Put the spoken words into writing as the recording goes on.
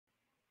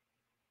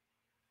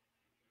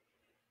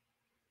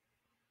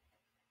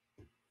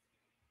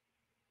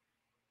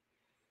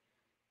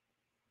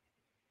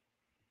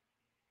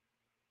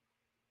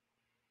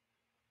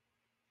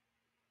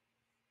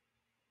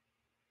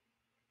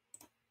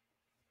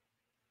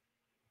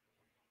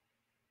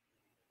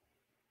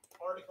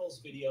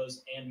articles,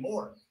 videos, and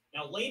more.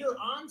 Now, later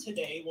on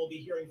today, we'll be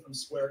hearing from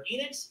Square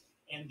Enix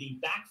and the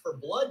Back for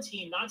Blood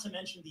team, not to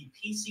mention the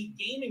PC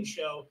gaming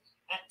show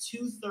at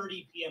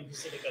 2:30 p.m.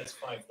 Pacific. That's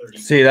 5:30.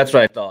 See, that's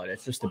what I thought.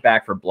 It's just the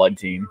Back for Blood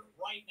team.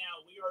 Right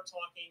now, we are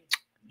talking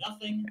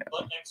nothing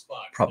but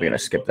Xbox. Probably going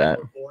to skip that.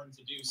 Born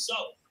to do. So,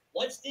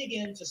 let's dig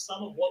into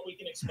some of what we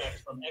can expect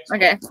from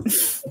Xbox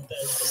today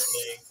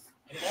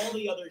and all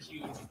the other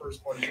huge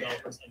first-party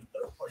developers and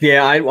third-party.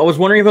 Yeah, I was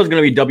wondering if it was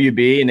going to be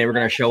WB and they were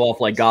going to show off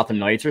like Gotham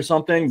Knights or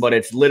something, but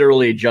it's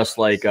literally just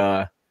like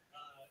the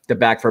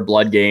Back for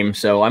Blood game,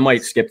 so I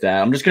might skip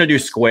that. I'm just going to do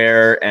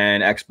Square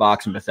and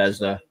Xbox and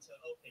Bethesda.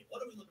 Okay,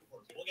 what are we looking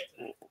forward to? We'll get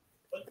to that.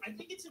 But I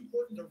think it's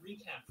important to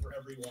recap for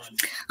everyone.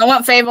 I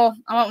want Fable.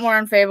 I want more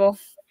on Fable.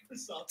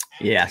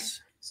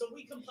 Yes. So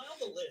we compiled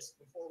the list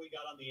before we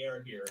got on the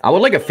air here. I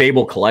would like a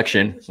Fable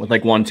collection with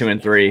like 1, 2,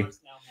 and 3.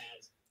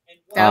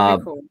 That would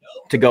be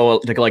cool.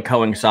 To like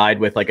coincide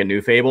with like a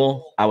new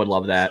Fable. I would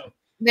love that.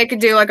 They could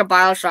do like a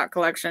BioShock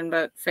collection,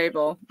 but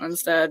Fable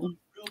instead.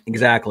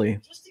 Exactly.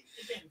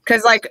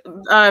 Because like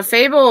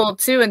Fable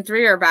 2 and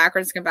 3 are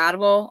backwards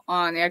compatible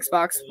on the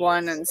Xbox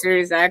One and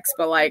Series X,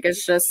 but like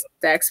it's just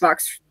the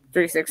Xbox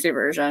 360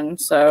 version.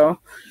 So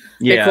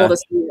it'd be cool to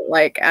see it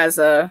like as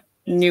a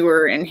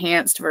newer,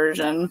 enhanced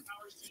version.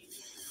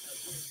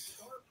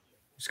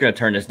 Just gonna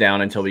turn this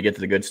down until we get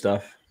to the good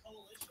stuff,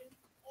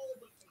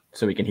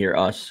 so we can hear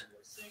us.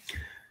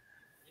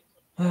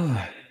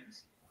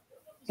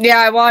 Yeah,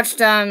 I watched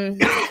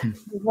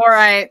before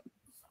I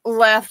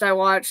left. I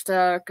watched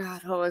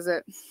God, what was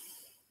it?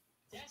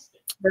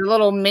 The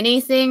little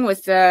mini thing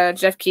with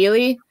Jeff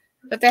Keighley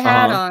that they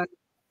had on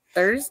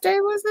Thursday,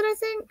 was it? I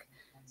think.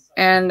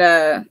 And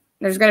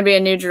there's going to be a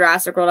new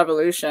Jurassic World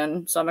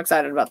Evolution, so I'm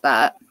excited about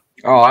that.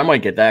 Oh, I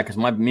might get that because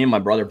me and my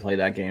brother played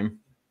that game.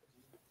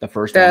 The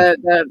first one.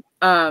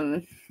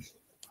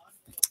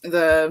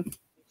 The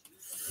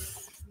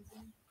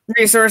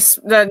resource,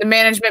 the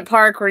management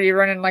park where you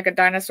run in like a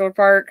dinosaur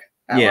park.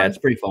 Yeah, it's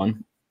pretty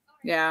fun.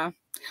 Yeah.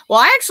 Well,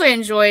 I actually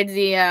enjoyed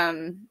the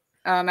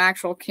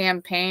actual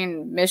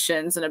campaign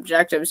missions and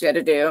objectives you had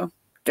to do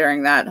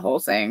during that whole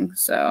thing.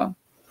 So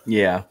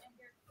yeah.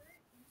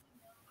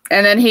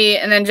 And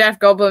then Jeff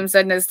Goldblum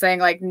said in his thing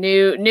like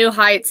new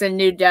heights and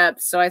new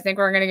depths. So I think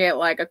we're gonna get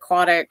like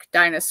aquatic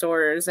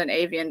dinosaurs and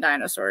avian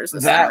dinosaurs.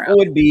 That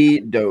would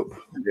be dope.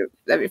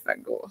 That'd be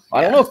fucking cool.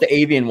 I don't know if the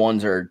avian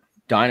ones are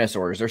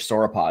dinosaurs. They're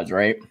sauropods,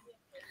 right?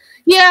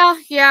 Yeah,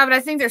 but I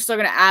think they're still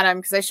gonna add them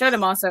because they showed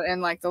them also in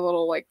like the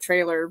little like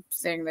trailer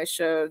thing they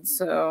showed.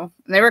 So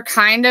they were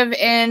kind of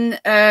in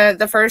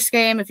the first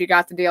game. If you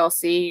got the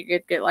DLC, you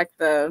could get like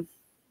the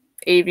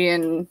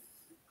avian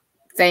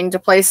thing to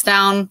place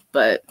down,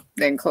 but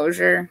the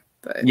enclosure.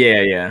 But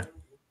yeah.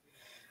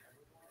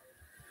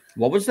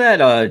 What was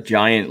that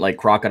giant like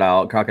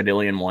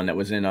crocodilian one that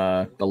was in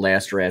the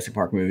last Jurassic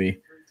Park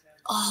movie?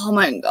 Oh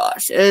my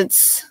gosh, it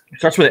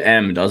starts with an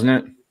M, doesn't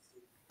it?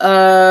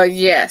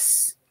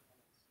 Yes.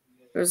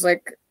 It was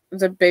like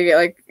the big,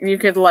 like you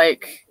could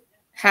like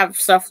have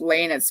stuff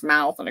lay in its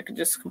mouth and it could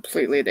just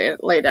completely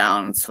lay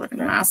down. It's fucking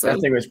massive. I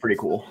think it was pretty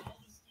cool.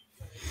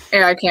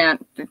 Yeah, I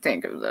can't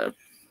think of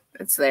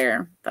it's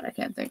there, but I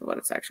can't think of what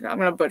it's actually called. I'm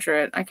gonna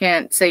butcher it. I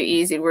can't say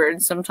easy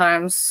words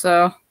sometimes,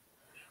 so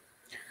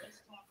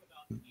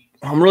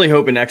I'm really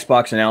hoping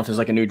Xbox announces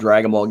like a new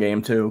Dragon Ball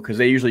game too, because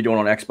they usually do it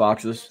on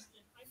Xboxes.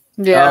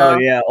 Yeah. Oh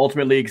yeah.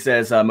 Ultimate League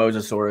says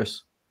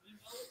Mosasaurus.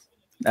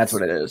 That's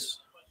what it is.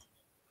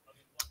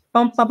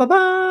 Bum, bum, bum, bum.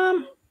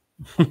 I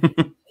would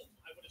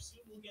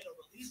assume we'll get a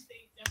release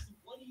date. Destin,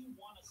 what do you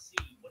want to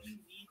see? What do you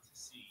need to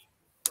see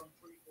from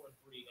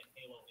 343 and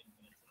Halo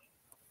Infinite?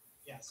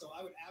 Yeah, so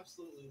I would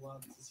absolutely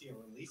love to see a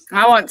release date.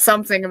 I want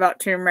something about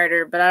Tomb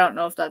Raider, but I don't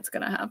know if that's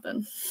gonna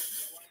happen.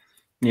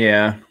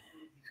 Yeah.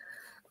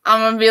 I'm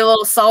gonna be a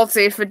little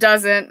salty if it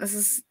doesn't. This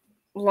is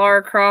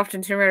Lara Croft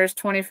and Tomb Raider's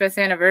 25th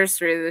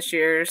anniversary this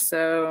year,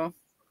 so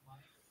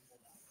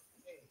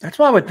that's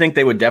why I would think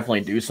they would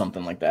definitely do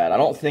something like that. I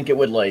don't think it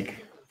would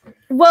like.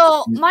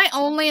 Well, my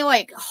only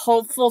like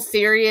hopeful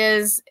theory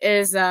is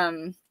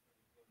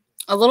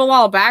a little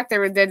while back they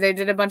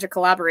did a bunch of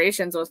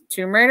collaborations with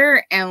Tomb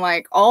Raider, and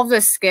like all of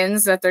the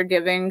skins that they're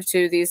giving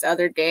to these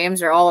other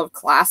games are all of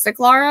classic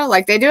Lara.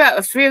 Like they do have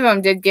a few of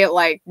them did get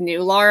like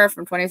new Lara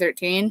from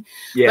 2013,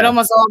 but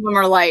almost all of them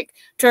are like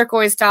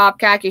turquoise top,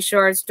 khaki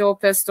shorts, dual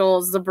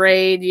pistols, the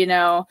braid, you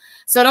know.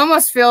 So it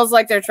almost feels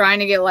like they're trying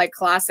to get like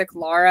classic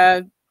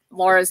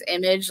Lara's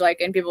image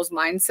like in people's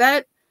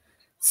mindset.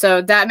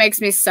 So that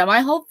makes me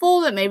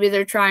semi-hopeful that maybe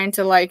they're trying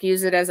to like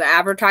use it as an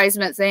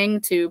advertisement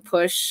thing to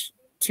push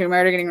Tomb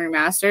Raider getting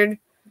remastered.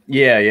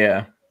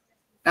 Yeah.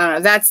 I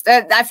don't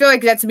know. I feel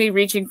like that's me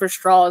reaching for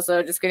straws,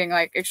 though, just getting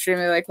like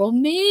extremely like, well,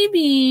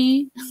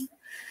 maybe.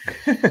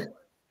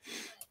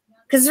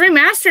 Because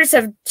remasters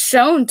have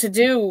shown to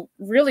do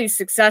really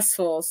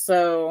successful,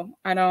 so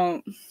I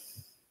don't.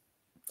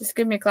 Just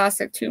give me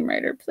classic Tomb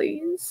Raider,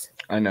 please.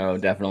 I know,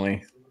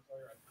 definitely.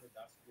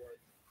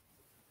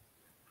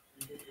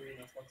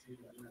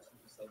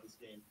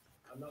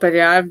 But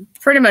yeah, I'm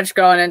pretty much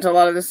going into a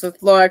lot of this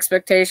with low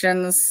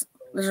expectations.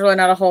 there's really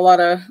not a whole lot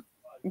of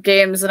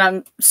games that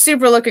I'm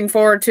super looking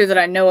forward to that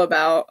I know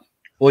about.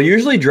 Well,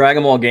 usually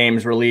Dragon Ball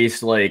games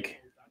release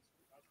like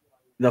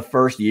the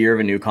first year of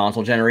a new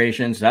console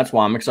generation, so that's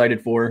why I'm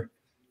excited for.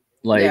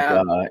 Like,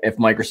 if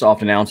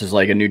Microsoft announces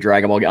like a new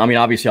Dragon Ball game, I mean,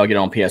 obviously I'll get it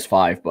on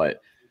PS5,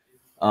 but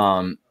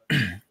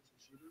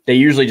they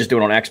usually just do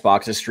it on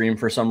Xbox to stream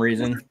for some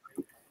reason.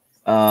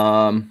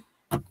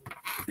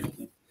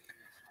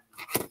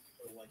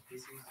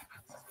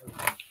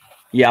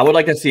 Yeah, I would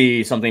like to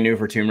see something new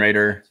for Tomb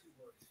Raider.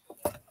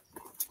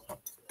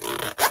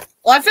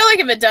 Well, I feel like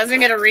if it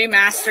doesn't get a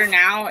remaster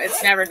now,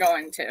 it's never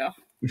going to.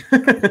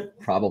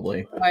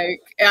 Probably.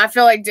 Like, I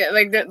feel like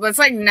it's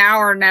like now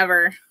or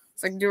never.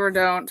 It's like do or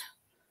don't.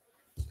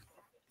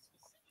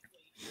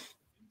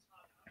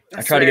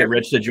 I tried to get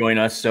Rich to join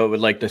us so it would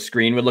like the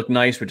screen would look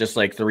nice with just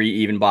like 3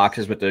 even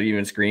boxes with the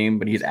even screen,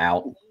 but he's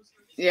out.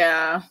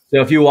 Yeah.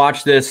 So if you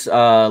watch this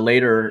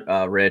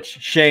later, Rich,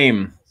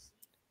 shame.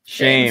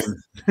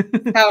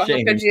 How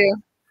could you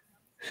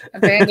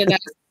abandon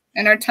us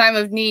in our time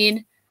of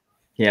need?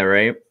 Yeah,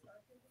 right.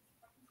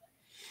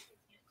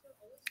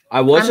 I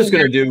was just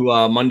going to do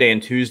Monday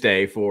and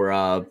Tuesday for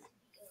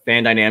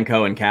Bandai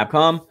Namco and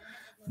Capcom,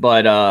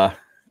 but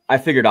I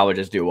figured I would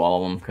just do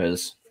all of them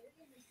because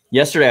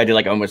yesterday I did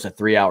like almost a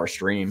 3-hour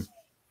stream.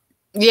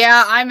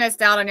 Yeah, I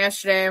missed out on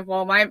yesterday.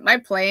 Well, my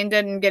plane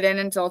didn't get in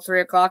until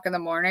 3 o'clock in the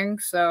morning.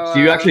 So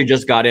you actually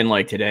just got in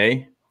like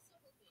today?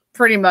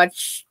 Pretty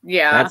much,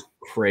 yeah. That's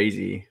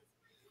crazy.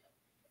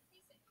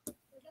 It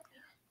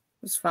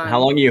was fun. How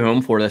long are you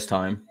home for this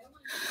time?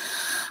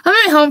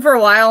 I've been home for a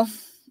while.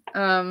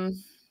 I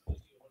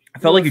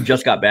felt like you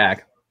just got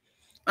back.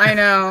 I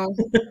know.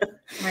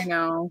 I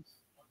know.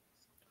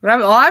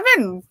 But I've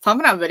been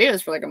pumping out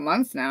videos for like a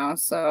month now,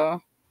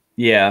 so.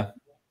 Yeah.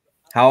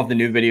 How have the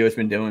new videos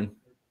been doing?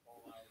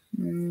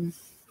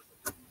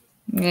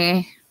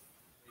 Yeah.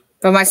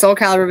 But my Soul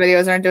Calibur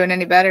videos aren't doing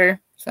any better,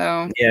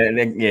 so.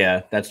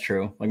 Yeah, that's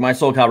true. Like my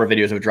Soul Calibur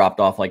videos have dropped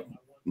off like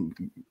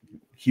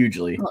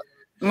hugely.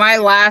 My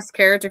last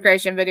character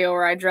creation video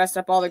where I dressed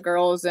up all the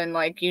girls in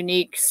like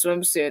unique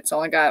swimsuits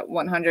only got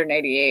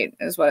 188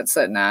 is what it's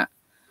sitting at.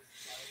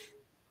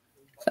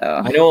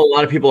 So I know a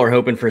lot of people are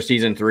hoping for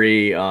season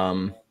 3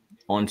 on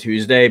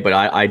Tuesday, but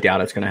I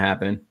doubt it's going to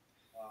happen.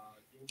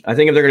 I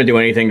think if they're going to do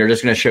anything, they're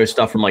just going to show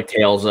stuff from like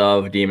Tales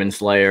of, Demon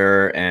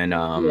Slayer,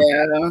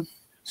 and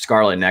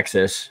Scarlet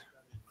Nexus.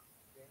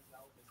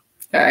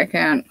 I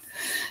can't.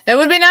 It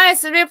would be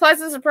nice. It'd be a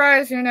pleasant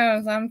surprise. Who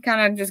knows? I'm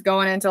kind of just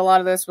going into a lot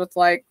of this with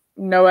like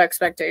no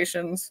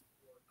expectations.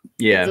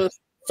 Yeah. Just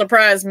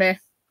surprise me.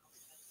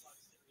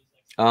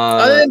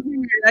 Other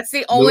than that's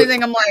the only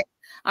thing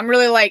I'm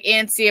really like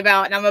antsy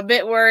about, and I'm a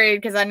bit worried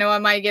because I know I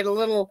might get a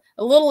little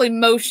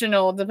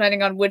emotional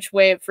depending on which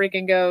way it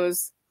freaking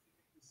goes.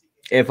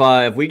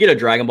 If we get a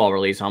Dragon Ball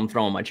release, I'm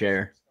throwing my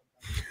chair.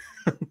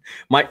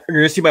 You're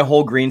gonna see my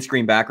whole green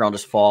screen background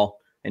just fall,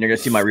 and you're gonna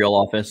see my real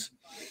office.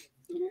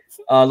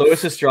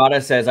 Louis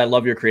Estrada says, "I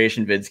love your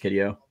creation vids,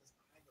 Kiddio."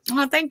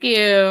 Oh, thank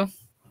you.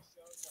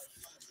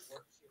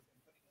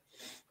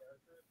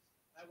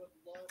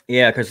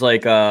 Yeah, because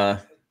like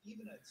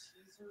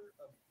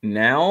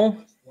now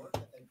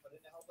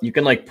you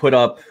can like put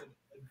up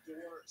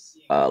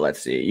let's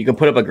see, you can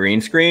put up a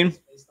green screen.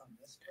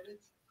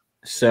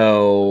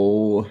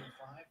 So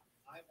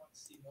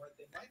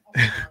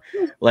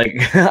like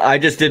I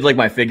just did like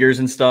my figures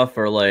and stuff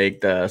for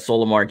like the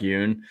Soul of Mark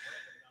Yoon.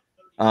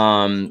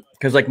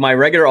 Because like my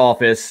regular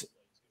office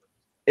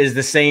is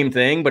the same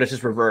thing, but it's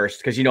just reversed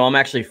because you know I'm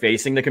actually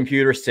facing the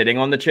computer sitting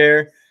on the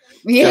chair.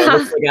 Yeah. So it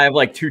looks like I have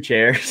like 2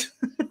 chairs.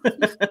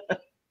 It's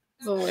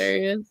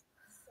hilarious.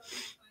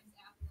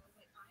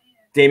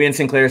 Damian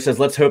Sinclair says,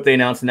 let's hope they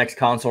announce the next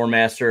console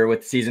remaster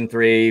with season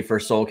 3 for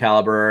Soul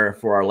Calibur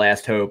for our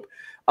last hope.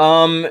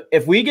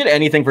 If we get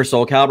anything for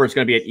Soul Calibur, it's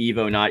going to be at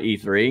EVO, not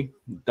E3.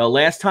 The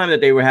last time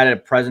that they had a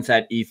presence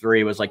at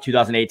E3 was like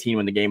 2018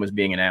 when the game was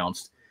being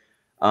announced.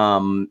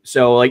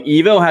 So like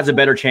EVO has a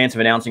better chance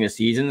of announcing the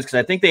seasons because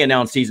I think they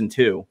announced season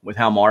 2 with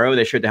Hamaru.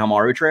 They showed the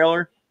Hamaru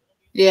trailer.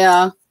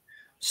 Yeah.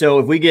 So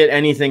if we get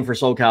anything for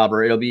Soul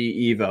Calibur, it'll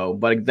be EVO.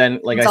 But then,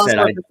 like I said,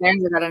 the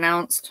games that got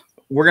announced.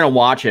 We're gonna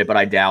watch it, but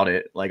I doubt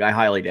it. Like I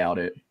highly doubt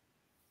it.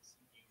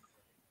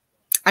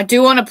 I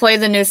do want to play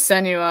the new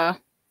Senua.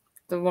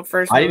 The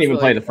first. I didn't even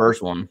play the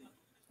first one.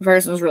 The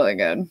first one was really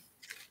good.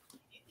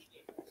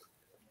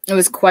 It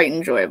was quite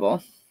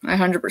enjoyable. I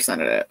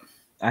 100%ed it.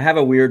 I have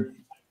a weird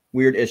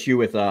issue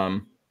with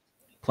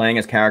playing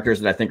as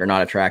characters that I think are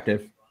not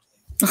attractive.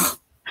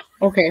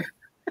 Okay.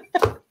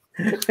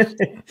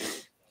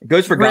 It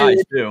goes for guys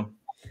too.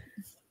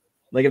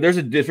 Like if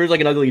there's like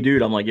an ugly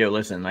dude, I'm like, yo,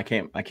 listen, I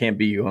can't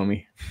be you,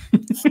 homie.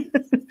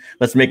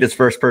 Let's make this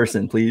first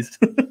person, please.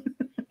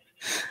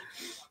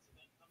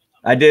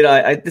 I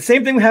the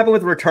same thing happened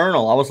with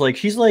Returnal. I was like,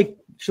 she looks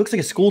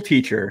like a school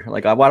teacher.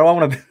 Like, why do I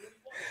want to?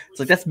 It's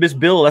like that's Miss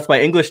Bill. That's my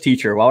English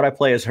teacher. Why would I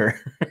play as her?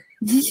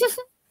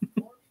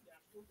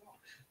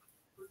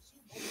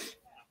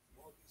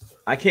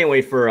 I can't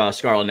wait for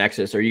Scarlet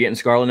Nexus. Are you getting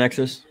Scarlet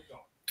Nexus?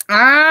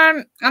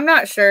 I'm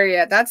not sure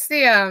yet. That's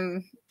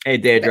the Hey,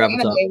 Daedra,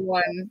 what's up? anime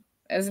one,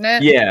 isn't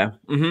it? Yeah.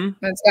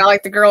 Mm-hmm. It's got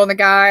like the girl and the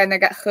guy, and they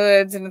got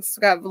hoods, and it's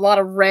got a lot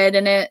of red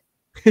in it.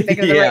 Think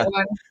of the right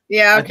one.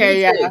 Yeah.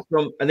 Okay. I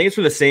think it's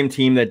from the same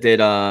team that did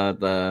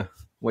the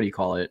what do you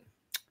call it?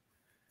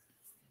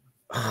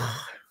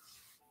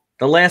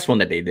 The last one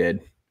that they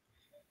did.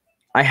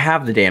 I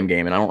have the damn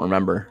game and I don't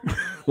remember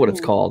what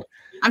it's called.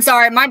 I'm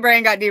sorry, my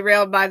brain got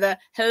derailed by the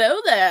hello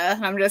there.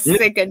 I'm just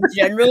thinking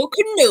General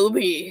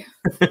Kenobi.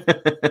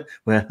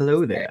 Well,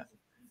 hello there.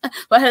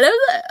 Well, hello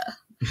there.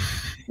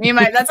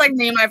 That's like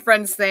me and my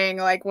friends thing.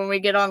 Like when we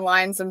get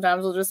online,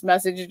 sometimes we'll just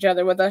message each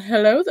other with a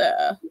hello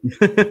there.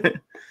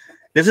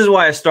 This is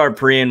why I start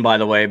preying, by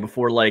the way,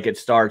 before like it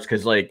starts,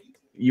 because like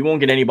you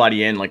won't get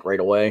anybody in like right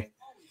away.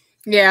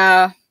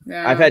 Yeah.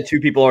 I've had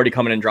 2 people already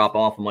come in and drop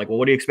off. I'm like, well,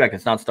 what do you expect?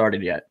 It's not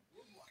started yet.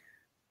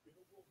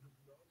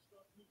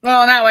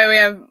 Well, that way we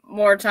have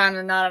more time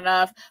than not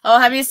enough. Oh,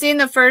 have you seen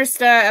the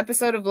first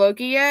episode of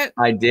Loki yet?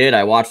 I did.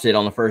 I watched it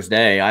on the first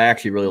day. I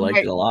actually really liked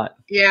it a lot.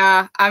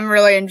 Yeah, I'm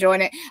really enjoying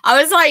it. I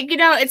was like,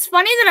 it's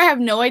funny that I have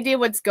no idea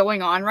what's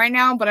going on right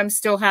now, but I'm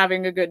still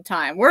having a good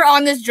time. We're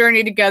on this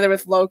journey together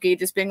with Loki,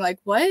 just being like,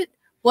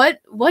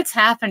 what's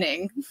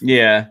happening?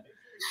 Yeah.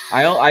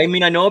 I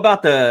mean, I know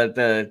about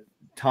the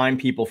time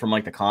people from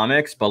like the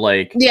comics, but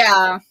like,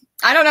 yeah.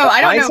 I don't know.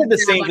 I said the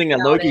same thing that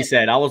Loki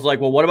said. I was like,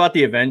 well, what about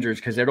the Avengers?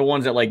 Because they're the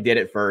ones that like did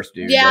it first,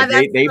 dude. Yeah, like,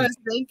 that's what I was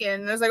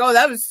thinking. I was like, oh,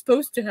 that was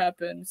supposed to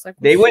happen. It's like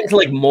they went to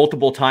like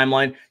multiple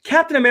timelines.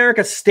 Captain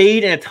America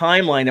stayed in a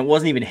timeline that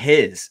wasn't even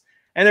his,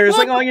 and they're just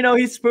like, oh,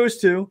 he's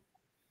supposed to.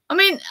 I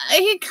mean,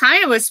 he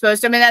kind of was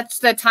supposed to. I mean, that's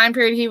the time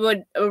period he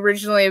would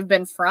originally have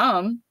been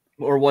from.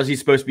 Or was he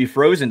supposed to be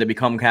frozen to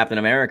become Captain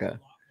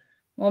America?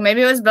 Well,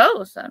 maybe it was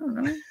both. I don't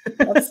know.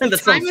 That's what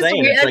I'm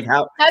saying. It's like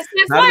how that's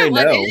how why do they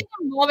know? Anything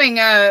involving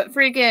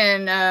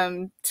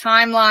freaking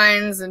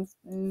timelines and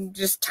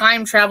just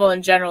time travel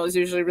in general is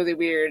usually really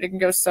weird. It can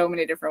go so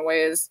many different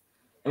ways.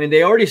 I mean,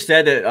 they already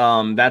said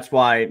that that's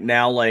why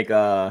now like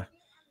the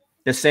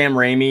Sam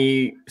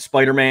Raimi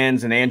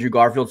Spider-Mans and Andrew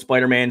Garfield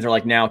Spider-Mans are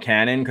like now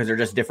canon because they're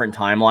just different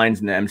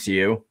timelines in the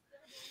MCU.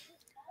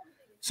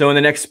 So in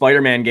the next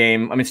Spider-Man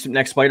game,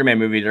 next Spider-Man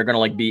movie, they're gonna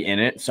like be in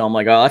it. So I'm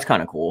like, oh, that's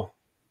kind of cool.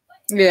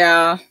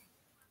 Yeah.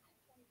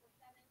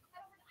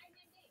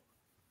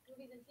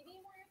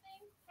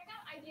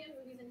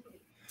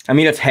 I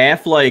mean, it's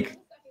half like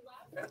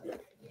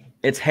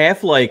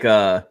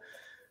a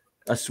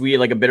sweet,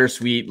 like a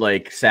bittersweet,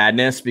 like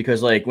sadness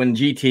because like when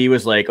GT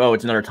was like, oh,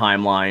 it's another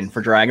timeline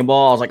for Dragon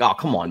Ball, I was like, oh,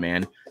 come on,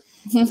 man.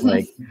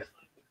 Like,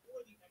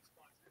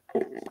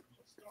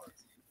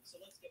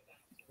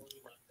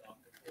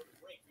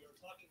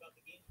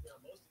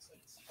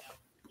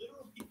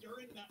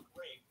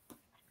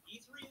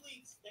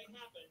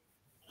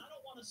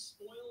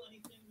 spoil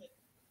anything that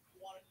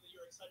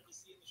you're excited to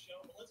see in the show,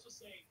 but let's just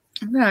say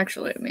I'm gonna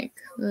actually make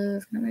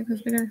this. Can I make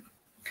this bigger?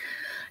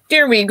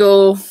 There we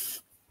go.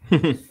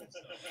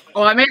 Well,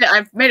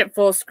 I've made it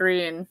full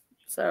screen,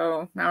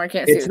 so now I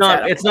can't see.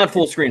 It's not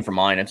full screen for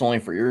mine. It's only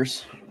for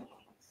yours.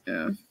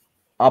 Yeah.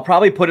 I'll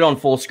probably put it on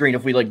full screen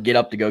if we like get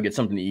up to go get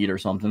something to eat or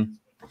something.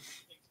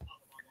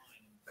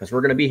 Because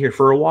we're gonna be here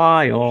for a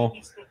while.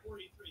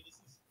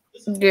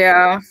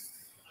 Yeah.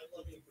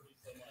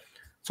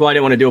 That's why I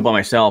didn't want to do it by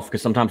myself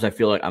because sometimes I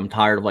feel like I'm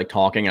tired of like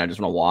talking and I just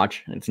want to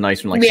watch. It's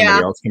nice when like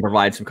somebody else can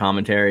provide some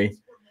commentary.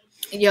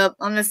 Yep,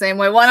 I'm the same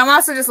way. Well, I'm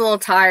also just a little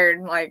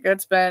tired. Like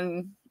it's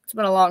been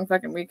a long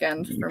fucking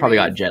weekend. You probably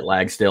got jet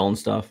lag still and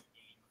stuff.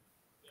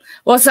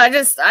 Well, so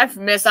I've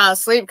missed out on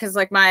sleep because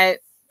like my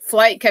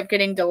flight kept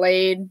getting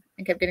delayed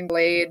and kept getting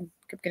delayed.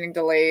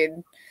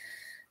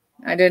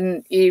 I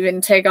didn't even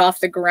take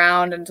off the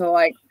ground until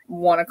like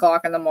 1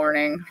 o'clock in the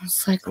morning. I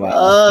was like,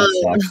 wow,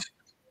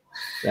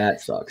 that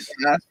sucks.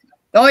 Yeah.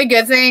 The only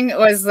good thing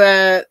was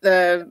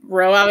the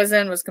row I was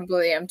in was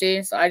completely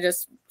empty, so I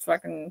just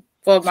fucking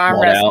pulled my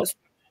armrest.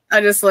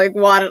 I just like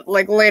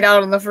laid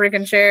out on the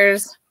freaking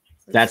chairs.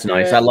 That's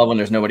nice. I love when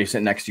there's nobody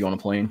sitting next to you on a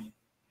plane.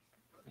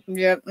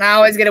 Yep. And I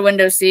always get a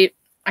window seat.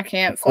 I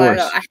can't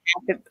fly.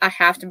 I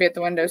have to be at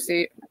the window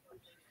seat.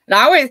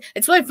 And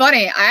it's really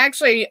funny. I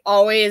actually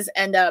always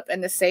end up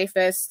in the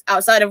safest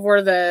outside of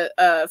where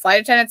the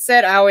flight attendants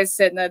sit. I always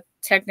sit in the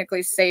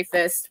technically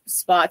safest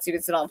spots you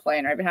can sit on a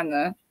plane, right behind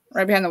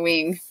the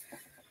wing.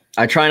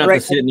 I try not to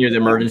sit near the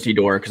emergency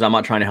door because I'm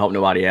not trying to help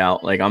nobody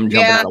out. Like I'm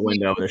jumping out the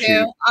window to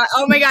shoot.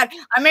 Oh my god!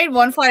 I made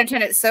one flight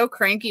attendant so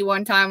cranky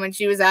one time when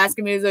she was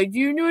asking me, like, "Do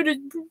you know what I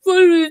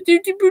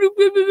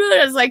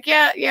was like,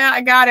 yeah,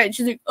 I got it."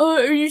 She's like, "Oh,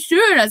 are you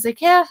sure?" And I was like,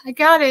 "Yeah, I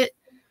got it.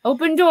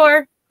 Open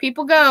door,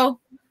 people go."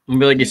 I'm gonna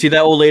be like, "You see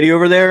that old lady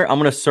over there? I'm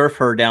gonna surf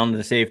her down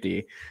to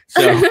safety."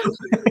 So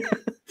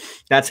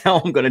that's how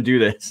I'm gonna do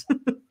this.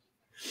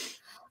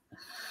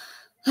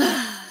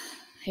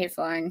 Hate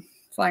flying.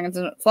 Flying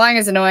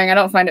is annoying. I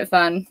don't find it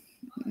fun.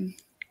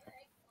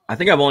 I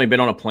think I've only been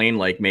on a plane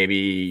like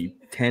maybe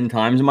 10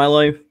 times in my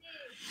life.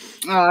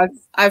 Oh,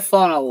 I've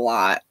flown a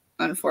lot,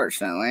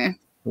 unfortunately.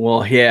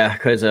 Well, yeah,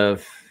 because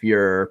of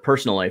your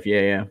personal life.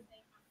 Yeah.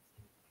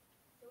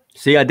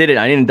 See, I did it.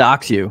 I didn't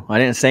dox you. I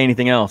didn't say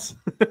anything else.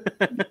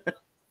 I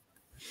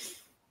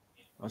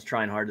was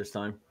trying hard this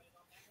time.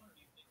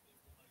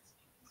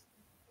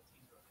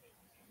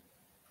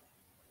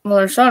 Well,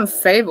 they're showing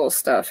Fable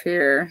stuff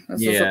here.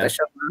 This is what they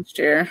showed last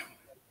year.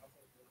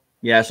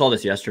 Yeah, I saw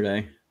this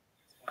yesterday.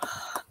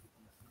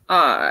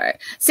 All right.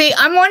 See,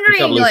 I'm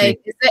wondering, like,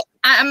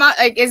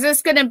 is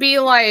this going to be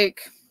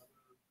like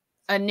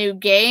a new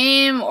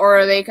game, or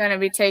are they going to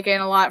be taking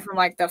a lot from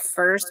like the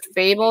first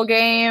Fable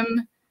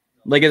game?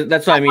 Like,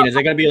 that's what I mean. Is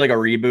it going to be like a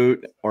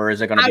reboot, or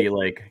is it going to be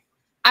like?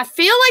 I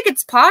feel like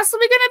it's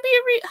possibly going to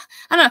be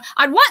I don't know.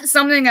 I'd want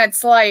something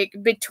that's like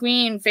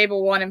between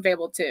Fable 1 and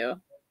Fable 2.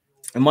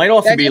 It might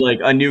also be like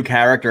a new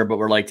character, but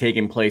we're like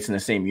taking place in the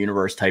same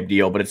universe type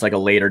deal, but it's like a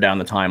later down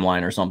the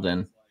timeline or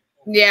something.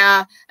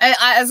 Yeah,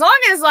 as long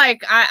as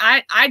like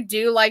I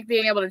do like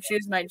being able to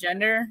choose my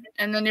gender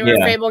in the newer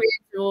Fable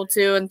games, Fable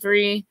 2 and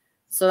 3,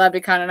 so that'd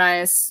be kind of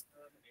nice.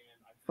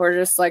 Or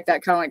just like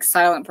that kind of like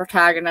silent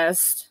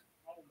protagonist.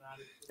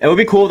 It would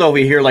be cool though if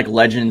we hear like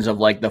legends of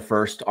like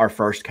our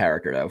first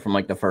character though from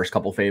like the first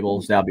couple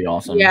Fables. That'd be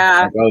awesome.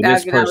 Yeah, like, oh,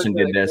 this person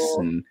did this,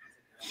 cool.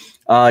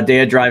 And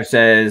Data Drive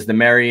says the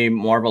Mary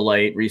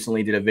Marvelite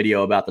recently did a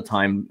video about the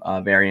Time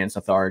Variance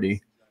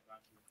Authority.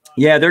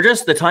 Yeah, they're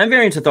just the Time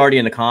Variance Authority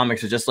in the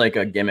comics is just like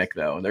a gimmick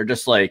though. They're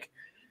just like,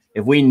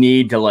 if we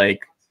need to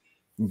like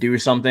do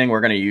something,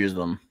 we're gonna use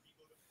them.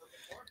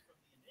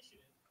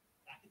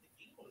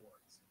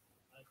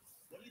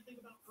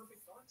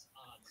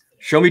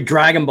 Show me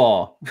Dragon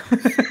Ball.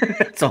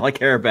 That's all I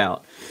care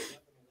about.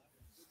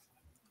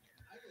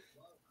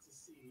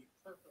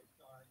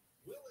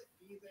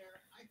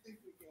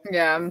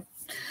 Yeah, I'm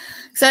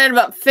excited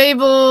about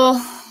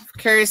Fable.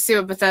 Curious to see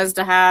what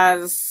Bethesda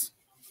has.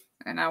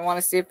 And I want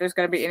to see if there's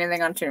going to be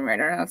anything on Tomb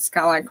Raider. That's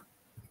kind of like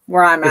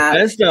where I'm at.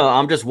 Bethesda,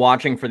 I'm just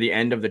watching for the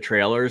end of the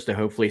trailers to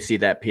hopefully see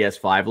that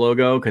PS5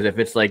 logo. Because if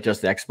it's like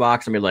just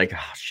Xbox, I'll be like,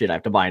 oh, shit, I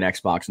have to buy an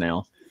Xbox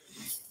now.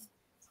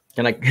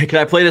 Can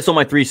I play this on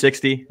my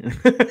 360?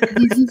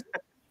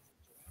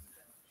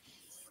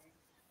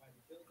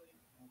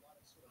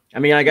 I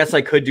mean, I guess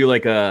I could do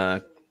like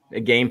a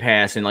Game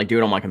Pass and like do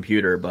it on my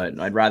computer, but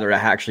I'd rather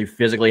actually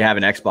physically have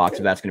an Xbox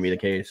if that's going to be the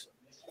case.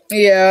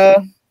 Yeah.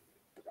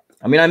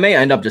 I mean, I may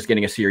end up just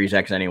getting a Series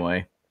X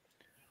anyway.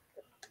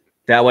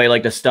 That way,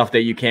 like the stuff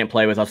that you can't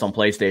play with us on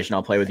PlayStation,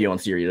 I'll play with you on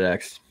Series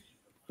X.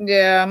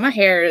 Yeah, my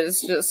hair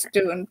is just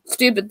doing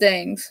stupid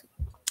things.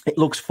 It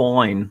looks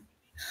fine.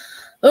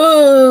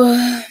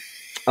 Oh.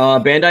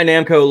 Bandai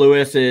Namco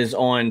Lewis is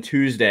on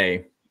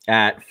Tuesday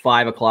at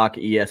 5 o'clock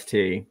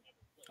EST.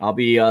 I'll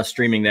be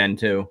streaming then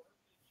too.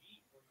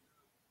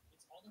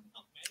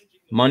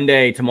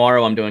 Monday,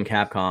 tomorrow, I'm doing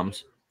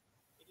Capcom's.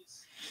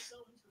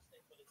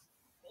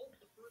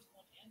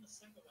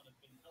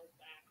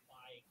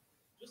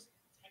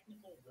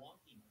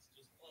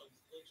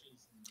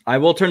 I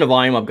will turn the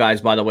volume up,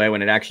 guys, by the way,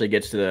 when it actually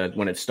gets to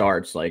when it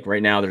starts. Like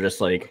right now, they're just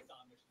like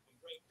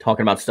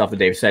talking about stuff that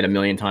they've said a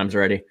million times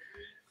already.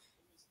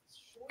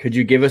 Could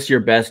you give us your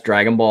best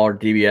Dragon Ball or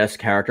DBS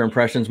character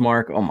impressions,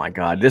 Mark? Oh my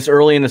God. This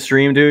early in the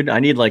stream, dude. I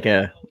need like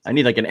an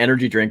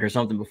energy drink or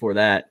something before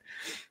that.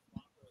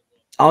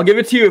 I'll give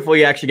it to you if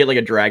we actually get like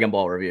a Dragon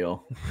Ball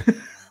reveal.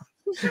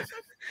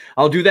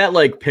 I'll do that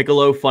like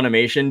Piccolo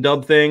Funimation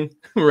dub thing.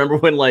 Remember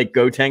when like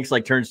Gotenks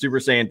like turned Super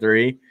Saiyan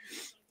 3?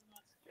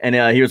 And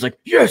he was like,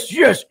 yes,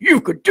 yes, you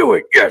could do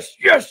it. Yes,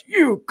 yes,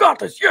 you got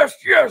this. Yes,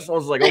 yes. I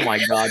was like, oh my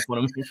God,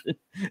 Funimation.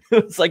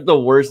 It's like the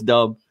worst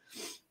dub.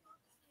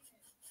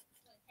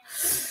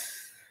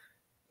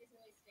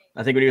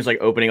 I think when he was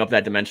like opening up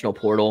that dimensional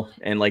portal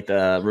and like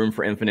the room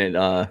for infinite,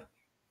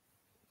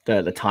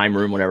 the time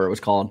room, whatever it was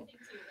called.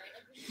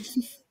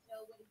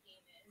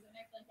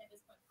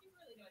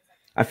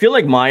 I feel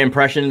like my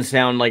impressions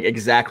sound like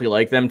exactly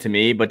like them to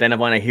me, but then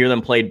when I hear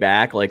them played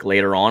back like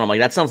later on, I'm like,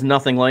 that sounds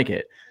nothing like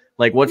it.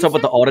 Like, what's up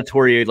with the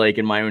auditory like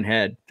in my own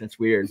head? That's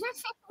weird.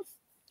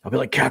 I'll be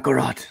like,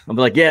 Kakarot. I'll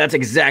be like, yeah, that's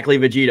exactly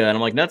Vegeta. And I'm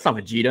like, no, that's not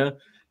Vegeta.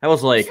 That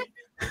was like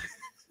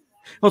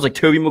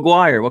Tobey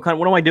Maguire. What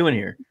am I doing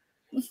here?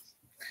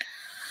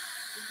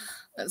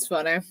 That's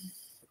funny.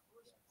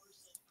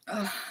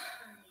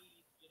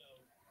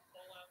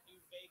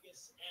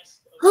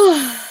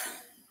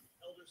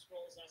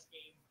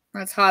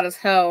 That's hot as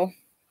hell,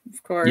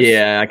 of course.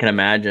 Yeah, I can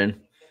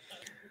imagine.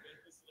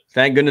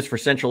 Thank goodness for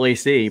central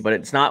AC, but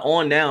it's not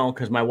on now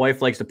because my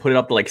wife likes to put it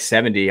up to like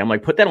 70. I'm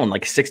like, put that on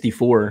like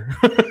 64.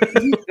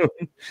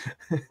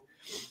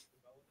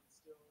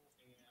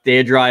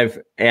 Data Drive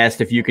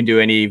asked if you can do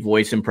any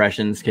voice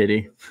impressions,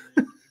 Kitty.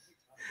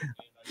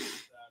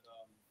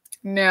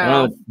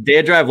 No.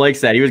 Data Drive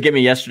likes that. He was getting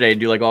me yesterday to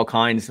do like all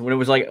kinds. When it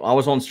was like I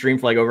was on stream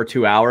for like over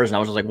 2 hours, and I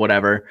was just like,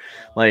 whatever.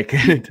 Like,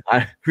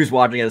 who's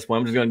watching at this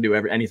point? I'm just going to do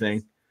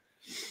anything.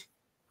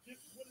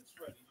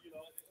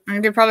 I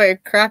can do probably a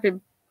crappy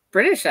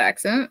British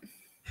accent.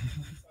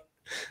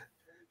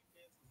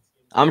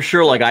 I'm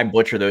sure like I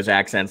butcher those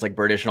accents like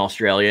British and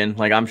Australian.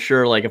 Like I'm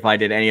sure like if I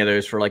did any of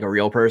those for like a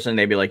real person,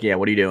 they'd be like, yeah,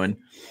 what are you doing?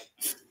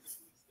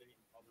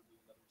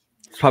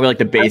 Probably like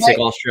the basic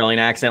Australian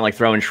accent, like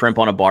throwing shrimp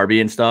on a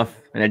Barbie and stuff,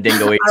 and a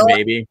dingo ate the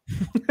baby.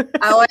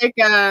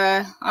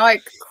 I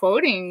like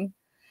quoting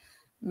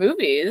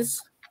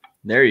movies.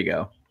 There you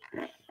go.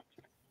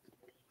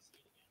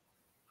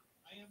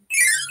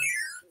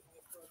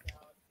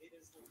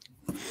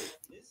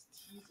 This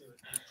teaser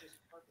is just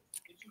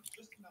perfect. Gives you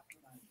just enough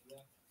of an idea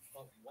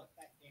of what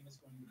that game is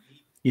going to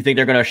be. You think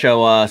they're gonna show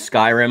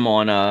Skyrim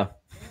on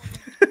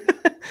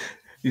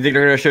You think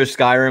they're gonna show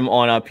Skyrim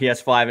on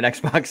PS5 and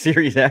Xbox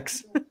Series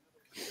X?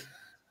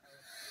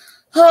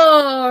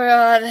 Oh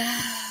god.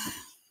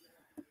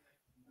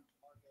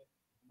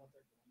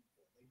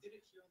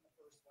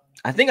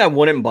 I think I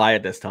wouldn't buy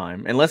it this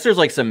time unless there's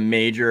like some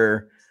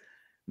major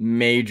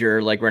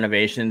like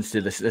renovations to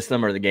the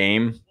system or the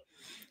game.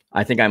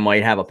 I think I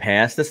might have a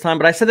pass this time,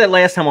 but I said that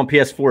last time on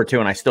PS4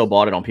 too, and I still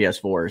bought it on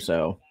PS4.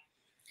 So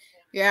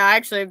yeah,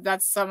 actually,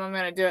 that's something I'm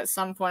gonna do at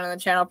some point on the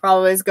channel.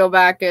 Probably is go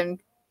back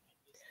and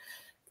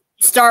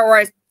start where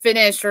I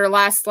finished or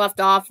last left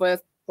off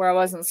with where I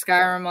was in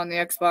Skyrim on the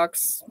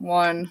Xbox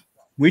One.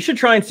 We should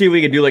try and see if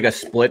we could do like a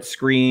split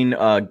screen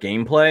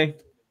gameplay,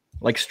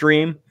 like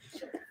stream,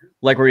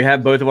 like where we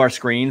have both of our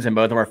screens and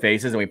both of our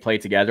faces and we play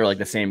together like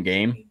the same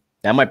game.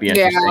 That might be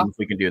interesting if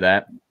we can do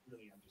that.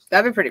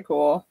 That'd be pretty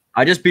cool.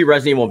 I just beat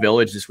Resident Evil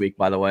Village this week,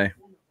 by the way.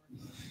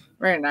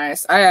 Very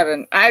nice. I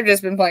haven't. I've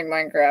just been playing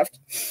Minecraft.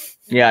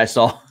 Yeah, I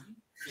saw.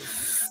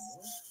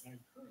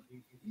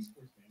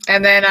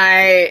 And then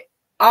I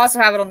also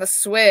have it on the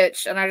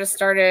Switch, and I just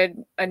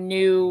started a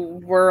new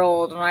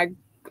world, and I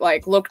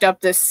like looked up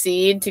this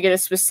seed to get a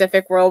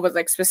specific world with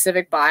like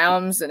specific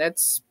biomes, and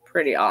it's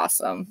pretty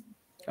awesome.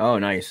 Oh,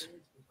 nice.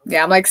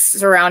 Yeah, I'm like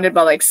surrounded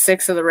by like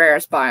 6 of the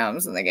rarest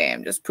biomes in the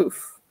game. Just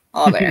poof,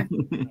 all there.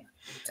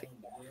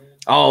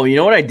 Oh, you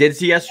know what I did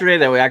see yesterday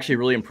that actually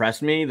really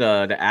impressed me?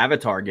 The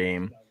Avatar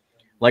game.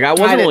 Like I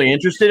wasn't really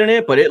interested in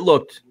it, but it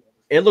looks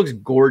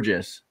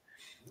gorgeous.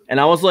 And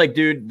I was like,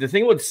 dude, the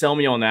thing that would sell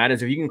me on that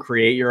is if you can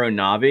create your own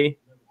Navi,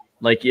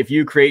 like if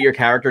you create your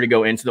character to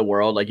go into the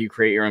world, like you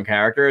create your own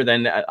character,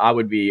 then I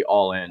would be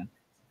all in.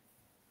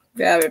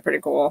 Yeah, that'd be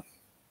pretty cool.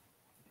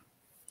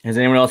 Has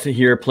anyone else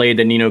here played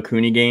the Ni no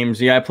Kuni games?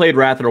 Yeah, I played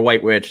Wrath of the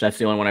White Witch. That's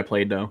the only one I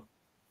played though.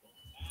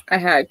 I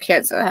had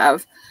kids that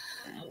have.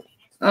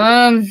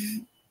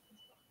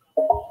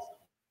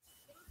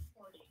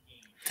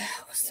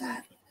 What's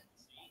that?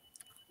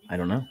 I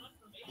don't know.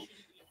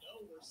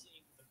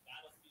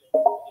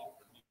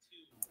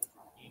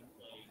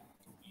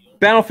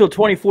 Battlefield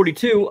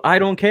 2042, I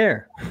don't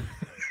care.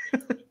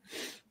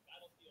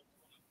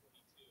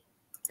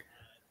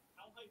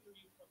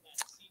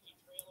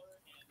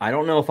 I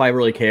don't know if I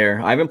really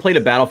care. I haven't played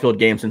a Battlefield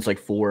game since like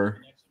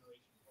 4.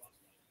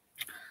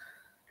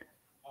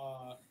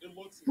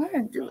 What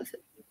did I do with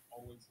it?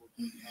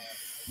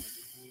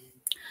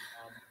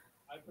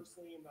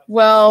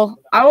 Well,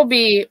 I will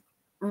be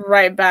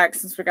right back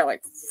since we got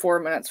like 4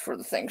 minutes before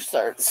the thing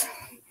starts.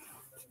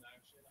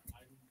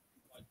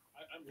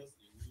 I'm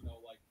listening. You know,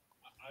 like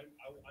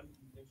I'm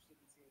interested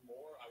in seeing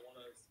more. I want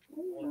to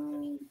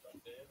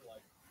jump in.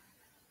 Like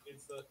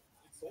it's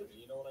sold me.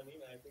 You know what I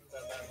mean? And I think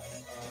that's something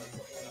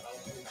that I'll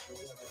really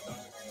have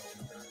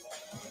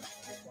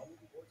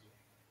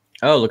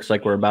to. Oh, looks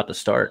like we're about to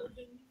start.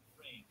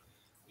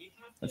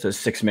 That says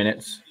 6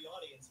 minutes.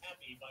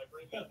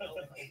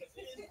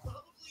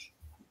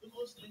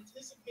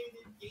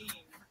 Anticipated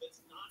game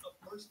that's not a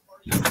first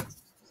party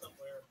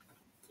somewhere.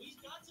 We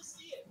got to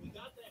see it. We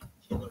got that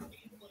killer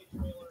gameplay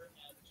trailer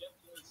at Jeff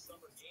Keighley's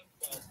Summer Game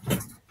Fest.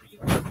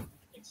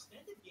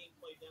 Extended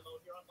gameplay demo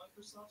here on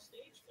Microsoft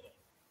Stage today.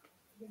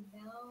 You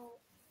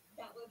know,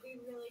 that would be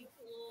really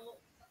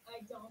cool.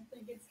 I don't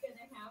think it's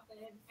gonna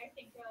happen. I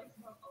think they're like,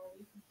 no, all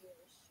we can do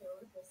is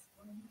show this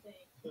one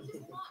thing. Which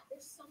is not.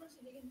 There's so much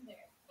to dig in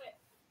there. But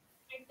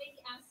I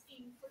think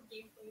asking for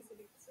gameplay is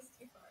just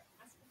too far.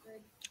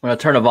 I'm going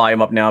to turn the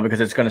volume up now because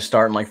it's going to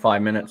start in like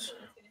 5 minutes.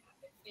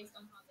 Based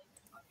on how they've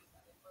been talking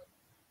about it, or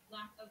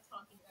lack of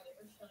talking about it,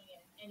 or showing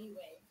it in any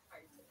way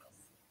prior to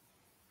this.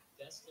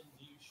 Destin,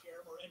 do you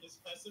share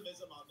Miranda's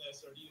pessimism on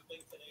this, or do you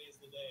think today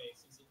is the day?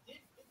 Since it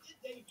did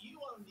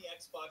debut on the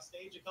Xbox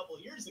stage a couple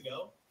of years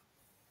ago.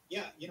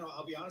 Yeah, you know,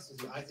 I'll be honest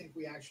with you. I think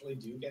we actually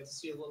do get to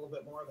see a little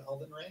bit more of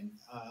Elden Ring,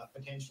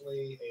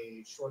 potentially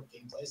a short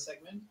gameplay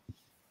segment.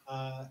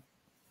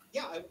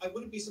 Yeah, I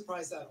wouldn't be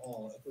surprised at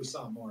all if we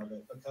saw more of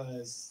it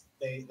because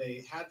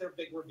they had their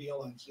big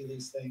reveal on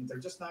Keighley's thing. They're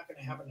just not going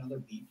to have another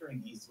beat during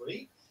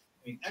E3.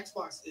 I mean,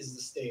 Xbox is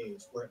the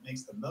stage where it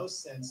makes the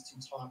most sense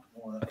to talk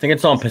more. I think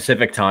it's on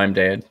Pacific time,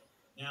 Dad.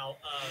 Now,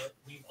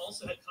 we've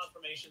also had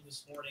confirmation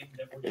this morning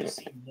that we're going to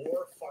see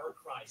more Far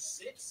Cry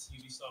 6.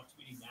 Ubisoft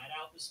tweeting that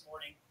out this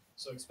morning.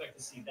 So expect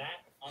to see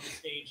that on the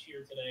stage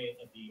here today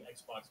at the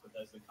Xbox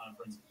Bethesda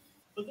conference.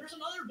 But there's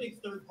another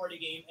big third-party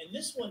game, and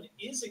this one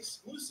is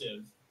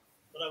exclusive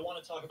that I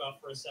want to talk about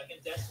for a second.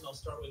 Destin, I'll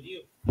start with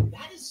you.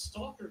 That is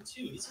Stalker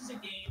 2. This is a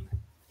game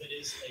that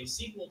is a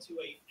sequel to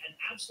an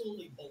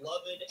absolutely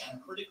beloved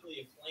and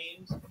critically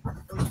acclaimed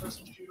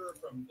first-person shooter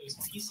from it was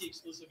PC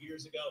exclusive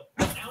years ago.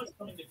 Now it's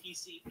coming to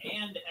PC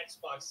and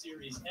Xbox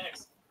Series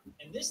X.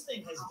 and this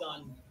thing has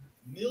done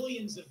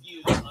millions of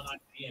views on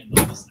IGN.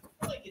 Like this,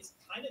 I feel like it's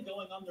kind of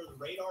going under the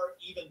radar,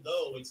 even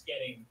though it's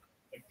getting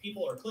like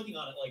people are clicking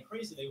on it like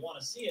crazy. They want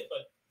to see it,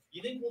 but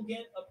you think we'll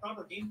get a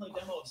proper gameplay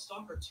demo of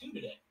Stalker 2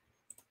 today?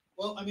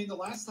 Well, I mean, the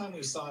last time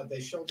we saw it,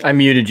 they showed. I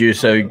muted you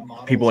so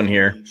people in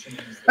here.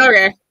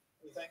 Okay.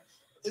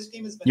 This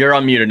game has been You're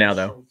unmuted now,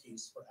 though.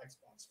 For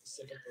Xbox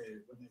specifically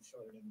when they've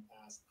showed it in the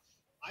past.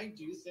 I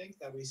do think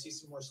that we see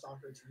some more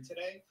Stalker 2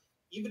 today,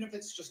 even if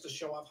it's just to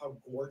show off how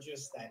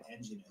gorgeous that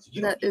engine is.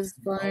 That is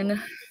fun.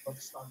 Of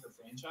the Stalker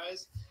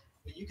franchise,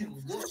 but you can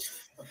look at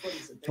the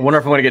footage that I wonder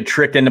if I'm going to get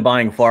tricked into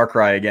buying Far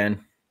Cry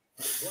again.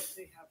 what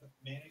they have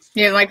managed.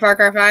 You didn't like Far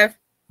Cry 5?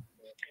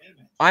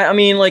 I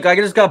mean, like, I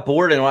just got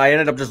bored and I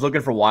ended up just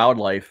looking for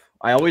wildlife.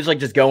 I always like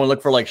just go and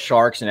look for like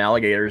sharks and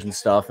alligators and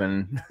stuff.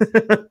 And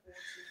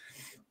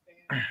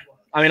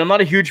I mean, I'm not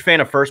a huge fan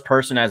of first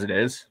person as it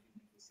is,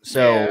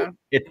 so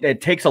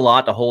it takes a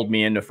lot to hold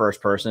me into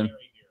first person.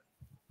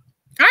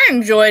 I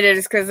enjoyed it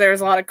just because there was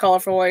a lot of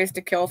colorful ways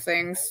to kill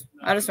things.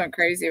 I just went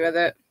crazy with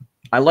it.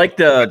 I like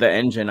the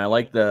engine. I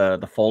like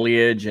the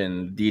foliage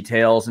and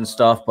details and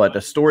stuff, but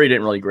the story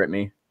didn't really grip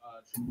me.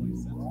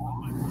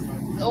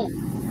 Oh.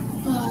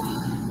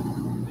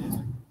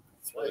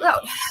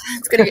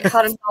 It's gonna get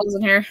hot as balls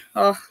in here.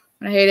 Oh,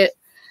 I hate it.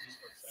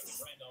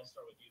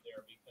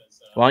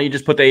 Why don't you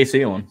just put the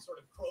AC on?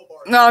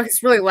 No,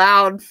 it's really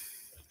loud.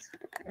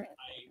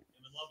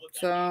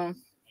 So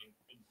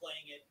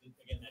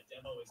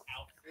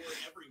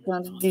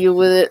got to deal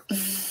with it.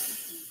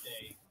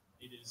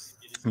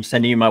 I'm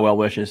sending you my well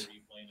wishes.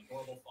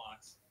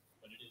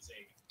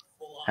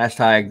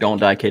 Hashtag don't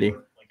die, kitty.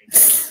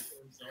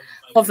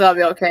 Hopefully that'll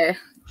be okay.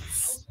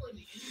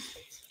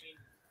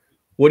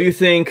 What do you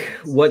think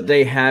what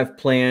they have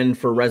planned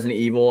for Resident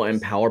Evil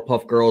and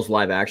Powerpuff Girls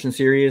live action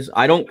series?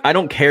 I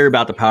don't care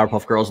about the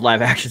Powerpuff Girls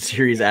live action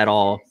series at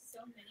all.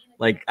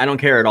 Like, I don't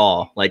care at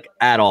all. Like,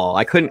 at all.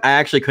 I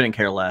actually couldn't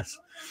care less.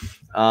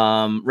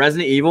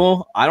 Resident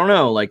Evil, I don't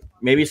know. Like,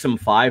 maybe some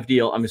some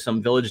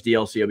Village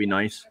DLC would be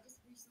nice. I just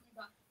recently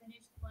got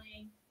finished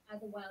playing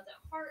The Wild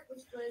at Heart,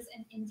 which was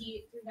an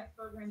indie through that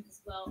program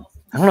as well.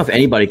 I don't know if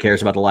anybody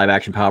cares about the live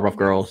action Powerpuff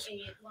Girls.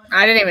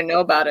 I didn't even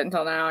know about it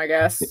until now, I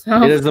guess.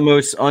 So. It is the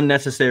most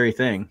unnecessary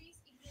thing.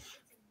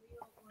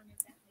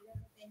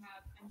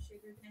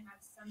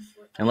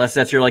 Unless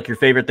that's your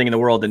favorite thing in the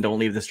world, then don't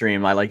leave the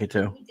stream. I like it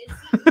too.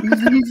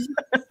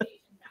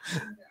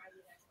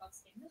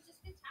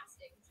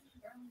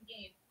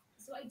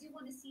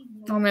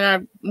 I mean, I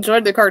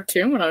enjoyed the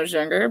cartoon when I was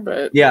younger,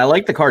 but yeah, I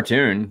like the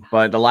cartoon,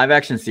 but the live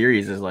action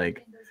series is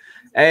like,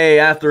 hey,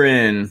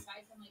 Atherin.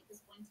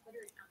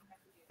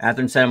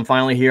 Atherin said, I'm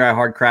finally here. I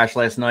hard crashed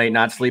last night.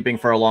 Not sleeping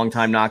for a long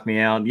time knocked me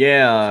out.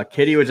 Yeah,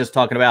 Kitty was just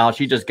talking about how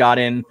she just got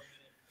in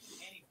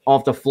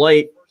off the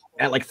flight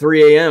at like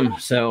 3 a.m.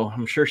 So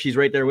I'm sure she's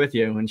right there with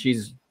you. And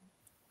she's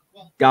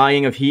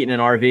dying of heat in an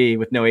RV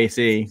with no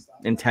AC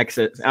in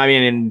Texas. I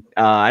mean,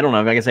 I don't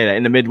know if I can say that,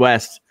 in the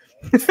Midwest.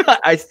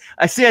 I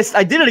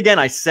did it again.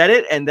 I said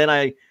it and then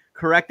I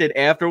corrected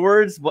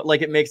afterwards, but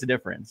like it makes a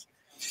difference.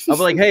 I'll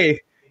be like, hey,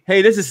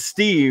 this is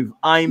Steve.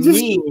 I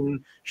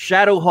mean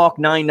Shadowhawk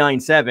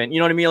 997. You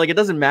know what I mean? Like, it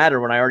doesn't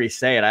matter when I already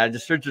say it. I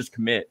should just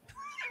commit.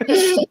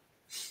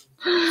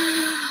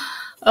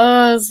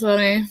 Oh, that's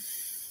funny.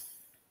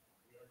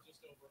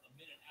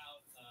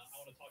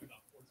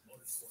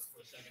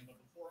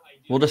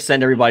 We'll just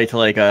send everybody to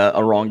like a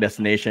wrong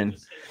destination.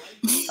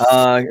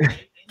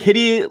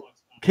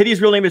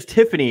 Kitty's real name is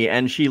Tiffany,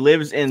 and she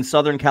lives in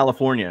Southern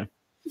California.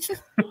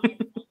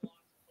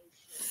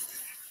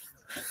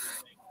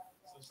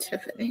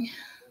 Tiffany.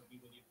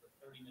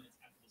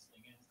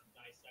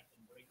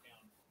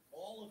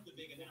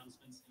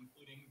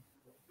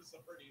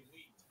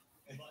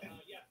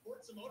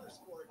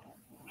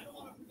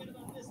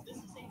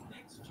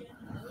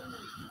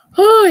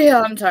 Oh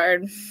yeah, I'm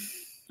tired.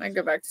 I can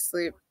go back to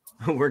sleep.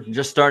 We're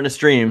just starting to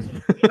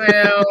stream. I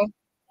know.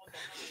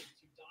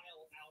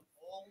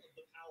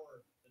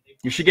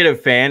 You should get a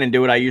fan and do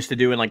what I used to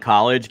do in like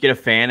college. Get a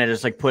fan and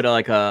just like put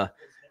a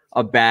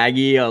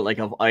baggie like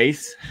of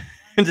ice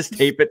and just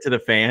tape it to the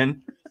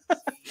fan.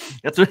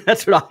 That's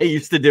what I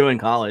used to do in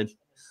college.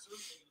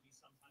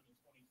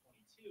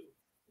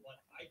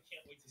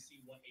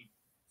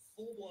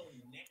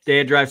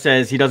 Dad Drive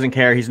says he doesn't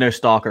care. He's no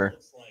stalker.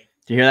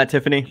 Do you hear that,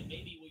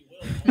 Tiffany?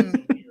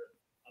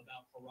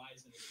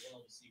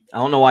 I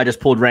don't know why I just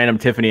pulled random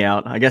Tiffany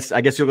out. I guess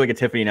you look like a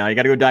Tiffany now. You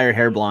got to go dye your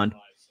hair blonde.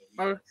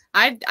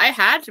 I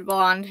had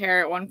blonde hair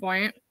at one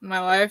point in my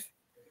life.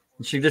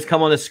 You should just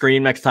come on the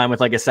screen next time with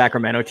like a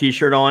Sacramento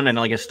t-shirt on and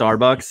like a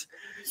Starbucks.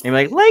 And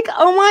be like,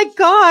 oh my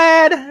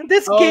God,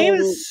 this game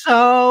is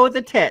so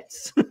the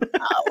tits. Oh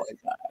my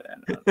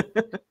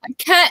God. I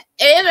can't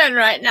even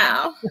right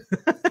now.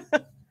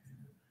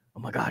 Oh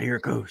my God, here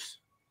it goes.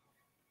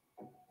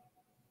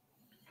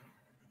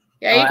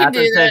 Yeah, you can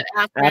do that.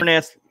 After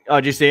asked, oh,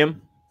 did you see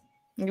him?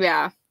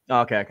 Yeah. Oh,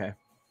 okay.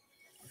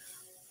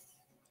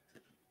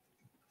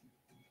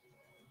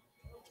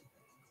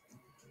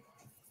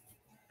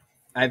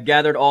 I've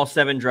gathered all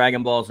 7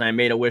 Dragon Balls, and I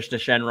made a wish to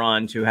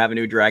Shenron to have a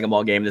new Dragon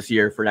Ball game this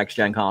year for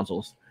next-gen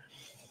consoles.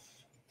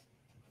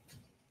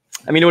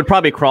 I mean, it would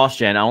probably be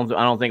cross-gen. I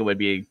don't think it would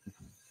be.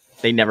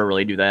 They never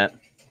really do that.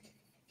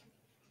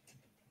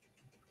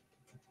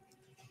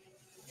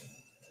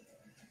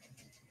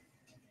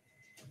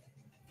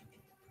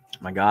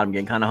 Oh my God, I'm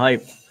getting kind of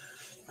hyped.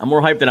 I'm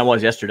more hyped than I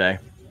was yesterday.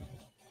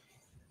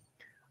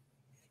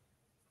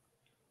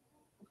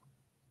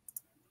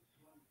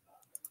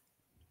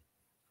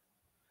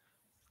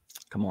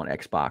 Come on,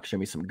 Xbox. Show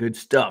me some good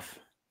stuff.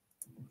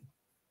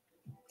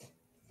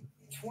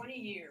 20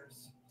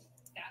 years.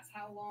 That's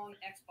how long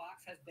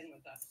Xbox has been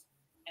with us.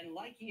 And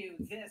like you,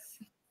 this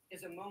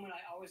is a moment I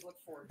always look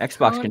forward to.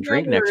 Xbox can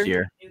drink next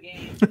year. New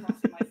games,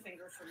 crossing my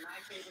fingers for my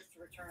favorites to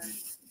return,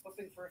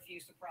 hoping for a few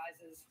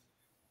surprises.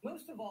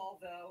 Most of all,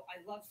 though,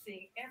 I love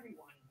seeing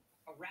everyone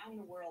around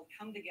the world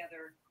come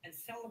together and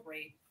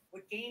celebrate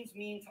what games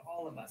mean to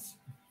all of us.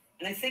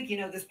 And I think,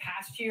 this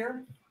past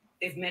year,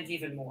 they've meant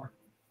even more.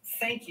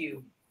 Thank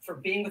you for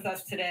being with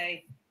us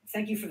today.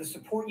 Thank you for the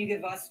support you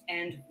give us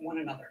and one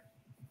another.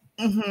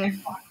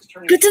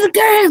 Mm-hmm. Get to the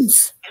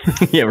games!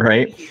 Yeah,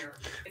 right.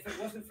 If it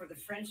wasn't for the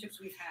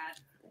friendships we've had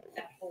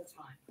that whole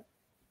time.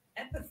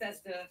 At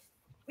Bethesda,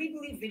 we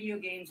believe video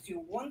games do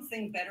one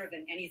thing better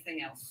than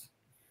anything else.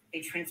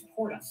 They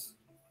transport us.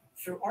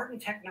 Through art and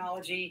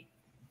technology,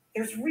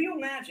 there's real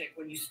magic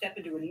when you step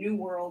into a new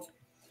world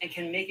and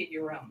can make it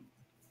your own.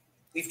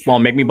 Come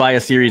on, make me buy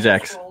a Series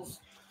X.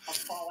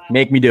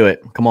 Make me do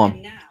it. Come on.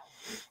 And now,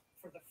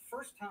 for the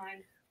first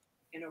time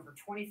in over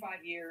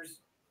 25 years,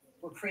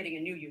 we're creating a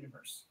new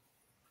universe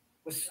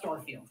with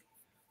Starfield.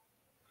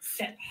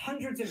 Set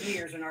hundreds of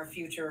years in our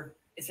future,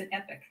 it's an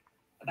epic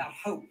about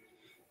hope,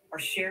 our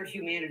shared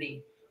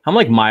humanity. I'm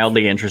like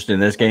mildly interested in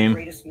this game.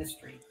 Greatest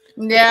mystery.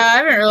 Yeah, I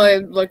haven't really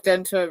looked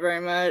into it very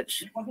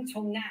much. It wasn't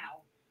until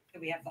now that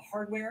we have the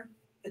hardware,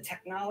 the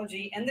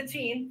technology, and the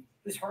team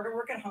who's hard at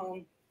work at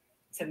home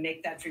to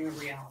make that dream a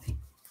reality.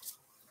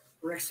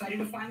 We're excited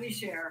to finally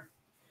share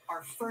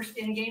our first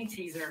in-game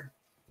teaser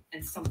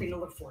and something to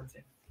look forward to.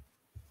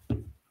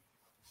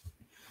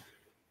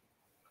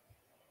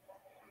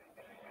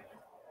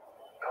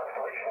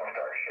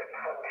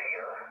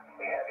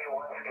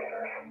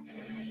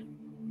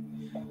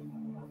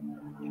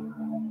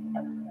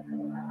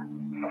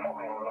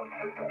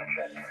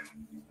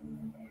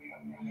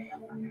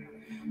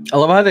 I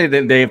love how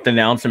they've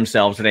announced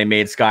themselves that they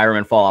made Skyrim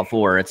and Fallout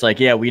 4. It's like,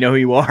 yeah, we know who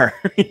you are.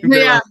 You've been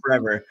around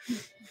forever.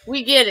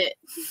 We get it.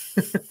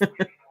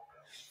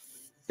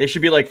 They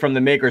should be like from the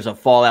makers of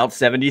Fallout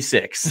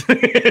 76.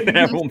 And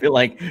everyone will be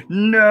like,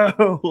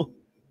 no.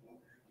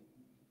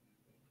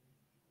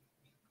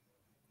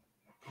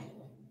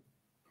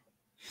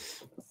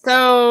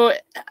 So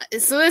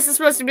this is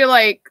supposed to be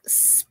like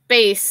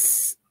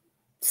space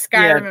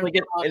Skyrim. Yeah, it's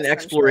like an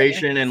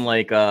exploration and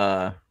like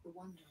I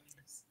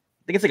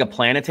think it's like a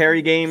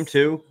planetary game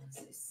too.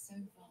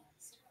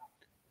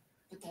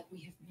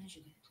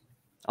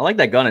 I like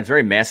that gun. It's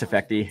very Mass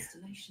Effect-y.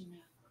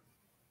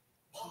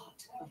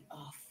 Part of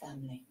our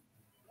family.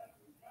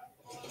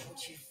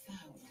 What you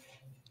found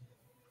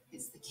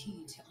is the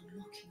key to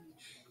unlocking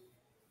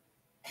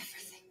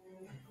everything.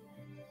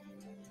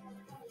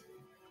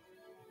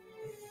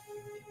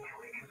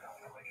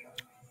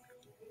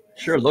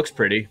 Sure looks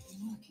pretty.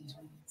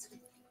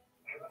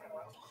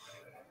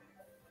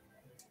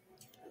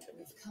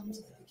 We've come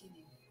to the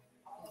beginning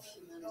of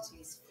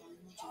humanity's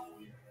final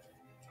journey.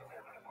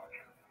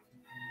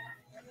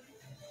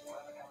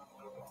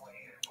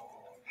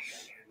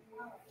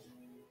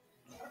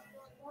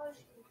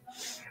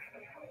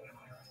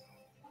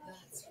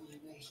 That's why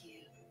we're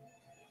here.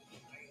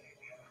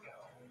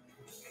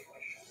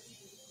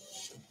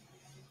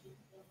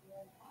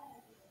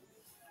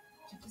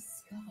 To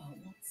discover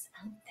what's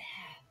out there.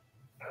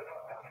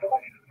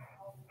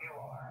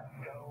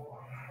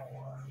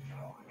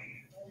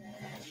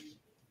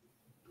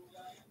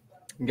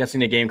 I'm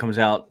guessing the game comes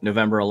out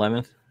November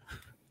 11th.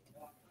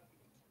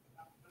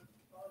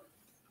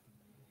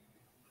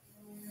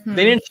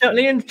 They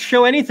didn't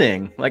show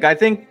anything. Like I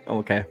think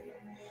okay.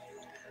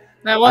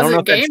 That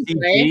wasn't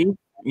gameplay. CG.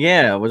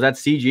 Yeah, was that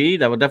CG?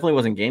 That definitely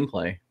wasn't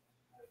gameplay.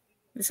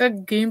 It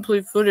said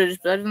gameplay footage,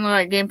 but I didn't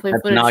like gameplay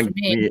footage to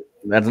me.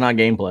 That's not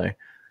gameplay.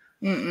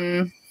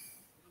 I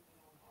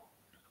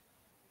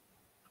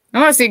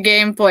want to see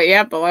gameplay.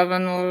 Yep,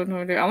 11.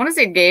 I want to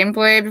see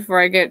gameplay before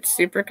I get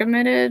super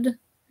committed.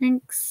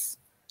 Thanks.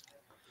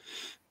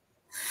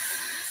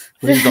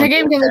 A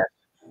game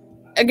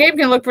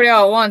can look pretty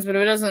all at once, but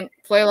if it doesn't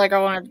play like I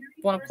want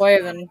to play,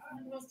 then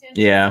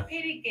yeah.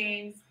 Anticipated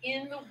games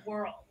in the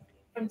world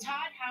from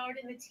Todd Howard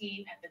and the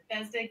team at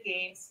Bethesda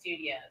Game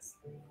Studios.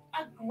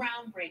 A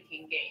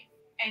groundbreaking game,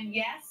 and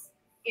yes,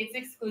 it's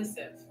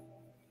exclusive.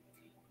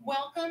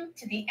 Welcome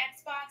to the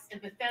Xbox and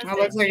Bethesda. Oh,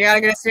 looks like you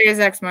gotta get a Series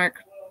X,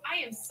 Mark. I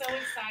am so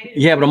excited.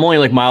 Yeah, but I'm only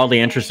like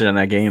mildly interested in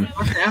that game.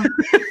 Because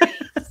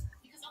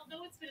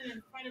although it's been an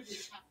incredibly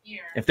tough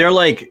year, If they're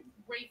like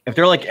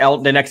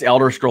the next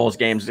Elder Scrolls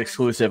games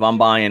exclusive, I'm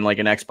buying like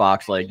an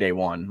Xbox like day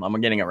one. I'm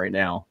getting it right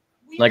now.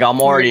 Like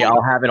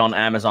I'll have it on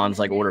Amazon's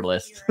like order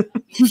list.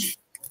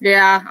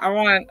 Yeah, I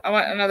want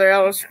another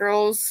Elder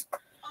Scrolls.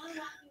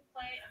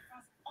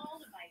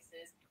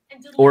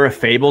 Or if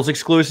Fable's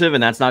exclusive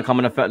and that's not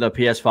coming to the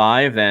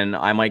PS5, then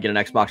I might get an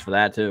Xbox for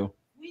that too.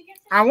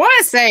 I want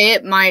to say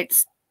it might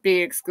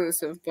be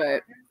exclusive,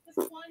 but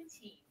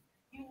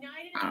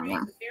I don't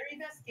know.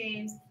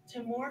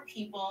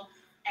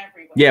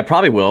 Yeah, it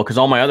probably will, because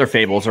all my other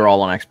Fables are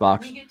all on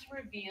Xbox.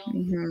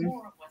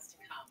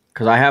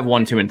 Because I have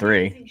 1, 2, and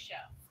 3.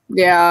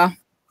 Yeah.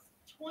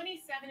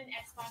 27 in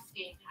Xbox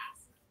Game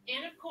Pass.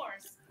 And of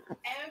course,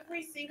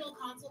 every single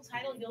console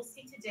title you'll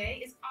see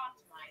today is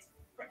optimized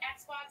for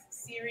Xbox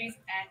Series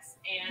X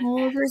and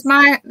Oh, there's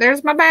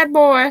my bad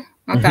boy.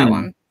 Not that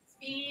one.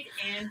 Speed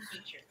and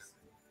features.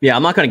 Yeah,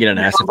 I'm not going to get an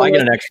S. If I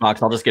get an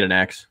Xbox, I'll just get an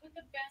X.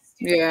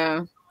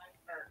 Yeah.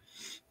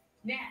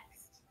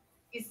 Next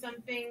is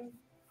something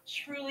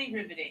truly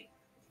riveting.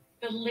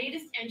 The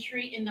latest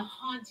entry in the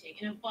haunting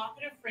and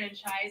evocative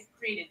franchise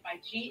created by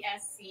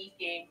GSC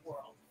Game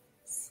World,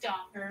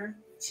 Stalker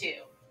 2.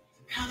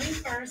 Coming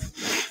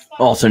first,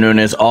 also known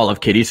as all of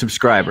Kitty's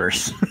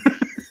subscribers.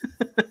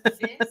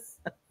 This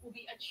will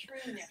be a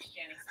true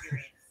next-gen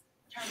experience,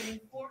 targeting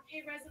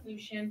 4K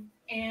resolution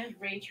and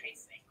ray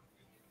tracing.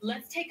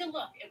 Let's take a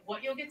look at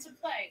what you'll get to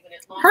play when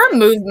it launches. Her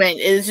movement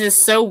is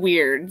just so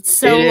weird.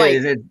 So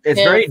it's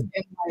very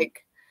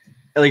like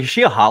is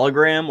she a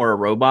hologram or a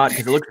robot?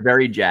 Because it looks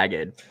very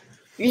jagged.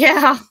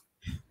 Yeah.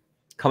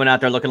 Coming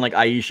out there looking like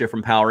Aisha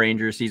from Power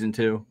Rangers Season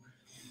 2.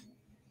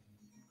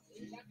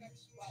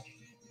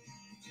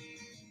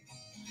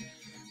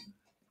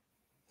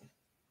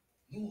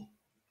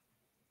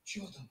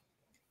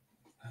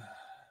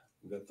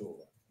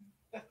 Готово.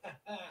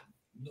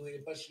 Ну и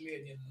пошли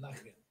они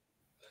нахрен.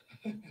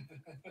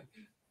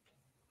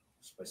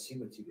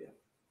 Спасибо тебе.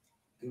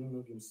 Ты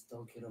многим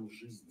сталкерам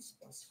жизнь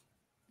спас.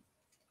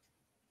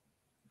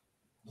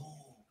 Ну,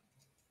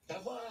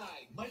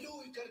 давай,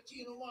 малюй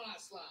картину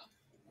маслом.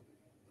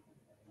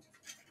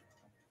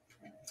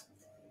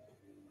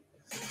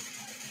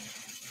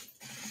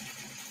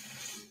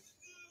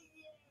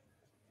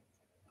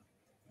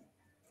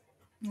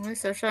 At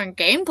least they're showing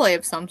gameplay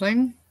of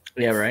something.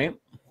 Yeah, right?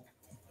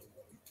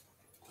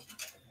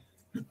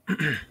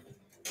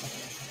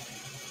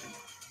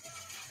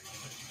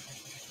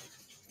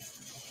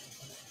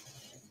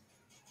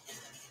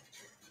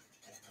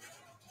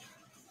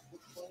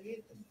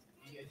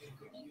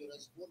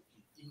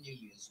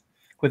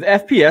 With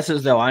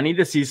FPSs, though, I need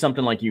to see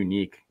something like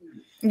unique.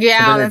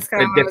 Yeah, that's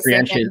kind of what I was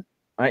differentiates.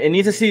 thinking. It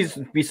needs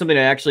to be something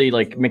that actually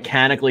like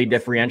mechanically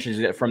differentiates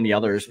it from the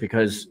others,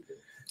 because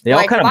they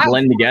all kind of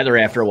blend together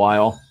after a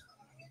while.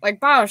 Like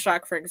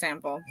BioShock, for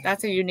example.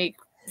 That's a unique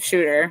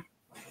shooter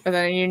with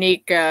a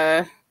unique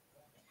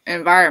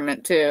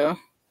environment, too.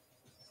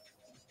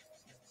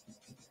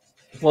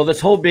 Well,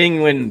 this whole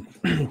being when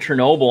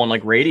Chernobyl and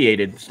like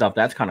radiated stuff,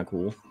 that's kind of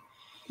cool.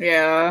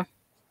 Yeah.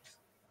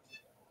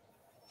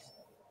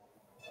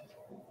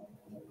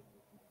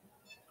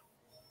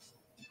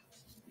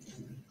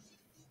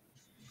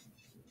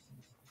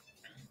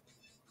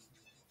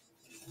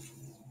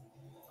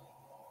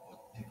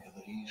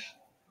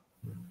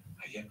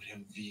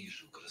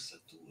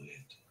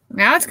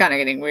 Now it's kind of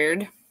getting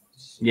weird.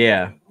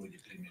 Yeah.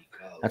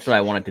 That's what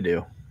I wanted to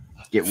do.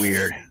 Get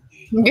weird.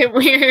 Get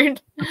weird.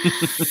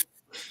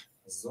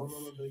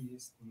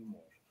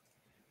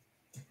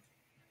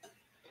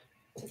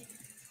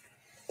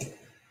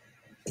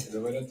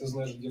 Говорят, ты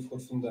знаешь, где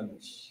вход в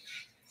фундамент.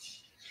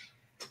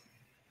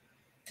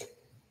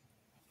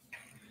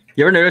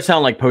 You ever notice how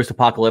like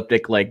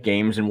post-apocalyptic like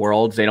games and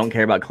worlds, they don't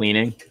care about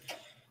cleaning?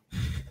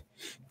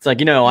 It's like,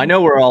 you know, I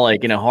know we're all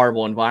like in a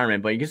horrible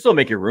environment, but you can still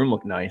make your room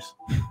look nice.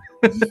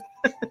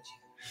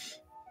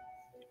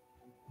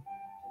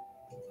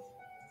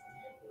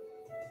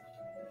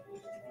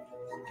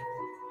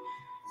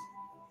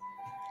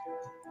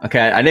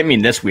 Okay, I didn't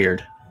mean this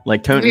weird.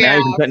 Like tone. Yeah.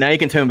 Now you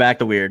can tone back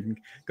the weird.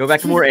 Go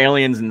back to more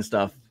aliens and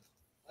stuff.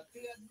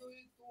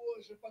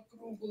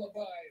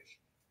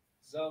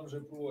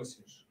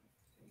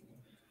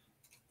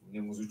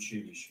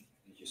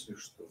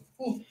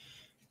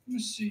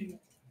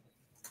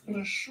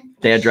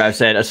 Dad Drive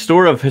said a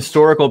store of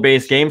historical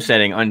based game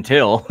setting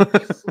until.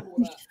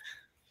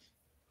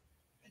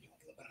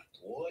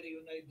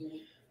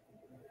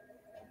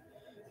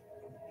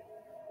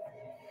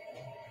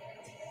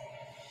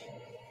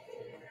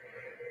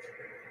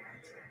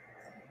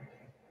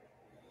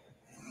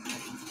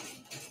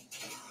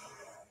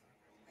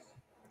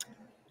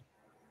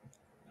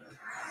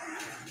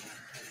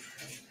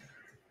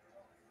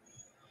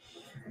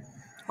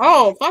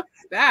 Oh, fuck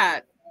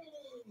that.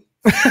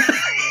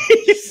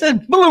 He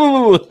said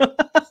boo.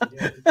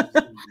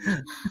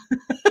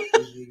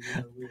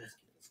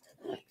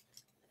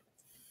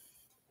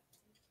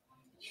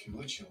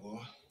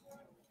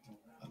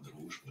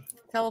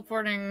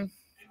 Teleporting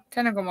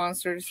tentacle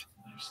monsters.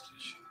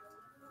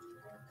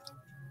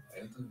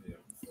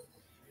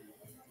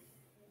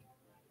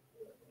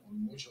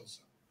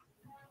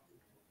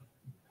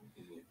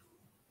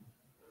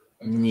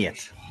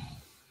 Нет.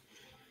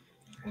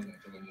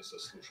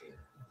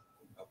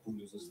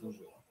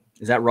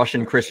 Is that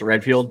Russian Chris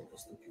Redfield?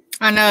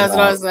 I know, that's what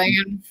I was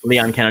saying.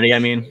 Leon Kennedy, I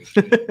mean.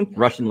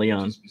 Russian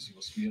Leon.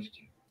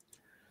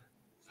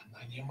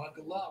 Она не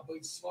могла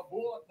быть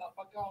свободна,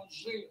 пока он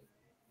жил.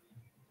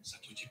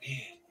 Зато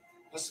теперь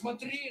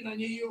посмотри на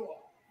нее.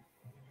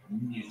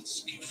 Нет,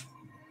 Скиф,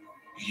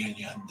 я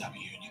не отдам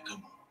ее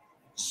никому.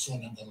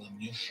 Соня дала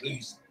мне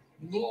жизнь,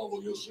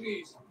 новую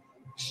жизнь.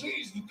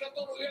 Жизнь,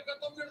 которую я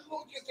готов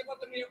вернуть, если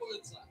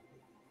потребуется.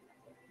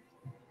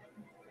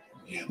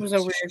 There's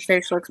a weird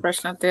facial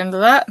expression at the end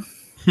of that.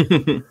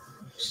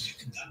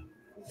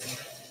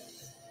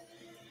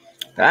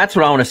 That's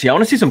what I want to see. I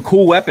want to see some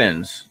cool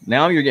weapons.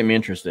 Now you're getting me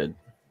interested.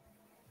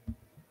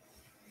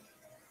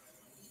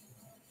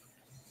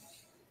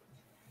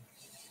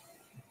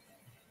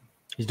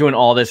 He's doing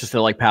all this just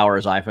to like power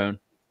his iPhone.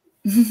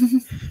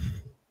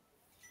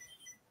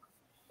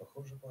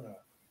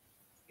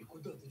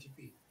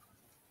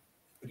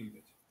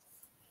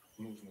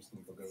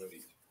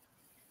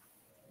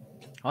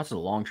 Oh, that's a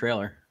long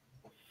trailer.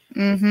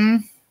 Mm-hmm.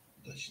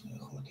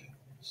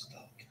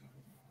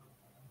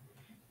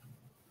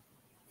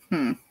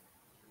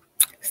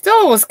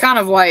 Still was kind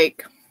of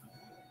like,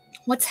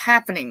 what's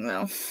happening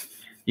though?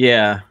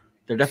 Yeah,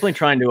 they're definitely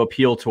trying to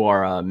appeal to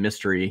our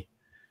mystery.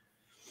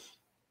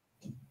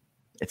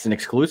 It's an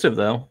exclusive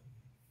though.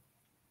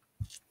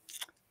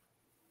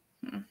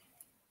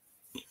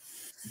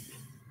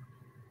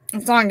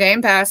 It's on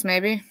Game Pass,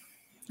 maybe.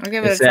 I'll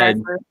give it a try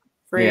for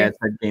free. Yeah, it's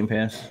on Game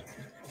Pass.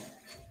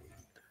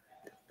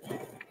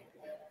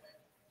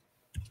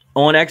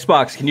 On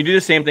Xbox, can you do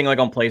the same thing like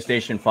on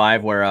PlayStation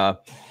 5 where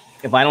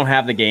if I don't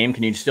have the game,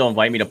 can you still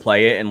invite me to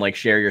play it and like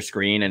share your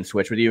screen and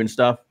switch with you and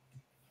stuff?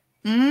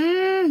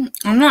 I'm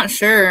not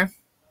sure.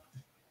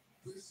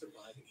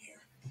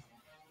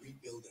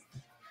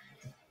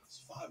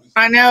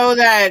 I know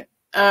that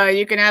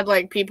you can add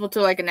like people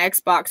to like an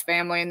Xbox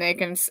family and they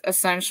can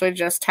essentially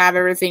just have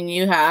everything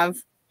you have.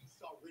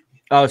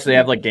 Oh, so they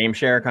have like game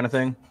share kind of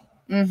thing?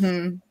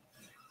 Mm-hmm.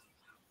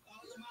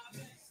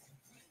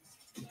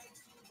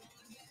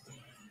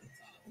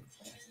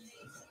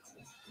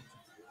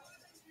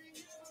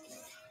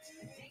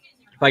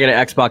 If I get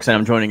an Xbox, then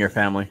I'm joining your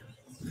family.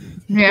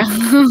 Yeah,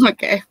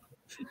 okay.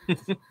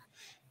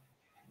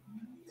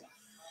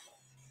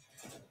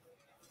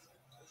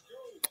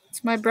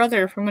 It's my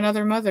brother from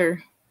another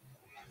mother.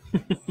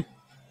 God, I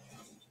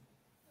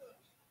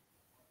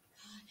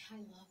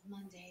love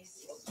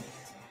Mondays.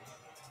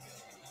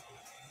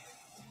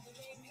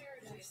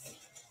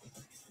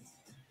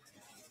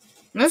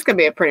 This could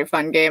be a pretty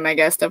fun game, I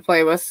guess, to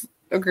play with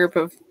a group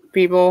of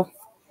people.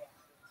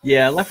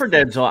 Yeah, Left 4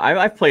 Dead. So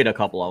I've played a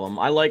couple of them.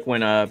 I like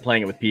when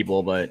playing it with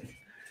people, but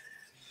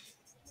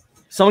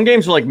some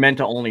games are like meant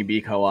to only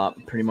be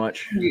co-op, pretty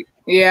much.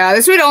 Yeah,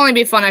 this would only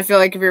be fun. I feel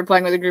like if you were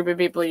playing with a group of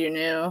people you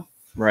knew.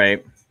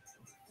 Right.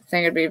 I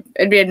think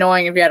it'd be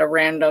annoying if you had a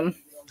random.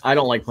 I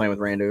don't like playing with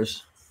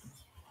randos.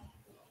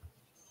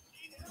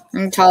 I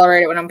can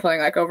tolerate it when I'm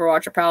playing like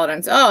Overwatch or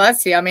Paladins. Oh,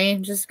 that's yummy.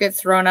 Just get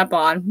thrown up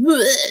on.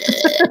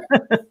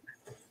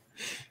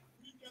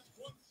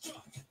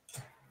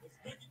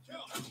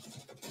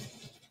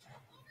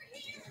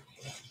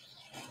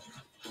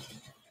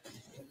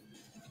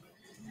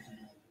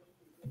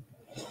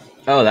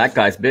 Oh, that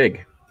guy's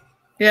big.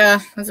 Yeah,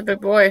 that's a big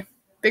boy.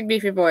 Big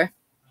beefy boy.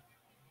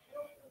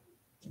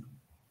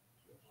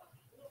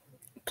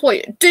 Play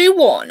it day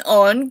one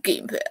on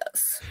Game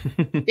Pass.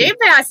 Game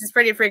Pass is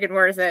pretty freaking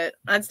worth it.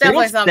 That's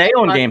definitely something. They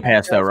don't stay on Game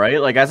Pass though,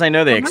 right? Like as I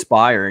know, they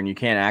expire and you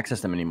can't access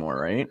them anymore,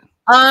 right?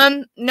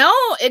 No,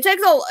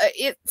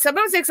 it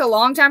sometimes takes a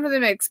long time for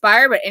them to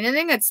expire, but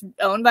anything that's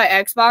owned by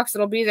Xbox,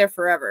 it'll be there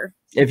forever.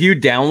 If you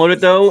download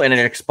it though and it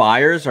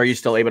expires, are you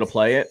still able to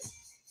play it?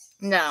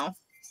 No.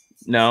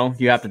 No,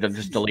 you have to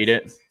just delete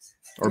it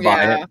or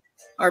buy it.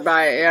 Or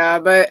buy it, yeah.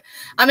 But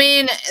I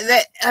mean,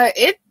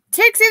 it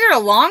takes either a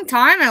long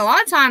time, and a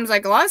lot of times,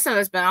 like a lot of stuff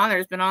has been on there.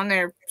 It's been on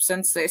there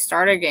since they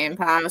started Game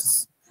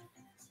Pass.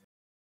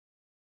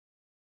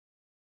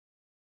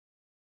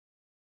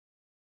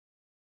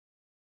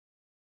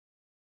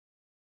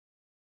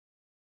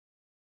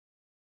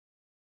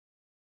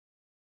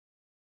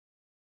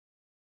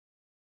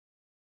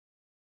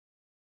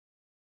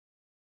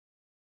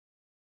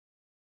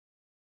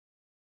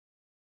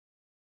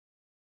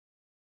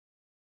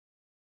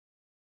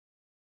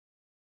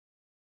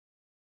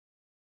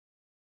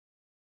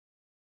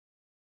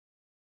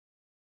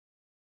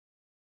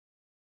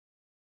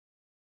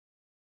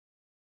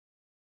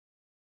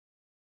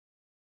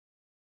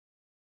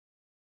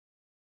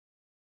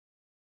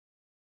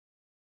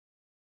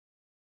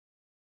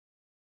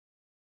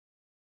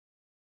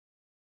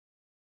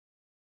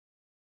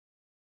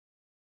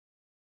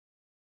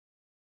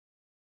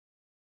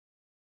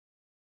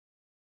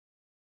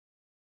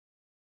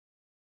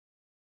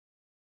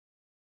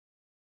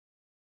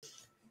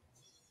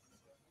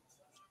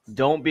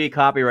 Don't be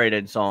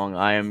copyrighted, song.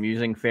 I am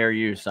using fair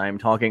use. I am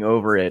talking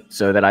over it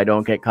so that I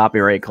don't get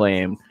copyright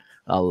claimed.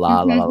 La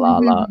la la la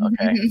la.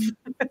 Okay.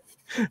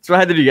 That's what I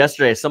had to do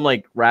yesterday. Some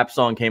like rap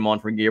song came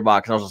on for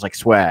Gearbox, and I was just like,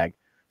 swag,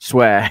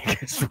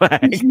 Swag.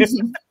 Swag.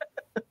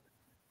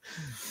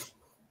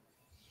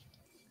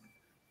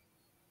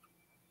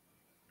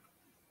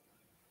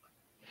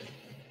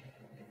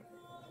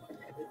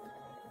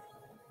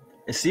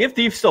 Is Sea of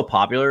Thieves still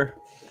popular?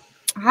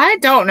 I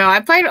don't know. I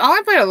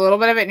only played a little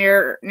bit of it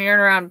near and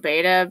around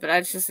beta, but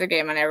that's just a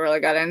game I never really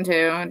got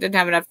into. I didn't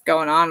have enough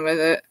going on with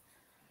it.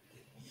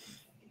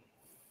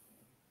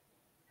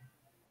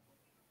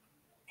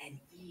 An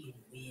ill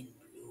wind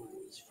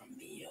blows from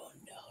beyond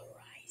the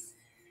horizon.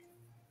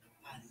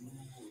 A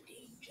new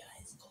danger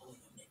is calling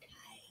on the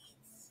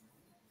tides.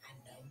 And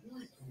the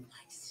one who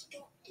might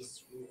stop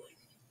this ruin,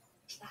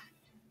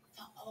 trapped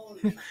for all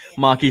forever.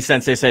 Maki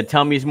Sensei said,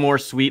 "Tell me more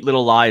sweet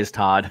little lies,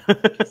 Todd."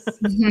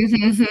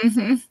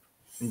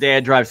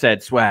 Dad Drive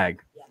said,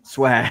 "Swag,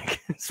 swag,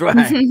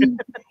 swag." Didn't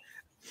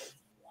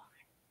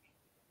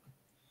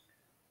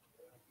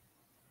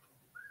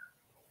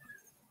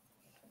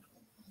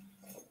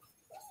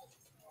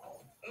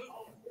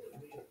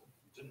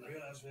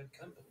realize we had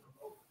company.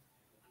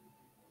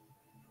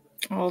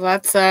 Well,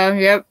 that's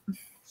yep.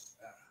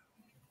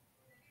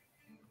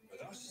 But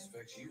I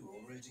suspect you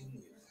already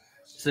knew that.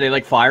 So they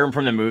like fire him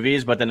from the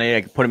movies, but then they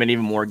like put him in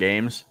even more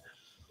games.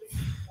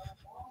 Because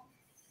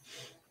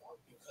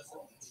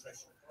of the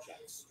treasure Jack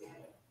stole,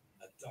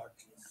 a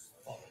darkness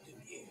followed him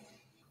here.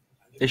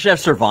 They should have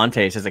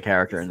Cervantes as a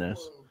character in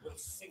this.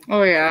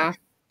 Oh yeah.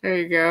 There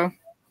you go.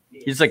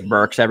 He just like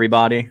murks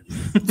everybody.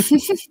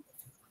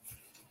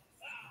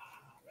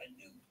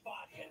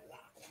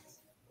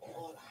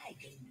 All I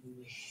can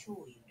do is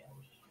show you the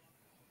way.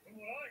 From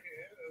what I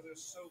hear, the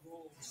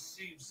so-called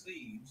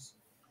thieves,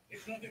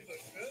 it's nothing but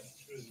truth.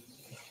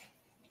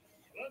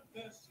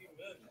 Bloodthirsty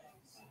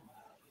merchants.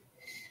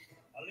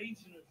 A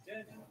legion of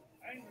dead,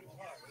 angry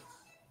pirates.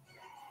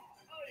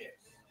 Oh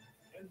yes,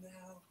 and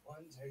now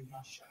one day you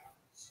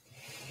shouts.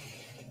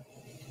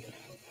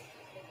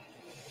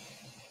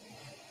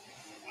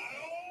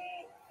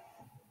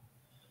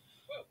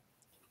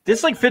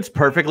 This like fits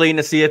perfectly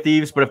into Sea of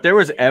Thieves, but if there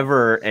was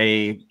ever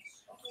a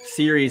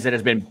series that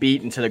has been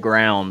beaten to the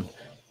ground,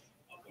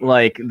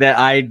 like that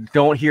I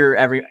don't hear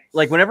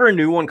whenever a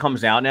new one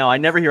comes out now, I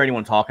never hear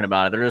anyone talking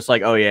about it. They're just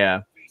like, oh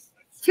yeah.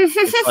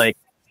 It's like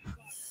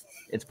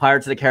it's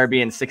Pirates of the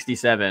Caribbean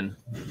 67.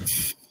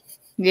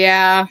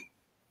 Yeah.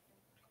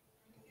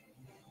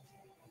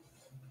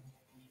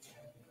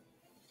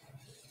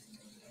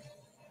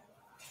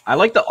 I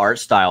like the art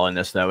style in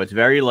this though. It's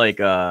very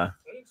like I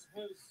don't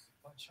suppose,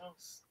 by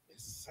chance,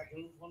 it's the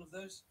second one of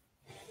those?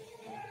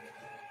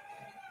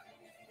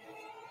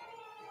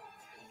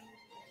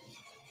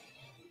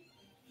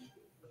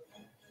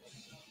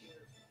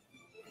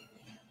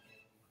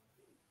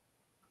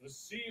 The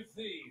Sea of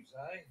Thieves,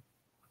 eh?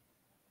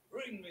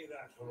 Bring me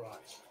that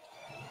horizon.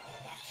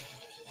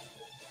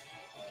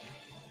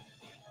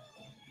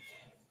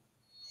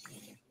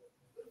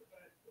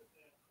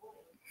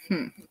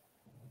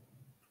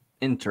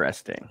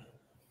 interesting.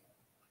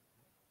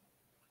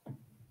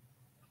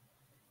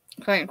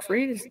 Playing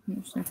free is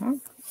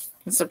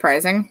That's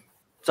surprising.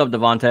 What's up,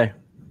 Devontae?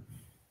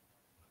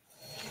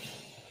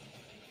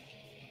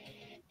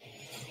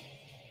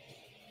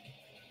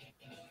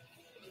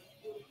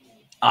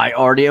 I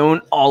already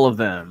own all of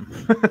them.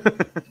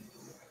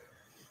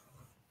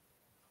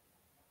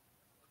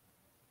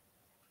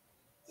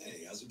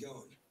 Hey, how's it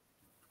going?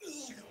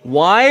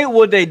 Why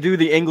would they do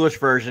the English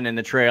version in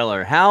the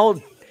trailer?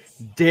 How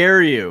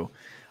dare you?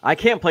 I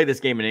can't play this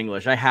game in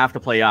English. I have to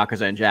play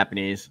Yakuza in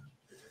Japanese.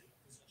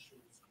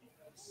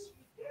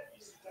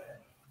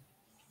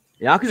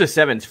 Yakuza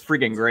 7's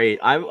freaking great.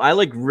 I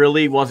like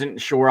really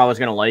wasn't sure I was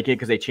going to like it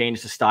because they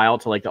changed the style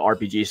to like the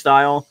RPG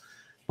style.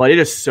 But it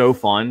is so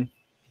fun.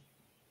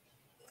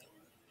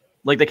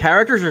 Like the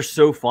characters are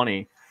so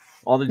funny.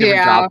 All the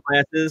different job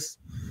classes.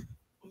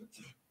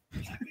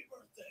 Happy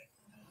birthday.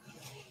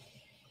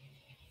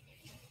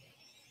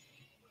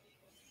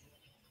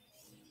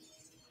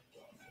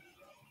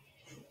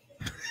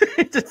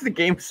 It's just the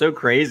game's so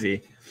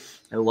crazy.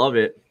 I love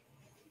it.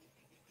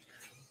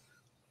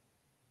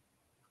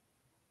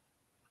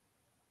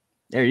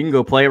 There, you can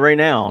go play it right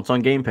now. It's on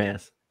Game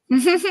Pass.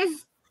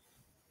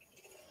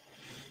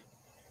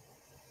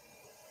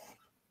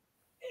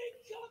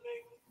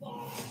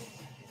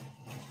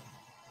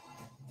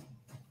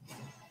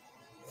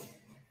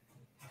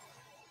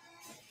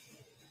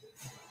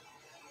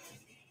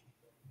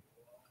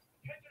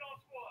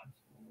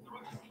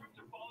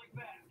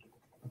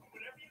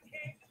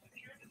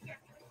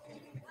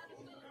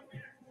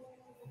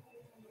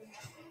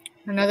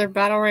 Another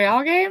battle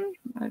royale game?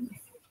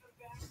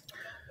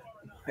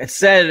 It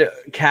said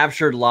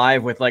captured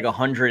live with like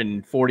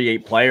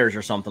 148 players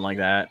or something like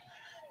that.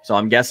 So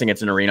I'm guessing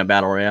it's an arena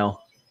battle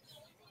royale.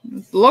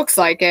 Looks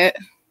like it.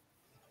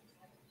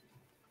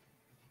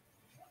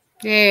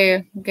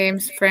 Yeah,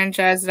 games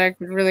franchise that I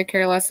could really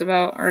care less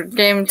about, or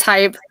game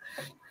type.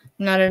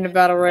 I'm not into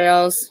battle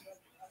royales.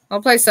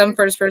 I'll play some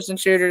first-person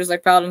shooters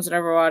like Paladins and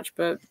Overwatch,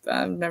 but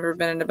I've never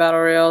been into battle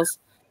royales.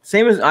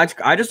 Same as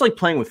I just like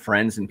playing with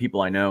friends and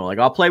people I know. Like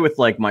I'll play with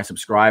like my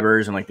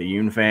subscribers and like the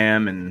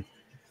Yoon-Fam and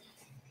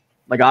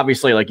like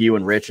obviously like you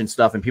and Rich and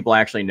stuff, and people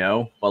actually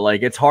know. But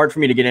like it's hard for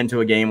me to get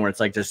into a game where it's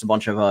like just a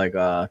bunch of like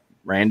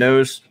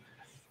randos.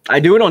 I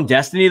do it on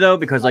Destiny though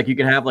because like you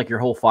can have like your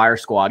whole fire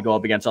squad go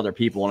up against other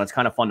people, and it's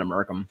kind of fun to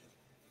murk them.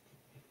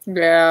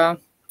 Yeah,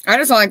 I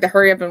just don't like the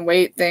hurry up and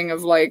wait thing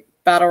of like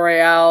battle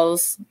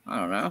royales. I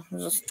don't know.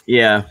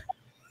 Yeah.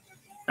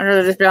 I'd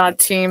rather just be on a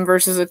team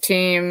versus a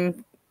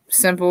team.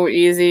 Simple,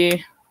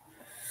 easy.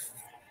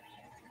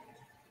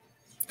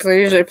 Because I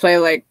usually play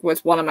like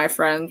with one of my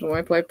friends when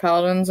we play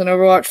Paladins in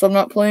Overwatch, so I'm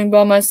not playing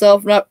by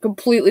myself, not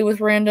completely with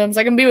randoms.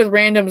 I can be with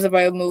randoms if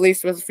I'm at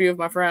least with a few of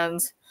my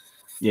friends.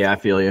 Yeah, I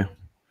feel you.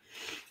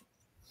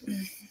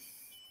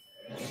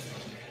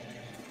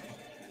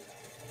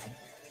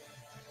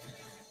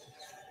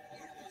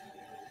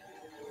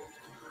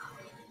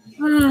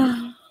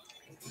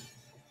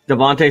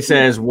 Devontae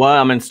says, "What?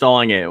 I'm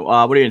installing it.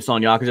 What are you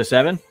installing? Yakuza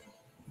 7?"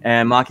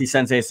 And Maki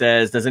Sensei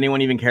says, "Does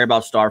anyone even care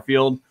about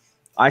Starfield?"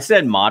 I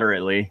said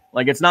moderately.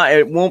 Like it's not.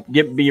 It won't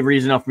be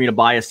reason enough for me to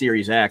buy a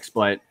Series X,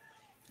 but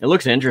it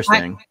looks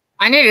interesting.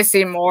 I need to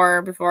see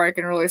more before I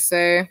can really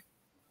say.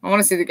 I want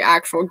to see the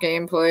actual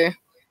gameplay.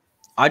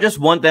 I just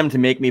want them to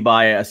make me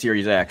buy a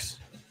Series X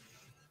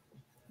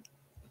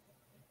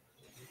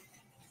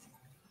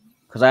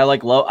because I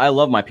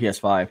love my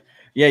PS5.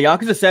 Yeah,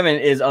 Yakuza 7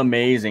 is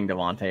amazing,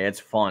 Devontae. It's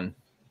fun.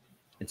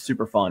 It's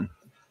super fun.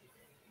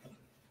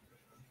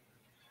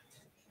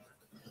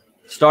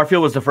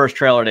 Starfield was the first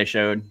trailer they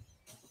showed.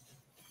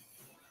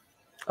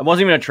 It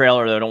wasn't even a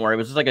trailer though. Don't worry. It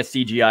was just like a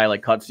CGI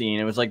like cutscene.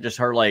 It was like just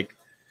her like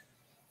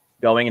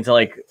going into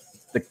like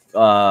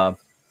the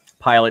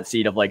pilot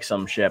seat of like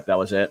some ship. That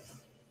was it.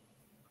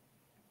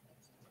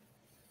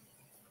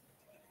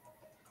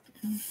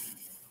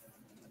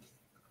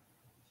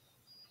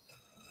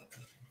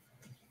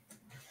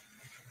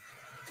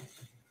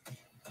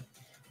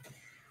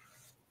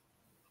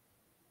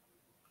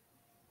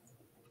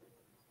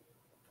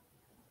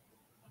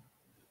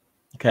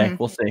 Okay,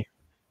 we'll see.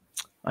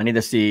 I need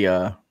to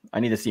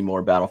see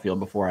more Battlefield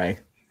before I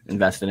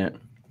invest in it.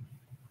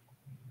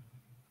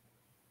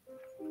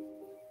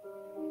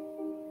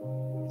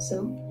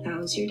 So,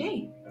 how's your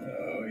day?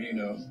 Oh, you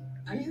know.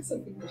 I had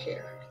something to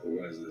share.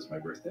 What is this, my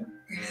birthday?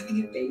 We're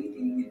having a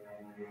baby.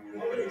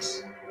 Oh, it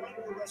is. I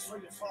wonder that's for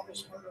your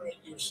father's murder at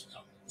Houston.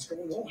 What's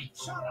going on?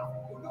 Shut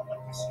up. You know what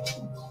this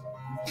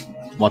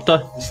is. What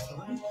the?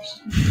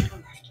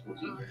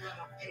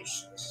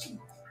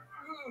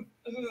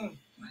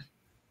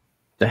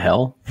 The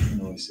hell? I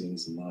know I've seen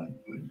this a lot,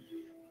 but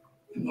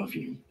I love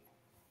you.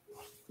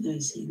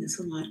 I've seen this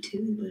a lot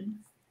too,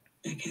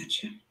 but I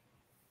catch you.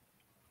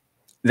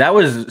 That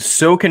was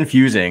so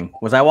confusing.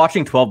 Was I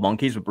watching 12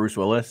 Monkeys with Bruce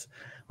Willis?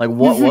 Like,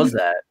 what was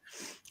that?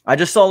 I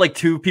just saw like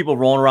two people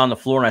rolling around the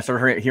floor, and I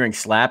started hearing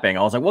slapping.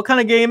 I was like, "What kind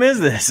of game is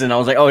this?" And I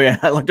was like, "Oh yeah."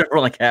 I looked over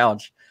on the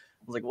couch.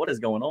 I was like, "What is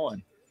going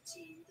on?"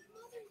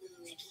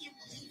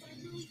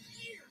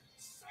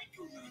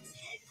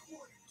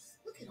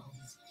 Look at all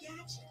these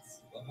gadgets.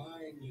 The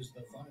mind is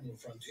the final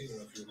frontier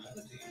of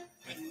humanity.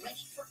 I'm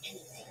ready for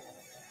anything.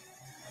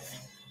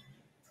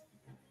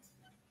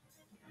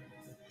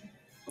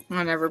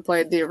 I never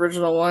played the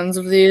original ones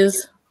of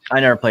these. I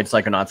never played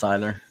Psychonauts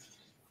either.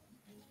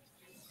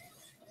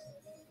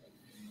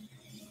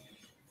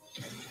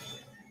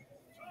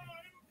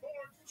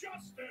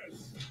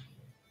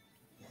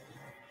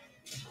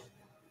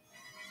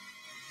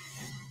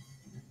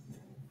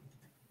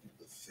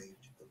 The fate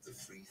of the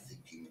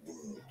free-thinking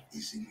world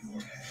is in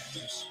your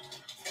hands.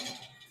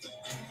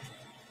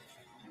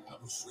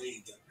 I'm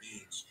afraid that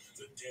means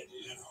the dead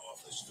letter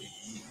office for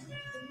you.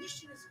 The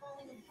mission is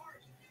falling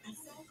apart. And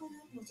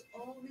Psychonaut must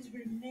always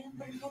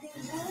remember how to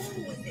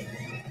roll with it.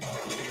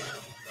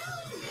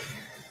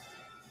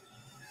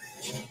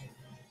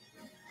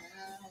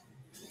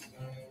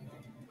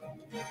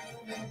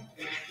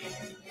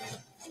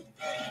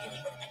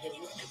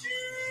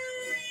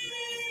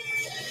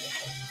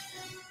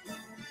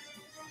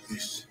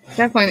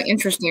 Definitely an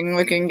interesting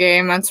looking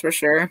game, that's for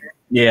sure.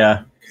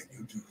 Yeah.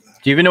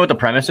 Do you even know what the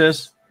premise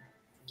is?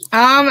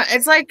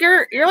 It's like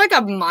you're like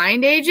a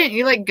mind agent.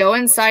 You like go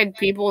inside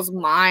people's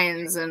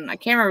minds, and I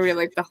can't remember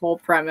like the whole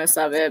premise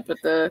of it, but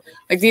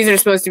these are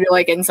supposed to be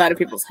like inside of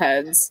people's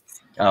heads.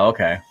 Oh,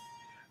 okay.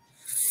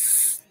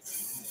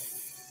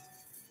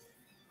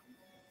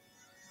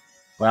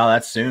 Wow,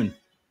 that's soon.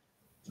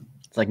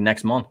 It's like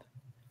next month.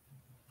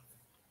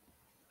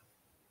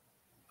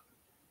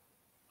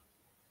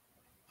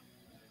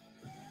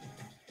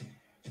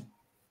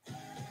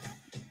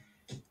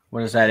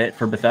 What is that, it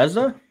for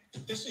Bethesda?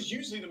 This is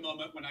usually the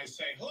moment when I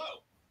say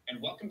hello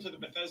and welcome to the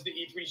Bethesda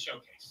E3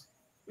 showcase.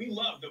 We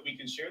love that we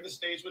can share the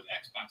stage with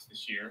Xbox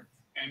this year,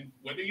 and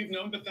whether you've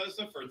known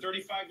Bethesda for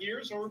 35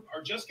 years or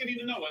are just getting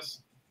to know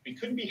us, we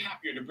couldn't be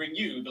happier to bring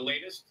you the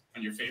latest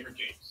on your favorite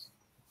games.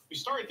 We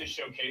started this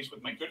showcase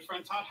with my good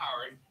friend Todd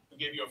Howard, who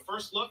gave you a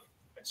first look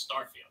at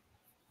Starfield.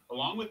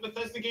 Along with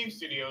Bethesda Game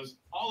Studios,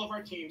 all of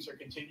our teams are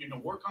continuing to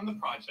work on the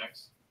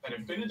projects that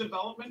have been in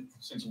development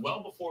since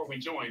well before we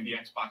joined the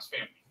Xbox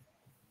family.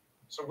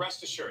 So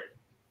rest assured,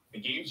 the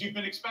games you've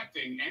been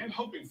expecting and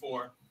hoping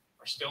for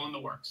are still in the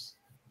works.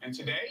 And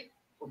today,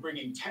 we're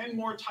bringing 10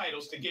 more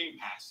titles to Game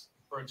Pass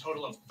for a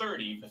total of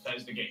 30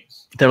 Bethesda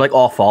games. They're like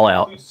all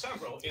Fallout.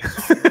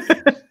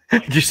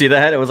 Did you see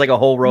that? It was like a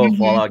whole row of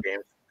Fallout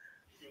games.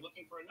 If you're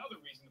looking for another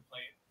reason to play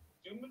it,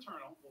 Doom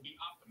Eternal will be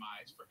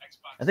optimized for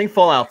Xbox. I think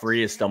Fallout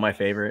 3 is still my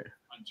favorite.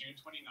 On June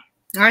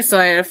 29th. I still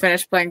need to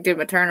finish playing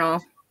Doom Eternal.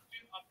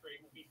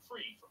 Upgrade will be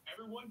free for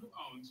everyone who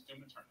owns Doom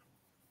Eternal.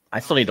 I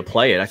still need to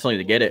play it. I still need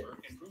to get it.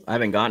 I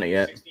haven't gotten it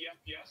yet.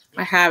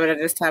 I have it. I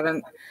just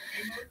haven't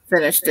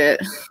finished it.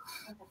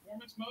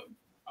 Performance mode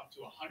up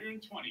to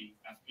 120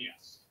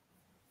 FPS.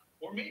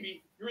 Or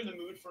maybe you're in the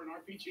mood for an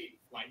RPG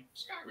like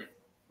Skyrim,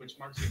 which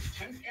marks its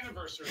 10th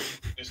anniversary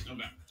this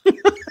November.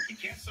 We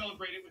can't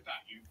celebrate it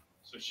without you,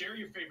 so share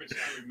your favorite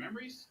Skyrim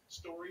memories,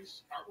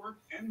 stories, artwork,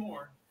 and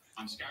more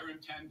on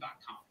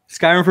Skyrim10.com.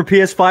 Skyrim for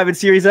PS5 and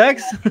Series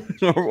X?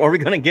 Are we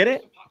going to get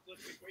it?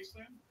 Apocalyptic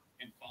Wasteland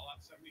and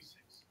Fallout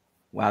 76.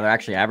 Wow, they're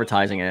actually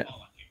advertising it.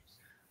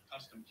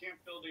 Custom camp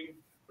building,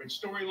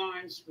 rich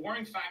storylines,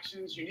 warring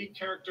factions, unique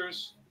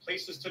characters,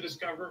 places to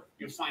discover.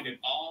 You'll find it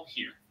all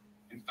here.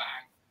 In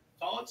fact,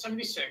 Fallout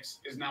 76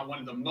 is now one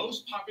of the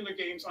most popular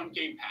games on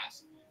Game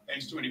Pass,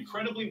 thanks to an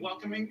incredibly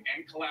welcoming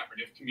and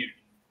collaborative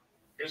community.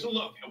 Here's a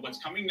look at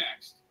what's coming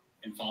next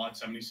in Fallout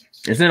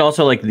 76. Isn't it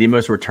also like the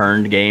most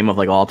returned game of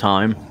like all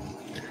time?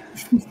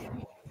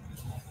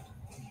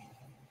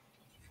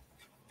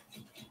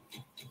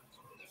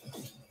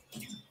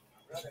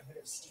 Brotherhood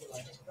of Steel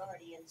are the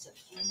guardians of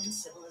human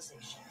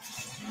civilization.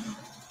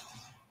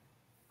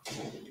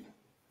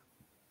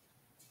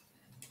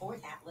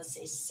 Fort Atlas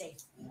is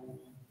safe.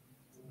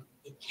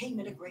 It came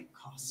at a great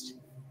cost.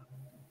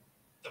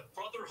 The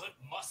Brotherhood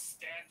must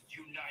stand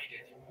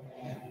united.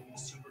 The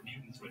super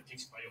mutant threat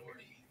takes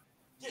priority.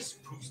 This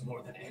proves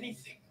more than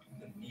anything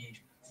the need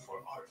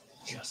for our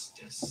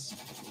justice.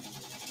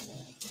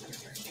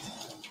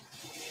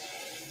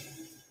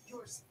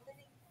 You're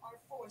splitting our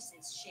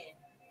forces, Shin.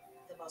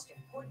 The most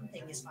important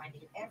thing is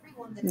finding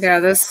everyone that's... Yeah,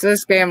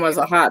 this game was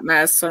a hot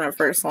mess when it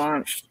first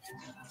launched.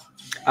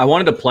 I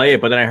wanted to play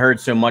it, but then I heard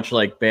so much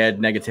like bad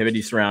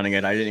negativity surrounding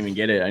it. I didn't even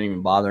get it. I didn't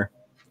even bother.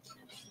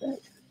 I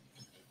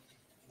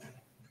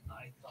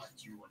thought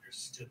you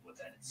understood what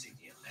that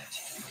insignia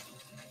meant.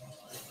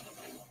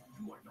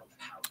 You are no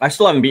power. I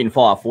still haven't beaten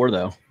Fallout 4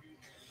 though.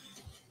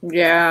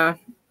 Yeah.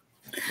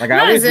 Like I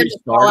always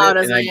Fallout restart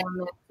as it. I am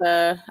with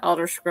the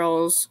Elder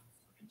Scrolls.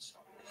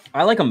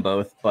 I like them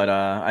both, but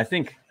I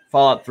think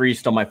Fallout 3 is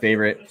still my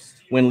favorite.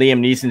 When Liam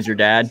Neeson's your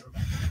dad.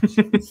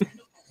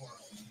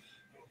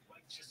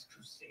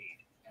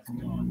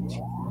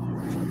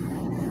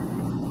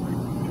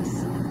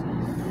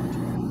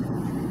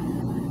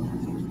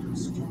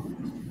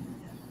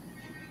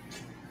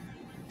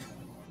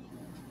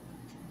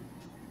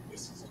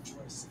 This is a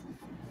choice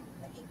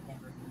that can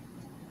never be.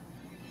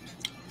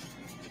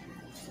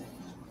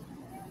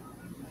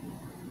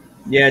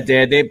 Yeah,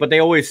 Dad. But they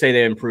always say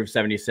they improved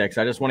 76.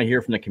 I just want to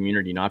hear from the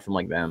community, not from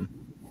like them,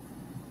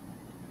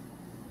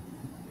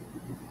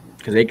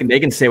 because they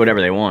can say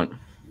whatever they want.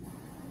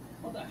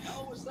 What the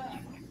hell was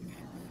that?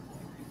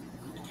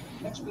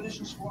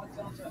 Expedition Squad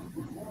Delta,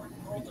 report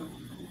over.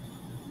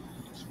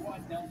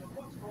 Squad Delta,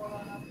 what's going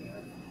on out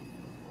there?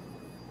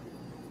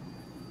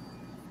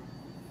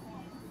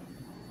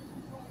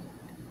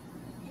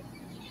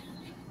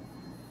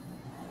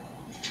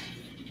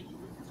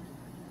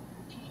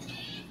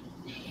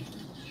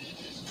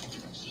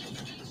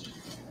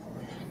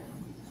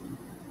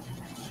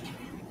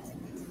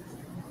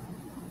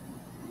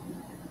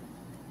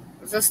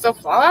 Is this still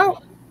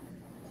Fallout?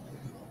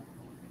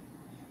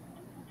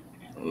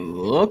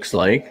 Looks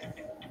like.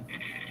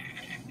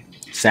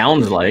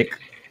 Sounds like.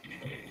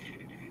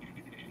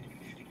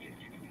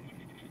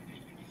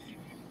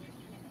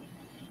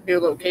 New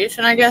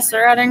location, I guess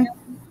they're adding.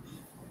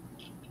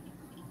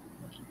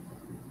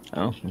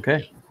 Oh,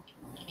 okay.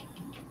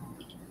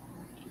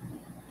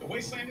 The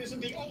Wasteland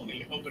isn't the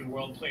only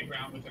open-world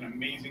playground with an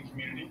amazing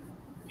community.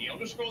 The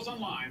Elder Scrolls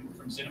Online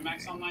from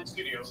ZeniMax Online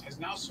Studios has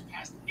now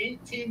surpassed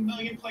 18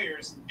 million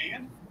players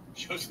and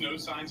shows no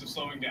signs of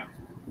slowing down.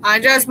 I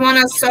just want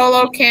a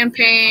solo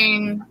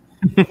campaign.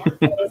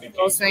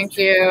 Oh, thank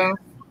you.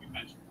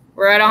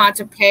 Where I don't have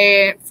to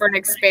pay for an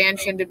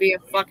expansion to be a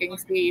fucking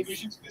thief.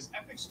 This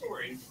epic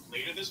story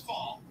later this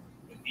fall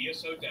with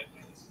ESO Dead.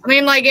 I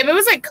mean, like, if it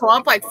was like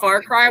co-op like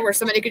Far Cry where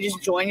somebody could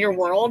just join your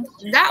world,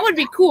 that would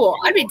be cool.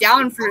 I'd be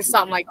down for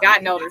something like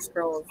that in Elder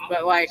Scrolls.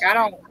 But, like, I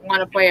don't want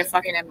to play a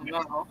fucking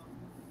MMO.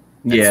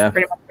 Yeah. That's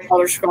pretty much what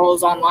Elder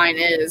Scrolls Online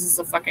is. It's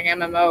a fucking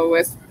MMO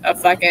with a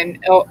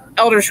fucking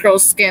Elder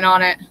Scrolls skin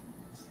on it.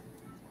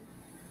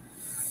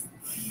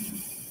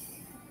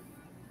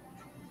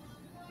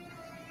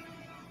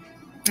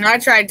 And I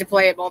tried to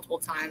play it multiple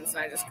times and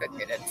I just couldn't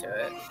get into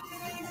it.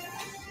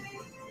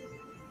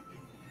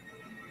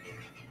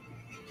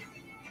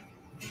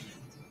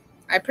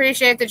 I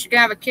appreciate that you can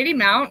have a kitty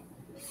mount.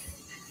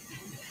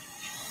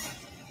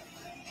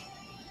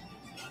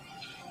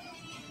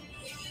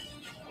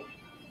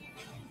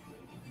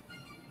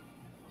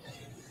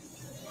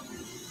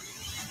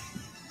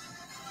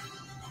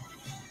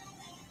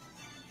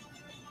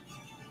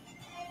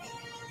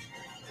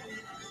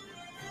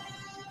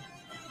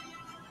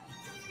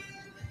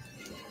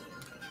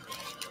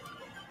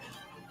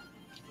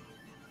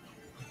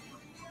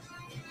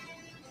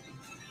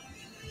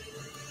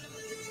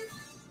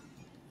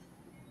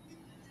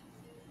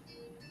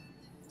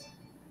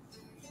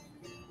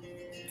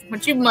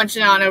 What you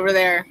munching on over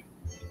there?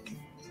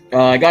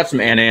 I got some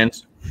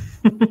anans.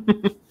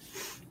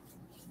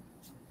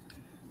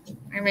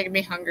 You're making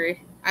me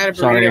hungry. I had a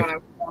Sorry.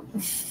 burrito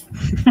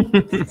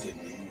when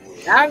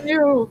I Have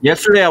you?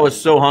 Yesterday I was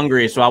so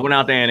hungry, so I went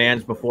out to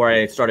Anan's before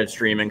I started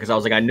streaming because I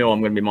was like, I know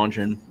I'm going to be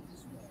munching.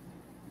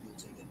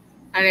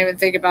 I didn't even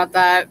think about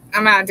that.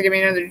 I'm gonna have to give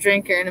me another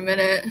drink here in a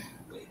minute.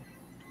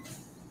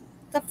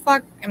 What the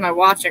fuck am I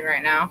watching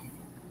right now?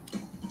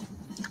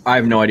 I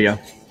have no idea.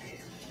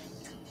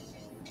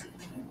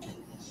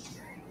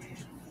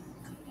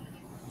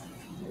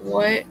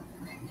 What?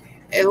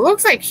 It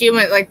looks like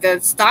the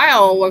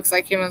style looks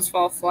like Humans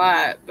Fall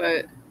Flat,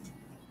 but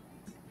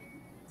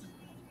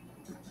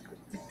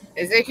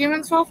is it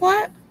Humans Fall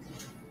Flat?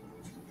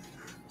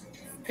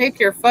 Pick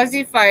your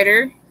fuzzy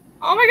fighter.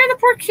 Oh my god, the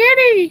poor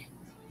kitty!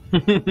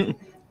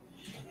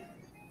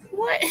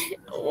 What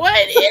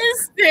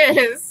is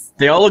this?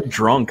 They all look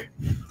drunk.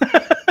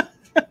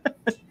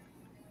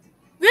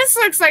 This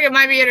looks like it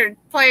might be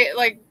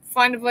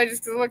fun to play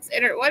just because it looks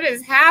What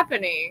is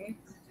happening?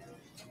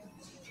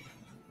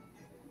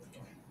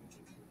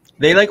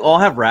 They like all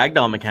have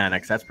ragdoll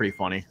mechanics. That's pretty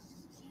funny.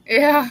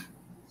 Yeah.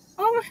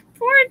 Oh, my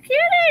poor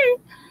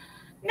kitty.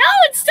 No,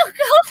 it's still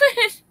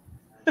going.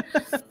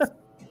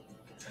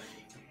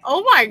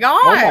 Oh my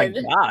god. Oh my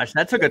gosh,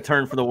 that took a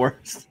turn for the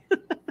worst.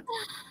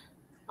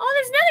 Oh,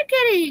 there's another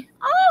kitty.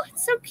 Oh,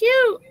 it's so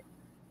cute.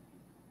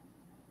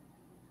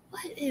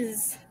 What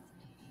is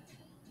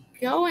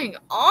going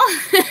on?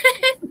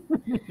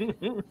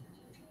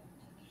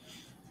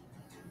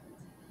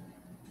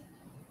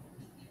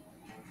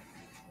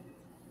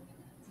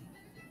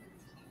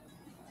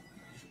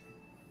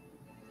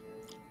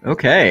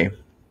 Okay.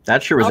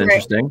 That sure was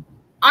interesting.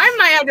 I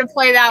might have to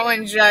play that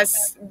one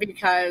just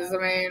because. I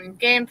mean,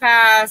 Game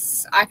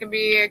Pass, I can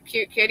be a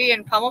cute kitty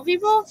and pummel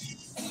people.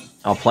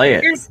 I'll play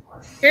it.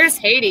 Here's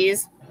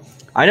Hades.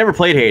 I never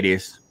played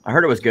Hades. I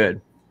heard it was good.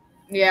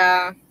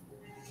 Yeah.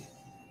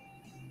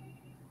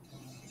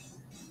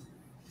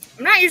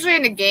 I'm not usually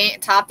into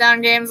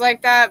top-down games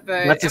like that,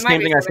 but that's the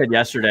same thing I said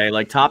yesterday.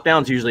 Like,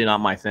 top-down's usually not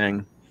my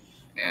thing.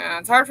 Yeah,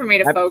 it's hard for me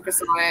to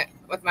focus on it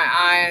with my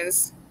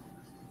eyes.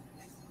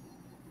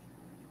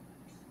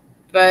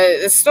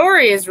 But the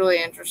story is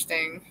really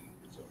interesting.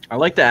 I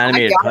like the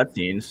animated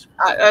cutscenes.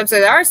 I'd say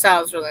the art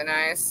style is really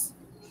nice.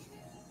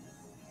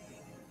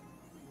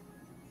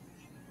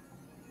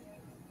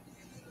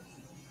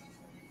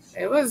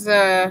 It was,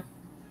 I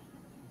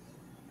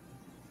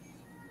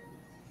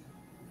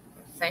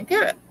think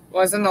it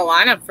was in the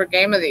lineup for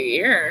Game of the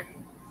Year.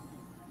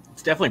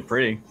 It's definitely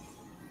pretty.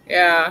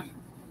 Yeah.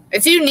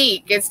 It's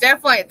unique. It's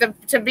definitely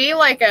to be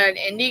like an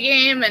indie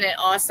game and it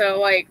also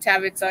like to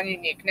have its own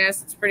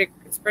uniqueness. It's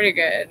pretty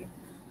good.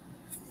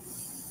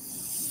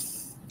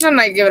 I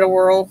might give it a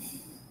whirl.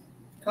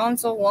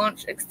 Console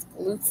launch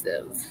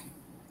exclusive.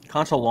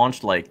 Console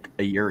launched like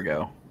a year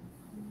ago.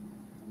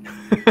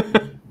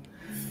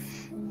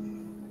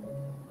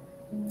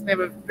 Yeah,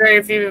 but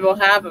very few people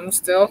have them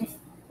still.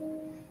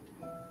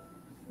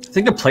 I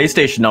think the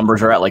PlayStation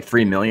numbers are at like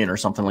 3 million or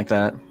something like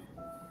that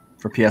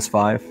for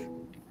PS5.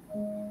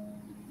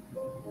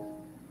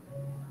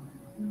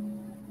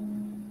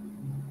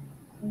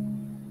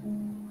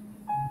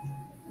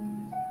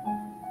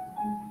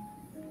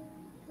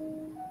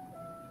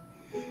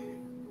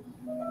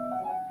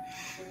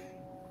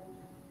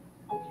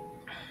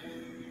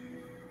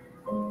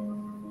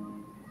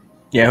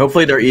 Yeah,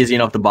 hopefully they're easy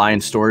enough to buy in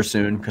stores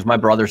soon because my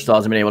brother still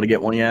hasn't been able to get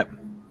one yet.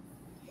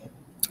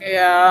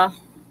 Yeah.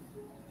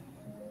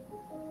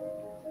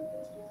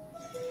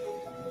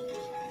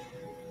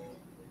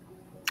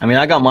 I mean,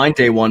 I got mine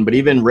day one, but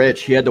even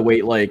Rich, he had to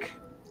wait like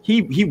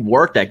he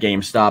worked at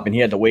GameStop and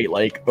he had to wait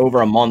like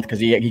over a month because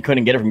he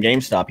couldn't get it from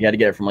GameStop. He had to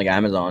get it from like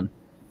Amazon.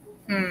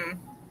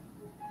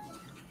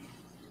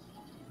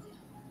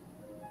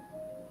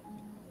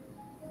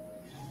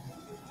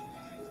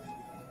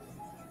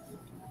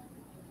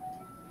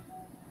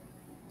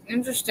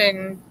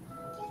 Interesting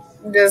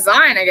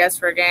design, I guess,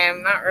 for a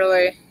game. Not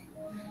really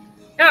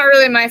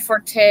my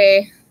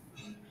forte.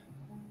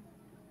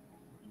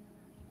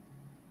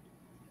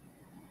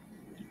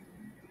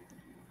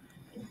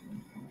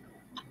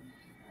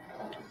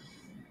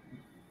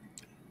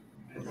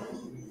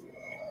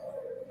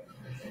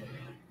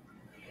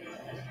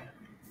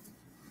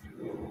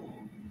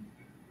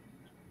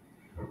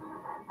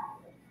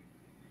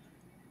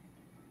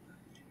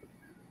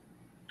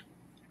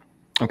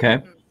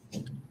 Okay.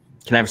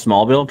 Can I have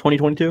Smallville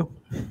 2022?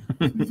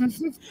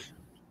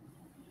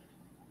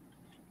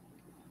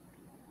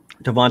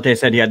 Devontae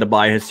said he had to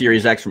buy his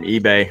Series X from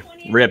eBay.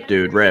 Rip,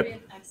 dude,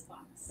 rip.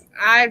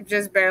 I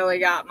just barely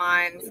got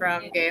mine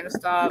from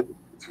GameStop.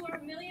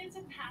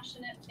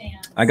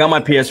 I got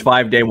my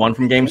PS5 day one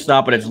from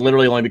GameStop, but it's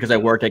literally only because I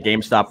worked at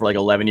GameStop for like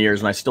 11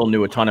 years and I still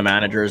knew a ton of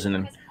managers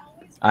and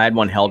I had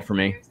one held for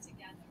me.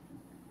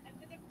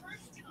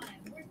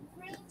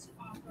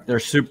 They're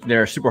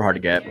super hard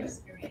to get.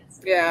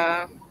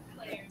 Yeah.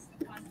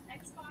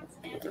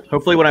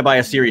 Hopefully when I buy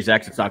a Series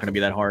X, it's not going to be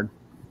that hard.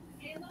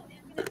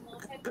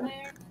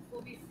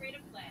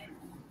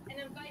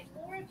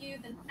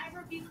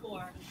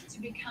 for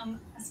to become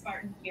a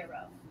Spartan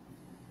hero.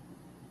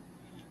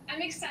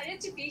 I'm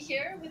excited to be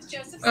here with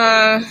Joseph.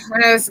 I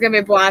know this is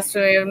gonna be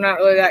blasphemy. I'm not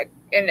really that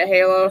into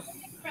Halo.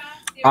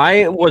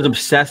 I was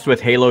obsessed with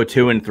Halo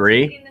 2 and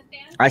 3.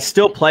 I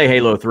still play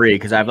Halo 3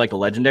 because I have like the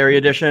Legendary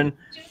Edition.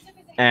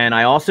 And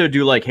I also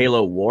do like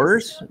Halo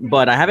Wars,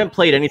 but I haven't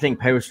played anything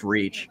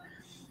post-Reach.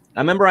 I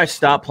remember I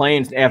stopped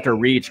playing after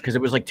Reach because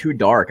it was like too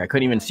dark. I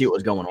couldn't even see what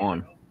was going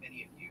on.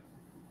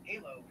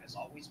 Halo has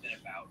always been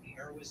about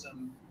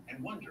heroism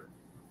and wonder,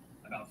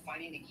 about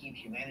fighting to keep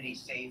humanity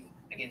safe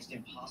against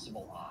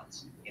impossible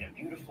odds in a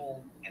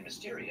beautiful and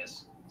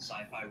mysterious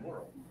sci-fi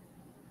world.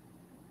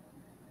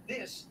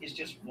 This is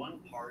just one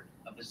part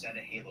of the Zeta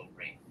Halo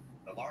ring,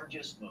 the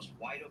largest, most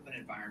wide-open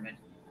environment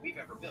we've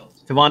ever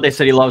built. Devontae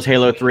said he loves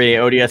Halo 3,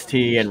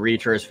 ODST, and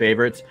Reach are his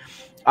favorites.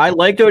 I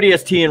liked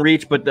ODST and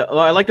Reach, but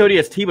I liked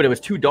ODST, but it was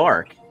too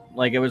dark.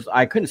 Like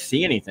I couldn't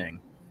see anything.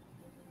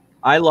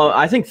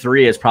 I think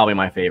 3 is probably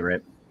my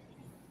favorite,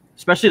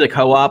 especially the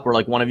co-op where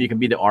like one of you can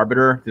be the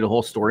arbiter through the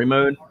whole story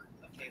mode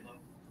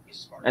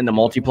and the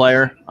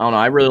multiplayer. I don't know.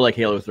 I really like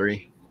Halo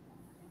 3.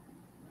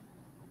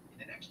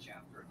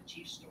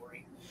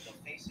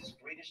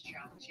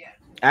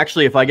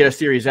 Actually, if I get a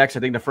Series X, I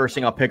think the first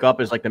thing I'll pick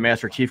up is like the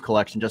Master Chief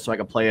Collection, just so I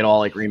can play it all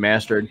like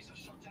remastered.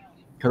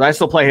 Because I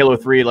still play Halo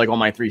 3 like on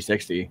my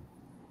 360.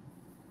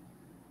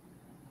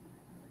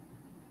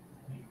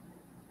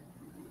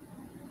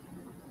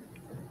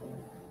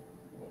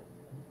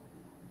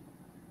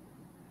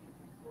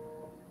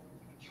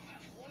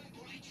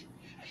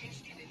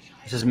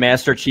 This is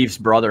Master Chief's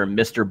brother,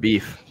 Mr.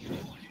 Beef.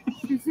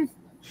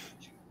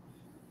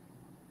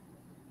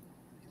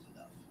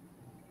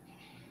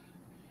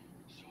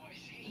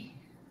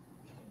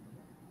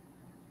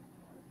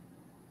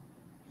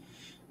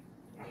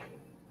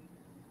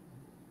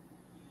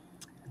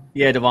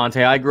 Yeah,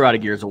 Devontae, I grew out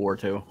of Gears of War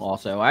too.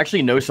 Also, I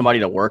actually know somebody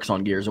that works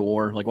on Gears of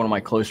War, like one of my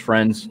close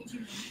friends.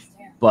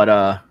 But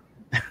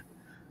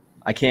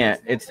I can't.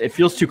 It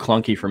feels too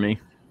clunky for me.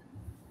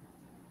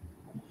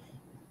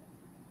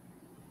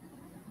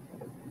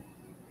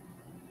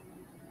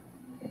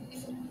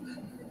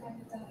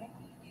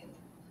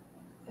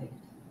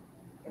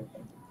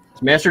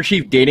 Is Master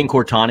Chief dating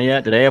Cortana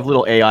yet? Do they have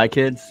little AI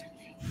kids?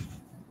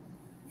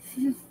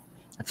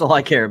 That's all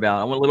I care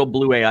about. I want little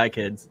blue AI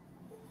kids.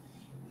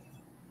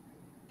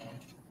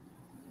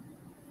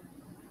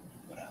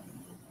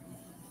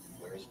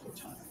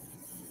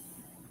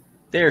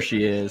 There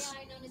she is.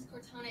 AI known as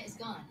Cortana is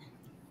gone.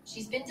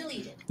 She's been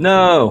deleted.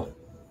 No.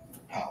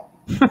 How?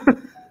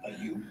 Are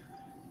you?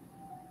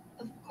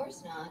 Of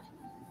course not.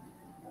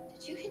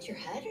 Did you hit your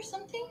head or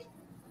something?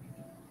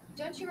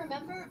 Don't you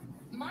remember?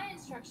 My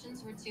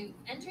instructions were to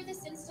enter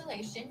this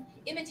installation,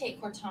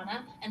 imitate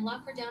Cortana, and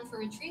lock her down for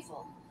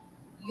retrieval.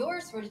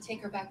 Yours were to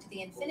take her back to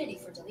the Infinity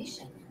for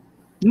deletion.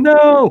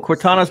 No,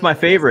 Cortana's my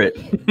favorite.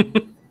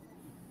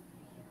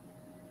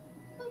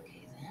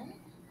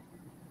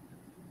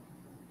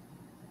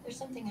 There's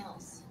something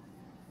else.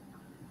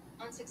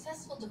 On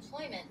successful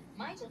deployment,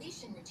 my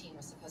deletion routine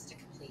was supposed to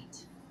complete.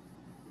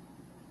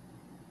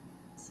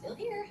 Still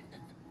here.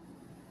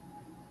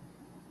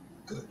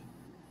 Good.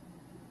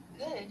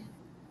 Good.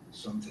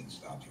 Something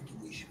stopped your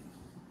deletion.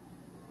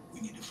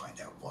 We need to find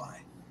out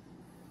why.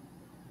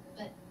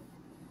 But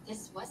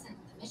this wasn't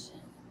the mission.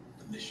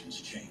 The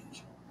missions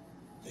change.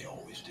 They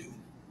always do.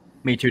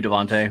 Me too,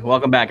 Devontae.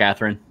 Welcome back,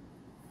 Athrun.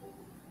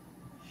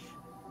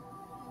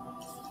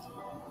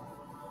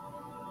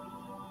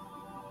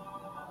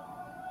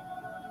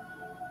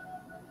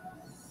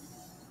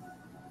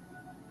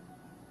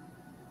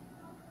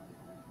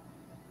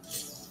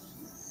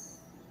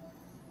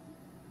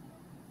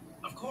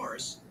 Of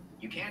course,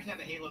 you can't have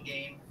a Halo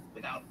game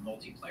without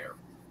multiplayer.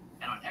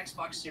 And on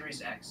Xbox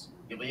Series X,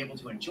 you'll be able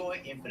to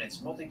enjoy Infinite's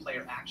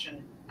multiplayer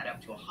action at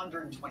up to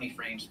 120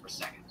 frames per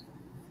second.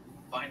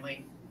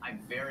 Finally, I'm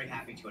very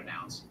happy to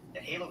announce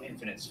that Halo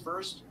Infinite's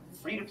first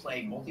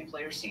free-to-play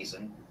multiplayer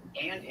season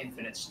and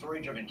Infinite's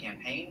story-driven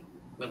campaign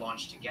will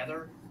launch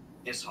together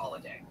this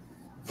holiday.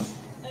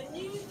 A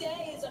new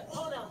day is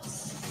upon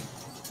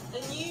us. A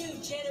new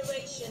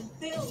generation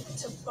built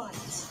to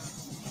fight.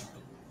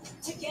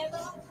 Together,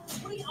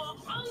 we are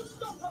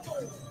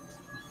unstoppable.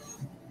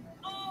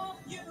 Are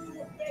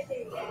you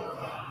ready?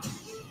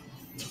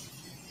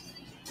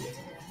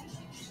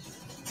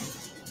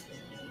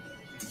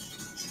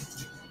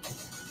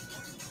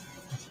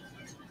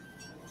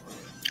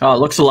 Oh, it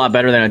looks a lot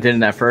better than it did in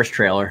that first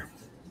trailer.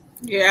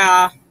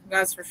 Yeah,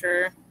 that's for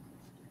sure.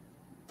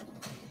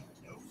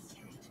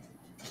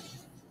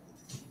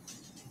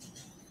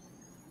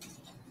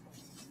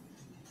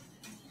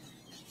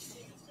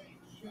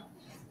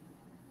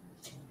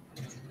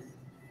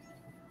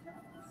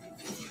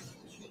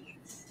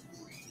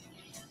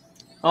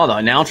 Oh, the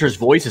announcer's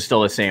voice is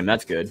still the same.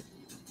 That's good.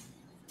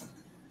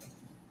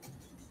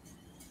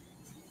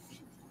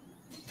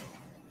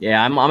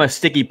 Yeah, I'm a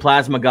sticky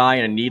plasma guy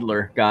and a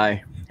needler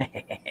guy.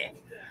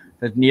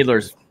 That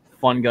needler's a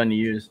fun gun to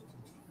use.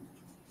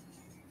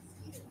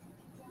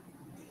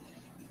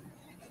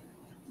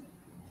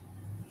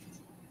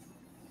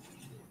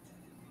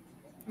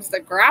 Has the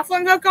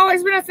grappling hook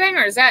always been a thing,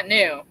 or is that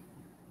new?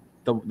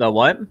 The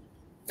what?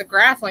 The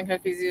grappling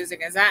hook he's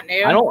using, is that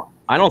new?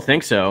 I don't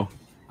think so.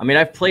 I mean,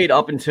 I've played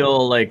up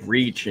until like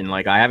Reach, and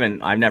like I've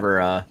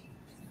never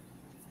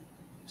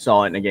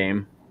saw it in a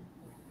game.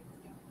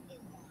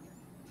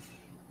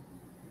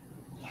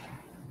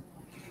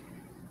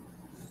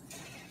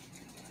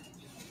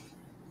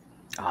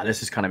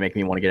 This is kind of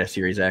making me want to get a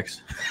Series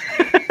X.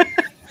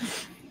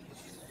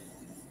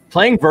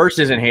 Playing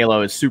versus in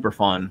Halo is super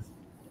fun,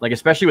 like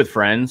especially with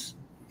friends.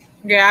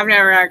 Yeah, I've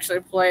never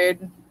actually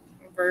played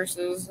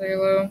versus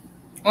Halo.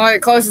 Well, the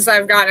closest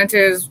I've gotten into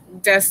is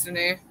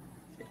Destiny.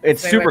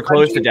 It's Maybe super like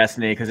close to PUBG.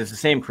 Destiny because it's the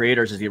same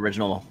creators as the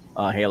original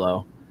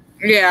Halo.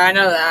 Yeah, I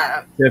know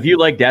that. So if you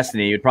like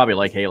Destiny, you'd probably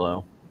like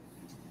Halo.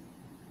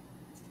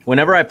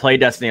 Whenever I play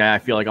Destiny, I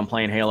feel like I'm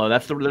playing Halo.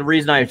 That's the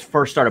reason I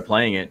first started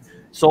playing it.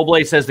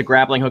 Soulblade says the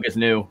grappling hook is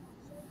new.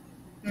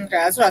 Okay,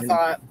 that's what I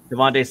thought.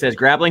 Devontae says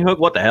grappling hook.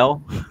 What the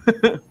hell?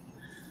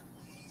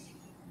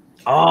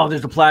 Oh,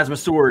 there's the plasma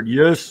sword.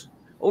 Yes.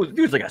 Oh, this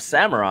dude's like a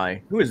samurai.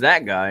 Who is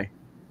that guy?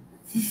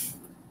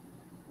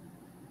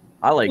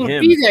 I like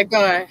him. Be that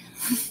guy.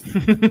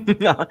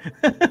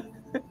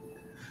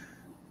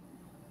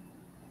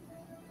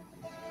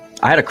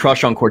 I had a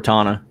crush on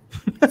Cortana.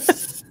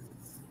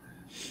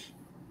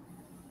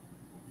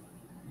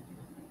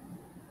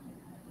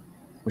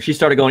 When she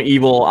started going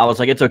evil, I was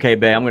like, it's okay,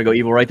 babe. I'm going to go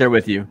evil right there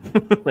with you.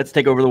 Let's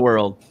take over the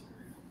world.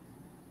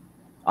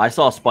 I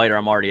saw Spider.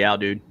 I'm already out,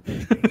 dude.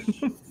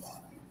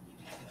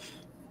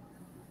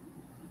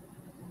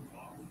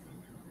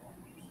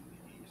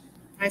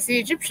 I see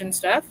Egyptian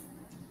stuff.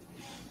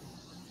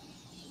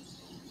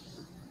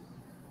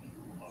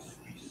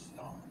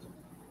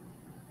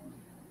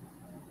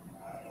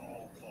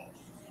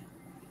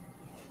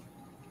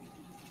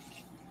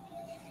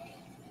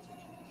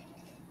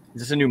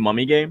 Is this a new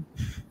Mummy game?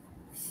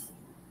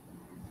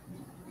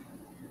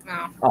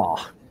 No.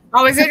 Oh.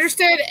 I was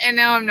interested, and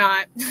now I'm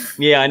not.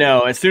 Yeah, I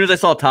know. As soon as I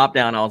saw top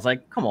down, I was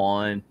like, come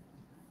on.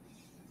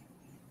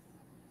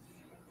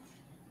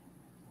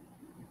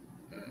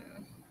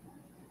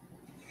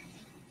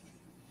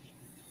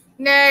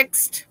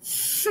 Next.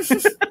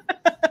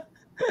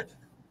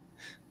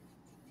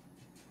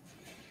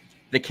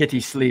 The kitty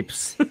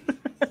sleeps. I'm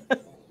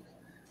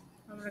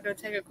gonna go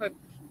take a quick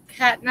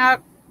cat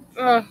nap.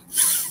 Ugh.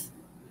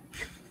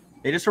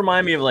 They just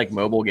remind me of like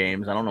mobile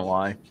games. I don't know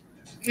why.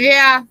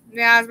 Yeah,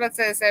 I was about to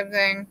say the same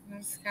thing.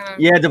 It's kind of...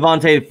 Yeah,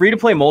 Devontae,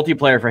 free-to-play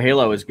multiplayer for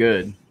Halo is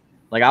good.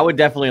 Like, I would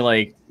definitely,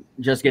 like,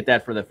 just get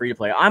that for the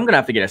free-to-play. I'm going to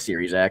have to get a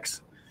Series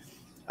X.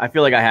 I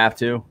feel like I have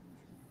to.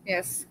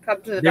 Yes,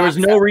 come to the There was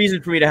dock no step.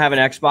 reason for me to have an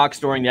Xbox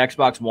during the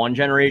Xbox One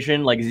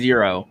generation, like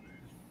zero.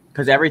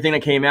 Because everything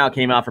that came out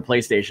for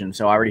PlayStation,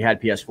 so I already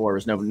had PS4. It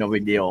was no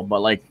big deal.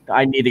 But, like,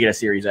 I need to get a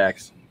Series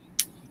X.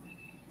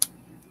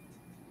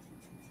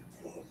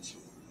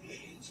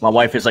 My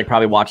wife is, like,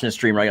 probably watching the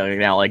stream right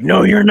now, like,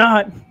 no, you're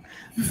not.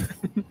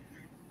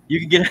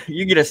 You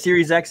can get a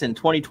Series X in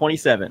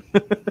 2027.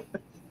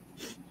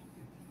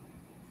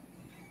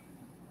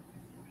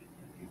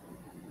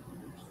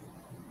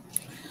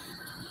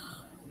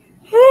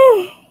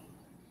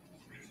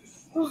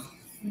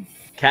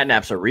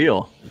 Catnaps are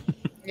real.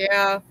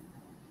 Yeah.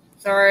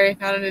 Sorry,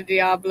 not into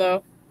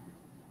Diablo.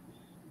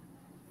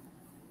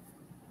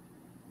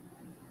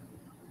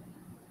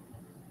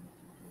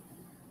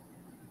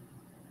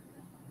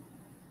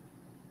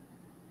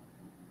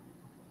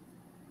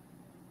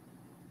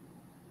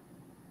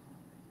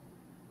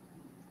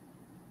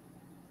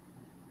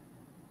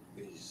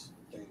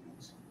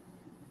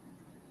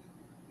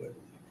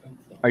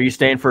 Are you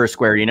staying for a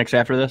Square Enix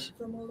after this?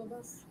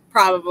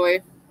 Probably.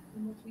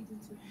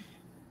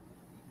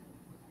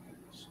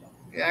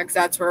 Yeah, because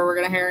that's where we're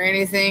going to hear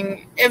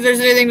anything. If there's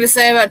anything to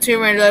say about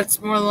Tomb Raider,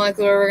 that's more than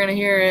likely where we're going to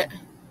hear it.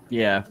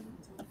 Yeah.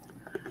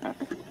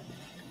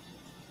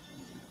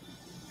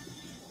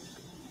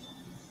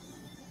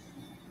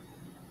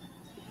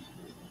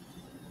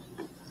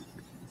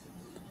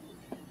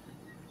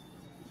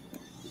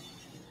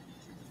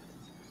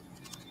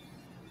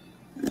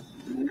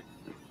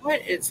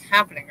 What is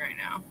happening right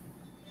now?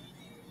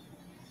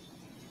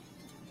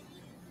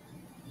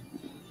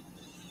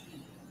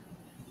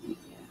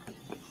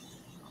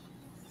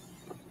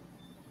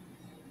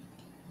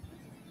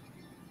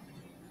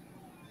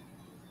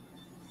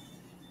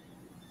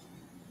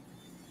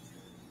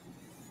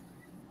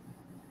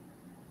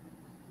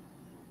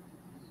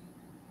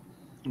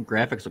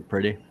 Graphics look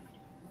pretty.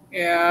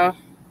 Yeah.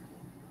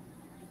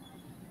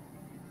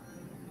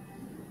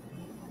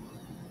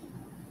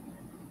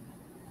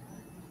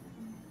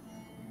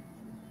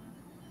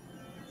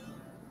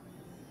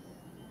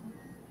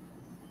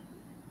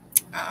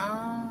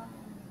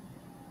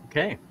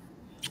 Okay.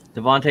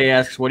 Devontae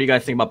asks, what do you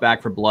guys think about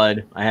Back for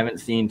Blood? I haven't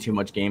seen too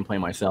much gameplay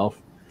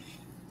myself.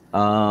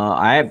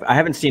 I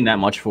haven't seen that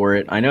much for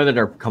it. I know that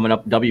they're coming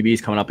up.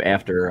 WB's coming up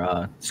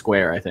after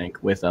Square, I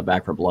think, with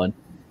Back for Blood.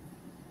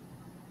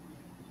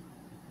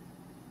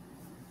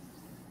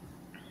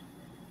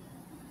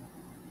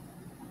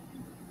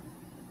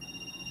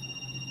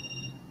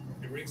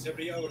 It rings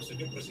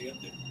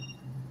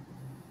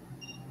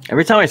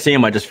Every time I see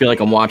him, I just feel like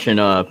I'm watching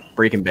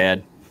Breaking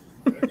Bad.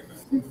 Let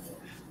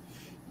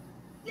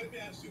me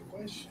ask you a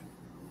question.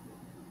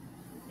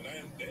 When I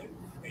am dead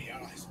and your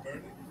eyes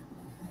burning,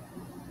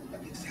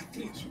 what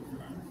exactly is your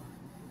plan?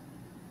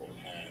 Hold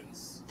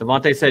hands.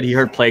 Devontae said he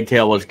heard Plague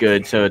Tale was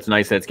good, so it's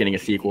nice that it's getting a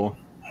sequel.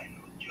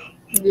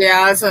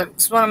 Yeah, it's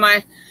one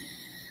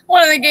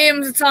of the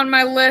games that's on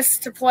my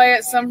list to play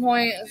at some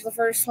point. Is the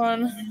first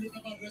one.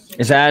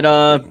 Is that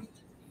on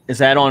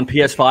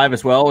PS5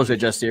 as well? Or is it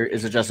just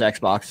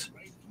Xbox?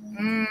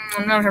 I'm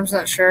not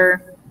 100%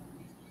 sure.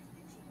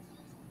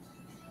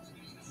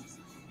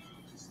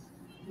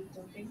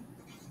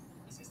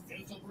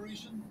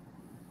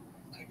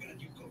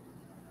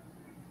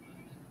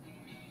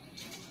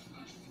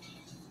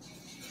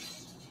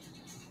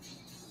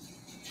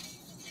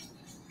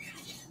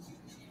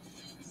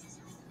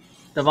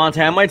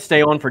 Devontae, I might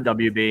stay on for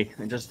WB.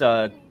 It just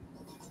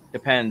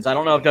depends. I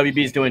don't know if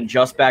WB is doing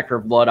just Back for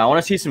Blood. I want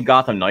to see some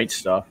Gotham Knights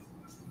stuff.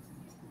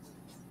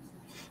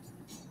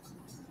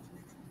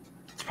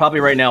 It's probably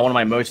right now one of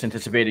my most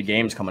anticipated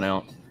games coming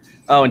out.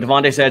 Oh, and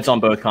Devontae said it's on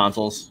both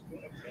consoles.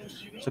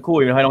 So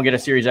cool. Even if I don't get a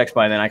Series X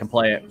by then, I can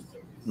play it.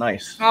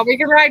 Nice. Oh, we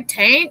can ride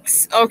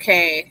tanks?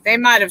 Okay. They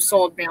might have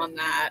sold me on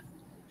that.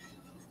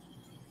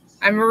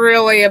 I'm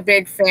really a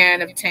big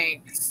fan of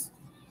tanks.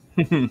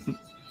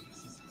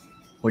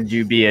 Would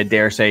you be a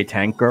dare say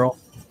tank girl?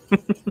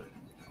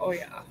 Oh,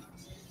 yeah.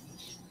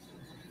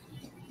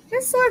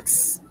 This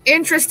looks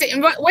interesting,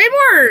 but way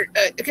more,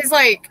 because,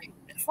 like,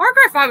 Far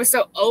Cry 5 was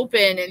so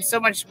open and so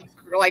much,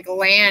 like,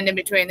 land in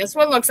between. This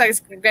one looks like it's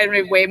going to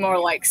be way more,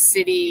 like,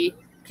 city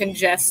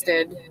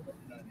congested.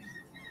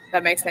 If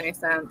that makes any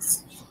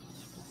sense.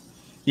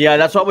 Yeah,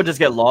 that's why I would just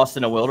get lost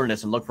in a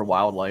wilderness and look for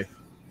wildlife.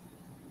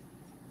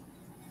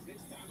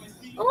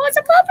 Oh, it's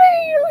a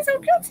puppy! Look so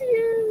cute to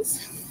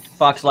use.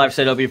 Fox Live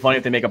said it'll be funny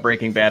if they make a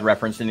Breaking Bad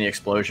reference in the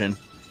explosion.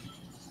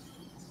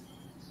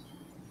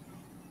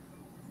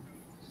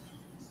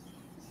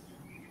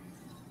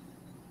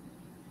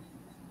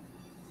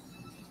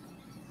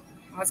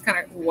 Oh, that's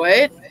kind of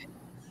what?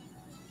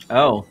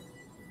 Oh.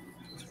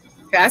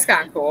 That's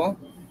kind of cool.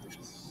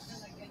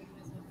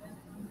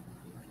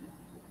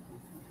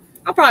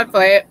 I'll probably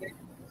play it.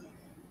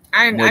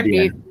 I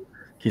beat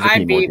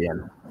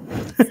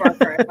Far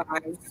Cry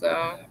 5,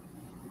 so.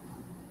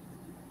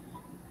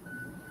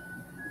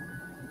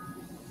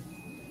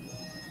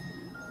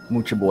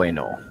 Mucho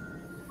bueno.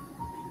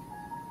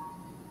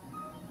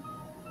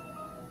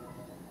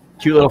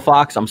 Cute little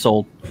fox. I'm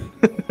sold.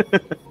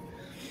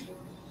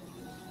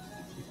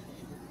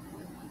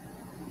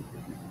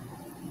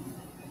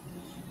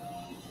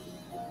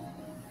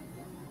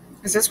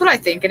 Is this what I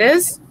think it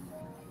is?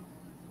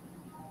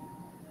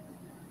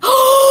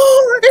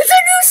 Oh, it's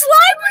a new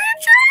slime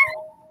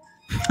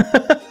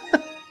rancher!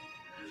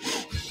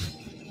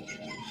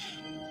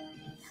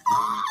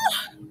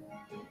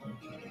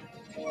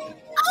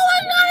 Oh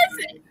my god!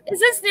 Is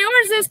this new or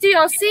is this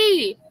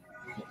DLC?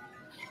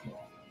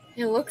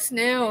 It looks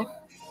new.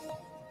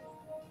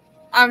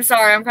 I'm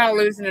sorry, I'm kind of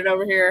losing it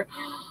over here.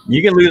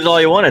 You can lose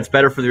all you want. It's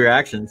better for the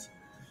reactions.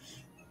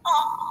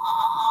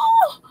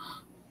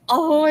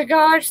 Oh my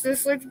gosh,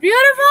 this looks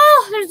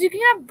beautiful! You can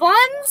have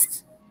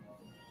buns.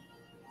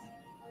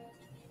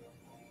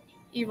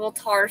 Evil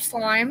tar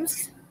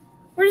slimes.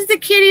 Where's the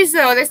kitties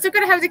though? They still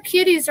gotta have the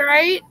kitties,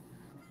 right?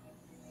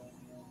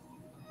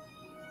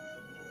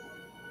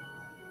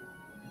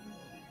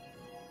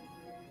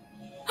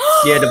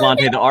 Yeah,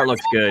 Devontae, the art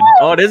looks good.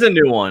 Oh, it is a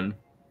new one.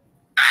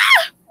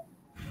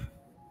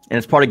 And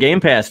it's part of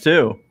Game Pass,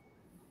 too.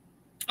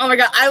 Oh my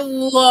god, I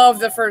love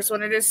the first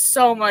one. It is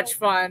so much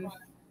fun.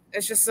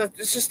 It's just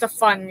a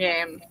fun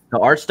game. The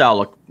art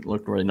style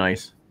looked really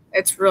nice.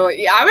 It's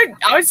really, yeah,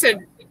 I would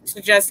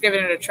suggest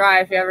giving it a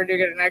try if you ever do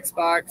get an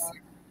Xbox.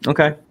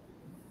 Okay.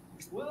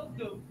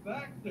 Welcome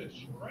back to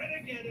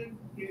Shred-Again.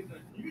 Here's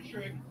a new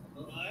trick.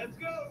 Let's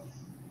go.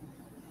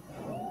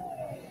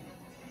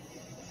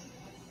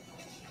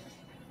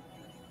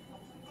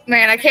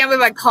 Man, I can't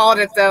believe I called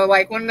it though.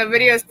 Like when the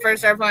videos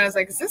first started playing, I was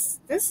like, "Is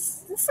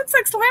this looks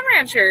like Slime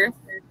Rancher?"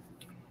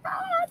 Oh,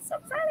 that's so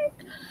funny.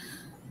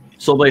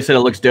 Soulblade said it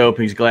looks dope.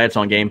 He's glad it's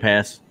on Game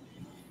Pass.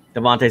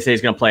 Devontae said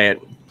he's gonna play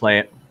it.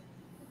 Oh,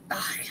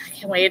 I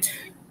can't wait.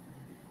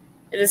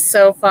 It is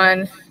so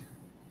fun.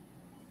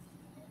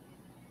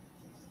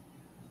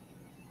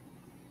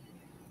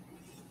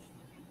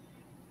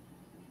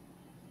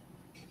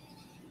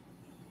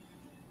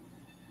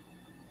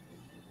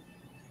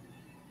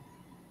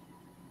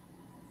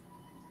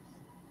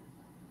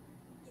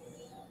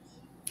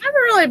 I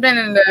haven't really been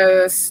into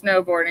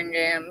snowboarding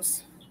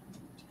games.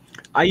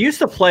 I used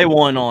to play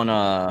one on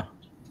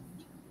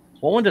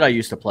what one did I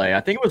used to play? I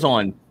think it was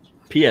on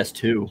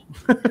PS2.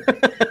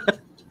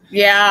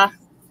 Yeah.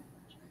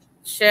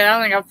 Shit, I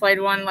don't think I've played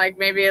one like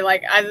maybe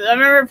like I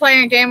remember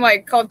playing a game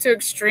like called Too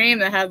Extreme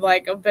that had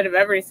like a bit of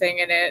everything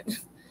in it.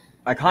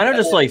 I kind of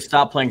just like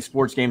stopped playing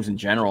sports games in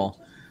general.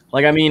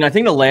 Like, I mean, I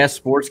think the last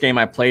sports game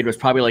I played was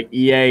probably like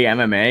EA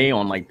MMA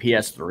on like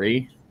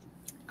PS3.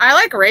 I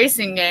like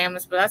racing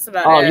games, but that's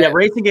about Oh it. yeah,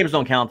 racing games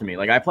don't count to me.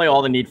 Like I play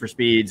all the Need for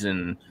Speeds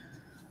and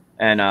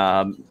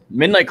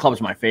Midnight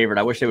Club's my favorite.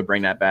 I wish they would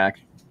bring that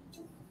back.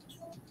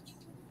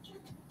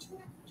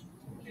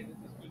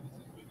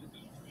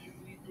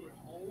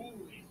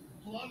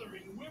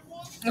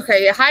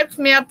 Okay, you hyped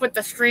me up with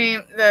the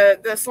stream,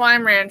 the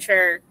Slime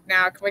Rancher.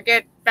 Now, can we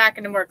get back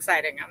into more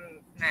exciting?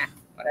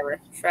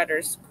 Whatever.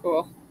 Shredder's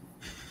cool.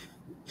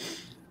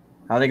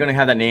 How are they going to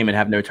have that name and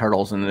have no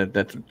turtles in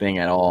the thing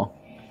at all?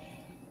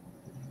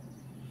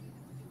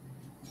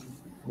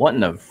 What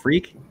in the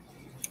freak?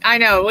 I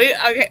know.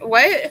 Okay.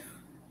 What?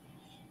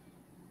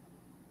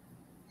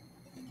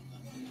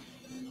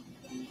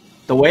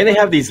 The way they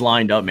have these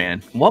lined up,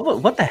 man.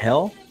 What the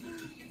hell?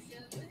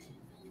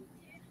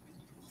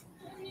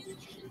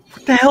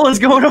 What the hell is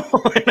going on?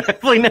 I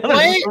play now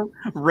there's some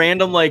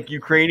random like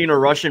Ukrainian or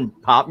Russian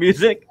pop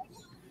music.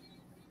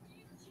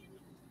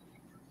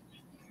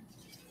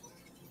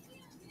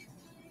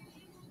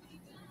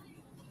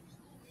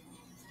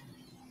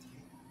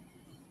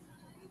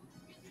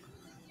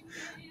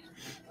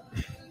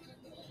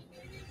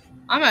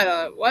 I'm at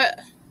a what?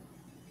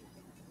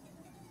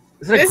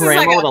 Is it a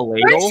grandma with a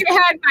ladle? First you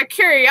had my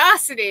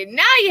curiosity.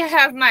 Now you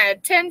have my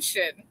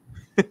attention.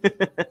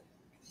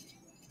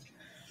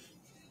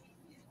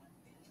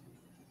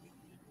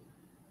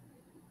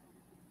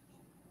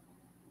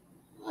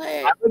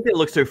 I think it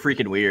looks so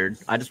freaking weird.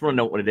 I just want to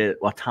know what it is.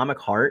 Atomic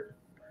Heart?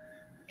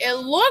 It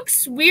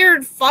looks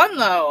weird fun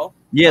though.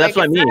 Yeah, that's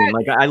what I mean.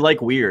 Like I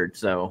like weird,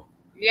 so.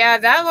 Yeah,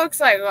 that looks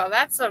like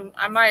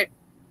I might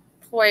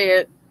play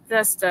it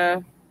just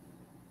to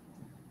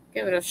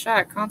give it a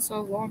shot.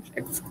 Console launch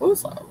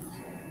exclusive.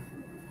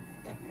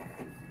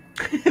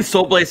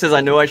 Soulblade says,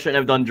 I know I shouldn't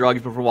have done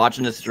drugs before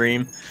watching this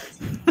stream.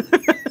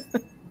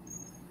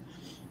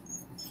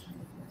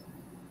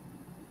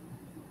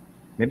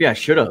 Maybe I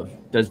should have.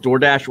 Does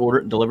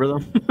DoorDash deliver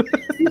them?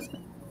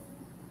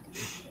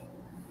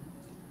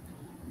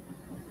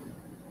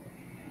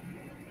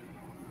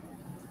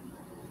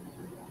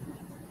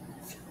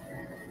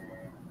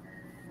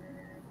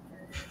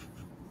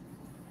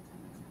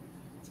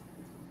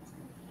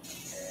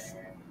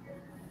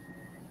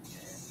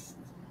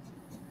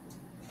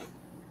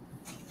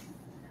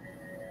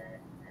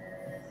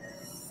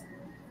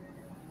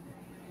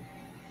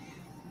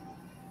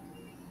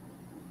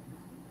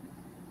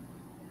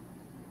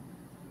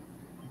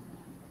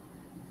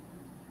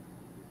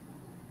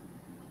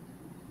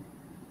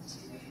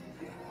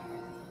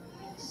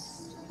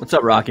 What's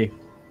up, Rocky?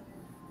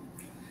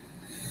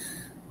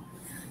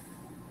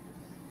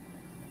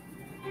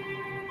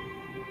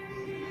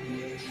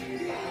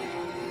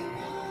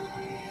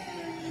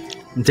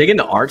 I'm digging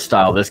the art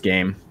style of this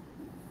game.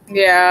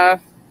 Yeah.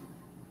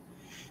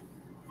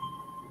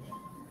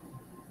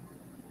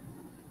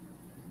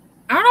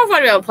 I don't know if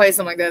I'd be able to play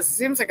something like this. It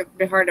seems like it'd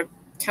be hard to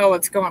tell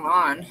what's going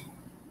on.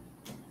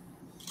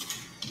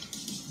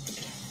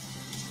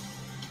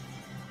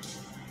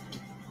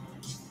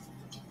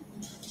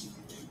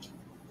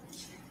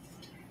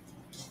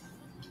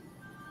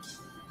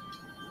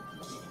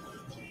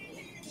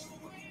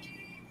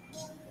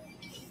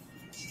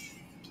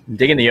 I'm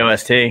digging the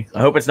OST. I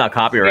hope it's not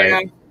copyright.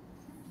 Yeah.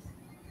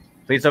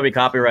 Please don't be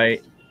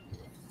copyright.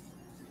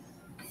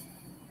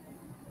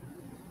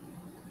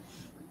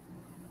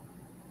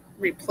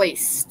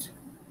 Replaced.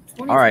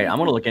 All right, I'm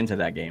going to look into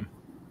that game.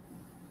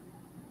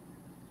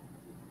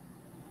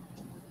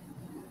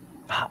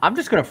 I'm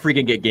just going to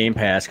freaking get Game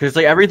Pass because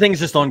like everything's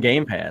just on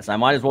Game Pass. I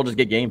might as well just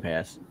get Game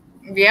Pass.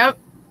 Yep.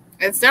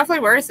 It's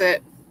definitely worth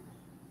it.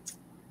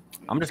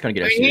 I'm just going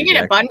to get I mean, you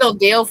get a bundle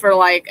deal for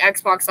like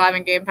Xbox Live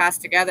and Game Pass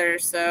together,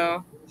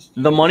 so.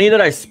 The money that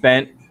I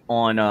spent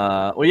on,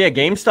 well, yeah,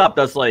 GameStop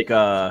does like,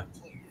 I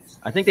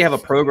think they have a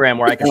program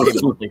where I can pay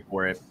monthly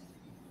for it.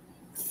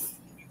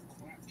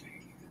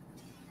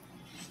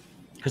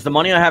 Because the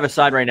money I have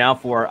aside right now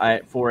for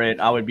it,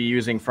 I would be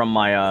using from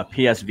my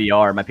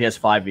PSVR, my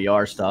PS5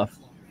 VR stuff.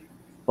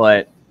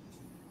 But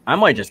I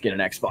might just get an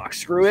Xbox.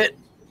 Screw it.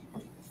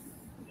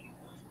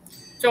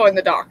 Join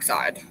the dark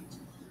side.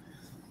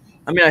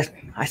 I mean,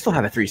 I still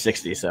have a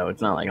 360, so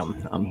it's not like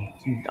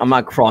I'm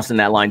not crossing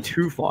that line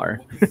too far.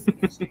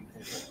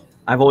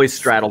 I've always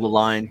straddled the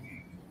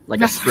line like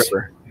a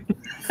stripper.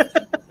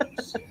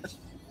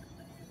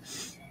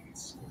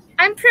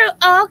 I'm pro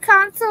all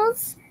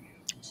consoles.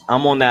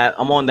 I'm on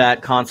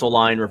that console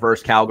line,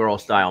 reverse cowgirl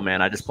style,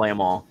 man. I just play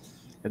them all.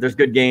 If there's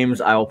good games,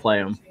 I will play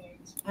them.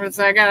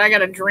 So I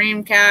got a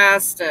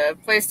Dreamcast, a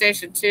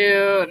PlayStation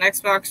 2, an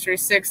Xbox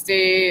 360.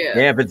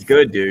 Yeah, if it's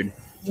good, dude.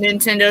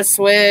 Nintendo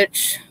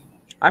Switch.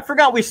 I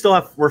forgot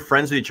we're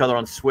friends with each other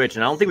on Switch,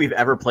 and I don't think we've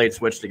ever played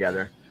Switch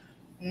together.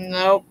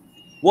 Nope.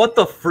 What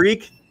the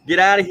freak? Get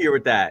out of here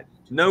with that.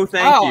 No,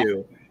 thank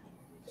you.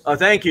 Oh,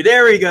 thank you.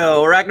 There we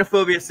go.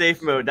 Arachnophobia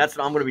safe mode. That's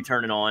what I'm going to be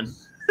turning on.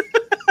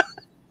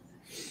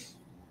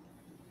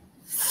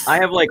 I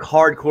have like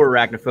hardcore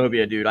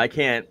arachnophobia, dude. I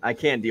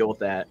can't deal with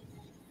that.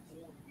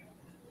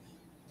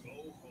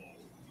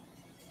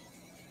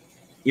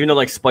 Even though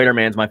like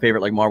Spider-Man's my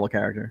favorite like Marvel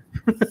character.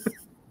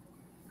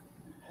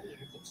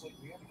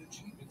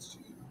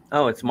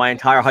 Oh, it's my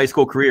entire high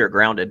school career,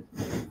 grounded.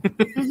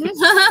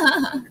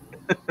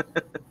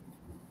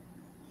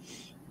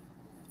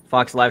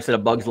 Fox Live said A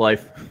Bug's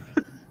Life.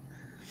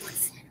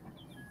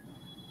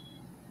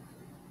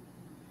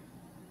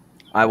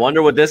 I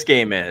wonder what this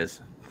game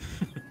is.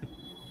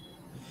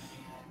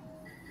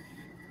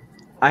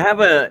 I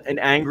have an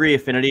angry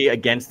affinity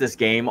against this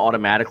game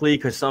automatically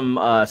because some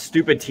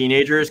stupid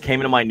teenagers came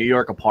into my New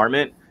York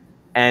apartment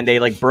and they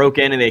like broke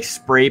in and they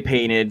spray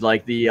painted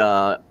like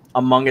the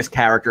Among Us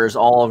characters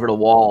all over the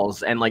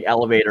walls and like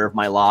elevator of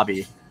my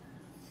lobby.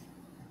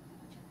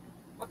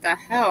 What the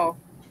hell?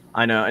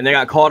 I know, and they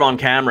got caught on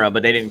camera,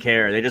 but they didn't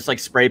care. They just like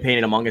spray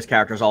painted Among Us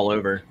characters all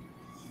over.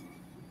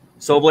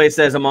 Soulblade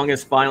says Among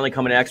Us finally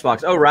coming to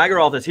Xbox. Oh,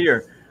 Ragaroth is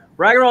here.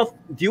 Ragaroth,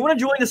 do you want to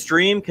join the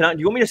stream? Do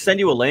you want me to send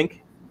you a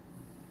link?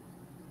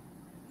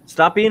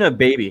 Stop being a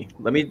baby.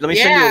 Let me send you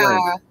a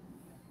link.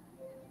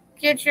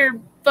 Get your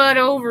butt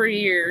over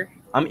here.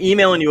 I'm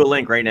emailing you a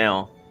link right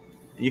now.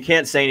 You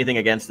can't say anything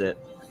against it.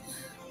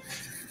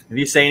 If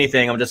you say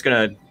anything, I'm just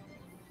gonna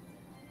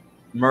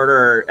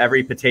murder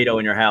every potato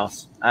in your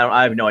house.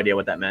 I have no idea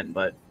what that meant,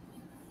 but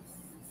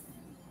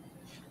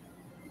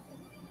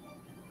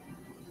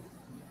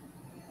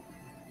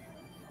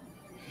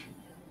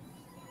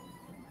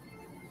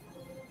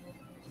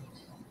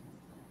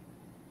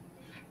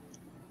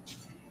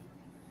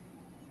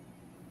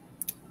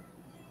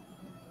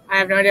I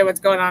have no idea what's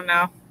going on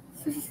now.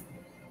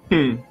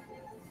 It's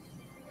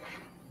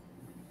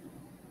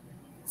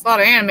a lot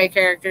of anime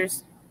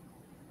characters.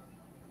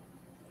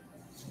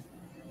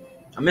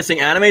 I'm missing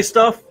anime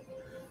stuff.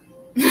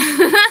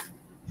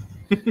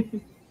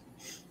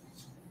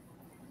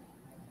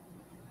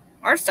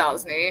 Art style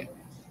is neat.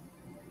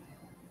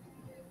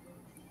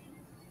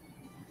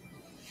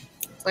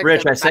 Like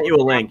Rich, I sent you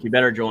a link. You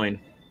better join.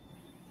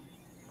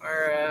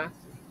 Or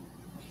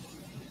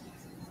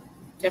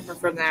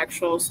different from the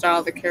actual style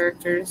of the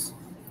characters.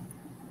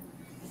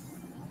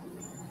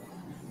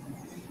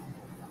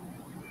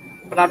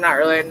 But I'm not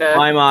really into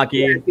Hi,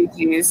 Maki.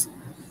 RPGs.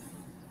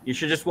 You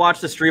should just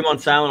watch the stream on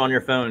silent on your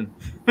phone.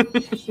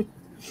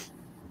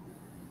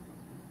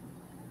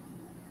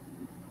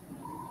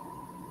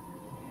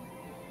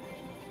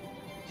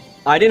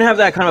 I didn't have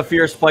that kind of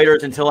fear of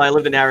spiders until I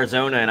lived in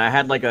Arizona, and I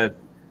had like a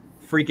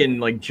freaking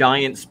like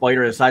giant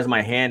spider the size of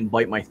my hand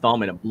bite my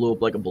thumb, and it blew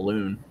up like a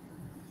balloon.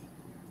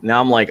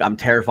 Now I'm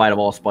terrified of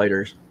all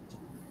spiders.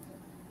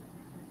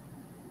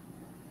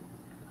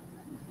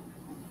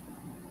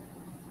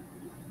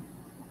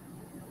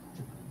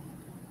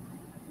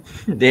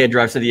 They had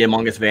drives to the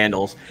Among Us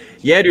Vandals.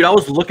 Yeah, dude, I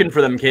was looking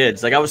for them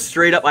kids. Like I was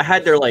straight up. I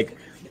had their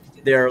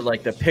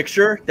the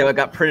picture that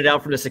got printed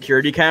out from the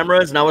security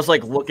cameras, and I was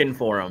like looking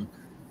for them.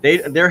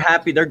 They're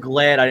happy. They're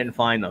glad I didn't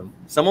find them.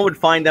 Someone would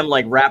find them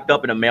like wrapped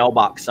up in a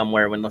mailbox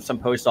somewhere when some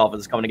post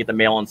office is coming to get the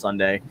mail on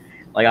Sunday.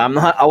 Like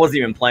I wasn't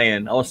even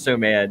playing. I was so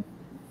mad.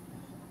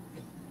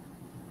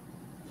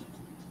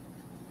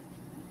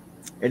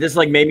 It just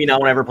like made me not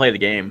want to ever play the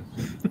game.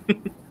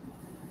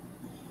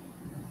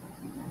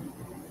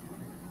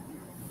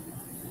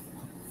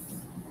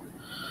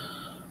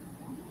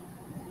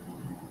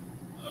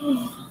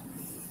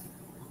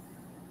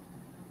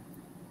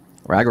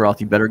 Ragaroth,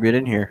 you better get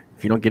in here.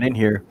 If you don't get in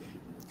here,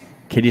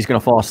 Kitty's gonna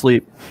fall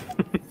asleep.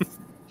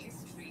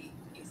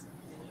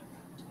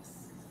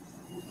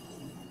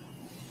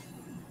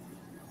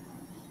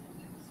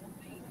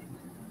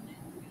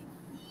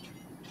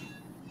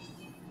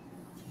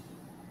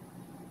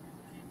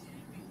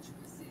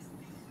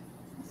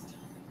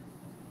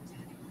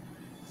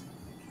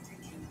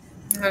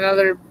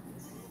 Another.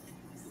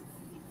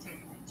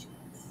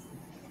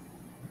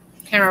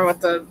 Can't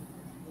remember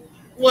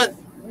what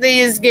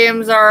these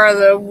games are.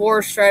 The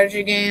war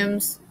strategy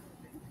games.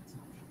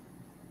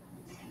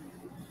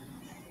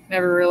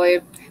 Never really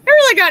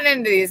gotten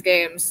into these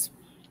games.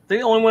 I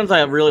think the only ones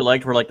I really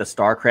liked were like the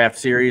StarCraft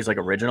series, like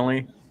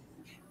originally.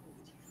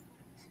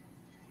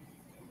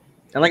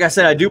 And like I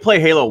said, I do play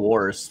Halo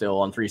Wars still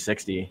on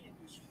 360.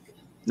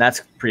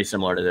 That's pretty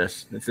similar to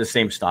this. It's the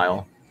same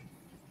style.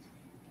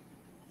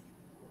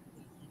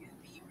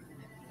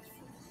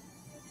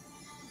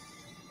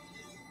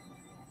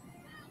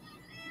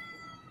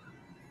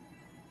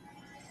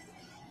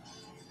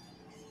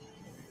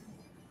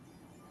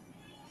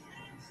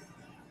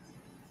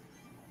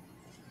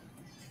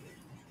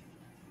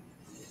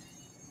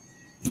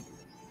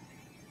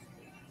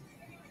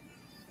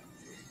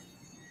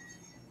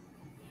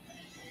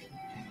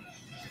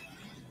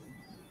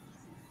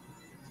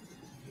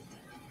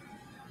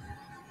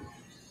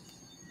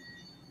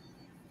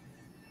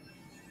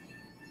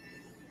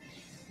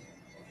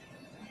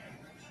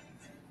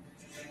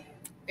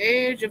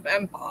 Age of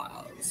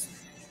Empires.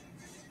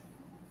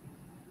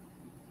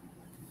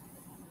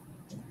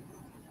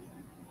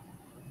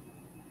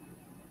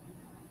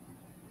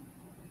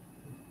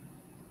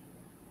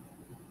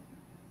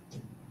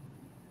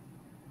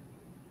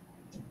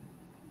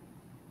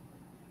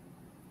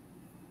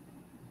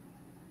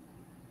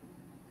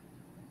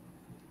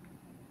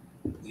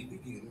 We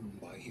begin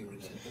by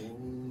hearing an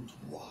old,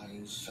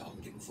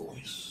 wise-sounding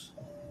voice.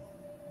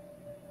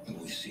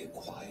 see a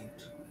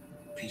quiet,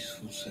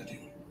 peaceful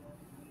setting.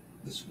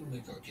 This will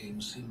make our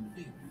game seem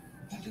big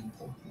and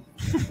important.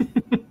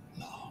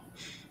 Now,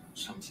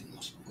 something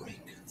must break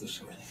the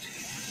serenity.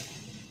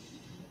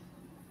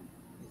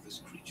 Will this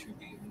creature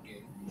be in the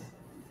game?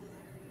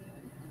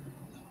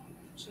 No.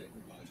 Say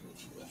goodbye to it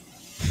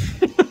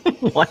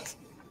forever. What?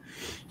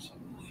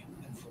 Suddenly,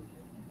 and for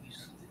no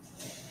reason,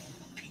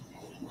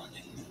 people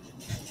running.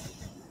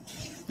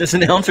 This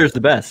announcer is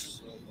the best.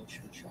 Slow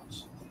motion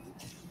shots.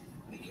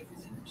 Make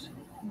everything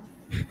simple.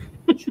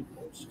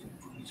 Boast of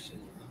pre-sale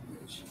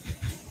numbers.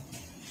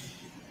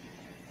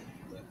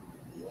 That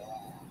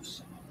wow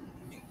sound.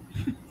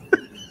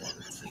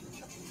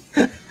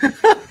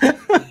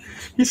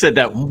 He said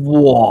that.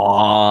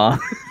 Wah.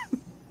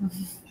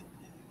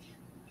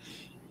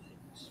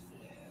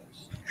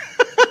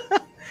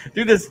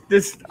 Dude,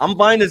 this I'm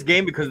buying this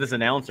game because of this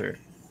announcer.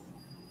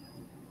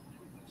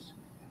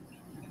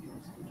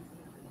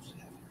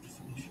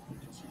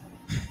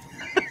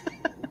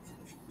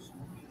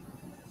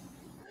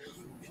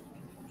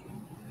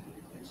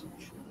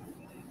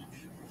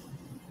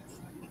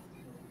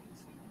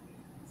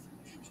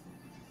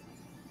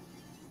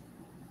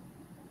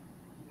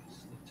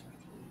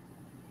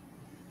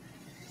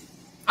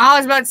 I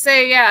was about to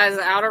say, yeah, as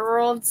Outer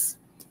Worlds.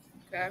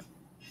 Okay.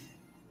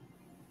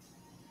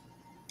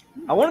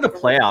 I wanted to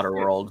play Outer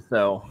Worlds,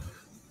 so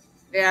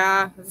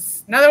Yeah,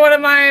 it's another one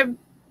of my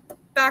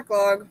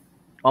backlog.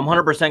 I'm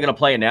 100% gonna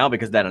play it now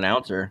because of that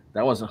announcer.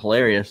 That was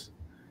hilarious.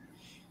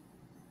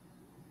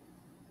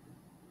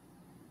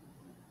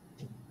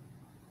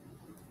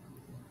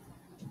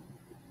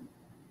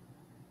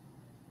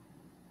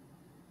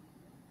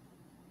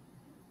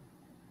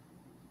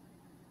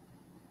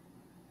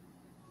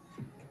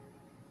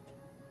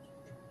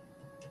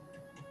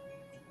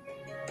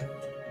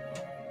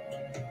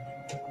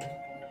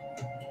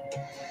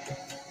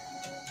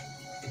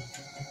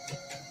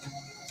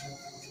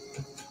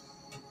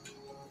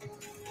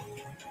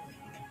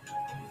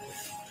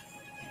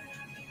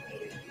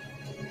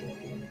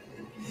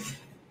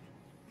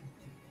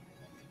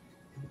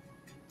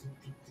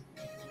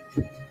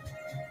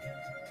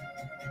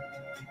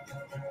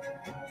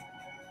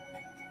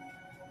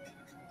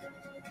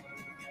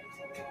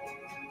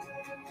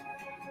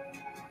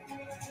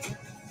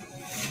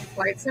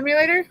 Flight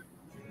Simulator?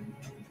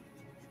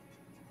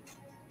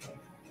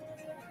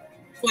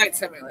 Flight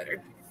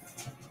Simulator.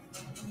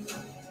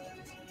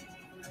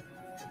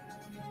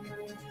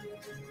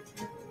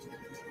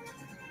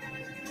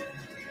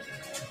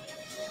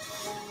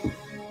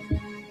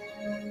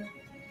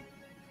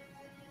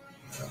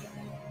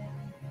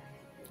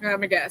 Let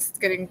me guess. It's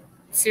getting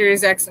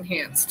Series X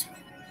enhanced.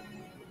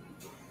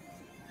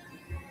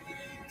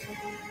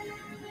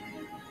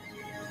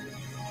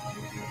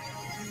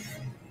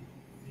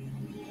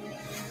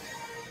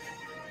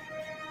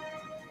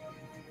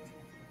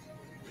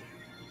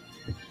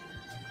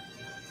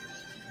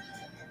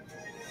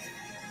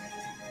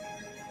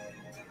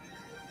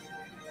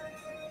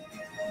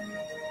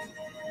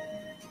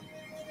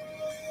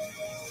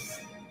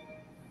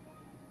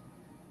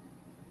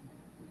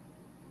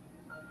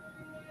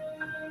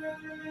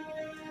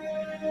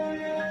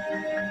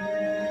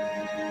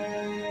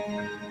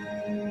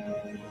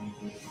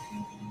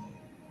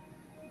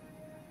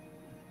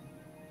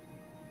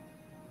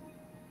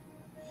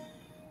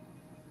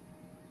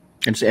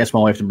 I just asked my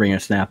wife to bring a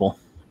Snapple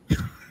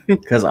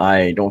because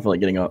I don't feel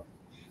like getting up.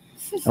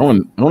 I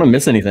don't want to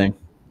miss anything.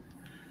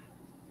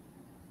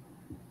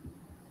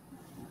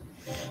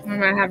 I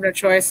might have no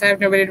choice. I have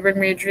nobody to bring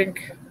me a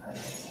drink.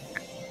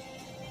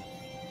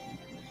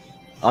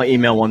 I'll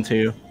email one to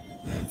you.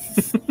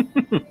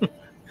 Dude,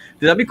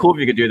 that'd be cool if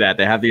you could do that.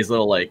 They have these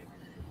little like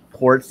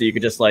ports that you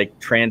could just like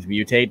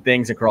transmutate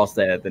things across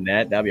the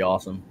net. That'd be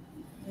awesome.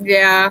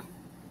 Yeah.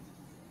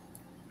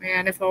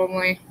 Man, if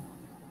only.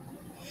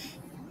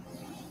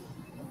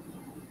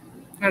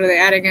 What are they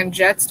adding in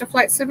jets to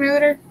Flight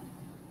Simulator?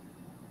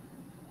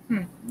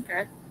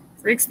 Okay.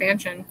 Free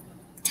expansion.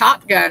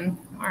 Top Gun.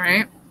 All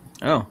right.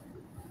 Oh.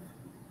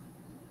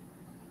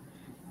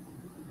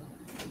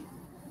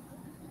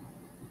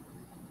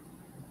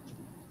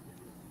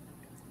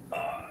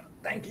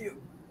 Thank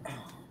you.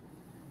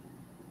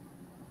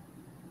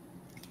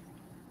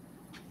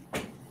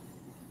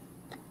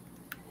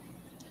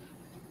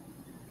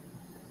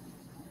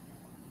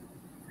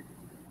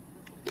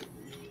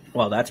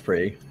 Well, that's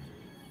pretty.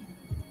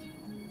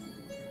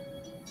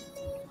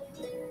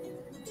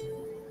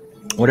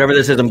 Whatever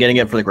this is, I'm getting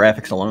it for the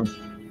graphics alone.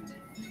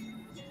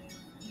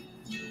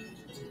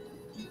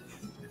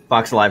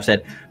 Fox Alive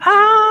said,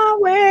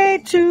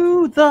 "Highway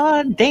to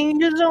the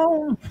danger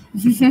zone."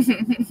 Is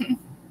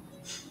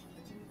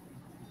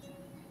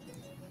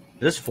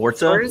this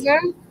Forza? Forza?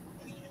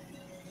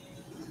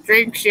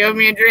 Drink, show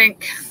me a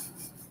drink.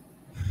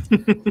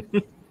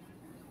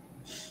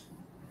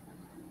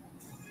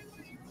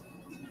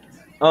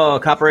 Oh,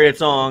 copyrighted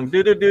song.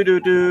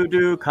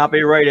 Do.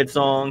 Copyrighted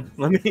song.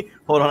 Let me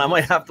hold on. I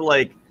might have to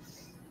like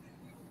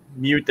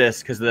mute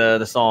this because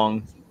the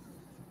song.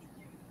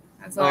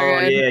 That's all Oh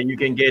good. yeah, you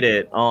can get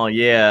it. Oh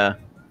yeah.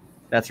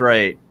 That's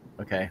right.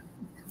 Okay.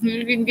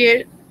 You can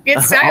get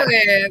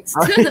silenced.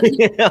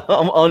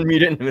 I'm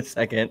unmuted in a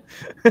second.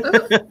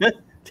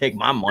 Take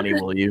my money,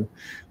 will you?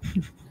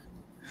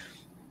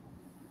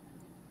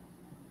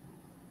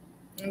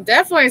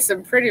 Definitely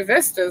some pretty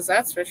vistas,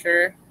 that's for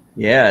sure.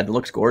 Yeah, it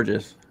looks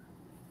gorgeous.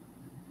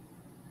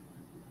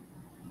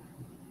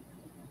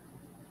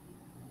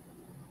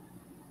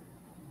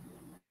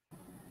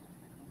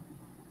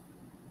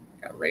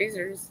 Got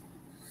razors.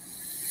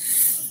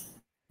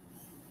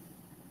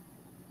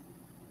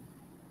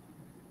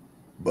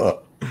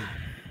 But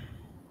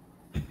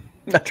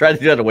I tried to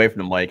do that away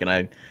from the mic, and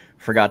I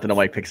forgot that the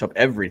mic picks up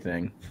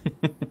everything.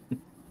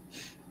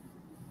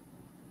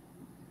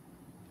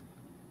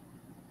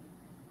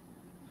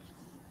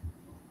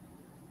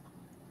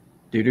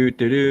 Do do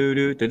do do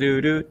do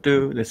do do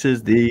do. This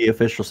is the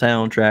official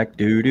soundtrack.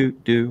 Do do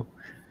do.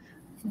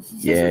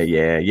 Yeah,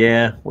 yeah,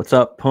 yeah. What's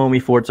up,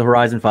 homie? Forza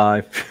Horizon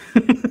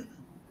 5.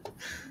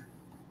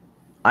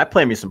 I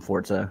play me some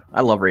Forza.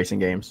 I love racing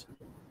games.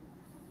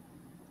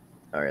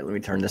 All right, let me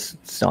turn this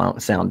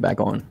sound back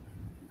on.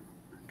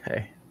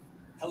 Okay.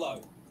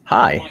 Hello.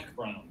 Hi. I'm Mike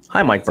Brown.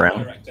 Hi, Mike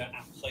Brown. Director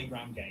at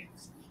Playground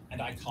Games,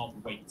 and I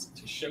can't wait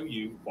to show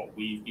you what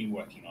we've been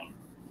working on.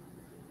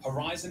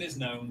 Horizon is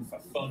known for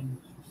fun,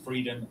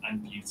 freedom,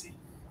 and beauty.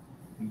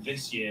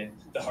 This year,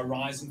 the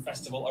Horizon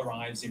Festival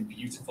arrives in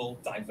beautiful,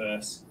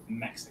 diverse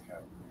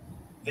Mexico.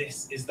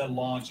 This is the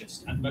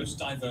largest and most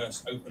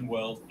diverse open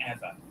world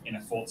ever in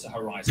a Forza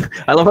Horizon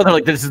game. I love how they're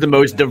like, this is the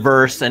most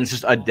diverse, and it's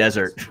just a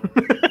desert.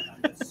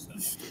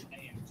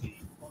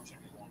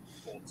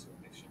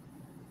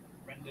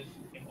 Rendered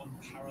in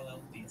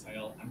unparalleled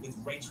detail and with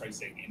ray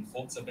tracing in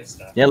Forza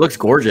Vista. Yeah, it looks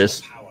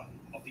gorgeous. The power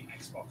of the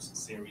Xbox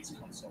Series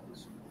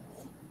consoles.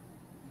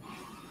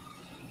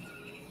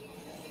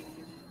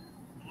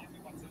 I've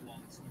invited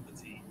along some of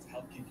the team to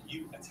help give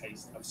you a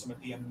taste of some of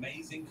the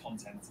amazing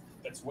content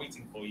that's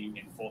waiting for you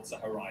in Forza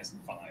Horizon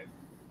 5.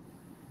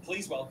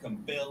 Please welcome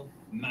Bill,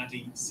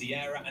 Maddie,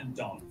 Sierra, and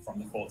Don from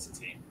the Forza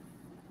team.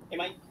 Hey,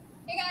 Mike.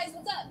 Hey guys,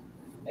 what's up?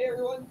 Hey,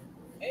 everyone.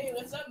 Hey,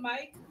 what's up,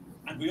 Mike?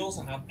 And we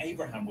also have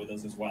Abraham with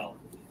us as well.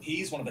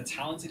 He's one of the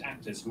talented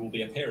actors who will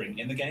be appearing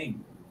in the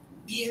game.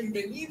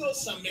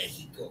 Bienvenidos a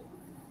Mexico.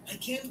 I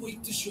can't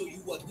wait to show you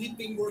what we've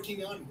been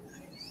working on.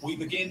 We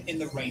begin in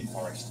the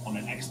rainforest on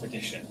an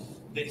expedition.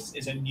 This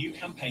is a new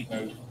campaign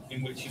mode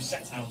in which you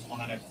set out on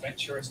an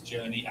adventurous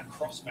journey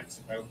across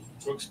Mexico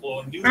to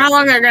explore new... How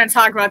long they're going to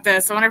talk about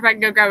this? I wonder if I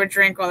can go grab a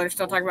drink while they're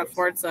still talking about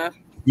Forza.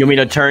 You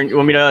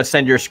want me to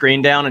send your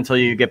screen down until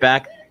you get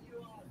back?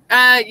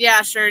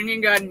 Yeah, sure. And you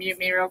can go ahead and mute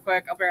me real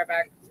quick. I'll be right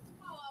back.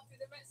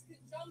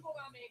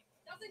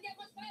 Doesn't get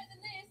much better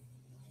than this.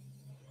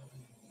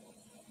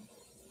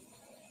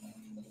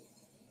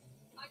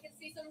 I can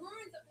see some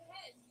ruins up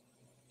ahead.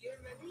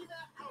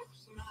 Bienvenida a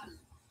Oxnard.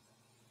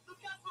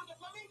 Look out for the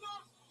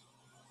flamingos.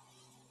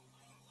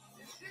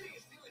 The city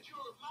is still a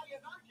jewel of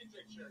Mayan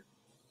architecture.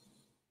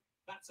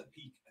 That's a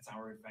peek at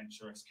our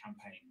adventurous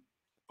campaign.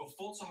 But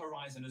Forza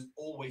Horizon has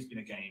always been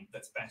a game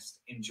that's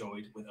best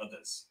enjoyed with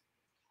others.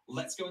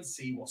 Let's go and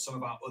see what some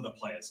of our other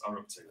players are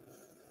up to.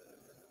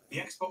 The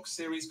Xbox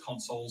Series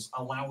consoles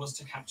allow us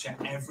to capture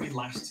every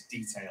last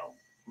detail,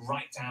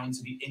 right down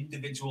to the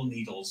individual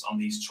needles on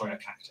these Choya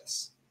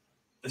cactus.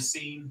 The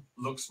scene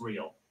looks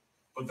real,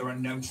 but there are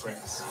no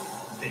tricks.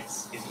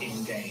 This is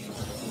in-game.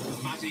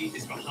 Maddie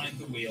is behind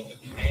the wheel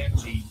of the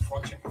AMG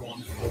Project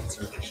One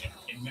Forza Edition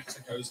in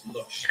Mexico's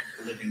lush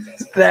living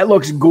desert. That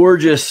looks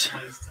gorgeous.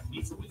 Place to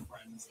meet up with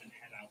friends and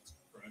head out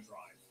for a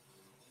drive.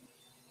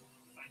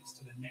 Thanks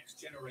to the next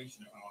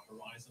generation of our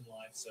Horizon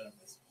Live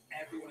servers,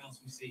 everyone else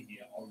we see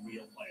here are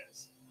real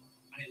players.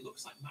 And it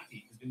looks like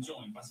Maddie has been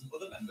joined by some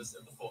other members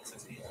of the Forza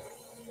team.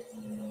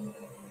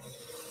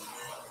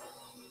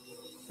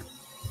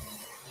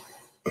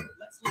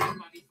 Let's leave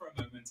Maddie for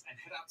a moment and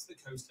head out to the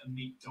coast and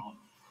meet Don.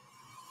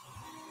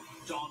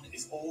 Don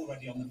is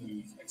already on the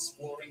move,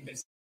 exploring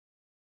this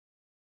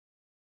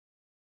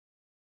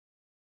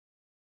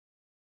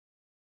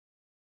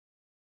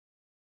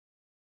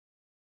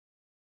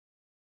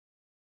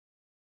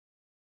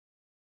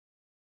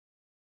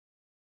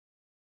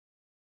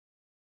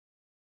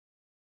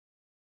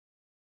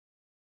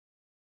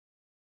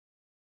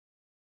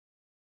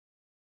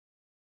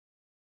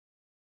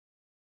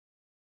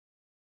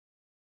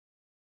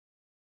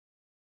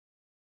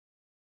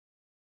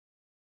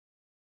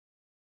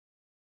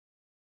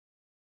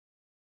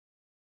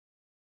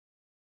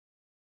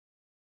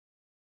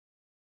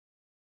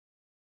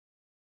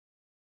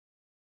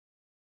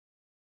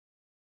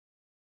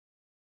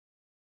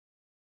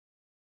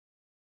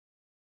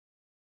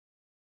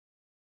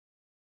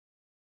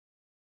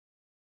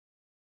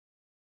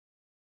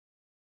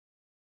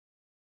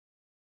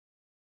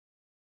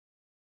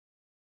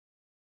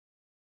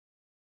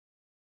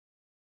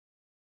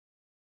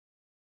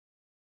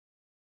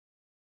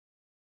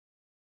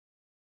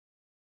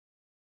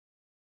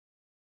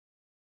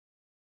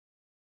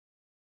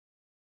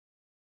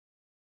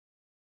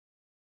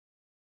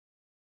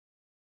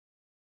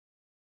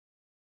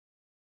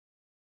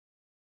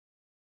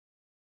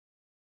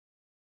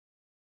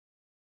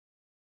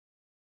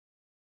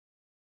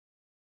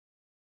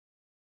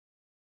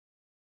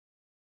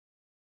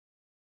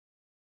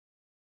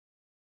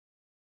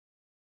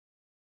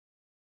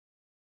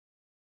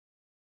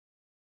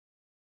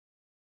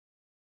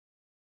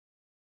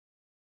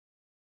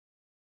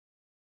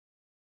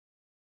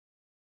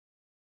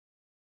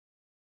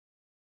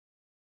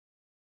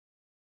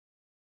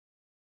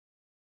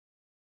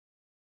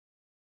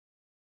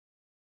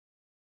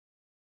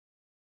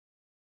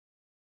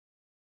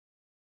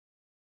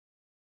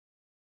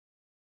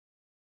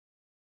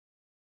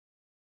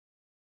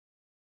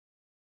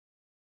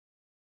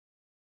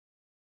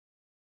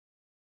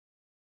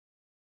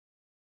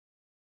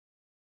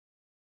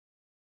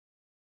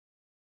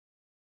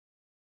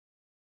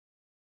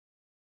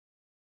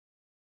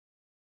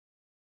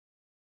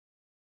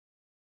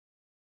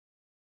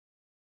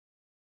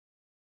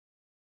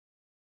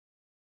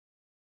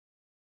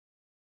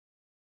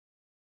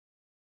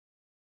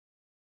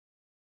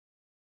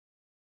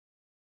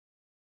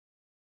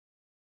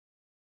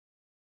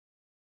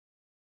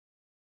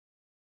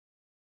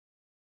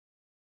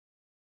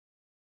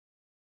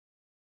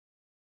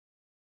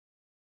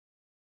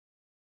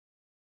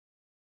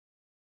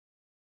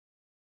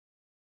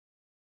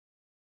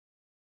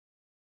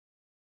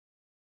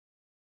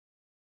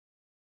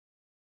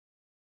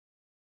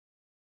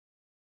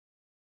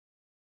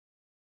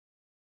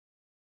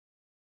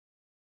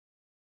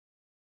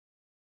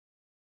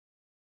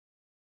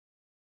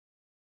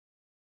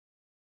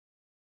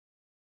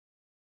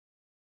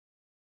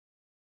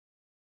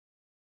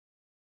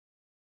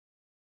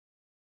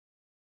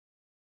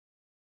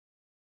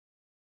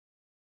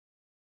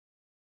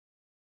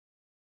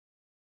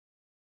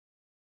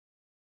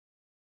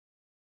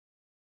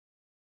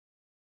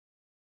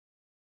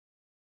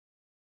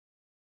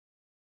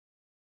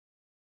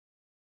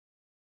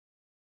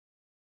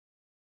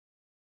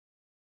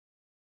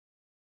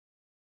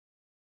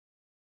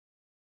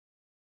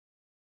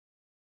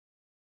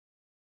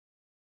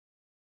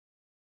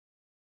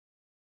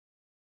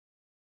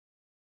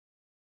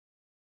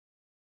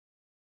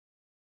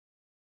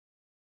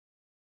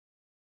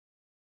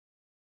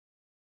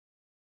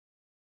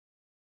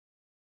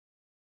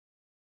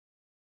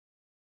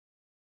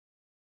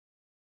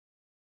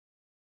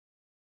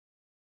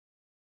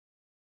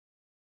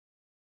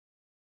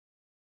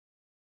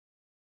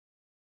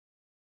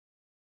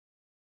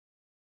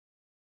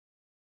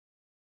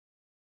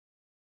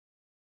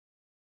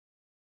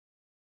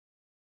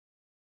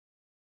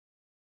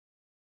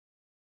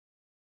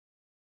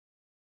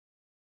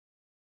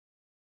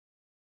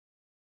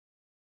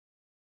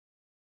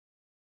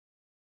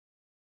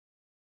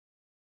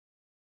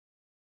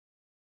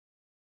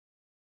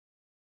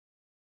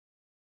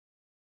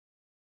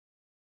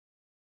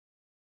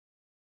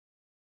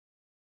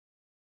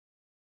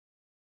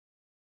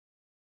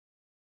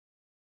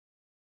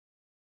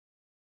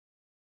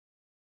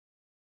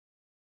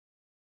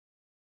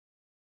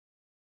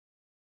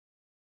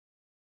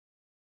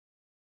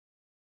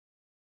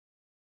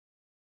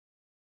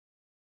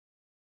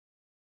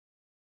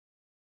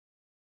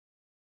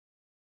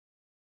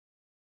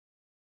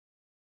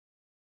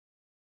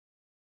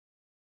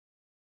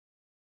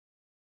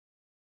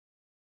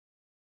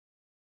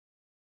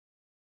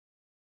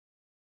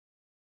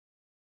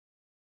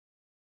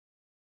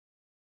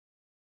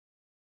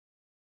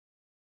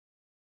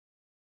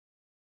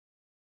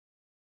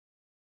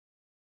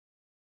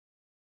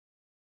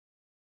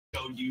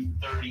showed you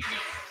 30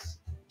 games.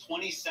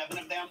 27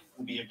 of them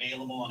will be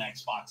available on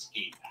Xbox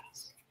Game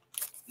Pass.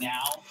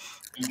 Now,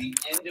 through the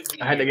end of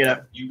the I had to year,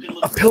 get you can a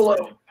look pillow.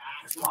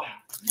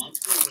 back-to-back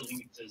monthly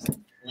releases.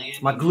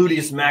 My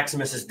gluteus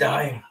maximus is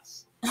dying.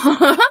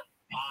 I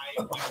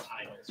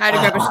had to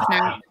grab a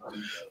snack.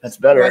 That's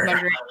better.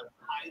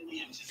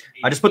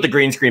 I just put the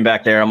green screen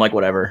back there. I'm like,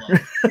 whatever.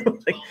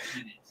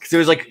 Because it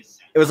was like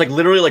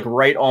literally like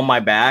right on my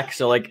back.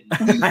 So like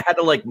I had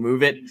to like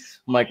move it.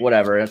 I'm like,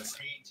 whatever.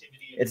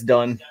 It's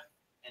done.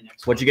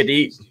 What you get to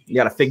eat? You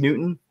got a Fig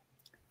Newton?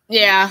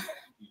 Yeah.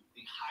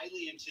 The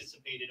highly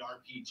anticipated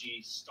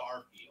RPG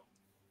Starfield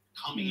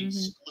coming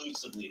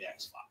exclusively to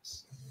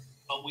Xbox.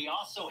 But we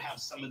also have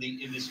some of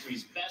the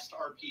industry's best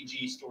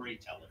RPG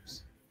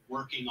storytellers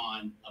working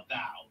on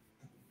Avowed,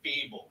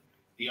 Fable,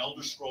 The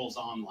Elder Scrolls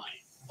Online,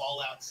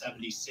 Fallout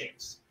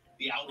 76,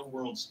 The Outer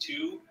Worlds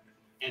 2,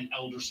 and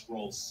Elder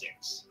Scrolls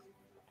 6.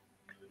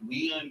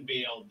 We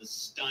unveiled the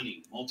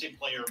stunning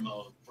multiplayer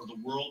mode for the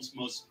world's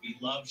most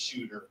beloved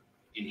shooter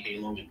in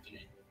Halo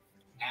Infinite,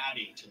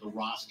 adding to the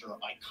roster of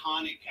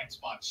iconic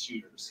Xbox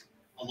shooters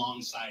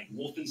alongside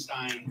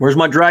Wolfenstein. Where's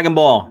my Dragon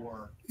Ball?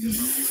 We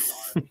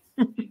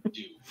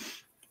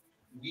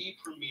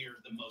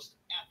premiered the most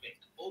epic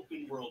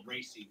open world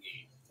racing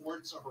game,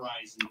 Forza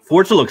Horizon.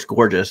 Forza looks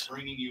gorgeous.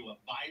 Bringing you a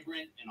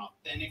vibrant and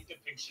authentic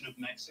depiction of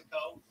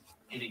Mexico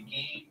in a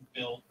game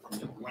built from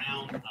the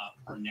ground up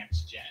for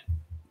next gen.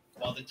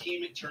 While the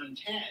team at Turn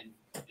 10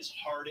 is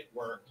hard at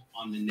work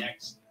on the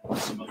next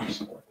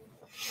Motorsport.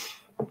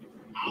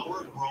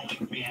 Our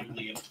growing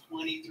family of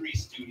 23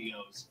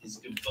 studios is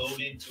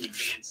devoted to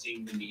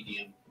advancing the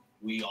medium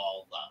we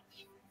all love.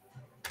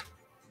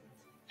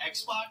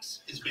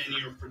 Xbox has been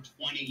here for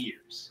 20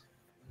 years,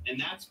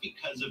 and that's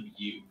because of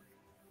you.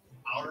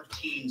 Our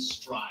team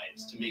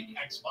strives to make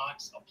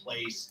Xbox a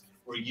place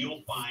where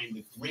you'll find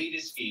the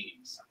greatest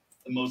games,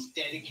 the most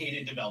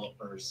dedicated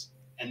developers,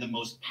 and the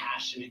most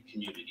passionate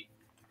community.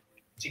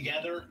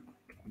 Together,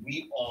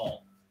 we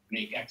all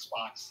make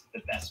Xbox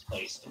the best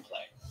place to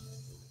play.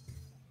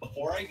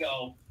 Before I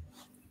go,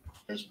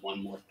 there's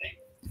one more thing.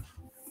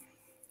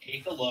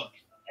 Take a look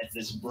at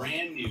this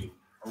brand new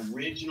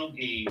original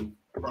game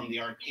from the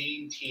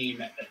Arcane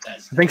team at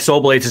Bethesda. I think Soul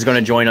Blades is going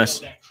to join us.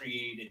 That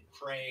created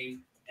Prey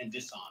and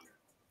Dishonored.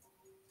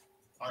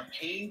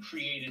 Arcane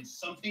created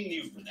something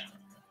new for them,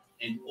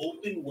 an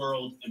open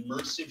world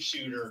immersive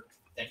shooter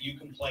that you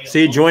can play.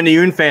 See, join the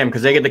Yoon-Fam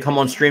because they get to come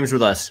on streams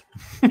with us.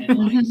 And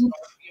like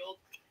Starfield,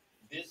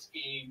 this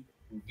game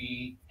will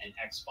be an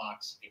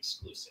Xbox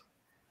exclusive.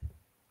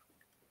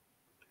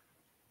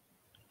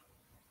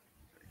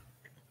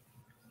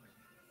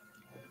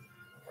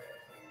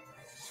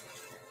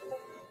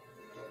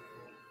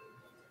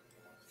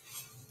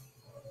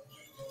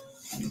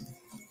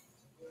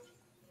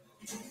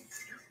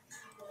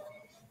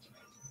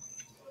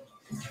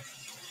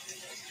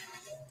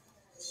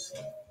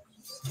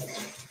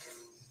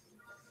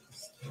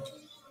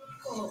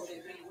 Oh,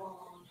 everyone.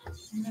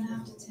 I'm gonna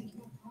have to take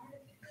you apart.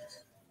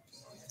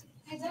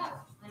 Hey, Dad,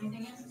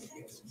 anything else?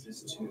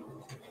 This too.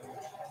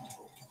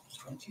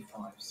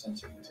 25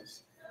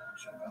 centimeters.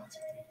 Which are about to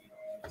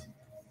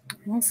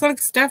be Looks like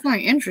it's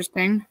definitely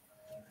interesting.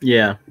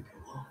 Yeah.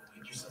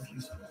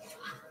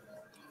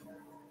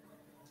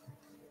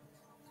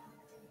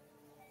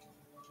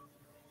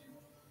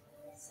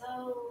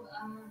 So,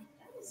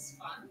 that was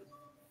fun,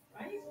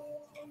 right?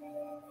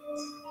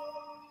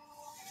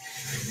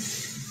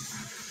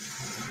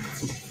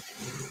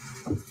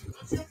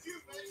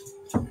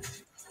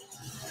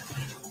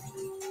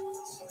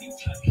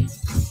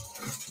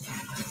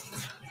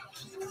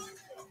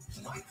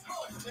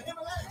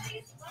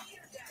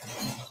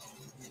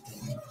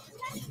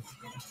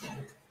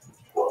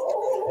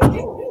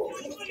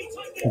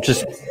 I'm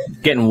just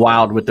getting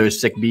wild with those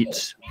sick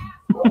beats.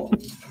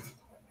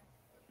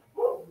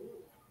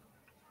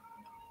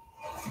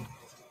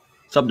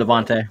 What's up,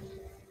 Devontae?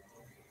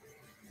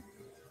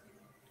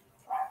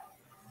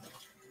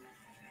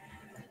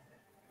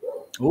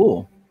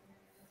 Ooh.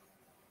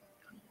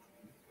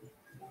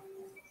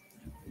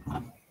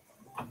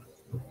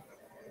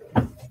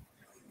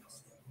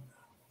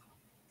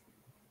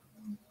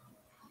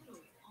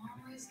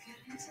 Always get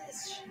into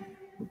this shit.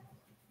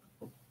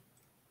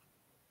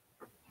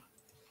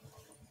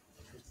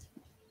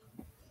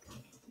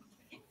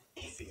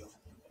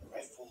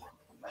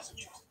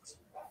 Massachusetts.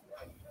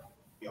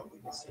 We are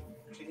witnessing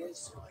clear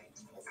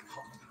signs of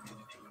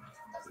conflict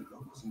as the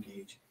locals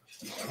engage.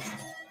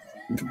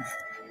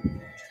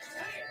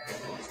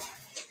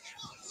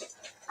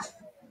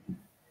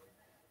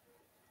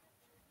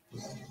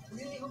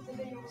 Really hope the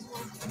video was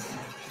worth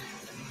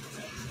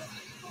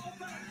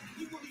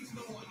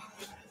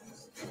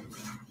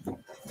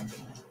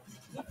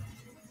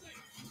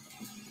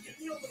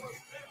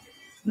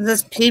Is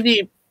this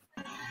PvE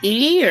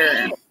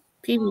or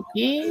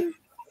PvP?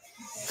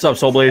 What's up,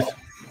 Soul Blaze?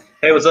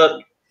 Hey, what's up?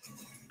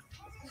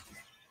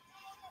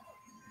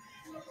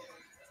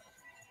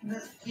 Is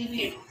this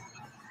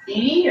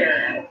PvE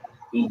or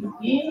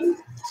See,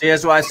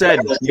 that's why I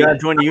said you gotta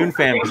join the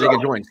Yoon-Fam because they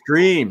can join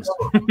streams.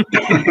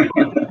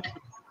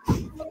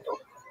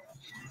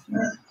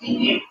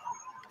 See,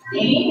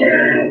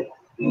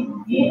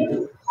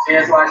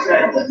 that's why I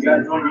said you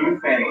gotta join the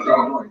Yoon-Fam because they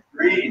can join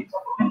streams.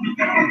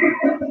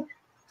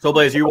 So,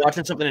 Blaze, are you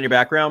watching something in your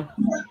background?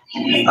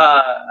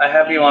 I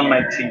have you on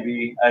my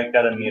TV. I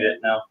gotta mute it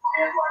now.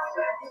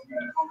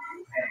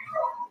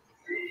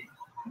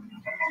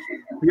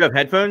 You have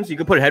headphones? You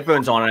can put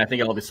headphones on, and I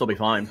think it'll still be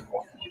fine.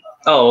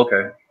 Oh,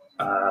 okay.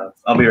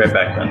 I'll be right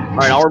back then. All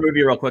right, I'll remove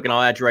you real quick, and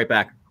I'll add you right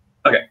back.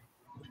 Okay.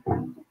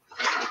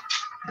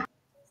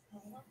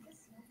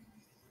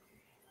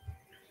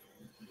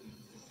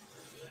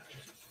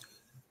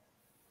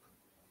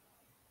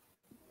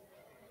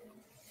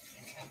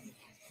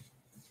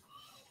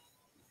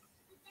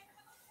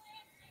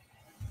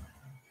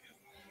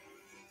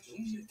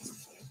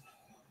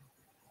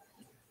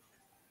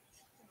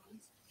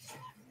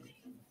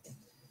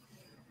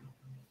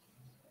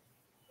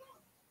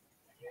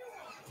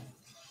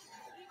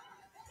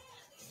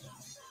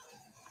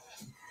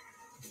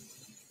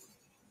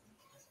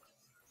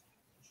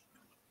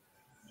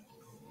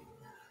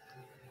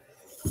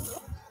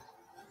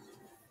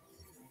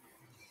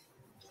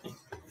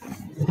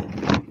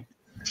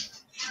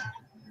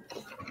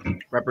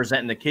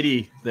 Representing the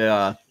kitty,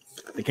 the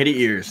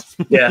kitty ears.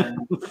 Yeah. I think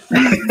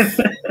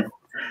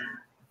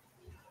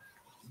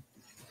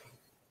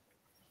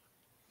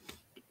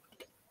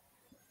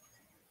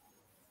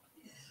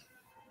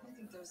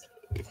there's a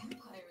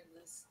vampire in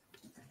this.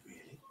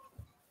 Really?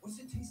 What does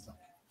it taste like?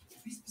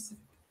 Be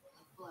specific.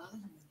 Blood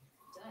and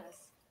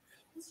death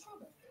and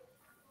strawberry.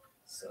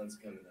 Sun's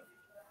coming up.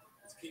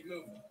 Let's keep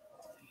moving.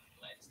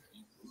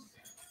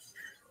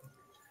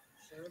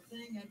 Sure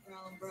thing, Edgar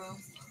Allan Bro.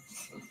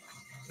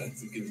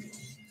 That's a good one.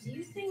 Do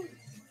you think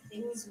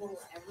things will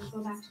ever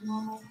go back to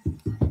normal?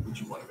 Would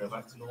you want to go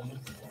back to normal?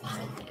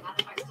 Not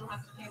if I still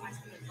have to pay my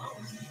student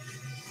loans.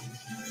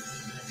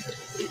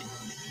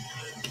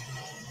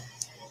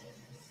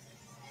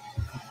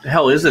 The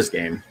hell is this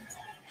game?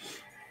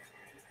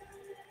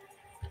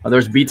 Oh,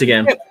 there's beats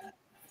again.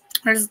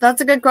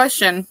 That's a good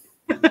question.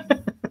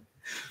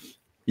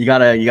 You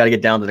gotta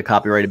get down to the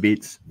copyrighted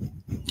beats.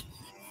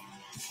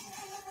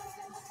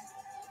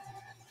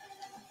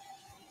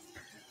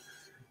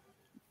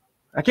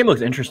 That game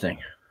looks interesting.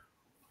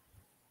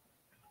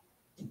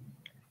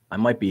 I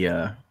might be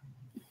I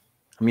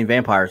mean,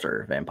 vampires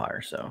are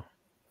vampires, so.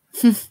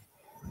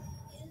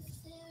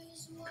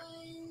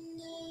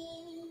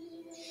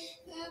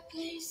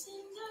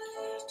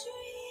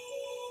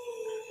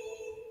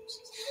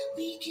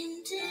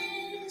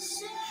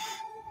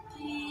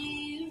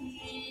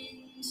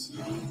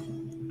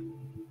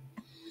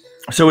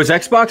 So is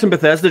Xbox and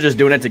Bethesda just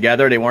doing it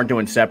together? They weren't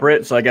doing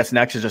separate, so I guess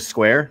next is just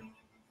Square.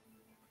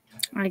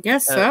 I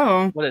guess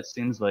so. What it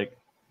seems like.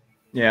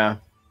 Yeah.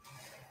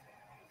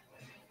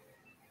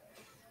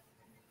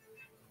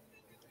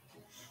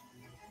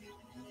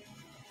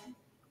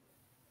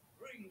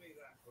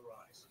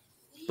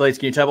 Blaze,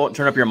 can you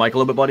turn up your mic a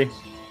little bit, buddy?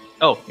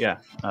 Oh, yeah.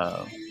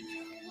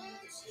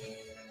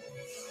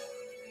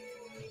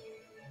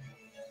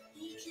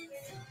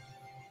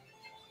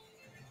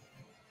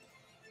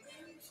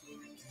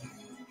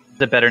 Is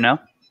it better now?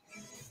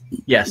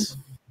 Yes.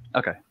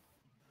 Okay.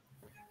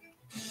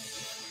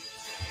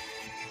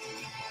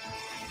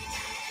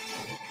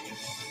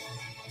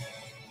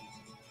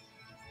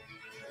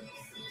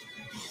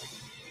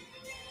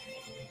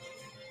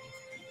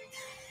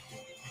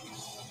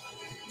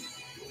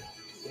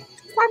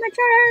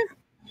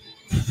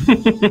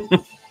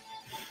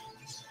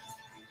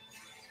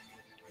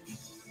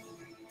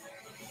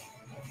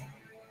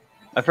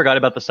 I forgot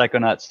about the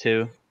Psychonauts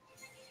too.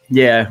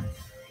 Yeah.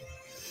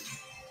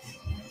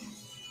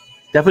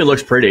 Definitely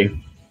looks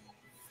pretty.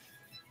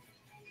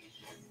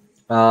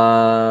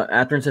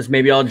 Atherin says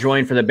maybe I'll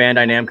join for the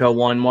Bandai Namco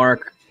one,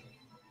 Mark.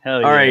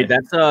 Hell yeah. All right,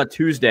 that's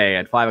Tuesday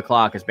at 5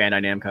 o'clock is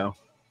Bandai Namco.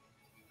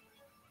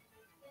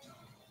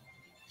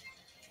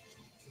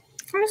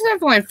 There's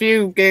definitely a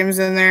few games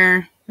in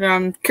there that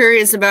I'm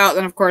curious about.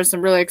 And of course,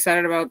 I'm really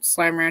excited about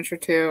Slime Rancher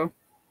 2.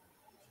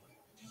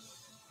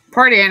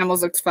 Party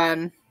Animals looks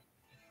fun.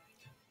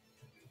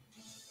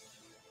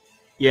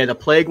 Yeah, the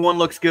Plague one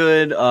looks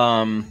good.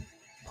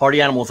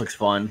 Party Animals looks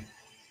fun.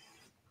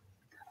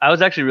 I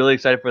was actually really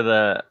excited for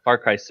the Far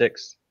Cry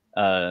 6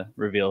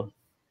 reveal.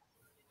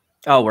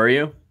 Oh, were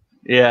you?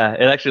 Yeah,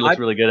 it actually looks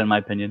really good in my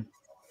opinion.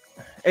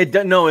 Like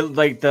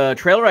the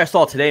trailer I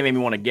saw today made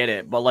me want to get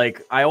it, but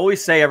like I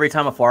always say every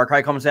time a Far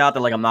Cry comes out that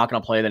like I'm not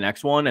gonna play the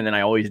next one, and then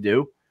I always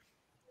do.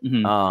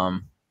 Mm-hmm.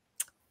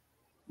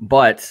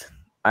 But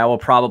I will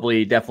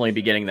probably definitely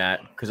be getting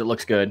that because it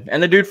looks good,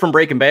 and the dude from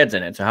Breaking Bad's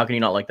in it, so how can you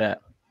not like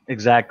that?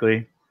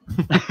 Exactly.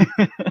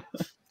 I'm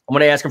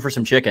gonna ask him for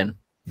some chicken.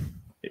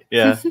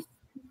 Yeah.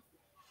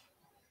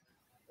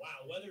 Wow,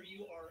 whether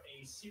you are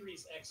a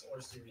Series X or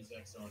Series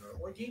X owner,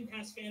 or Game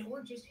Pass fan,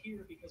 or just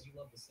here because you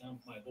love the sound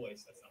of my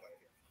voice, that's not what I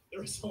hear.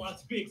 There is a lot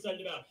to be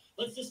excited about.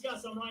 Let's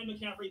discuss. I'm Ryan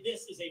McCaffrey.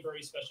 This is a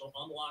very special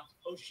Unlocked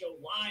post-show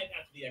live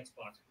after the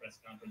Xbox press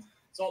conference.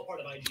 It's all part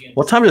of IGN.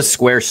 What time does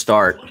Square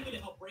start? Joining me to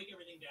help break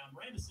everything down,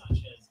 Miranda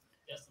Sanchez,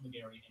 Destin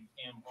McGarry, and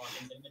Cam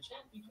Hawkins. And in the chat,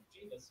 we have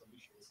Jada, so be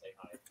sure to say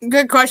hi.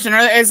 Good question.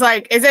 Is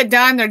it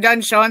done? They're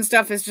done showing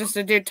stuff. It's just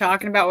a dude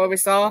talking about what we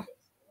saw.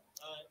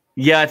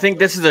 Yeah, I think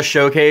this is a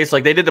showcase.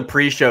 Like they did the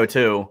pre-show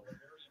too.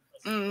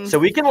 So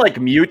we can like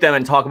mute them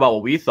and talk about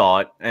what we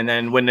thought, and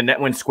then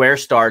when Square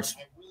starts,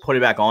 put it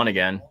back on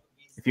again.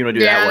 If you want to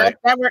do that way.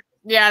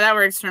 That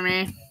works for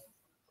me.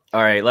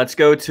 All right, let's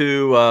go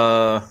to.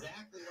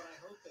 Exactly what I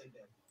hope they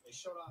did. They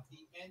showed off the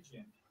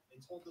engine. They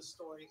told the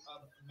story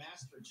of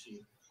Master Chief.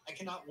 I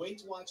cannot wait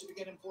to watch it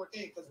again in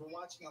 4K because we're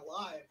watching it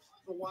live.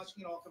 We're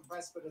watching it all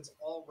compressed, but it's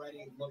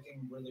already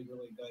looking really,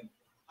 really good.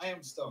 I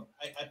am stoked.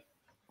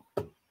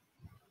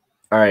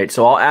 All right,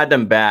 so I'll add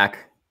them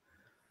back.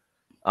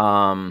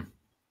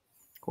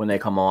 When they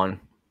come on,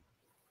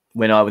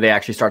 when they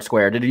actually start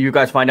Square. Did you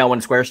guys find out when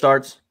Square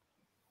starts?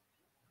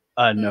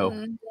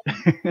 No.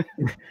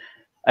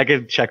 I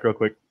can check real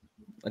quick.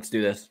 Let's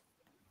do this.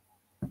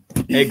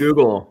 Hey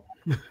Google,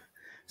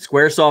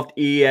 Squaresoft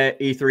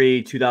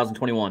E3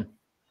 2021.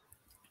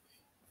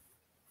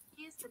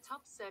 Here's the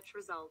top search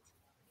result.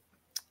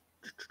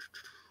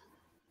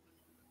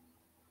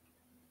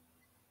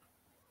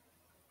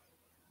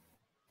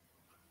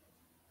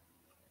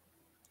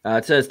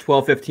 It says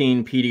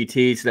 12:15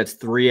 PDT, so that's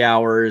 3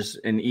 hours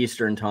in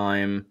Eastern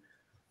time.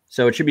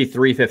 So it should be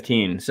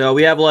 3:15. So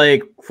we have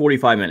like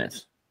 45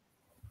 minutes.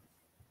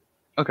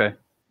 Okay.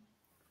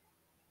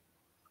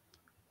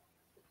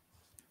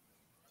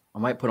 I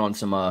might put on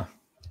some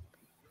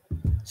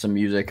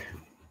music.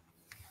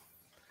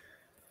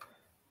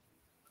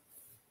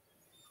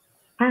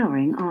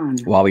 Powering on.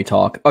 While we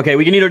talk. Okay,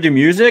 we can either do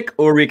music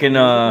or we can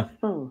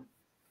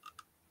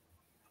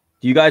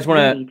do you guys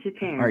want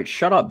to? All right,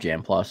 shut up,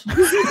 Jam Plus.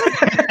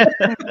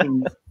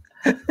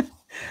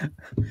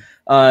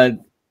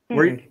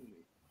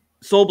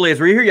 Soul Blaze,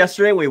 were you here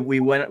yesterday?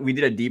 We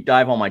did a deep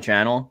dive on my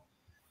channel.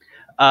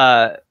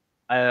 I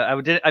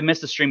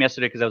missed the stream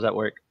yesterday because I was at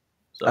work.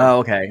 So. Oh,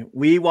 okay.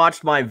 We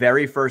watched my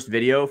very first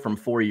video from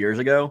 4 years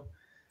ago,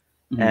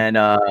 and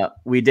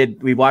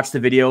we watched the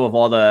video of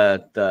all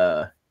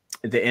the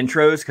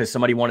intros because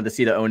somebody wanted to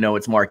see the "Oh No,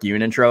 It's Mark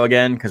Yoon" intro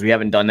again because we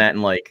haven't done that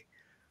in like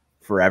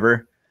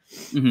forever.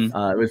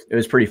 It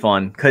was pretty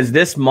fun because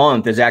this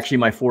month is actually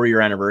my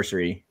 4-year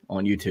anniversary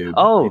on YouTube.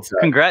 Oh,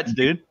 congrats,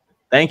 dude!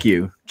 Thank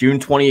you. June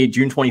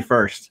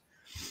 21st.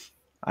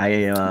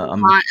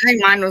 I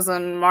think mine was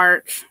in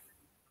March.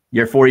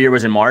 Your 4-year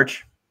was in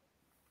March.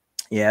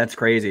 Yeah, it's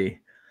crazy.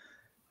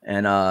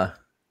 And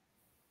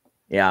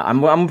yeah,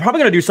 I'm probably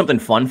gonna do something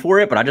fun for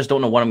it, but I just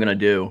don't know what I'm gonna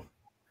do.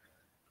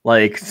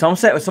 Like some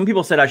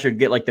people said I should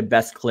get like the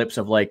best clips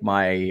of like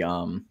my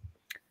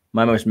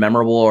my most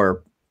memorable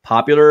or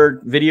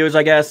popular videos,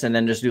 I guess, and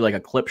then just do like a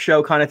clip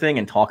show kind of thing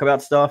and talk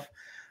about stuff.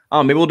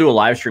 Maybe we'll do a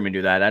live stream and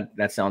do that.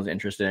 That sounds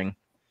interesting.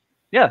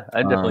 Yeah,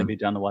 I'd definitely be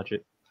down to watch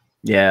it.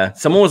 Yeah,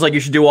 someone was like,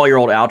 you should do all your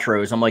old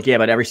outros. I'm like, yeah,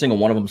 but every single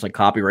one of them is like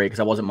copyright because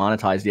I wasn't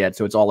monetized yet,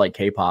 so it's all like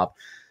K-pop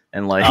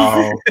and like,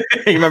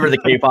 you remember the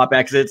K-pop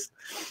exits?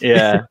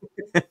 Yeah.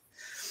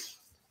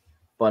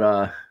 But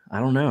I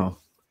don't know.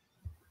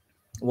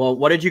 Well,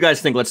 what did you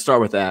guys think? Let's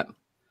start with that.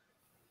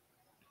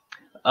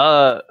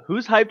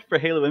 Who's hyped for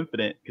Halo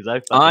Infinite?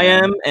 Because I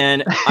am,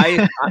 and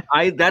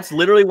I that's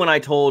literally when I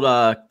told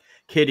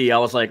Kitty, I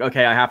was like,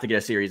 okay, I have to get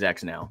a Series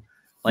X now.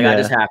 Like I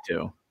just have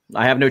to.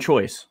 I have no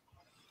choice.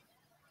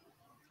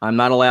 I'm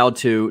not allowed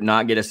to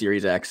not get a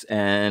Series X,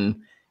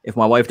 and if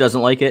my wife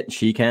doesn't like it,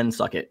 she can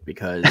suck it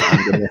because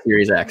I'm getting a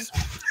Series X.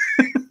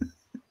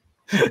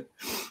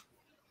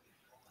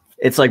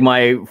 It's like my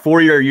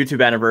 4-year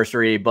YouTube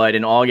anniversary, but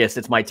in August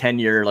it's my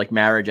 10-year like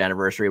marriage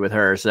anniversary with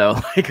her. So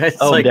like,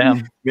 it's like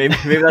damn. maybe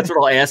that's what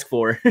I'll ask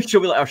for.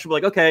 she'll be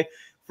like, okay,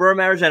 for our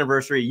marriage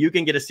anniversary, you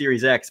can get a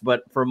Series X,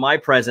 but for my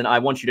present, I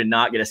want you to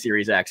not get a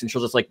Series X, and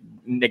she'll just like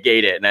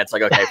negate it, and that's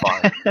like, okay,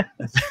 fine.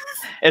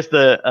 It's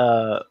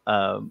the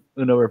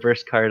Uno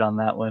reverse card on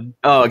that one.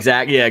 Oh,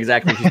 exactly. Yeah,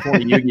 exactly. She's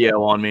pulling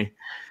Yu-Gi-Oh on me.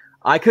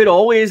 I could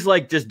always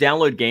like just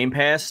download Game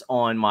Pass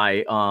on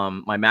my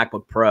my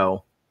MacBook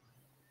Pro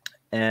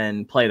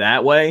and play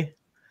that way.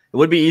 It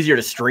would be easier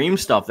to stream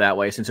stuff that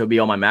way since it would be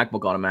on my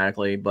MacBook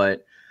automatically,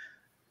 but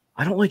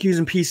I don't like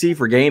using PC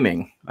for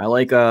gaming. I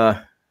like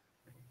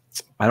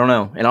I don't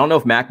know. And I don't know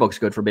if MacBook's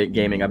good for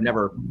gaming. I've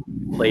never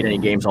played any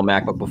games on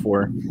MacBook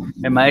before.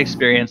 In my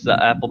experience,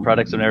 the Apple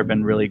products have never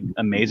been really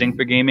amazing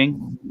for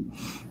gaming.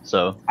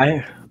 So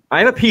I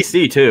have a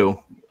PC too.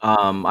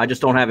 I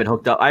just don't have it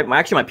hooked up.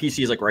 Actually, my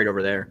PC is like right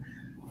over there.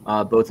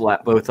 Both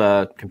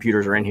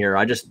computers are in here.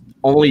 I just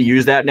only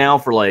use that now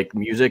for like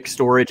music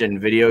storage and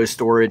video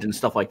storage and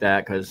stuff like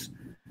that because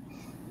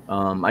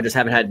I just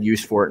haven't had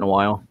use for it in a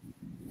while.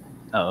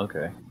 Oh,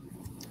 okay.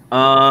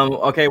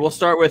 Okay, we'll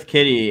start with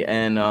Kitty,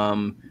 and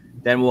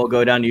then we'll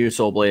go down to you,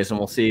 Soul Blaze, and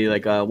we'll see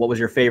like what was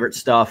your favorite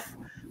stuff?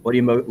 What are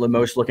you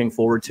most looking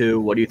forward to?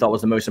 What do you thought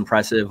was the most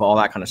impressive? All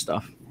that kind of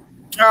stuff.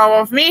 Oh,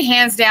 well, for me,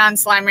 hands down,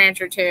 Slime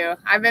Rancher 2.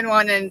 I've been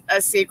wanting a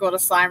sequel to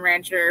Slime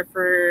Rancher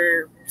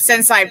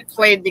since I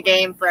played the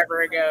game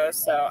forever ago,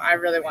 so I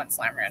really want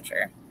Slime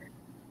Rancher.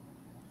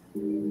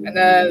 And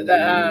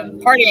the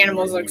party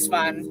animals looks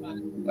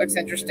fun. Looks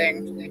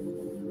interesting.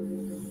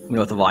 You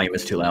know if the volume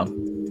is too loud.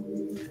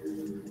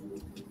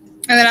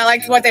 And then I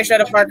liked what they showed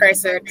of Far Cry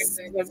 6,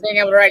 with being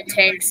able to ride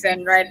tanks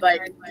and ride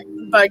like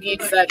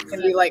buggies that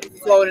can be like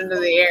float into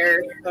the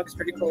air. Looks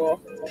pretty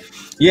cool.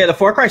 Yeah, the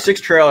Far Cry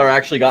 6 trailer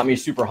actually got me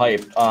super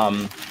hyped.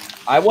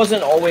 I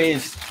wasn't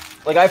always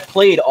like I've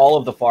played all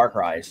of the Far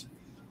Cries,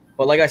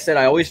 but like I said,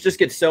 I always just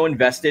get so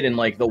invested in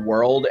like the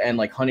world and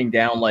like hunting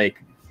down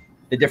like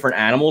the different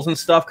animals and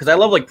stuff because I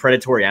love like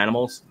predatory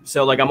animals.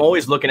 So like I'm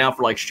always looking out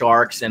for like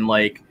sharks and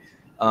like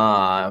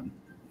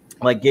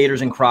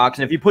gators and crocs,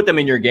 and if you put them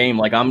in your game,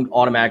 like I'm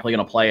automatically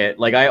gonna play it.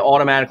 Like I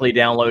automatically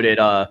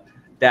downloaded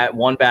that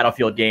one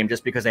Battlefield game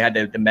just because they had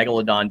the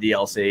Megalodon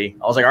DLC.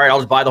 I was like, all right, I'll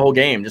just buy the whole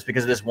game just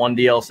because of this one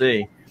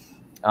DLC.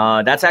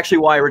 That's actually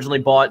why I originally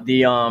bought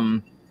the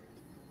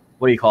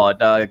what do you call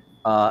it?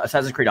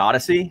 Assassin's Creed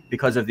Odyssey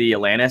because of the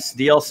Atlantis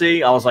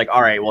DLC. I was like,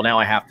 all right, well now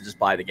I have to just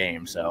buy the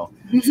game. So,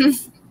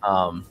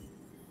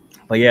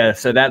 but yeah,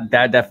 so that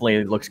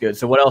definitely looks good.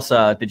 So what else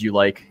did you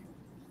like?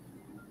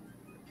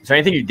 Is there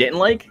anything you didn't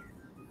like?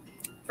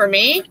 For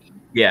me?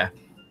 Yeah.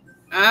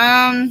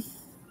 I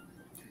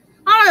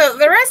don't know.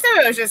 The rest of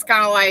it was just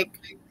kind of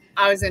like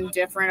I was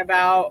indifferent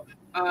about.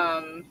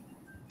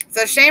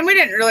 It's a shame we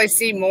didn't really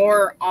see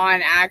more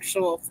on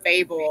actual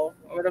Fable.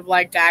 I would have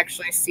liked to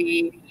actually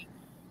see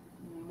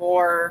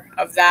more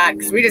of that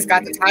because we just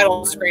got the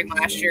title screen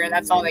last year and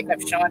that's all they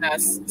kept showing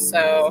us.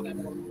 So,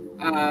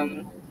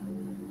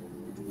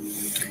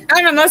 I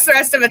don't know. Most of the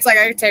rest of it's like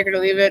I could take it or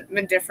leave it. I'm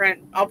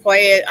indifferent. I'll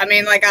play it. I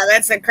mean, like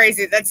that's the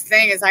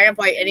thing is I can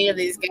play any of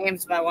these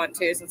games if I want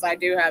to, since I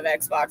do have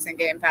Xbox and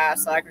Game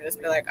Pass. So I can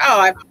just be like, oh,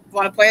 I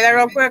want to play that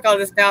real quick. I'll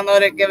just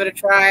download it, give it a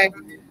try,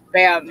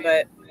 bam.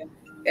 But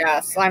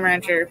yeah, Slime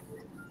Rancher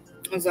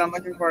is what I'm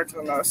looking forward to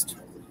the most.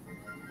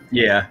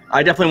 Yeah,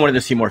 I definitely wanted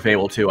to see more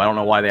Fable too. I don't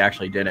know why they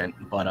actually didn't,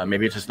 but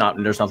maybe it's just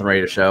there's nothing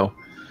ready to show.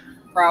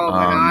 Probably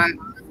not.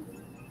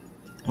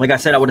 Like I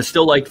said, I would have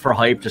still liked for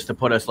hype just to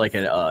put us like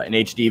an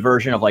HD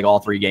version of like all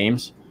 3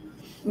 games.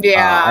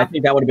 Yeah, I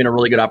think that would have been a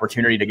really good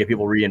opportunity to get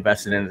people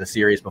reinvested into the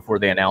series before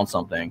they announce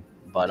something.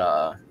 But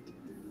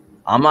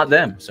I'm not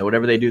them, so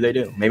whatever they do, they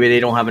do. Maybe they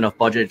don't have enough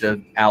budget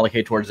to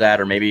allocate towards that,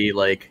 or maybe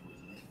like,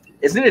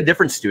 isn't it a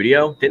different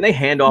studio? Didn't they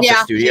hand off the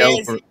studio?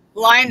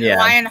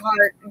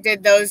 Lionheart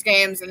did those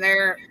games, and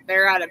they're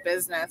out of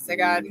business. They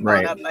got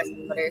bought up by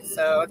somebody,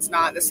 so it's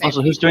not the same.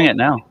 Also, who's doing it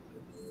now?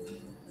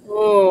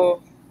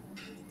 Oh.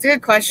 It's a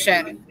good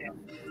question.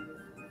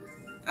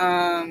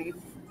 Well,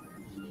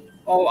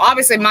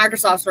 obviously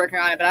Microsoft's working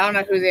on it, but I don't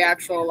know who the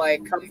actual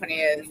like company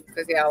is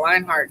because yeah,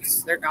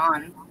 Lionheart's they're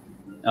gone.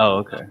 Oh,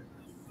 okay.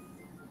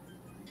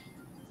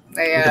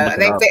 I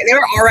think they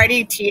were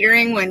already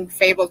teetering when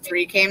Fable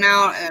 3 came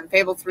out, and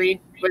Fable 3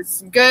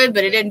 was good,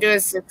 but it didn't do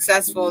as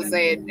successful as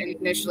they had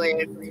initially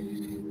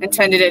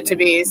intended it to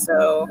be.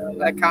 So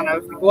that kind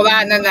of that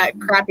and then that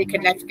crappy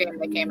Kinect game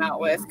they came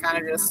out with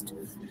kind of just.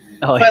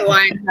 Oh, put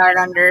Lionheart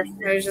under.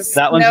 It was just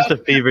that one's just a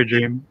fever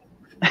dream.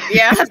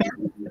 Yeah.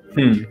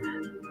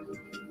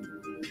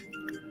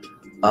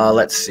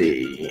 Let's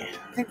see.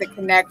 I think the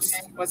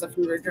Kinect was a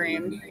fever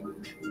dream.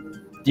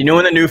 Do you know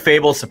when the new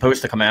Fable's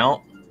supposed to come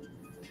out?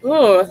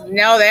 Ooh,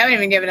 no, they haven't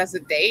even given us a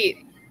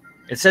date.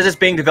 It says it's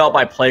being developed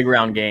by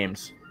Playground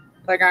Games.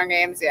 Playground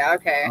Games, yeah,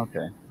 okay.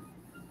 Okay.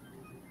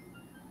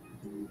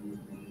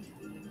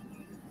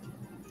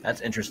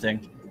 That's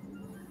interesting.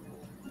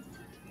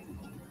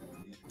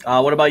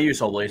 What about you,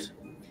 Soulblaze?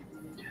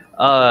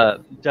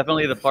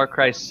 Definitely the Far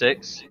Cry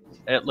 6.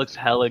 It looks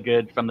hella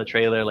good from the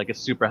trailer. Like,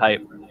 it's super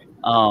hype.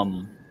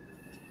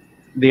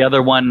 The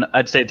other one,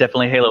 I'd say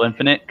definitely Halo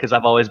Infinite, because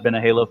I've always been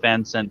a Halo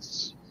fan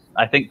since,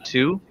 I think,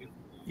 2.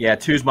 Yeah,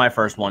 2's my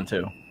first one,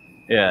 too.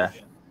 Yeah.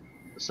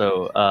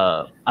 So,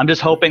 I'm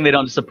just hoping they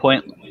don't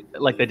disappoint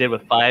like they did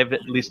with 5,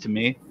 at least to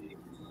me.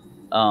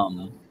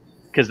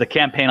 Because the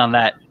campaign on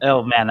that,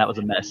 oh man, that was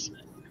a mess.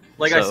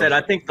 Like I said, I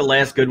think the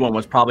last good one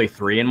was probably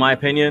 3 in my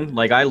opinion.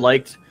 Like I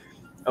liked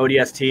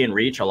ODST and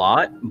Reach a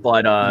lot,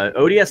 but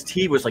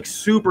ODST was like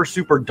super,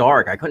 super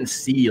dark. I couldn't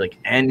see like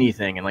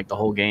anything in like the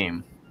whole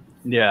game.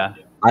 Yeah.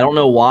 I don't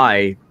know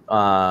why,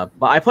 but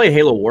I play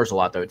Halo Wars a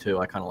lot though too.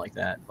 I kind of like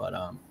that, but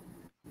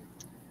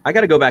I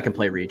got to go back and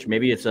play Reach.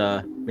 Maybe it's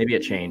maybe it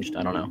changed.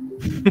 I don't know.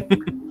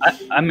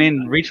 I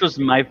mean, Reach was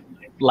my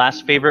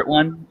last favorite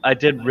one. I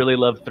did really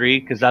love 3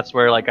 because that's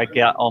where like I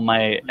got all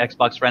my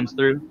Xbox friends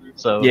through.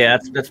 So yeah,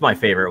 that's my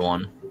favorite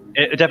one.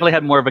 It definitely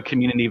had more of a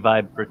community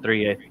vibe for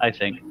 3, I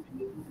think.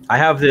 I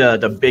have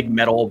the big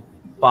metal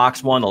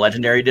box one, the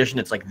Legendary Edition.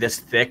 It's like this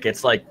thick.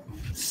 It's like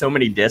so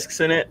many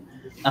discs in it.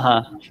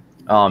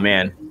 Oh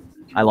man,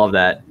 I love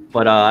that.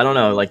 But I don't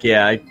know. Like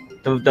yeah,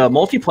 the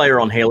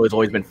multiplayer on Halo has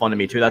always been fun to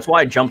me too. That's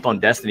why I jumped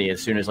on Destiny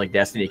as soon as like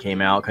Destiny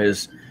came out,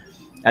 because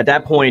at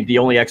that point the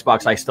only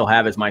Xbox I still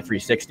have is my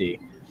 360.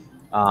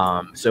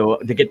 So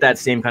to get that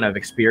same kind of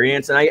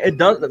experience, and it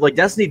does, like,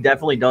 Destiny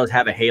definitely does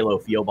have a Halo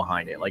feel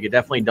behind it. Like, it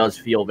definitely does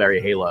feel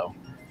very Halo.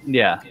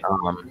 Yeah.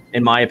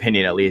 In my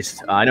opinion, at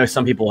least. I know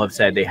some people have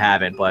said they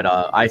haven't, but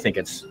I think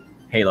it's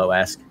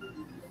Halo-esque.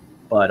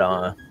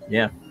 But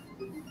yeah.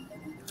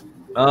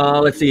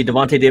 Let's see.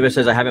 Devontae Davis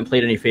says, I haven't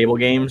played any Fable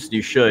games.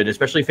 You should,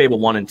 especially Fable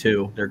 1 and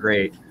 2. They're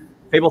great.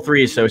 Fable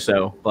 3 is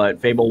so-so, but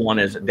Fable 1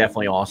 is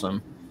definitely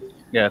awesome.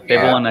 Yeah,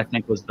 Fable 1 I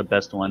think was the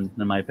best one,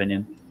 in my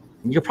opinion.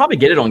 You could probably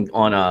get it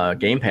on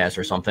Game Pass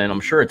or something. I'm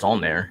sure it's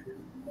on there.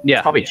 Yeah.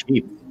 It's probably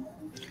cheap.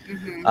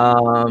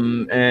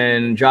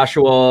 And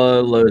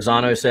Joshua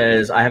Lozano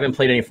says, I haven't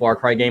played any Far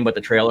Cry game, but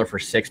the trailer for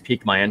 6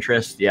 piqued my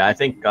interest. Yeah, I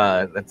think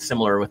that's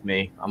similar with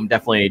me. I'm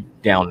definitely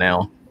down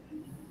now.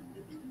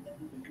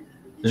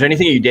 Is there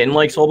anything you didn't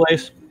like,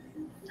 Soulblaze?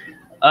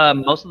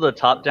 Most of the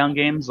top-down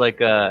games, like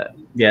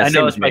yeah, I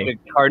know it's same like as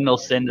a cardinal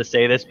sin to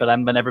say this, but I've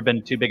never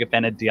been too big a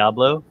fan of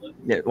Diablo.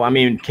 Yeah, well, I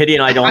mean, Kitty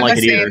and I don't I'm like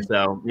the it either, same.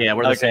 so yeah,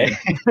 we're the Okay.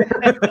 same.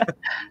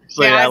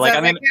 So yeah, like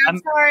I mean, I'm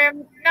sorry,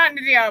 I'm not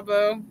into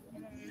Diablo.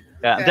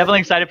 yeah, I'm definitely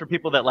excited for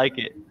people that like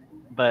it,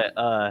 but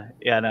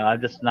yeah, no,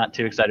 I'm just not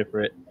too excited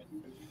for it.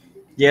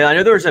 Yeah, I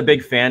know there was a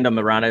big fandom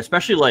around it,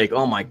 especially like,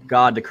 oh my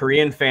god, the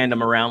Korean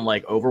fandom around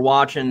like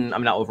Overwatch and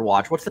I'm not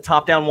Overwatch. What's the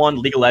top-down one?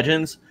 League of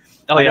Legends.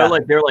 Oh, I know, yeah.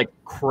 like they're like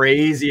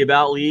crazy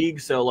about League,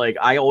 so like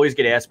I always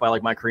get asked by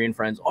like my Korean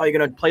friends, "Oh, you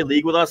gonna play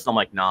League with us?" And I'm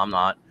like, "No, I'm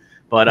not,"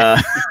 but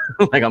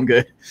like I'm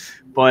good.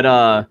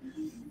 But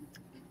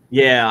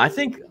yeah, I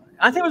think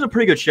it was a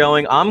pretty good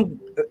showing.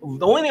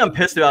 The only thing I'm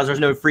pissed about is there's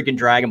no freaking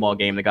Dragon Ball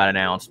game that got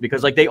announced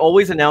because like they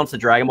always announce the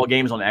Dragon Ball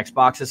games on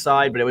Xbox's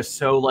side, but it was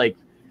so like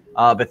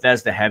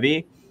Bethesda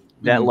heavy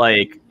that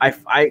like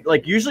I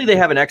like usually they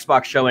have an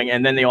Xbox showing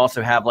and then they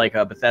also have like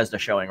a Bethesda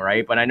showing,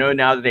 right? But I know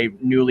now that they've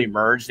newly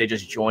merged, they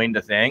just joined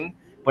the thing.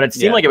 But it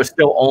seemed like it was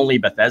still only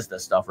Bethesda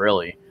stuff,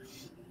 really.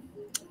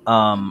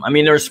 I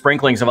mean, there were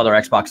sprinklings of other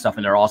Xbox stuff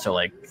in there also,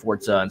 like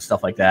Forza and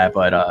stuff like that.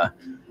 But I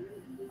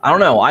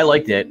don't know. I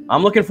liked it.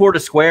 I'm looking forward to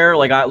Square.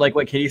 Like I like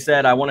what Kitty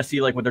said. I want to see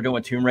like what they're doing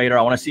with Tomb Raider.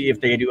 I want to see if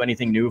they do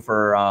anything new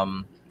for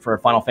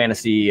Final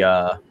Fantasy.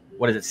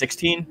 What is it?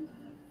 16?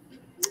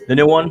 The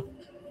new one.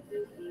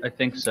 I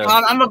think so.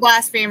 I'm a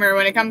blasphemer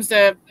when it comes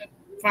to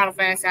Final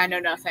Fantasy. I know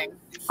nothing.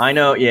 I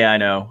know. Yeah, I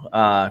know.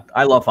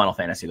 I love Final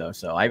Fantasy though,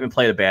 so I even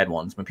play the bad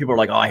ones. When people are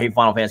like, "Oh, I hate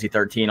Final Fantasy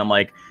 13," I'm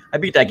like, I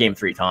beat that game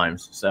 3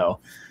 times. So,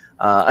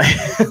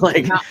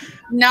 like,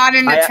 Not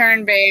in the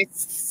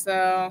turn-based,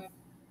 so.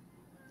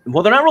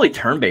 Well, they're not really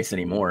turn-based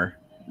anymore.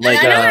 Like,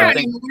 I know they're not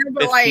anymore,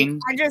 but 15.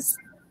 like, I just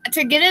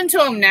to get into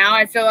them now,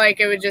 I feel like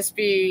it would just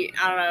be,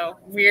 I don't know,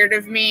 weird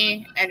of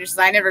me, and just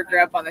I never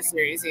grew up on the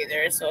series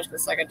either, so it's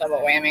just like a double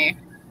whammy.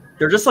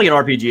 They're just like an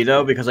RPG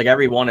though, because like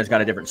every one has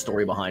got a different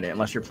story behind it,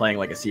 unless you're playing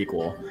like a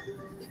sequel.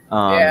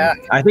 Yeah.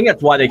 I think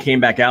that's why they came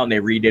back out and they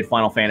redid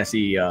Final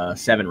Fantasy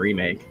VII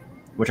Remake,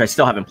 which I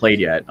still haven't played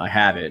yet. I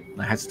have it.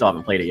 I still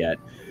haven't played it yet.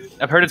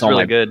 I've heard it's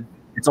really good.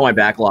 It's on my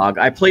backlog.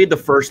 I played the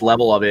first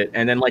level of it,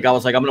 and then like I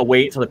was like, I'm gonna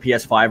wait until the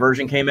PS5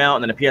 version came out,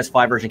 and then the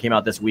PS5 version came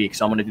out this week,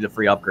 so I'm gonna do the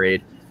free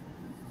upgrade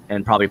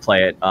and probably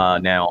play it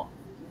now.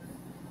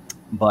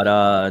 But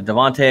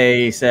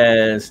Devontae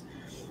says,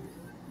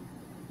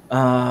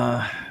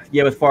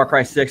 yeah, with Far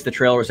Cry 6, the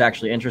trailer was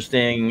actually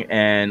interesting,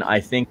 and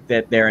I think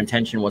that their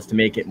intention was to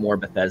make it more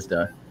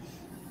Bethesda.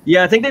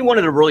 Yeah, I think they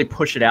wanted to really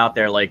push it out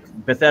there, like,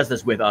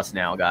 Bethesda's with us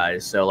now,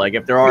 guys. So, like,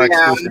 if there are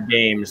exclusive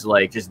games,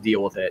 like, just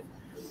deal with it.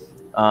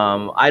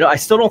 I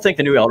still don't think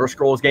the new Elder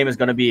Scrolls game is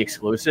going to be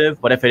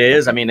exclusive, but if it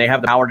is, I mean, they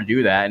have the power to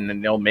do that, and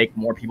then they'll make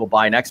more people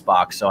buy an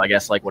Xbox, so I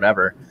guess, like,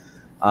 whatever.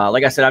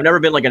 Like I said, I've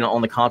never been, like,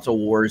 on the console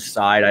wars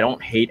side. I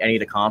don't hate any of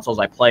the consoles.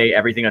 I play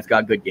everything that's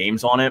got good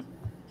games on it.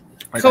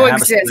 Like,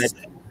 Coexist.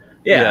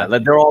 Yeah,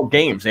 they're all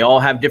games. They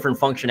all have different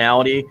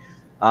functionality.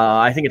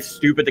 I think it's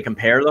stupid to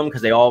compare them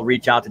because they all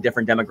reach out to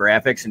different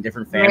demographics and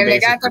different fan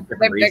bases.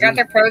 They got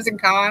their pros and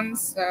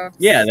cons. So.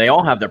 Yeah, they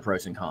all have their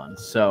pros and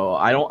cons. So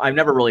I've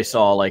never really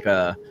saw like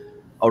a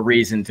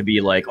reason to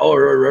be like,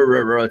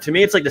 oh, to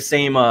me it's like the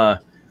same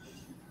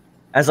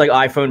as like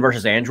iPhone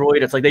versus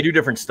Android. It's like they do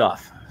different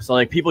stuff. So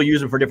like people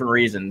use them for different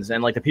reasons,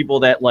 and like the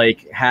people that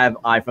like have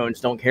iPhones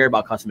don't care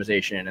about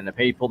customization, and the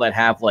people that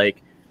have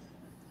like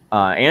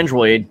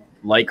Android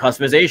like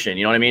customization.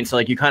 You know what I mean? So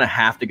like you kind of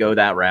have to go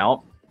that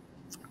route.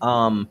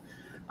 I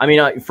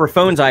mean, for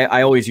phones,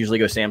 I always usually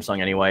go Samsung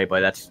anyway,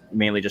 but that's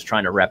mainly just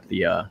trying to rep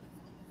the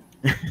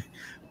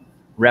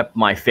rep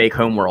my fake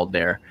home world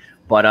there.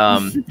 But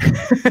I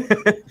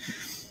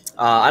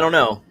don't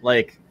know.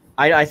 Like,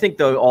 I think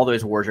though all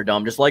those wars are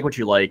dumb. Just like what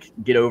you like,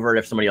 get over it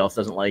if somebody else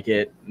doesn't like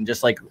it, and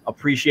just like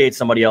appreciate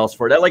somebody else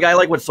for that. Like I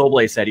like what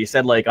Soulblaze said. He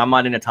said like I'm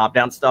not into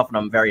top-down stuff, and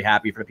I'm very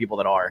happy for the people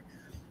that are.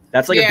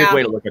 That's like a good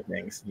way to look at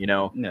things, you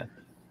know. Yeah.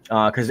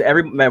 Because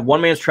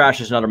one man's trash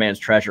is another man's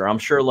treasure. I'm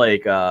sure,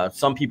 like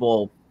some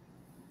people.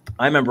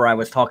 I remember I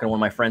was talking to one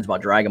of my friends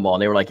about Dragon Ball,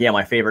 and they were like, "Yeah,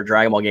 my favorite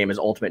Dragon Ball game is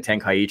Ultimate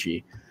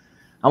Tenkaichi."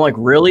 I'm like,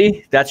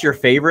 "Really? That's your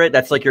favorite?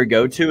 That's like your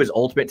go-to is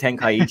Ultimate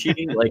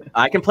Tenkaichi?" Like,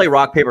 I can play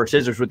rock paper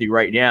scissors with you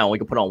right now. We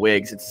can put on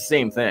wigs. It's the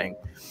same thing.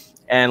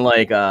 And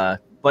like,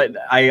 but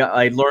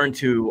I learned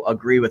to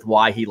agree with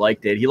why he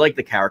liked it. He liked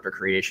the character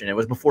creation. It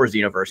was before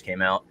Xenoverse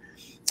came out,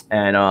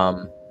 and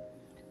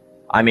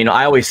I mean,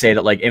 I always say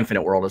that like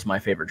Infinite World is my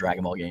favorite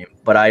Dragon Ball game,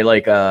 but I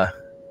like I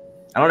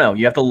don't know.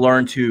 You have to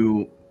learn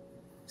to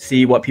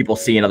see what people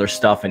see in other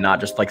stuff and not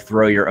just like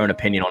throw your own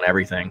opinion on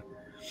everything.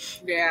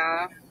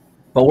 Yeah.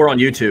 But we're on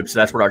YouTube, so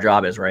that's what our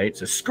job is, right?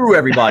 So screw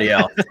everybody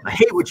else. I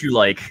hate what you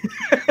like.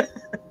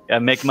 Yeah,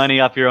 make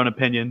money off your own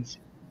opinions.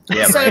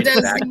 Yeah, So right, does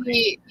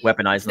exactly.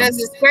 Weaponize them. does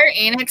the Square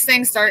Enix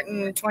thing start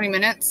in 20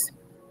 minutes?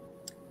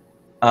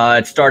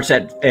 It starts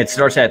at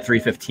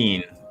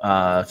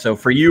 3:15. So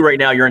for you right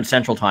now, you're in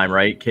Central Time,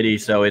 right, Kitty?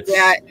 So it's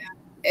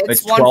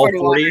it's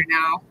 1:41 right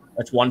now.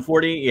 It's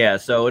 1:40. Yeah,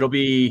 so it'll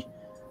be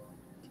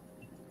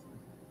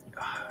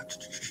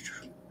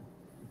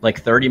like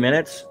 30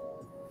 minutes.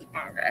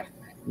 Okay.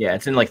 Yeah,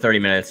 it's in like 30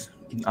 minutes.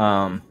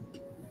 That's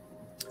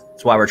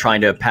why we're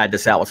trying to pad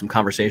this out with some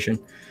conversation.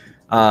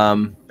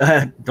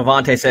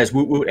 Devontae says,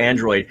 woot woot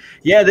Android.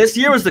 Yeah, this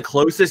year was the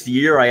closest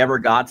year I ever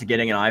got to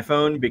getting an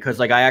iPhone because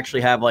like I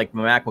actually have like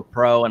my MacBook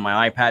Pro and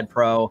my iPad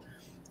Pro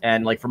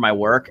and like for my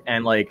work,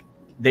 and like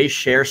they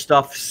share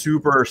stuff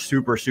super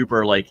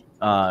like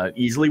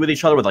easily with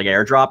each other with like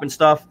AirDrop and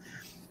stuff.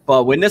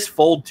 But when this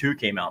Fold 2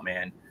 came out,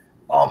 man,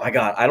 oh my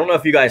God, I don't know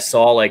if you guys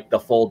saw like the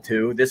Fold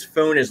 2. This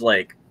phone is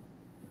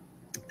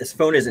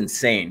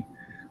insane.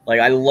 Like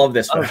I love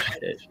this phone.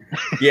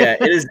 Yeah,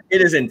 it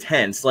is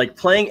intense. Like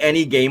playing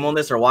any game on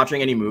this or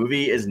watching any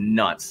movie is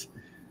nuts.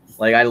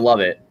 Like I love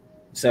it.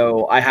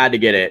 So I had to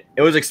get it.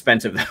 It was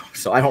expensive though,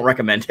 so I don't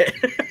recommend it.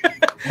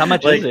 How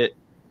much is it?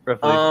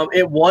 Roughly?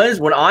 It was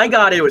when I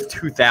got it, it was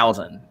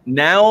 2,000.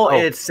 Now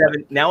it's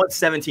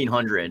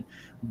 1,700.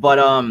 But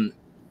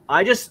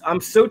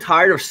I'm so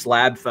tired of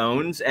slab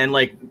phones, and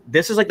like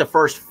this is like the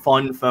first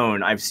fun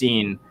phone I've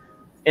seen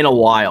in a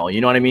while.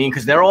 You know what I mean?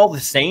 Because they're all the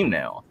same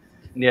now.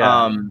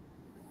 Yeah.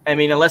 I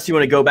mean, unless you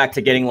want to go back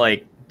to getting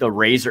like the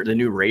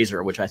new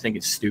Razor, which I think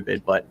is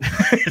stupid, but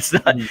it's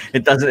not.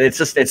 It doesn't. It's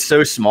just it's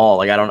so small.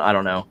 Like I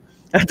don't know.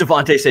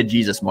 Devontae said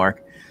Jesus,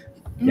 Mark.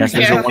 Yes,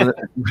 Yeah. one of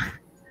the,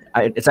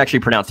 it's actually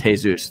pronounced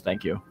Jesus.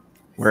 Thank you.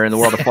 We're in the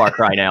world of Far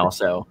Cry now,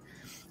 so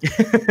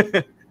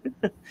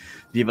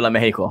Viva la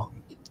Mexico.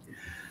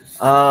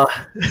 I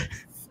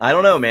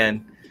don't know,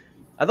 man.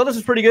 I thought this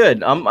was pretty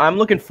good. I'm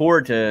looking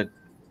forward to.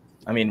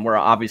 I mean, we're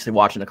obviously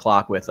watching the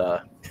clock with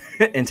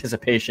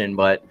anticipation,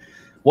 but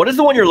what is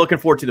the one you're looking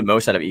forward to the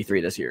most out of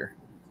E3 this year?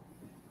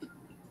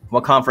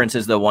 What conference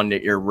is the one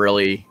that you're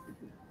really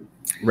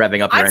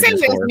revving up your I'd say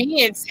engines with for?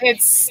 me,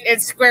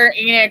 it's Square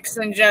Enix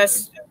and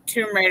just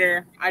Tomb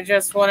Raider. I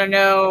just want to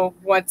know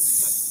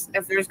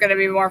if there's going to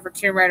be more for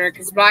Tomb Raider,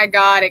 because my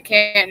God, it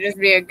can't just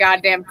be a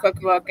goddamn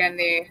cookbook and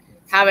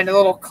having a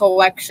little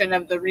collection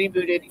of the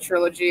rebooted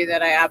trilogy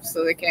that I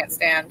absolutely can't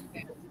stand.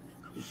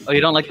 Oh,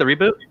 you don't like the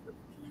reboot?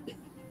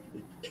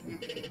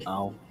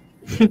 Oh.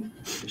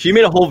 She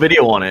made a whole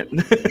video on it.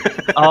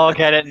 Oh,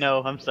 okay. I didn't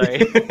know. I'm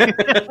sorry.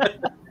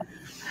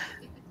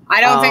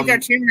 I don't think they're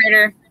Tomb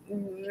Raider.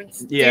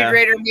 Yeah. Tomb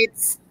Raider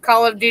meets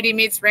Call of Duty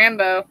meets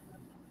Rambo.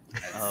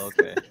 Oh,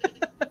 okay.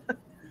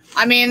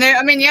 I mean,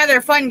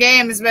 they're fun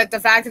games, but the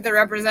fact that they're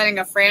representing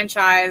a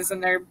franchise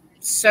and they're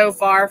so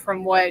far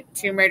from what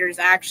Tomb Raider is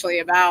actually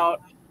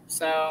about,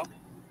 so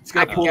It's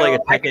gonna pull like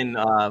a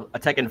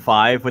Tekken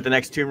 5 with the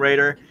next Tomb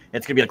Raider.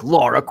 It's gonna be like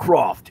Lara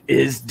Croft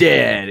is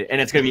dead, and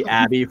it's gonna be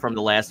Abby from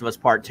The Last of Us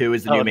Part 2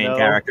 is the new main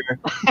character.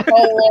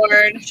 Oh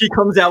Lord! She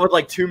comes out with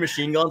like 2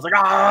 machine guns, like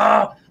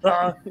ah.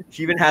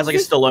 She even has like a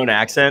Stallone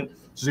accent.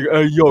 She's like,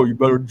 "Hey yo, you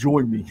better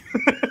join me."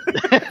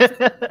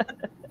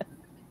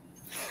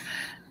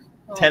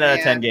 10 out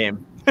of 10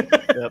 game.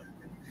 Yep.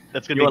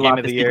 That's gonna You be game unlock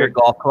of the the year. secret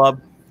golf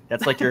club.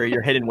 That's like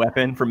your hidden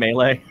weapon for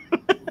melee.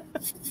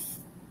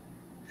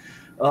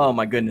 Oh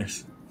my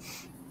goodness.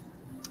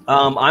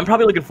 I'm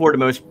probably looking forward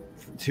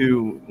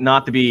to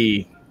not to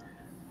be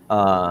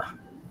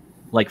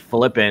like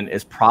flippant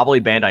is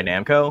probably Bandai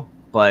Namco,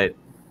 but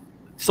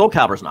Soul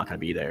Calibur's not going to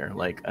be there.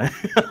 Like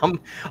I'm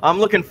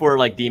looking for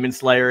like Demon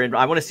Slayer, and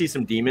I want to see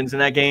some demons in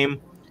that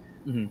game.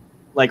 Mm-hmm.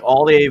 Like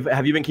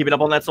have you been keeping up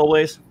on that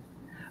Soulways?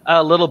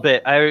 A little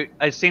bit.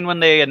 I seen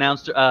when they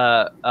announced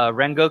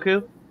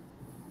Rengoku.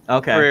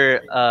 Okay. For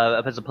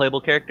as a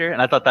playable character,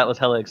 and I thought that was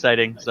hella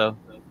exciting. So.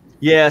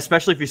 Yeah,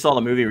 especially if you saw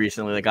the movie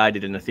recently, like I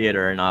did in the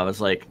theater, and I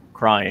was like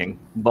crying.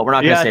 But we're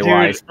not gonna say why. Oh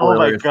my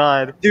Spoilers.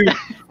 God, dude!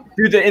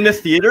 In the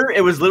theater,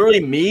 it was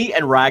literally me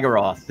and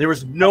Ragaroth. There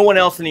was no one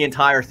else in the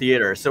entire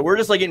theater, so we're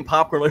just like eating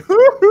popcorn, like.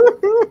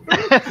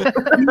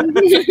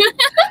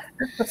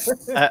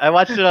 I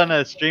watched it on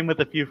a stream with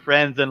a few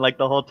friends, and like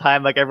the whole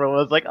time, like everyone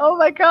was like, "Oh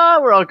my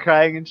God," we're all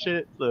crying and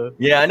shit. So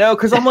yeah, I know,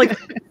 because I'm like,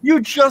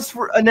 you just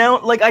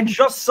announced, like I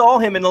just saw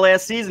him in the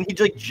last season. He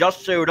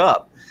just showed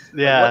up.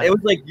 Yeah, like, it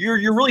was like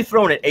you're really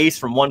throwing an Ace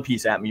from One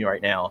Piece at me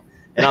right now,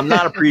 and I'm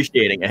not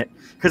appreciating it.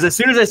 Because as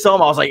soon as I saw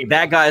him, I was like,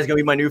 that guy is gonna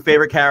be my new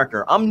favorite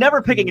character. I'm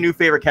never picking a new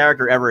favorite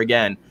character ever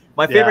again.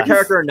 My favorite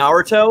character in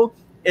Naruto,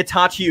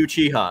 Itachi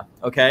Uchiha.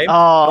 Okay,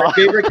 my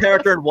favorite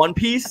character in One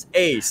Piece,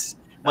 Ace.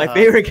 My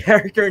favorite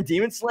character in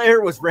Demon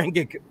Slayer was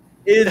Rengoku.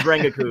 is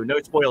Rengoku. No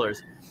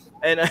spoilers.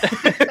 And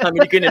I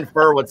mean, you can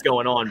infer what's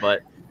going on,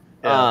 but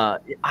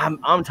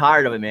I'm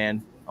tired of it,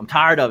 man. I'm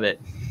tired of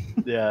it.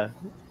 Yeah.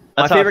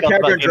 My That's how I favorite felt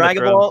character about in Game of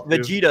Dragon Ball,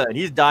 Thrones, too. Vegeta, and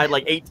he's died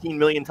like 18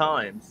 million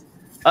times.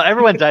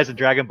 Everyone dies in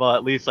Dragon Ball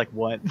at least like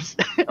once.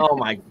 Oh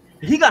my,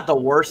 he got the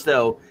worst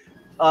though.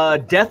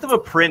 Death of a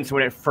Prince,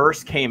 when it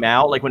first came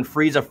out, like when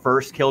Frieza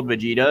first killed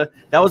Vegeta,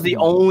 that was the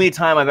only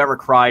time I've ever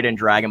cried in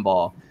Dragon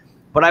Ball.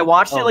 But I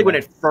watched it like when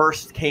it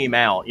first came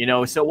out, you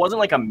know, so it wasn't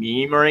like a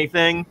meme or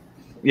anything.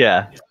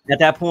 Yeah. At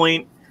that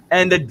point,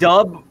 and the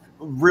dub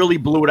really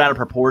blew it out of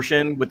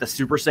proportion with the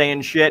Super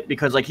Saiyan shit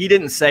because like he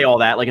didn't say all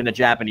that like in the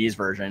Japanese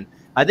version.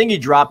 I think he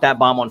dropped that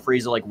bomb on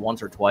Frieza like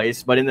once or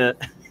twice, but in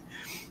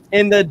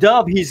the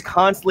dub, he's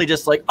constantly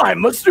just like,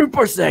 I'm a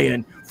Super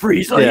Saiyan.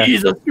 Frieza,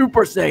 he's a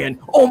Super Saiyan.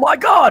 Oh my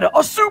God,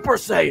 a Super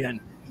Saiyan.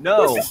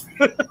 No.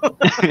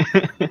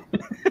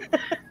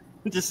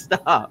 Just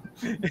stop.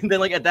 And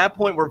then like at that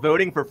point, we're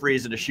voting for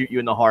Frieza to shoot you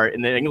in the heart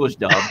in the English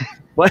dub.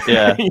 But,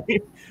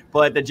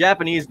 but the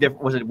Japanese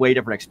was a way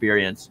different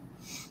experience.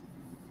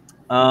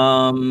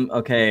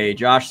 Okay,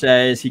 Josh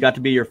says he got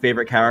to be your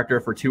favorite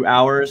character for 2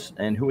 hours.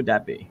 And who would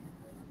that be?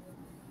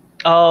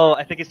 Oh,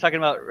 I think he's talking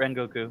about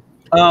Rengoku.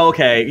 Oh,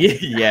 okay.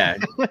 Yeah.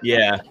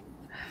 Yeah.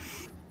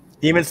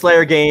 Demon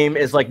Slayer game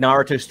is like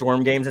Naruto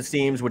Storm games, it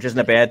seems, which isn't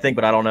a bad thing,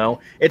 but I don't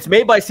know. It's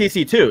made by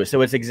CC2,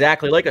 so it's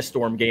exactly like a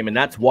Storm game, and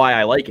that's why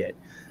I like it.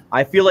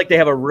 I feel like they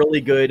have a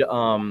really good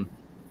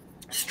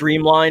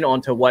streamline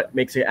onto what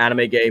makes an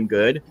anime game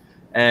good.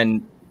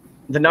 And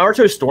the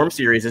Naruto Storm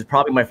series is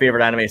probably my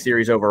favorite anime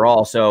series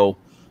overall. So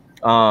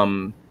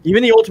even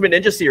the Ultimate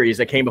Ninja series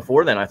that came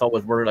before then, I thought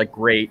were like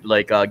great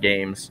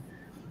games.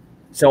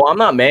 So I'm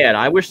not mad.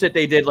 I wish that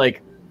they did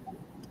like.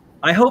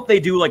 I hope they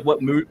do like what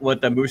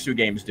the Musu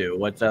games do.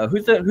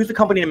 Who's the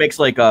company that makes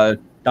like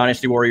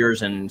Dynasty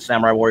Warriors and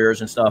Samurai Warriors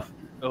and stuff?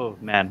 Oh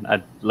man,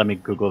 let me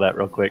Google that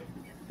real quick.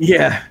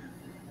 Yeah.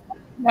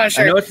 Oh,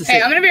 sure.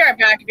 Hey, I'm gonna be right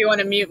back if you want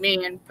to mute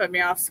me and put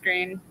me off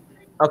screen.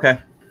 Okay.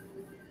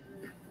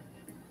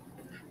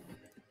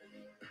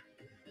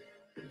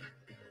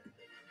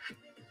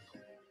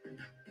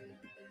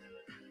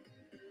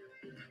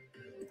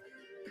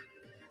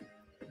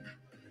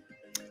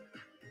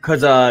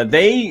 Because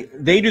they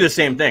do the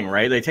same thing,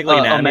 right? They take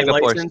like an anime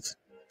license.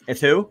 It's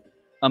who?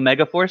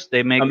 Omega Force.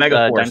 They make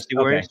Dynasty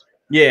Warriors.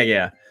 Yeah,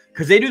 yeah.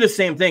 Because they do the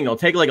same thing. They'll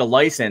take like a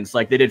license,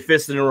 like they did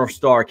Fist of the North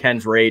Star,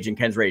 Ken's Rage, and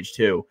Ken's Rage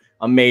 2.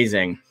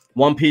 Amazing.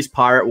 One Piece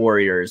Pirate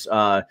Warriors,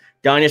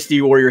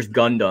 Dynasty Warriors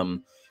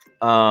Gundam.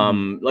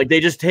 Like they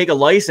just take a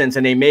license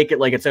and they make it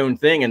like its own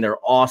thing, and they're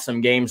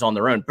awesome games on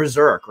their own.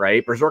 Berserk,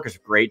 right? Berserk is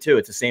great too.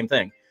 It's the same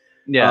thing.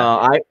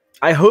 Yeah.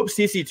 I hope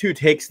CC2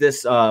 takes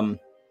this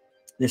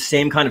this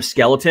same kind of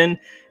skeleton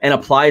and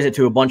applies it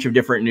to a bunch of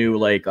different new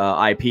like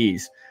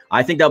IPs.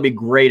 I think that'd be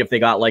great if they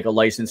got like a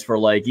license for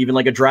like even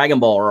like a Dragon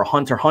Ball or a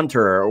Hunter x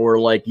Hunter or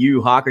like Yu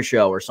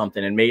Hakusho or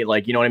something, and made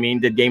like, you know what I mean,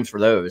 did games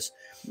for those.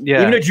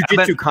 Yeah, even a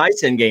Jujutsu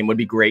Kaisen game would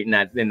be great in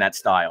that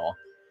style.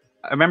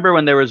 I remember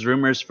when there was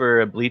rumors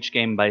for a Bleach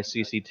game by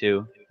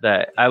CC2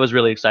 that I was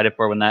really excited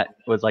for when that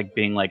was like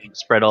being like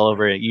spread all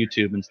over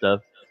YouTube and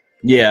stuff.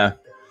 Yeah.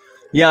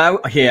 Yeah,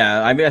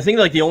 I mean, I think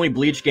like the only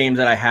Bleach games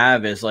that I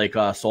have is like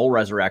Soul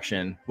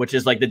Resurrection, which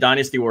is like the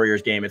Dynasty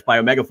Warriors game. It's by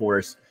Omega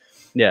Force.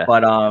 Yeah,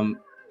 but I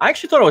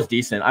actually thought it was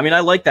decent. I mean,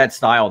 I like that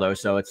style though,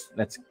 so it's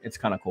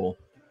kind of cool.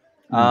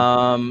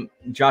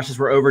 Josh says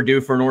we're overdue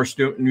for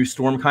a new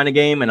Storm kind of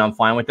game, and I'm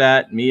fine with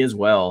that. Me as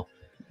well.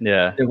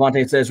 Yeah.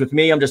 Devante says, with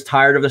me, I'm just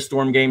tired of the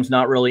Storm games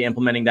not really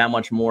implementing that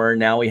much more.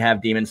 Now we have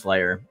Demon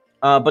Slayer,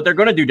 but they're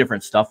going to do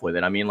different stuff with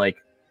it. I mean, like.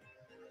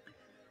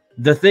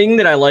 The thing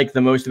that I like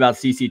the most about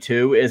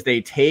CC2 is they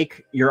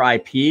take your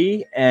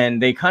IP and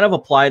they kind of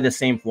apply the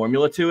same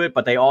formula to it,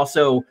 but they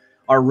also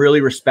are really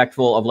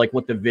respectful of like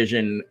what the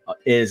vision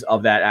is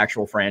of that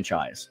actual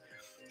franchise.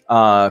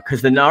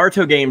 Because the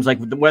Naruto games, like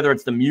whether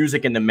it's the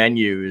music and the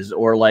menus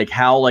or like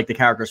how like the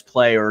characters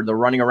play or the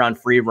running around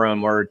free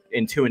roam, or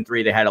in 2 and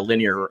 3 they had a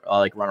linear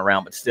like run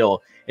around, but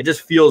still it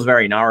just feels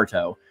very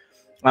Naruto.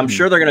 I'm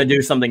sure they're going to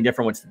do something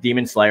different with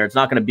Demon Slayer. It's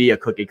not going to be a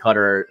cookie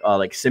cutter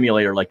like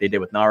simulator like they did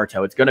with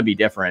Naruto. It's going to be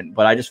different,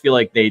 but I just feel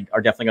like they are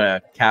definitely going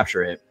to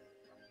capture it.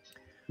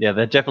 Yeah,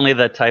 they're definitely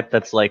the type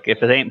that's like,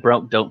 if it ain't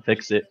broke, don't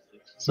fix it.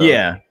 So.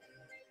 Yeah,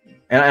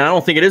 and I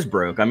don't think it is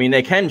broke. I mean,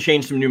 they can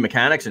change some new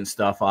mechanics and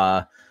stuff.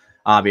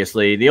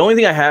 Obviously, the only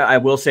thing I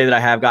will say that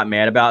I have got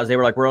mad about is they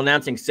were like, we're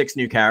announcing 6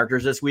 new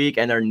characters this week,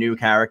 and they're new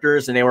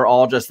characters, and they were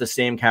all just the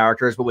same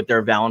characters, but with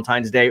their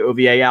Valentine's Day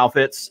OVA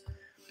outfits.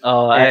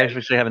 Oh, I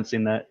actually haven't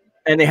seen that.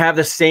 And they have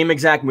the same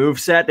exact move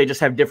set. They just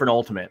have different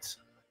ultimates.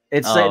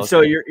 It's okay.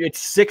 So it's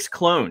 6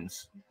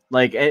 clones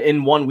like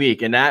in 1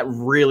 week, and that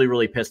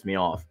really pissed me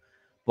off.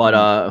 But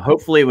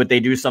hopefully, they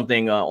do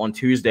something on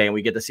Tuesday, and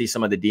we get to see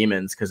some of the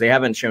demons because they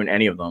haven't shown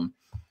any of them.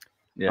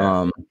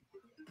 Yeah.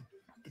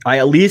 I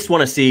at least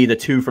want to see the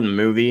 2 from the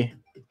movie,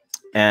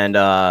 and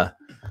I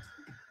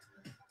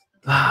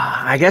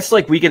guess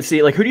like we can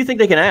see like who do you think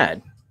they can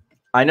add?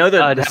 I know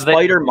that the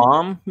Spider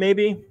Mom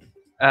maybe.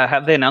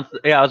 Have they announced?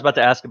 Yeah, I was about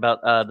to ask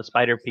about the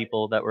spider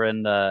people that were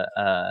in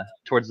the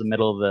towards the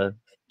middle of the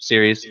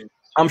series.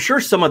 I'm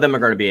sure some of them are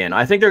going to be in.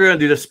 I think they're going to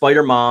do the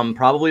Spider Mom,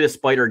 probably the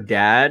Spider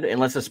Dad,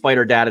 unless the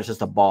Spider Dad is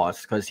just a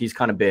boss because he's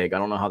kind of big. I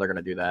don't know how they're going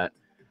to do that.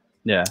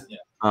 Yeah.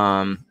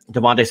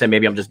 Devontae said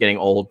maybe I'm just getting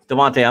old.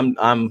 Devontae,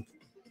 I'm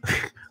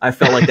I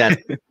felt like that.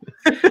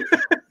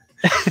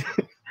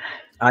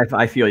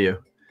 I feel you.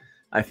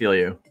 I feel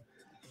you.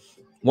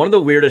 One of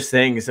the weirdest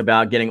things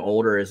about getting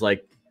older is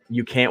like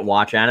you can't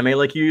watch anime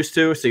like you used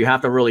to, so you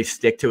have to really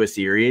stick to a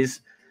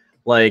series.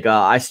 Like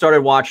I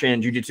started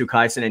watching Jujutsu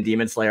Kaisen and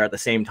Demon Slayer at the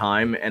same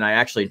time, and I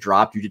actually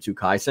dropped Jujutsu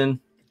Kaisen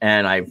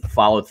and I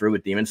followed through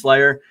with Demon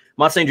Slayer. I'm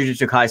not saying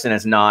Jujutsu Kaisen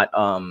is not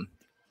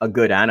a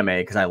good anime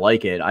because I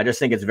like it. I just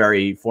think it's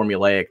very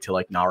formulaic to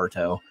like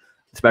Naruto,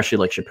 especially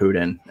like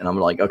Shippuden, and I'm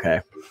like, okay.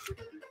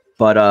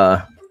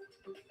 But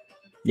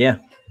yeah.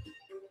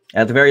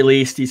 At the very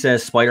least, he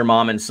says Spider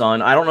Mom and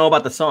Son. I don't know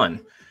about the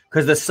Son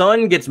because the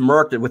Son gets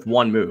murked with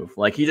one move.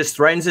 Like he just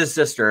threatens his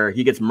sister,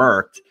 he gets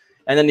murked.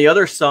 And then the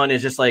other Son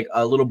is just like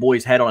a little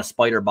boy's head on a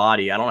spider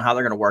body. I don't know how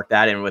they're going to work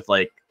that in with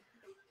like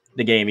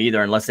the game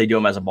either, unless they do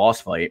him as a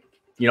boss fight.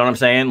 You know what I'm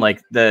saying?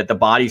 Like the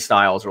body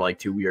styles are like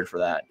too weird for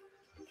that.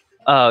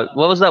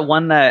 What was that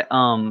one that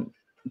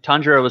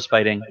Tanjiro was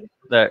fighting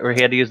that where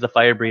he had to use the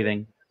fire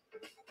breathing?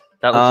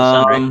 That was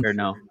the Son, right? Or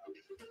no?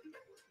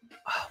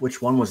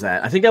 Which one was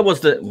that? I think that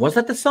was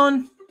that the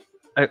Son?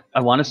 I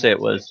want to say it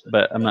was,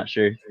 but I'm not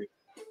sure.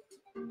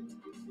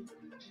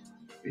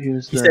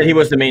 He said he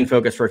was the main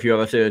focus for a few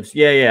episodes.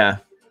 Yeah.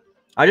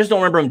 I just don't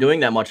remember him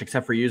doing that much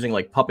except for using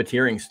like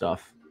puppeteering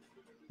stuff.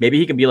 Maybe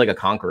he could be like a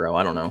Conqueror.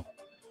 I don't know.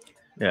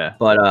 Yeah.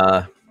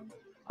 But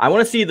I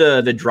want to see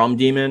the drum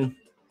demon.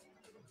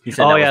 He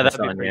said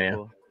that'd be pretty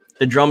cool.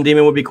 The drum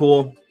demon would be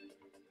cool.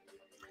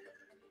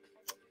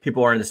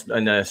 People are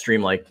in the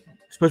stream like,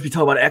 supposed to be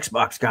talking about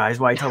Xbox, guys.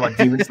 Why are you talking about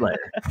Demon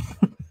Slayer?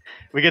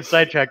 We get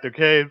sidetracked,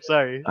 okay? I'm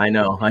sorry. I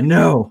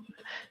know.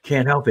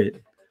 Can't help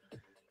it.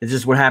 It's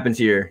just what happens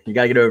here. You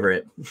gotta get over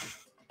it.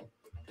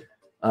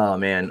 Oh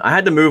man, I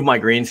had to move my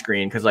green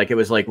screen because like it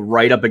was like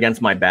right up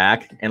against my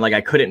back, and like I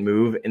couldn't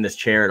move in this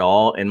chair at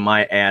all, and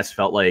my ass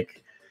felt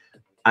like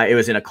it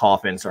was in a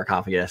coffin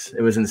sarcophagus.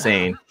 It was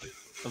insane.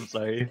 I'm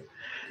sorry.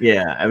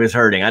 Yeah, it was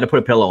hurting. I had to put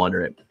a pillow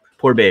under it.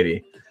 Poor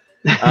baby.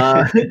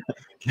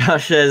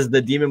 Josh says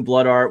the demon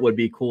blood art would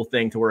be a cool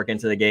thing to work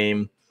into the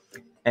game,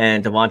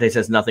 and Devontae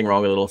says nothing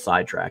wrong with a little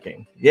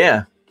sidetracking.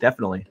 Yeah,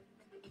 definitely.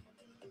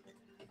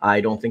 I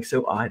don't think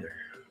so either.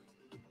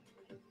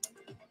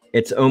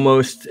 It's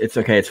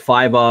okay. It's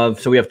 5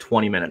 of, so we have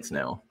 20 minutes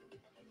now.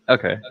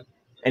 Okay.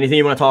 Anything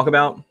you want to talk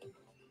about?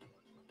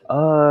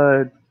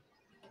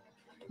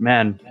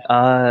 Man.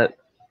 I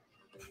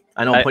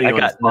know I'm putting you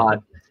on the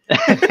spot.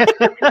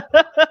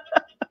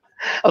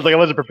 I was like, I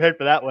wasn't prepared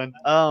for that one.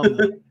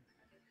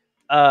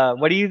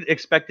 What are you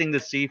expecting to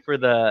see for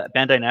the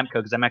Bandai Namco?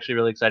 Because I'm actually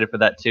really excited for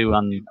that too.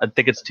 I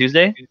think it's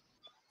Tuesday.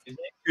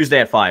 Tuesday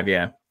at 5,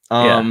 yeah.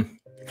 5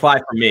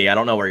 for me. I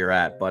don't know where you're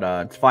at, but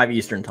it's 5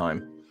 Eastern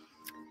time.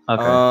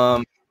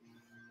 Okay.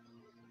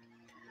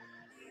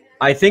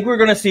 I think we're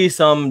gonna see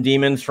some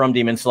demons from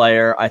Demon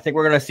Slayer. I think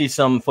we're gonna see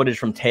some footage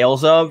from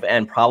Tales of,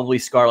 and probably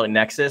Scarlet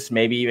Nexus,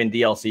 maybe even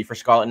DLC for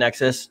Scarlet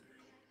Nexus.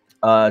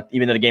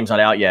 Even though the game's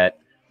not out yet.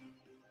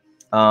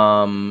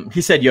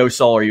 He said, "Yo,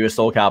 Soul, are you a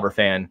Soul Calibur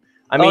fan?"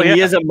 I mean, he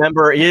is a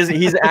member.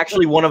 He's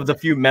actually one of the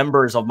few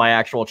members of my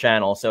actual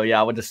channel. So yeah,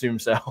 I would assume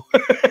so.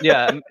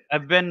 Yeah,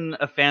 I've been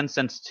a fan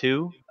since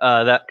 2.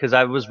 That because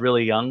I was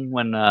really young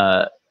when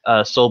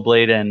Soul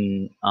Blade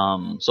and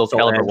Soul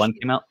Calibur Edge. 1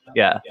 came out.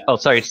 Yeah. Oh,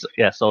 sorry.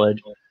 Yeah, Soul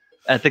Edge.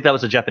 I think that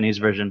was the Japanese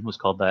version. Was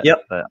called that.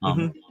 Yep. But,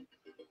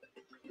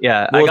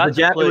 yeah, well,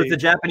 it was the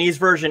Japanese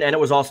version, and it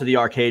was also the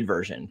arcade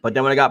version. But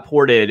then when it got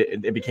ported,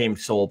 it became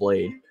Soul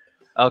Blade.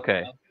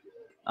 Okay.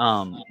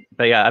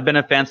 But yeah, I've been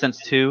a fan since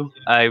 2.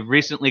 I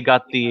recently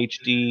got the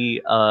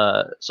HD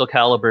Soul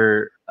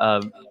Calibur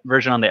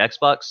version on the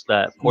Xbox.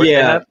 That port they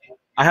have.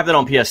 I have that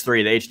on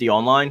PS3, the HD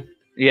Online.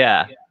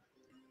 Yeah.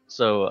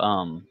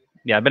 So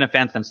yeah, I've been a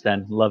fan since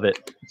then. Love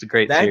it. It's a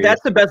great series.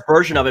 That's the best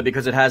version of it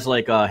because it has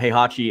like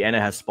Heihachi and it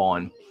has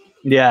Spawn.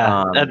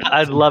 Yeah,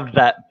 I loved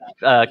that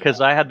because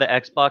I had the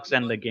Xbox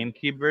and the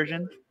GameCube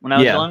version when I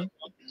was young.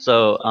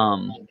 So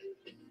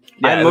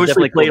yeah, I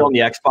mostly played on the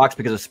Xbox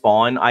because of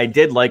Spawn. I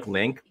did like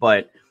Link,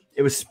 but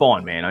it was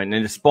Spawn, man. I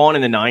mean, Spawn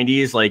in the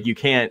 90s, like you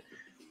can't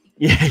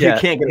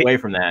get away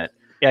from that.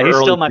 Yeah, he's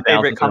still my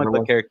favorite comic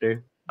book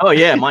character. Oh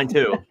yeah, mine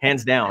too,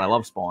 hands down. I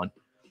love Spawn.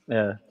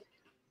 Yeah.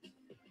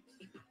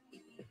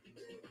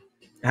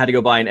 I had to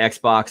go buy an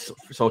Xbox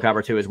for Soul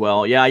Calibur 2 as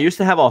well. Yeah, I used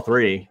to have all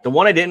 3. The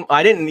one I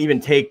didn't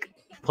even take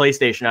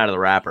PlayStation out of the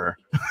wrapper.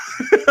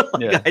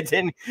 I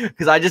didn't,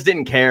 because I just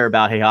didn't care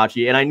about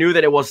Heihachi, and I knew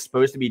that it was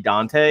supposed to be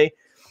Dante,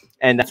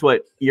 and that's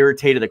what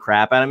irritated the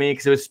crap out of me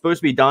because it was supposed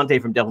to be Dante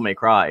from Devil May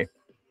Cry.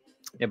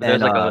 Yeah, but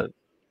there's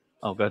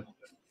good.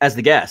 As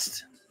the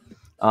guest.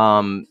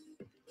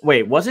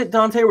 Wait, was it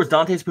Dante or was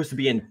Dante supposed to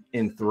be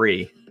in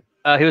 3?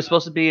 He was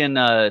supposed to be in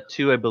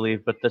 2, I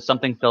believe, but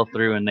something fell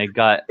through, and they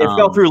got it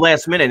fell through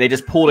last minute. They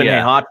just pulled in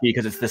yeah. Heihachi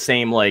because it's the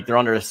same, like they're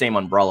under the same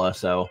umbrella,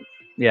 so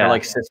yeah, they're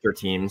like sister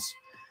teams.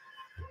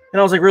 And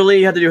I was like, really?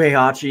 You had to do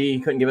Heihachi? You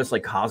couldn't give us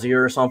like Kazuya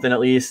or something at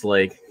least,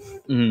 like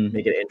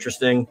make it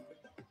interesting.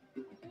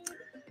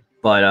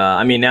 But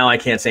I mean, now I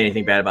can't say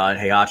anything bad about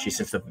Heihachi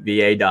since the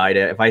VA died.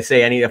 If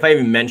I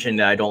even mention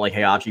that I don't like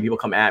Heihachi, people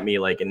come at me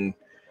like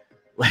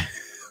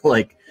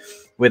like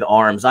with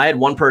arms. I had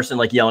one person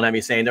like yelling at me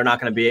saying they're not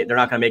gonna make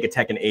a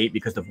Tekken 8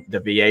 because the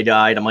VA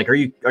died. I'm like, are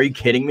you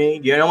kidding me?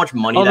 Do you know how much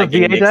money that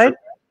game makes? died?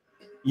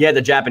 Yeah,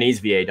 the Japanese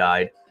VA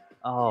died.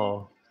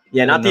 Oh.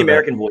 Yeah, not the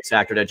American voice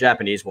actor, the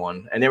Japanese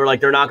one. And they were like,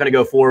 they're not going to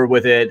go forward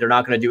with it. They're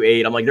not going to do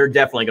 8. I'm like, they're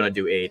definitely going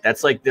to do 8.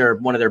 That's like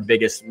one of their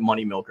biggest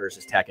money milkers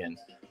is Tekken.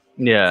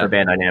 Yeah. For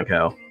Bandai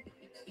Namco.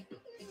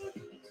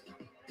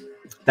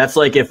 That's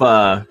like if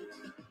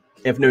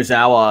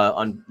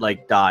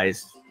Nozawa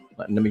dies.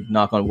 Let me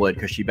knock on wood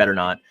because she better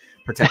not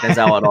protect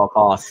Nozawa at all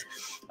costs.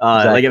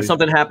 Exactly. Like if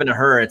something happened to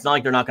her, it's not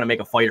like they're not going to make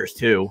a Fighters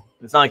 2.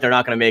 It's not like they're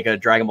not going to make a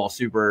Dragon Ball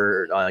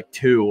Super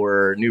 2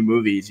 or new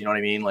movies. You know what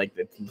I mean? Like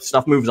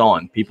stuff moves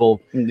on. People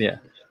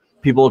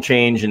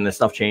change and the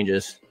stuff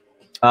changes.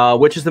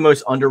 Which is the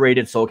most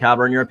underrated Soul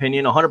Calibur in your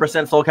opinion?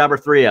 100% Soul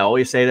Calibur 3. I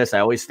always say this. I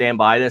always stand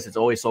by this. It's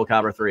always Soul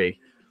Calibur 3. It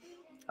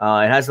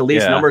has the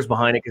least numbers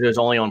behind it because it was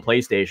only on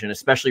PlayStation,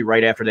 especially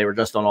right after they were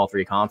just on all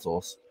 3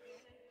 consoles.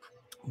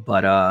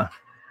 But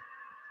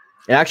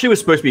it actually was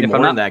supposed to be more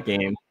than that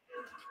game.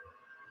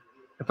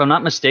 If I'm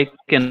not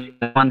mistaken,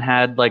 one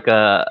had like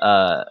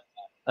a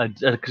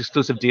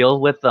exclusive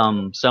deal with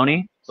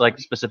Sony, like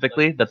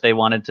specifically that they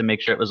wanted to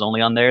make sure it was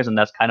only on theirs, and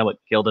that's kind of what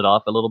killed it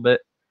off a little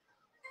bit.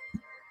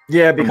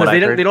 Yeah, because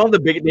they don't have the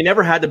big. They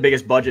never had the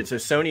biggest budget, so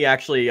Sony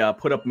actually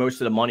put up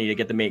most of the money to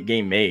get the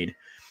game made.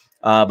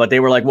 But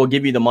they were like, "We'll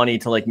give you the money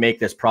to like make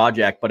this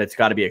project, but it's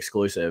got to be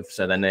exclusive."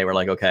 So then they were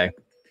like, "Okay."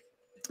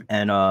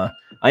 And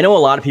I know a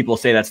lot of people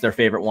say that's their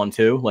favorite one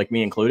too, like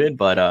me included.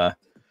 But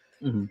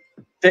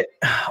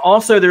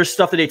also, there's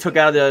stuff that they took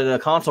out of the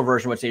console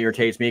version, which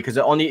irritates me because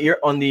on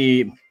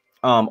the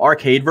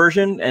arcade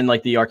version and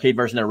like the arcade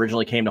version that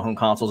originally came to home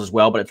consoles as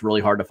well, but it's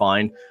really hard to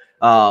find.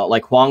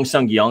 Like Hwang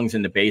Sung-young's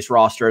in the base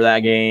roster of that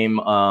game.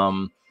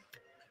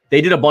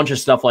 They did a bunch of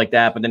stuff like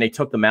that, but then they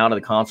took them out of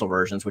the console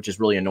versions, which is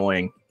really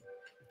annoying.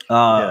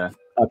 A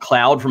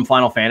Cloud from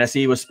Final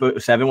Fantasy VII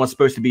was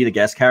supposed to be the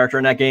guest character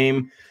in that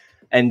game,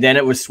 and then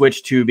it was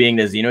switched to being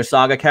the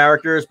Xenosaga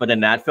characters, but then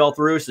that fell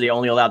through, so they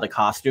only allowed the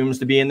costumes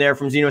to be in there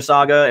from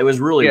Xenosaga. It was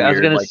really weird. I was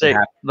gonna say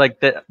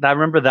I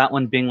remember that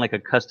one being like a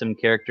custom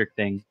character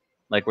thing,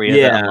 like where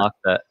you had to unlock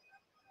that.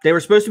 They were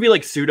supposed to be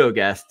like pseudo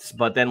guests,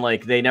 but then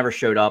like they never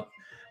showed up.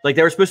 Like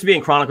they were supposed to be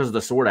in Chronicles of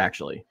the Sword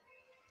actually,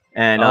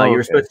 and you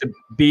were supposed to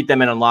beat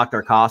them and unlock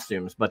their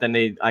costumes, but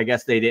then I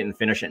guess they didn't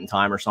finish it in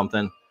time or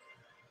something.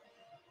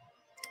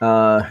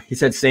 He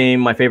said, "Same.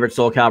 My favorite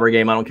Soul Calibur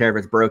game. I don't care if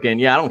it's broken.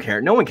 Yeah, I don't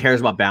care. No one cares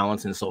about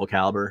balance in Soul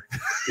Calibur.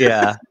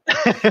 Yeah,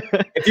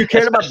 if you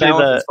cared about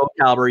balance in Soul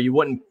Calibur,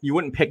 you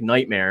wouldn't pick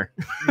Nightmare.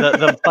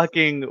 the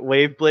fucking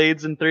wave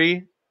blades in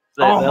 3.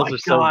 Oh my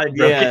god,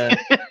 yeah.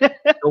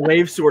 The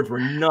wave swords were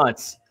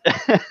nuts.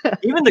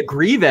 Even the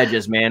Grieve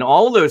edges, man.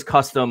 All of those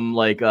custom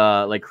like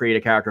create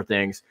a character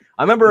things.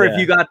 I remember if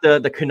you got the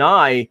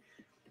kunai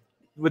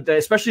with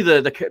especially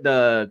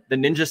the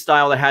ninja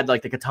style that had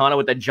like the katana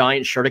with that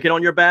giant shuriken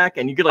on your back,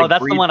 and you could like that's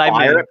breathe the one I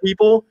fire made. at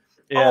people.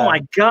 Yeah. Oh my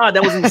god,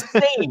 that was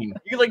insane.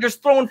 You could like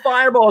just throwing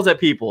fireballs at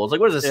people. It's like,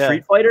 what is this,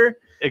 Street Fighter?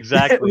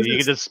 Exactly. You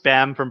can just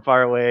spam from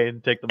far away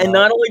and take them out. And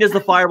not only does the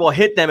fireball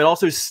hit them, it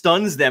also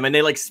stuns them, and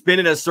they like spin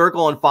in a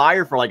circle on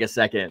fire for like a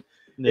second.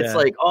 Yeah. It's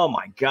like, oh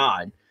my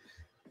god.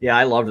 Yeah,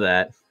 I loved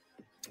that.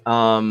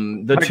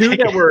 The two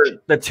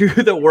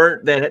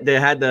that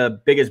had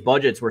the biggest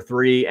budgets were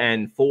 3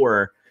 and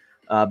 4,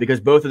 because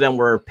both of them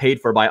were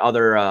paid for by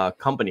other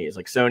companies.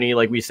 Like Sony,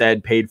 like we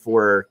said, paid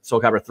for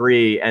Soul Calibur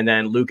 3, and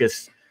then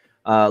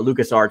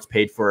LucasArts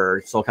paid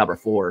for Soul Calibur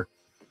 4.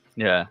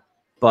 Yeah.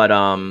 But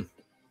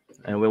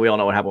and we all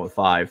know what happened with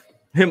 5.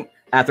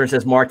 Atherin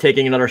says, Mark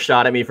taking another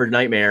shot at me for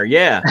Nightmare.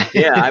 Yeah,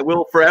 I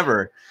will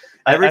forever.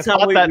 Every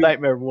time we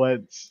Nightmare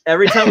once.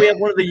 Every time we have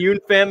one of the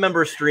Yoon-Fam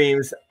member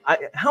streams,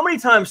 how many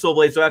times, Soul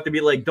Blades, do I have to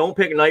be like, don't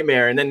pick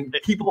Nightmare, and then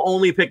people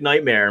only pick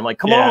Nightmare? I'm like,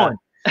 come on.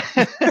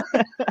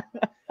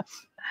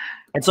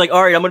 It's like,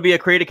 all right, I'm going to be a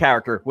creative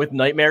character with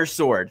Nightmare's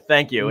sword.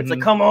 Thank you. It's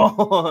like, come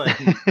on.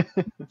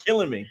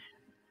 Killing me.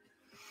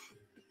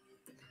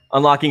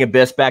 Unlocking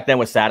Abyss back then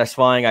was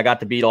satisfying. I got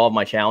to beat all of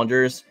my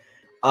challengers.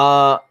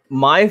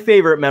 My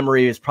favorite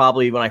memory is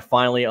probably when I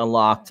finally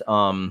unlocked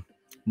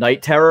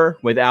Night Terror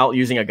without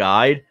using a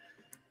guide.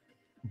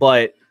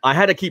 But I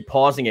had to keep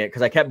pausing it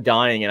because I kept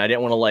dying and I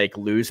didn't want to like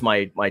lose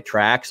my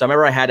track. So I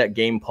remember I had that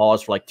game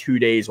paused for like 2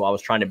 days while I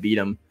was trying to beat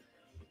him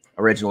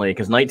originally,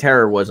 because Night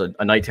Terror was a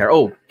Night Terror.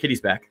 Oh, Kitty's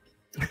back.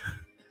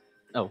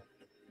 Oh.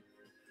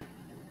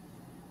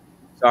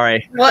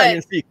 Sorry. What? I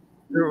didn't see.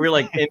 We're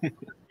like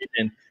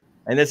in.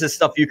 And this is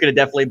stuff you could have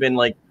definitely been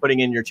like putting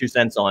in your 2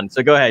 cents on.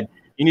 So go ahead.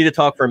 You need to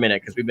talk for a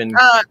minute because we've been.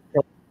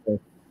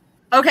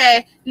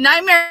 Okay,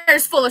 Nightmare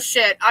is full of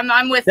shit.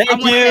 I'm with Thank I'm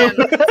with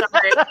you. him.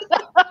 Sorry.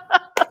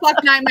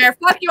 Fuck Nightmare.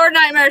 Fuck your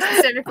Nightmare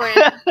specifically.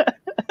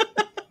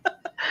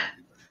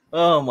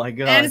 Oh my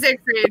god. And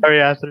Siegfried.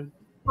 Sorry, Astrid.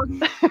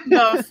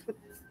 Both.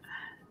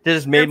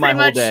 This made my pretty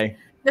whole much day.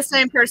 The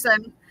same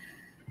person.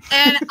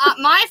 And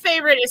my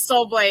favorite is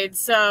Soul Blade,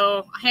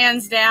 so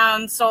hands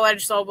down, Soul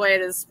Edge Soul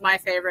Blade is my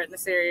favorite in the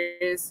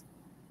series.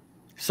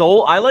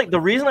 The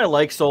reason I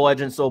like Soul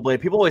Edge and Soul Blade,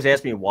 people always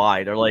ask me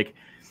why. They're like,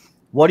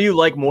 what do you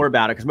like more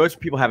about it? Because most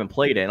people haven't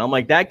played it. And I'm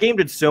like, that game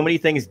did so many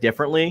things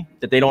differently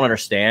that they don't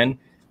understand.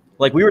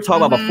 Like we were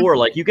talking about before,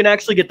 like you can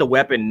actually get the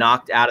weapon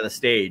knocked out of the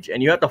stage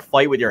and you have to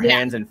fight with your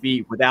hands and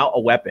feet without a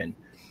weapon.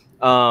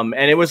 And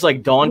it was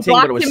like daunting,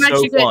 but it was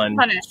so fun.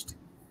 Punished.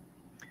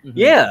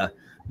 Yeah.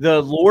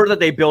 The lore that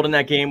they built in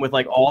that game with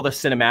like all the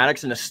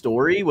cinematics and the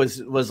story was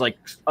like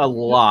a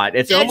lot.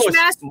 It's Edge almost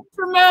Master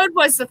mode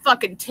was the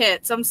fucking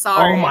tits. I'm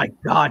sorry. Oh my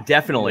god,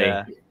 definitely.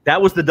 Yeah. That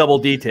was the double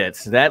D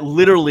tits. That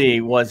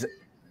literally was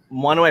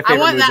one of my favorite I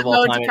want moves that of all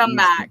mode time. to come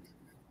back.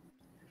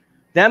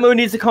 That mode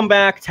needs to come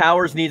back.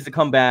 Towers needs to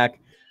come back.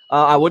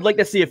 I would like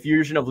to see a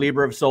fusion of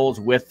Libra of Souls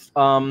with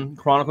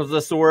Chronicles of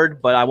the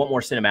Sword, but I want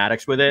more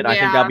cinematics with it. I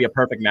think that'd be a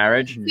perfect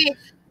marriage. See,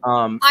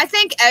 I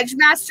think Edge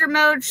Master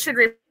mode should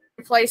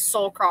replace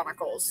Soul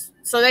Chronicles.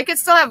 So they could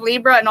still have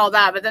Libra and all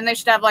that, but then they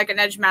should have like an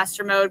Edge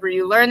Master mode where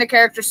you learn the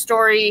character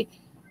story,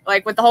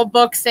 like with the whole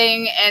book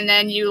thing, and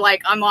then you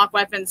like unlock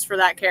weapons for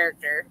that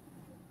character.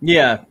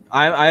 Yeah,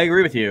 I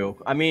agree with you.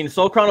 I mean,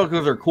 Soul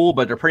Chronicles are cool,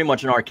 but they're pretty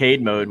much an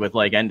arcade mode with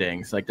like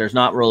endings. Like there's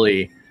not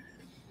really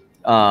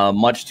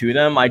much to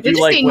them. I do We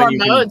just like need when more you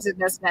modes in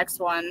this next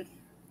one.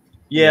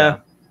 Yeah.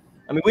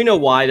 I mean, we know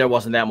why there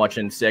wasn't that much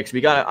in 6.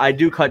 I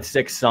do cut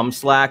 6 some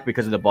slack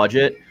because of the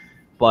budget,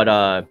 but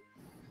I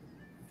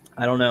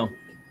don't know.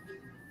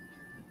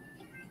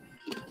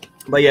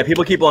 But yeah,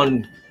 people keep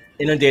on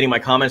inundating my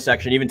comment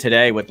section even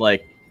today with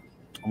like,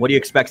 what do you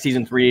expect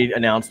season 3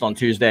 announced on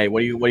Tuesday?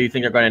 What do you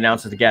think they're going to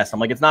announce as a guest? I'm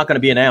like, it's not going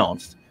to be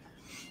announced.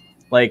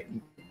 Like,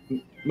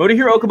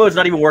 Motohiro Okubo is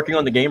not even working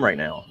on the game right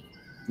now.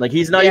 Like,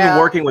 he's not even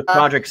working with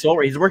Project Soul.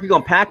 He's working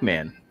on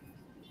Pac-Man.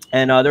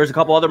 And there's a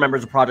couple other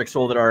members of Project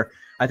Soul that are,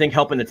 I think,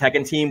 helping the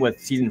Tekken team with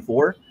season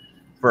 4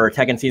 for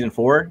Tekken season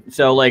 4.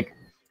 So, like,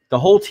 the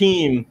whole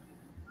team,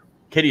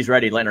 Kitty's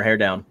ready, letting her hair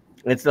down.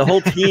 It's the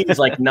whole team is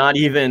like not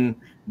even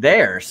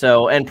there.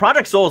 So, and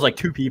Project Soul is like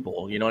 2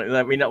 people, you know.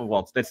 I mean,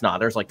 well, it's not.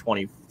 There's like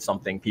 20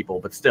 something people,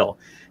 but still,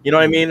 you know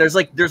what I mean.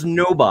 There's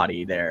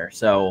nobody there.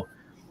 So,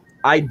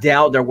 I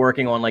doubt they're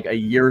working on like a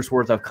year's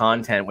worth of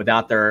content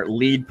without their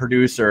lead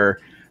producer.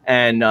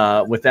 And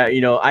with that,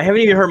 you know, I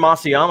haven't even heard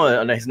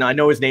Masayama. I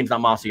know his name's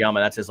not Masayama.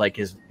 That's his like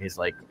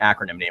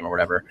acronym name or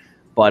whatever.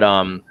 But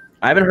I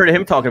haven't heard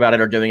him talking about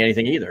it or doing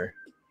anything either.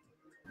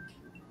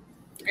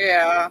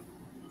 Yeah.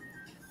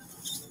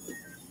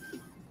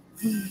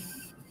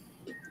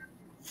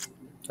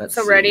 Let's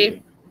ready?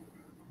 see.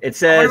 It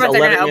says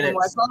 11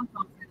 minutes.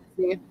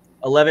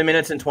 11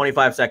 minutes and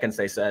 25 seconds,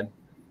 they said.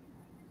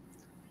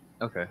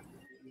 Okay.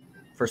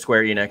 For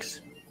Square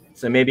Enix.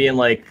 So maybe in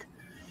like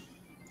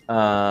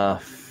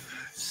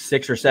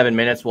 6 or 7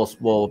 minutes,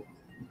 we'll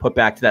put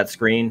back to that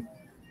screen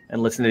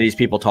and listen to these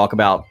people talk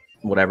about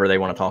whatever they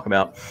want to talk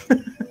about.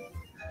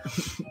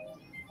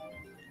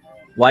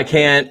 Why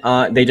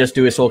can't they just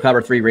do a Soul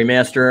Calibur 3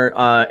 remaster?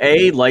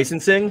 A,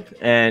 licensing,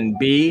 and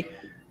B,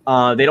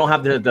 they don't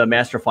have the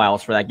master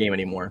files for that game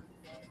anymore.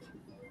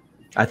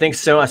 I think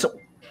so.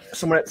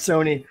 Someone at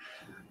Sony,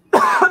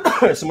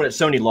 someone at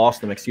Sony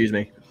lost them. Excuse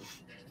me.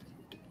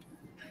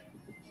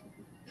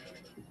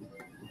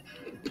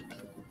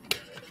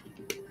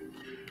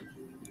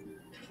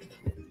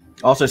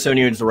 Also,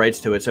 Sony owns the rights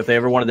to it, so if they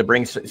ever wanted to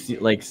bring Soul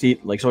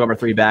Calibur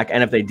 3 back,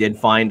 and if they did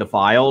find the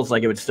files,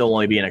 like it would still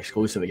only be an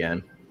exclusive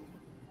again.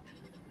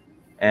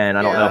 And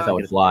I don't know if that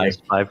would fly.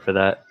 PS5 for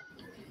that.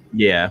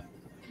 Yeah.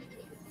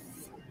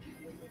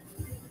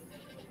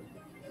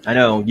 I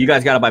know you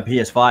guys got to buy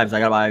PS5s. I got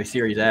to buy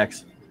Series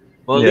X.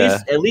 Well,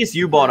 at least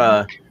you bought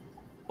a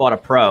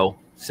Pro.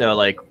 So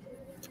like,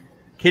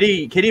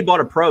 Kitty bought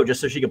a Pro just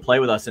so she could play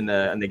with us in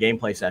the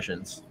gameplay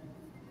sessions.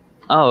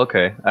 Oh,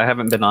 okay. I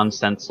haven't been on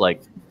since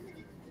like,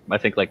 I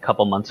think like a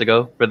couple months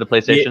ago for the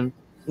PlayStation. Yeah.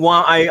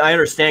 Well, I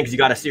understand because you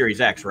got a Series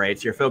X, right?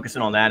 So you're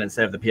focusing on that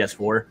instead of the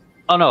PS4.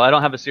 Oh no, I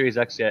don't have a Series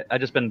X yet. I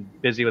just been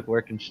busy with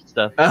work and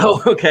stuff.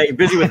 Oh, okay. You're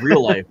busy with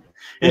real life.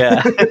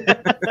 Yeah.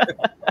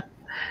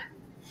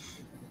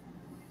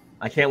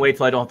 I can't wait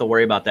till I don't have to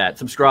worry about that.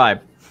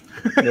 Subscribe.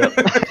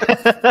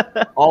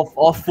 Yep.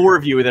 all 4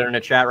 of you that are in the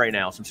chat right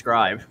now,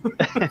 subscribe.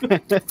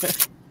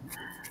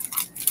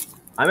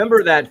 I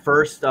remember that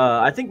first.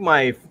 I think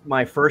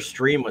my first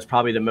stream was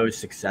probably the most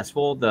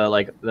successful.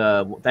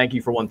 The thank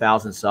you for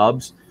 1,000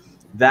 subs.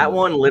 That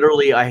one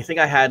literally, I think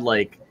I had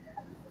like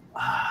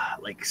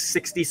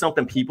 60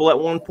 something people at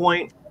one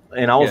point,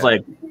 and I was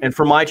like, and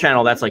for my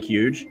channel, that's like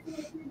huge.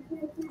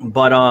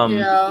 But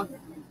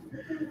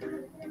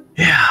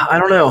yeah, I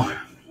don't know.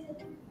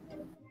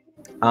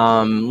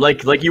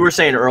 Like you were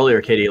saying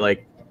earlier, Kitty,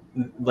 like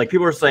like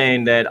people are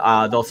saying that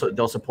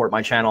they'll support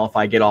my channel if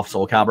I get off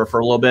Soul Calibur for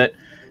a little bit,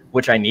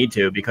 which I need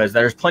to, because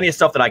there's plenty of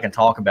stuff that I can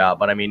talk about.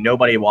 But I mean,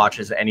 nobody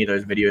watches any of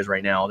those videos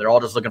right now. They're all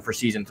just looking for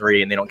season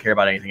 3, and they don't care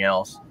about anything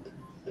else.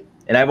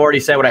 And I've already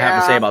said what I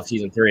have to say about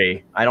season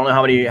 3. I don't know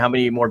how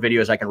many more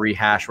videos I can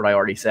rehash what I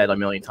already said a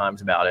million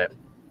times about it.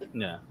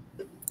 Yeah.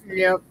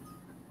 Yep.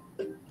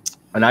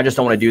 And I just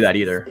don't want to do that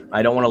either.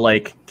 I don't want to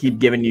like keep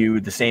giving you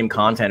the same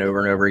content over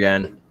and over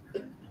again.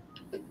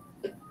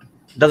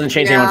 It doesn't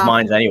change anyone's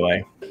minds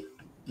anyway.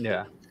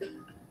 Yeah.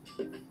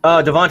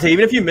 Devontae,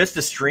 even if you missed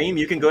the stream,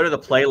 you can go to the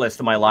playlist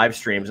of my live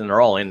streams, and they're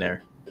all in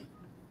there.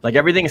 Like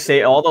everything is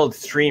all the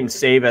streams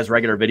save as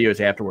regular videos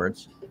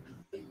afterwards.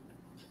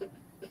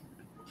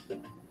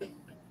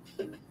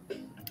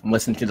 I'm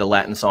listening to the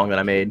Latin song that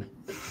I made.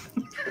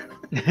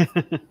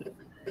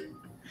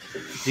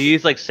 Do you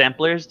use like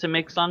samplers to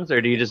make songs,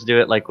 or do you just do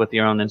it like with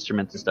your own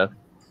instruments and stuff?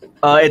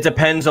 It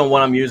depends on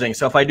what I'm using.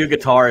 So if I do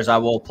guitars, I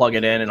will plug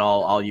it in and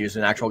I'll use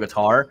an actual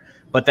guitar.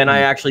 But then I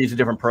actually use a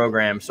different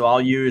program. So I'll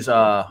use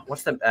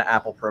what's the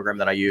Apple program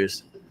that I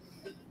use?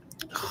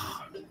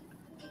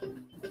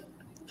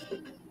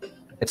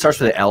 It starts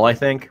with an L, I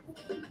think.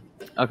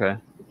 Okay.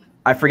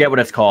 I forget what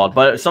it's called,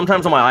 but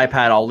sometimes on my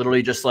iPad, I'll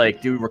literally just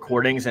like do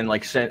recordings and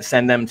like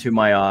send them to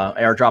my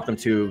airdrop them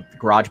to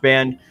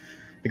GarageBand,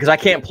 because I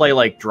can't play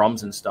like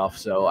drums and stuff.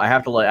 So I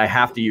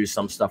have to use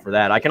some stuff for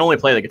that. I can only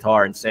play the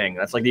guitar and sing.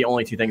 That's like the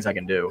only two things I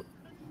can do.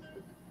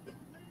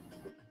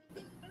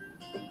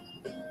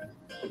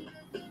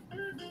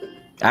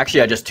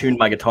 Actually, I just tuned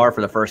my guitar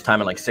for the first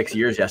time in like 6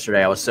 years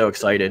yesterday. I was so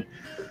excited.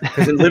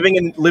 Because living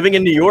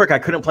in New York, I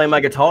couldn't play my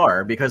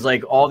guitar because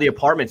like all the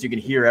apartments, you can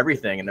hear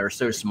everything and they're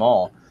so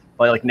small.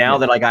 But like now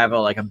that like I have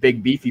a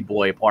big beefy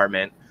boy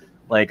apartment,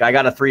 like I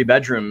got a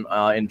 3-bedroom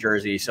in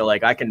Jersey, so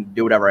like I can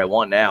do whatever I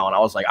want now. And I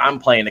was like, I'm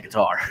playing the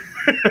guitar.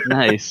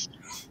 Nice.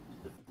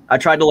 I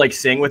tried to like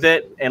sing with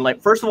it, and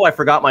like first of all, I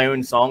forgot my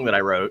own song that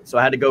I wrote, so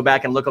I had to go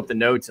back and look up the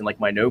notes in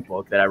like my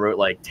notebook that I wrote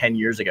like 10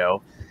 years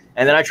ago.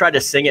 And then I tried to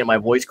sing it, and my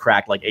voice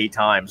cracked like 8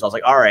 times. I was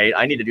like, all right,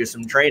 I need to do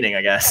some training,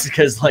 I guess,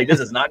 because like this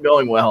is not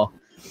going well.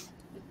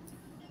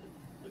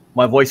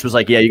 My voice was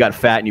like, yeah, you got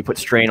fat and you put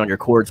strain on your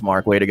chords,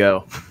 Mark. Way to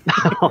go.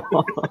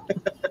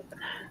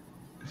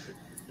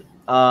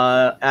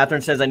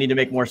 Athearn says I need to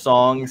make more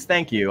songs.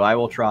 Thank you. I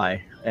will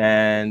try.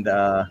 And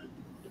I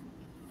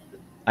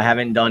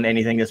haven't done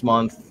anything this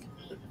month.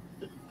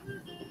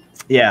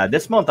 Yeah,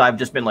 this month I've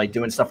just been like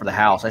doing stuff for the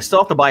house. I still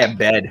have to buy a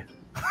bed.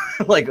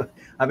 Like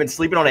I've been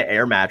sleeping on an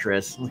air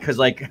mattress because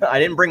like I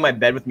didn't bring my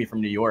bed with me from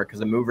New York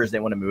because the movers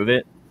didn't want to move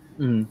it.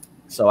 Mm.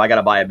 So I got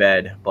to buy a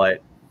bed,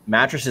 but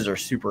mattresses are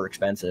super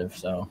expensive.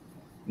 So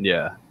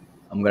yeah,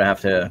 I'm going to have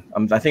to,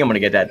 I think I'm going to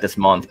get that this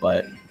month,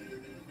 but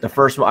the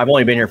first one, I've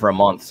only been here for a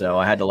month. So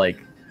I had to like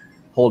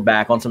hold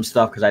back on some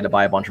stuff because I had to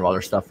buy a bunch of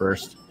other stuff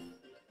first.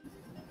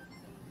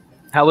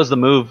 How was the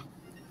move?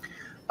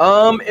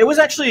 It was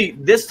actually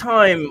this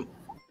time.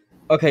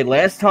 Okay.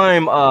 Last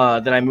time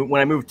that I moved,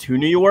 when I moved to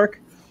New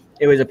York,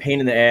 it was a pain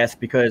in the ass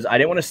because I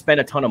didn't want to spend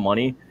a ton of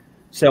money.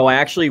 So I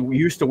actually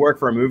used to work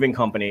for a moving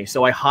company.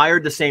 So I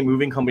hired the same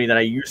moving company that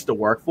I used to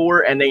work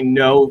for, and they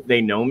know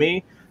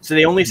me. So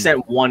they only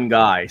sent one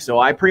guy. So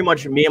I pretty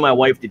much, me and my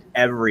wife did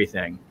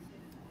everything.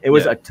 It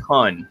was a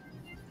ton.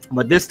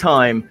 But this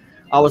time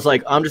I was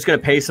like, I'm just going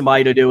to pay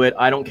somebody to do it.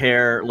 I don't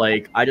care.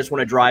 Like, I just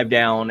want to drive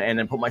down and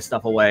then put my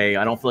stuff away.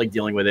 I don't feel like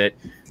dealing with it.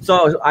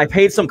 So I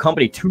paid some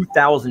company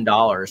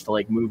 $2,000 to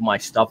like move my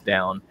stuff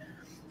down.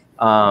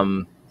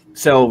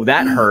 So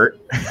that hurt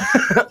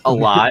a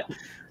lot.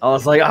 I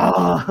was like,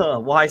 oh,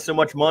 why so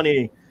much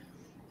money?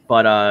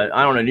 But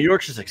I don't know. New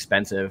York's just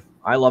expensive.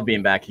 I love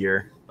being back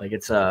here. Like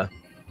it's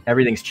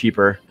everything's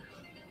cheaper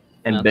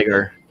and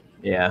bigger.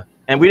 Yeah.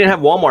 And we didn't have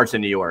Walmarts in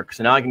New York,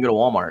 so now I can go to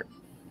Walmart.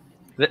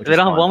 They don't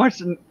have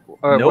Walmarts in,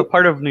 or Nope. what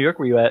part of New York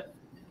were you at?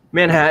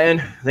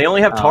 Manhattan. They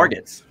only have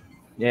Targets.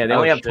 Yeah, they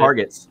only have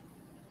Targets.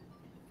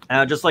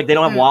 Just like they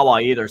don't have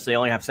Wawa either, so they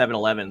only have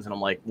 7-Elevens. And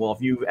I'm like, well,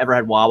 if you ever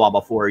had Wawa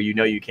before, you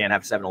know you can't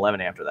have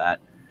 7-Eleven after that.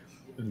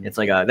 It's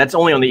like that's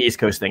only on the East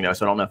Coast thing though,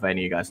 so I don't know if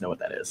any of you guys know what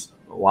that is.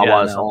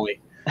 Wawa is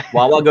only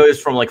Wawa goes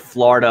from like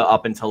Florida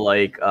up until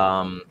like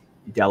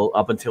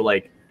up until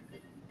like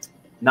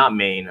not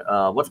Maine.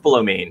 What's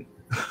below Maine?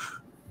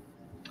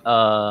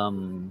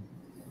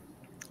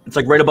 It's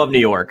like right above New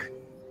York.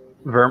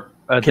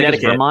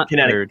 Connecticut. Vermont?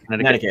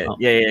 Connecticut. Oh.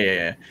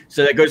 Yeah.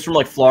 So that goes from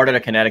like Florida to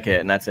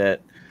Connecticut, and that's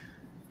it.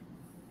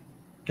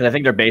 Because I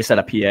think they're based out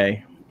of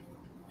PA.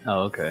 Oh,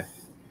 okay.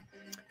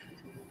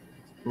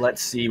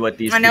 Let's see what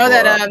these. I know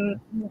that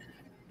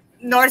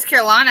North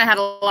Carolina had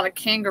a lot of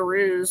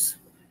kangaroos.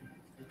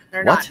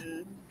 They're not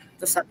in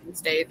the southern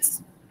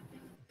states.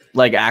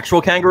 Like actual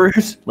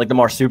kangaroos, like the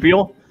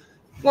marsupial.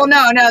 Well,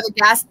 no,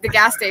 the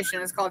gas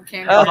station is called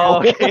Kangaroo. Oh,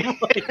 okay.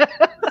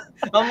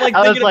 I'm like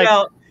thinking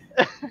about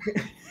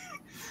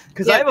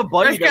because I have a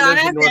buddy that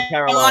lives in North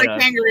Carolina. A lot of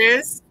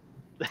kangaroos.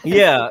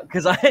 Yeah,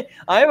 because I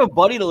have a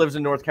buddy that lives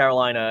in North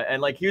Carolina, and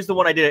like he's the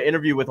one I did an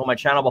interview with on my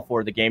channel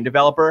before, the game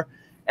developer,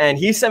 and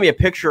he sent me a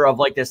picture of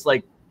like this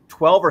like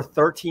 12 or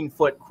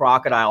 13-foot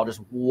crocodile just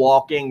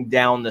walking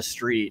down the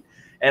street.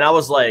 And I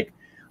was like,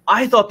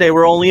 I thought they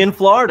were only in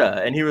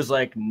Florida. And he was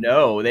like,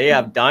 no, they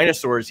have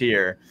dinosaurs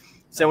here.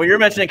 So when you're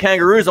mentioning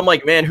kangaroos, I'm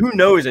like, man, who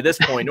knows at this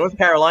point? North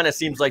Carolina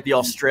seems like the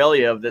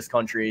Australia of this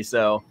country.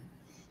 So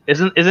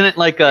isn't it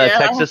like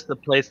Texas, the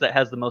place that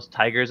has the most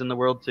tigers in the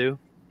world too?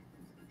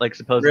 Like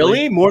supposedly,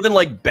 really more than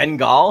like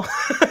Bengal.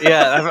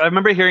 Yeah, I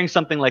remember hearing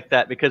something like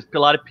that because a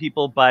lot of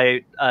people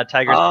buy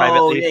tigers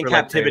privately in for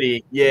captivity.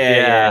 Like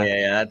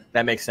Yeah.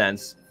 That makes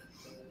sense.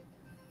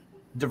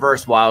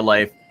 Diverse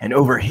wildlife, and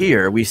over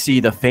here we see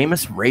the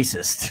famous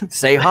racist.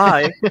 Say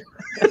hi.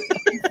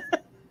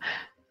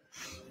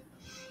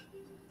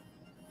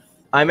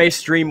 I may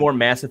stream more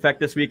Mass Effect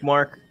this week,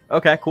 Mark.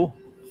 Okay, cool.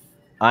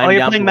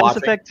 You're playing Mass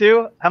Effect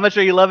too? How much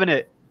are you loving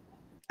it?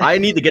 I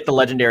need to get the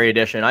Legendary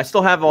Edition. I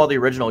still have all the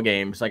original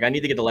games. Like, I need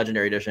to get the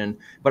Legendary Edition.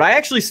 But I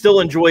actually still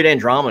enjoyed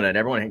Andromeda, and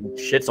everyone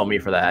shits on me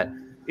for that.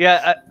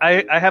 Yeah,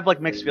 I have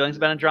like mixed feelings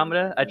about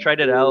Andromeda. I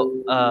tried it out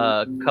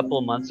a couple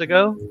of months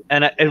ago,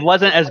 and it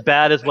wasn't as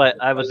bad as what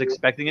I was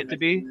expecting it to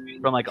be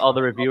from like all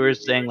the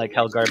reviewers saying like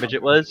how garbage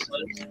it was.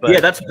 But, yeah,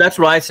 that's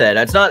what I said.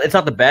 It's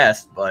not the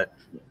best, but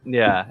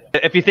yeah,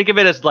 if you think of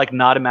it as like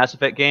not a Mass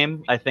Effect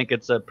game, I think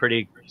it's a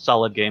pretty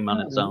solid game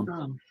on its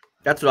own.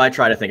 That's what I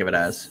try to think of it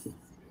as.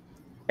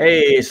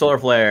 Hey, Solar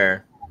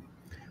Flare,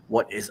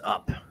 what is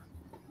up?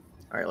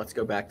 All right, let's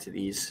go back to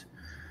these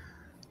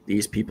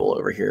people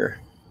over here.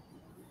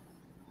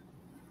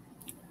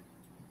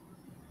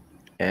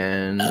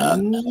 And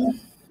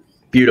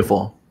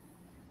beautiful.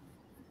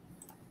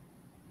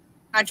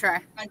 I try.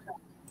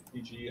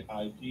 RPG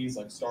IPs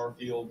like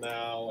Starfield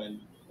now and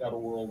Outer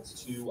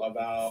Worlds 2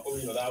 about. Oh,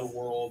 the Outer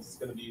Worlds is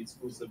going to be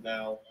exclusive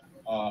now.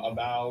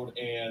 Avowed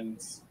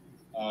and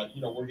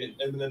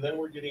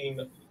we're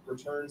getting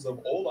returns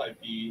of old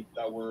IP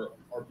that were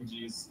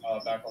RPGs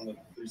back on the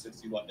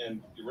 360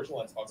 and the original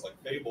Xbox,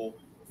 like Fable.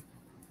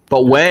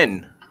 But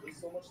when?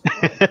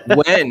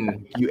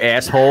 When, you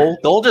asshole?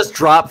 They'll just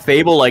drop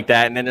Fable like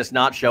that and then just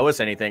not show us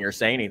anything or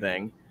say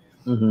anything.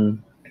 Mm-hmm.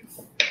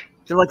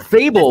 They're like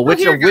Fable,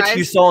 which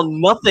you saw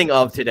nothing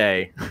of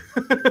today.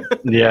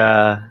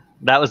 Yeah,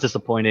 that was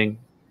disappointing.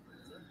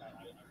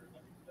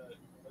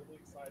 I'm really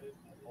excited.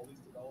 All these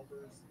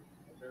developers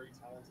are very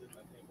talented.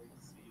 I can't wait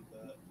to see the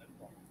end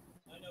product.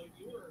 I know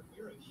you're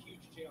a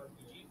huge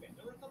JRPG fan.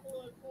 There were a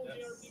couple of cool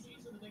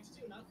JRPGs in the mix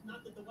too. Not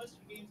that the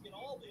Western games get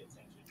all the attention.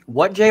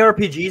 What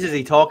JRPGs is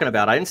he talking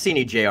about? I didn't see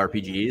any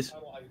JRPGs.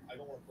 I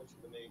don't want to butcher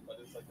the name, but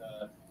it's like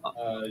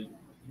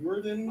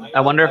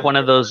I wonder if one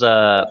of those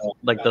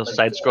like those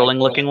side-scrolling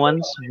looking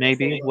ones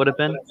maybe would have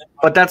been.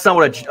 But that's not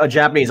what a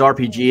Japanese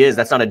RPG is.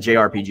 That's not a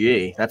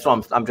JRPG. That's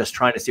what I'm just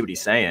trying to see what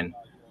he's saying.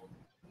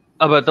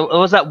 Oh, but what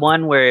was that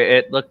one where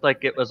it looked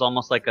like it was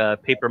almost like a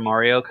Paper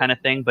Mario kind of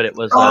thing, but it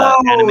was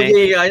anime?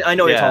 Yeah, I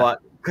know what you're talking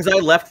about. Because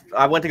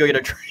I went to go get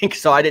a drink,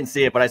 so I didn't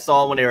see it, but I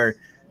saw when they were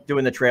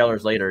doing the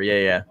trailers later.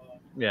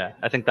 Yeah,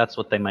 I think that's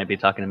what they might be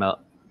talking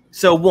about.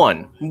 So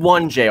one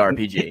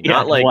JRPG,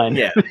 not like one.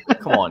 Yeah,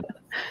 come on.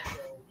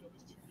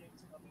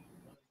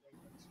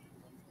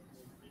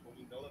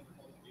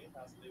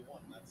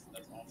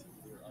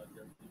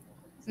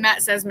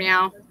 Matt says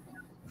meow.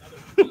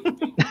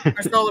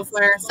 Or Solar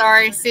Flare.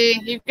 Sorry, see,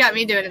 you've got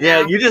me doing it.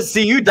 Yeah, now. you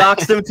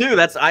doxed him too.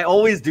 I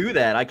always do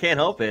that. I can't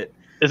help it.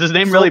 Is his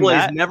name really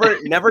Matt?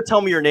 Never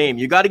tell me your name.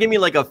 You got to give me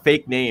like a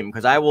fake name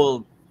because I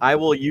will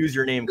use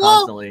your name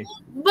constantly.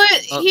 But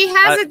he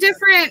has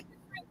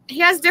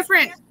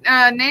different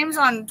names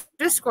on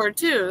Discord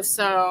too.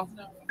 So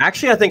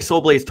actually, I think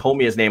Soulblaze told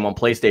me his name on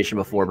PlayStation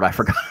before, but I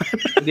forgot.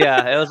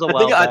 Yeah, it was a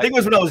while. I think it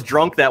was when I was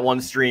drunk that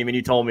one stream, and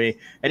you told me,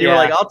 and you were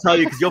like, "I'll tell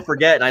you because you'll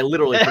forget," and I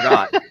literally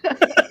forgot.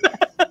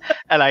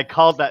 And I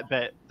called that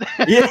bit.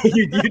 Yeah,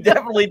 you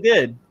definitely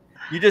did.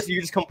 You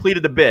just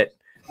completed the bit.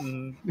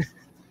 Mm.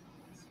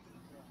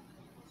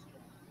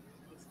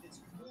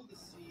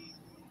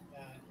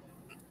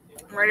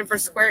 I'm ready for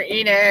Square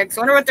Enix.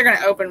 I wonder what they're going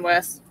to open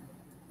with.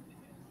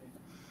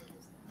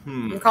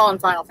 I'm calling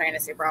Final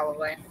Fantasy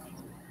probably.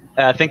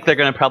 I think they're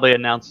going to probably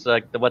announce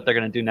what they're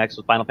going to do next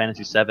with Final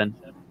Fantasy VII,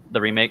 the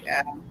remake.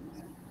 Yeah.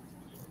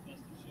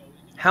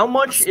 How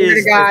much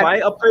is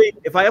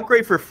if I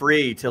upgrade for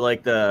free to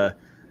like the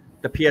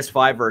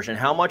PS5 version?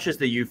 How much is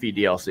the Yuffie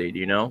DLC? Do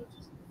you know?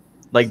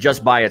 Like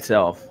just by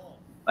itself?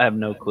 I have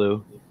no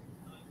clue.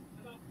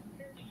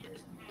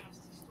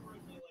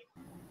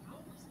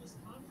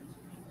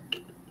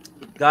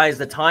 Guys,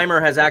 the timer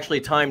has actually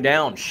timed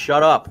down.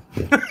 Shut up.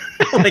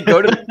 Like,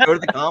 go to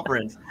the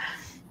conference.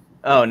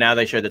 Oh, now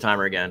they showed the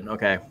timer again.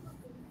 Okay.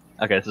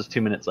 Okay, this is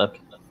 2 minutes left.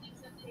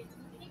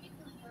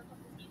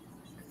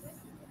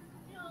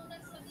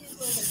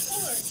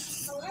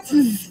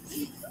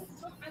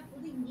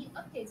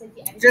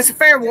 Just a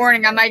fair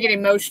warning, I might get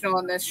emotional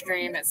in this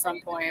stream at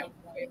some point.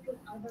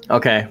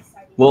 Okay.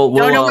 We'll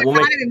don't know what we'll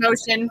kind make... of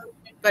emotion,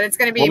 but it's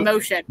going to be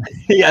emotion.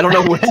 Yeah, I don't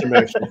know which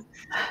emotion.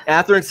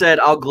 Atherin said,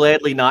 "I'll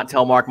gladly not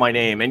tell Mark my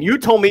name," and you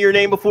told me your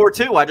name before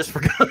too. I just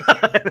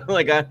forgot.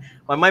 Like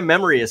my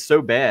memory is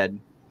so bad.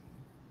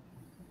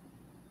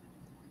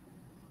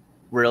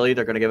 Really?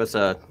 They're gonna give us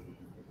a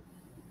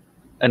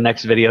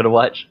next video to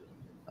watch?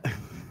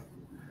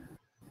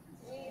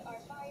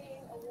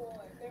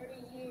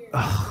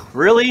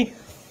 Really?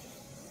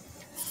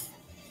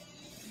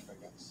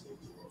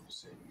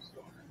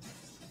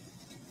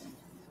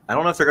 I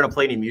don't know if they're gonna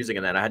play any music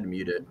in that. I had to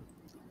mute it.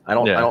 I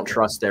don't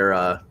trust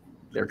their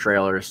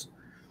trailers.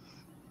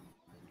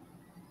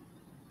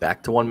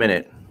 Back to 1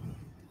 minute.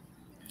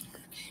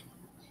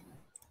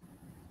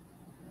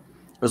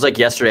 It was like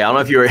yesterday. I don't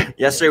know if you were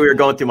yesterday. We were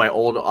going through my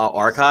old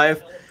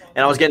archive,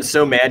 and I was getting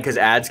so mad because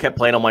ads kept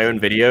playing on my own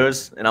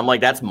videos, and I'm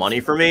like, "That's money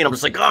for me." And I'm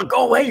just like, "Oh,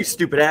 go away, you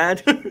stupid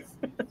ad."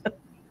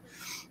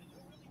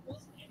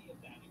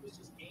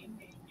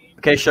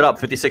 Okay, shut up.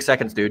 56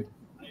 seconds, dude.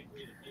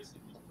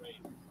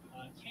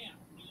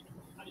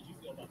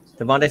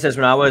 Devontae says,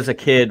 when I was a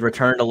kid,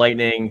 Return to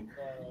Lightning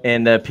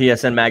and the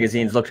PSN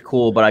magazines looked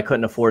cool, but I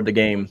couldn't afford the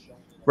game.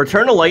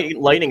 Return to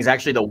Lightning is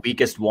actually the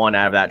weakest one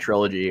out of that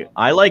trilogy.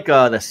 I like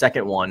the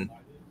second one.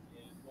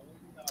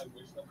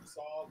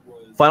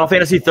 Final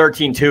Fantasy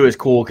 13 2 is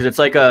cool because it's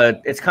like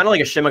it's kind of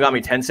like a Shin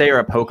Megami Tensei or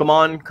a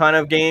Pokemon kind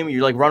of game.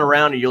 You like run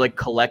around and you like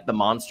collect the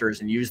monsters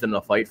and use them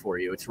to fight for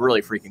you. It's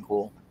really freaking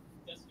cool.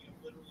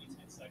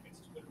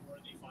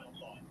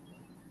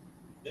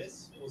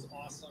 This was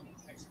awesome.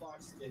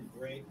 Xbox did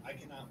great. I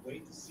cannot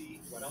wait to see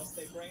what else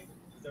they bring.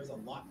 There's a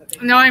lot that they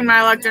Knowing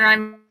my luck, they're not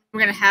even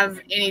going to have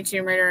any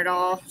Tomb Raider at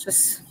all.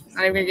 Just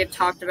not even going to get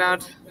talked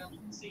about.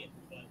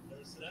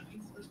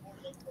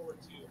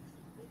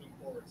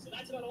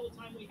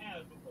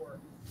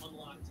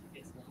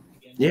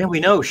 Yeah,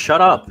 we know.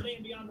 Shut up.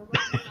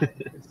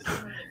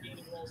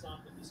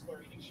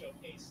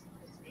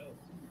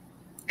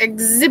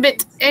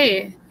 Exhibit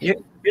A.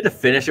 You had to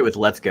finish it with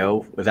 "Let's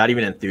Go" without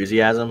even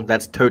enthusiasm.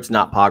 That's totes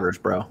not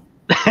poggers, bro.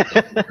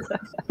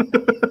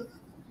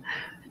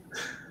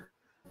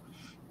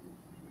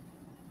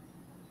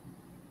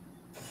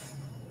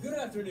 Good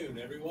afternoon,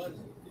 everyone.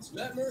 It's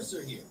Matt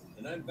Mercer here,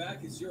 and I'm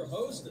back as your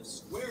host of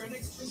Square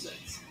Enix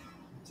Presents.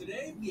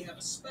 Today, we have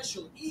a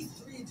special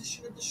E3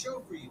 edition of the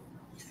show for you.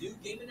 New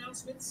game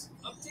announcements,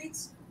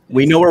 updates.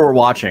 We know where we're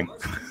watching.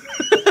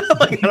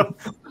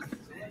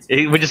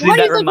 We just need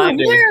that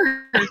reminder.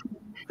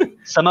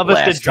 Some of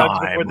us did drugs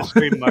before the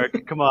stream,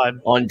 Mark. Come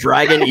on. On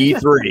Dragon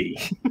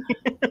E3.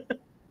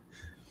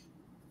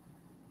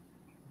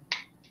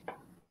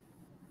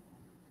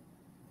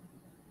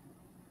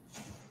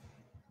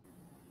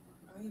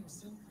 I am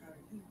so proud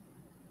of you.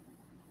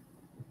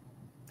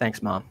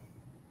 Thanks, Mom.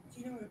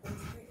 Do you know what a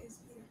birthday is,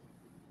 Peter?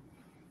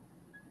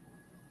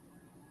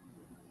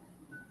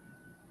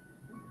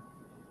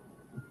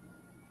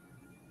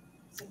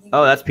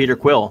 Oh, that's Peter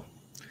Quill.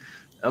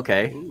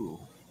 Okay. Ooh.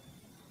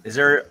 Is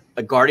there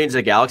a Guardians of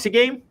the Galaxy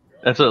game?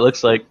 That's what it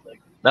looks like.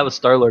 That was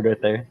Star-Lord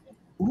right there.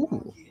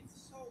 Ooh.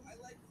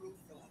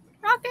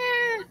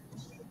 Rocket!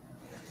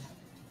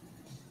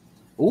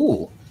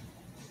 Ooh.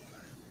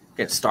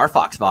 Get Star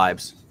Fox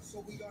vibes.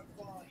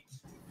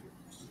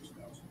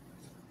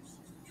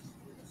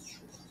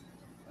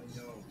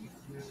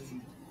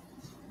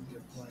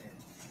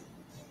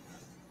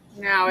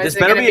 Now, this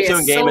better be its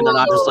own game and they're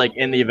not just like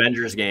in the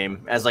Avengers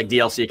game as like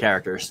DLC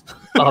characters.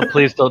 Oh,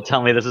 please don't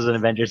tell me this is an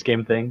Avengers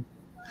game thing.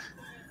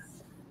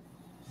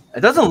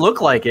 It doesn't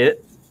look like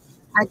it.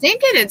 I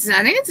think it's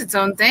its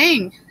own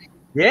thing.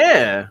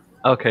 Yeah.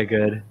 Okay,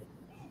 good.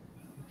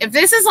 If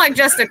this is like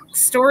just a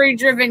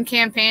story-driven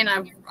campaign,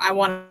 I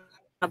want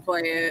to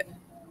play it.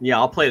 Yeah,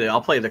 I'll play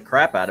the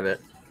crap out of it.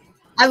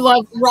 I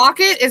love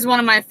Rocket is one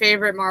of my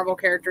favorite Marvel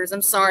characters.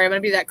 I'm sorry, I'm gonna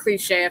be that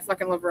cliche. I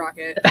fucking love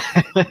Rocket.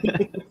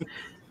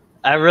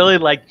 I really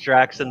liked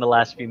Drax in the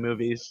last few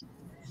movies.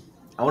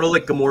 I want to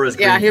lick Gamora's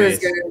green Yeah, he was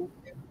face.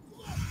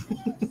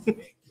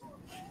 good.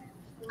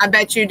 I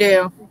bet you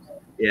do.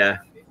 Yeah.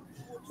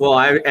 Well,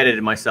 I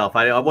edited myself.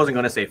 I wasn't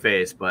going to say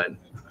face, but.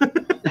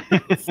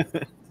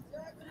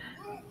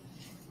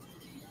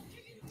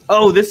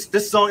 Oh, this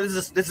song.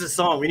 This is a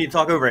song. We need to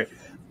talk over it.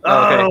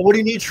 Oh, okay. What do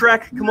you need,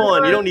 Shrek? Come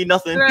on, you don't need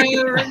nothing.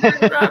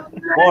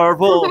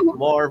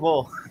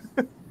 Marvel.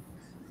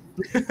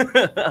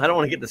 I don't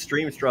want to get the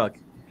stream struck.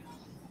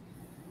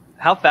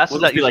 How fast does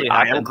that usually like,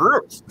 happen? I am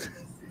Groot.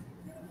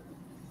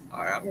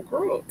 I am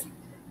Groot.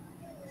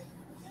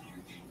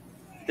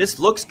 This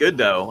looks good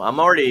though. I'm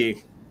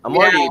already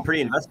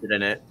pretty invested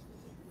in it.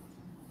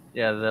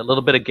 Yeah, the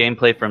little bit of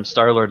gameplay from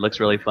Star-Lord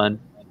looks really fun.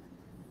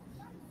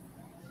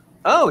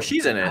 Oh,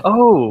 she's in it.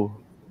 Oh.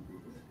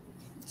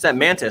 It's that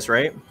Mantis,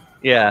 right?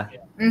 Yeah.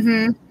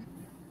 Mm-hmm.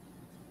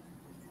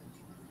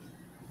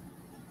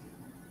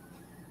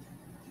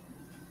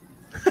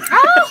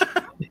 Oh!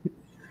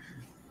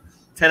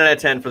 10 out of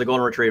 10 for the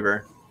Golden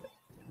Retriever.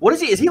 What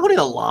is he? Is he holding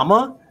a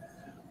llama?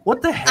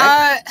 What the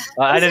heck?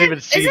 I didn't even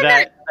see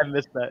that. I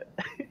missed that.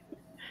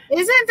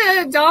 Isn't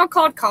the dog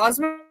called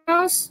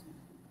Cosmos?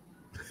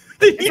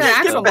 It's an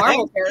actual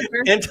Marvel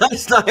character.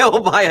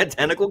 Anti-style by a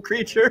tentacle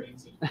creature.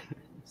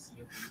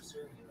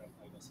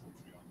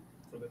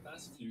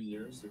 past few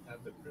years, we've had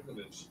the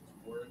privilege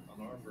to work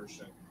on our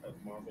version of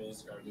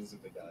Marvel's Guardians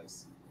of the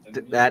Galaxy.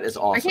 That is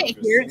awesome. I can't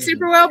hear it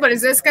super well, but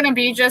is this going to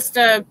be just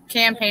a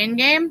campaign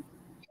game?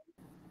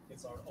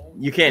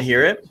 You can't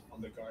hear it?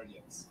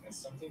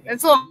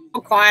 It's a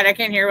little quiet. I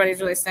can't hear what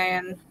he's really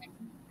saying.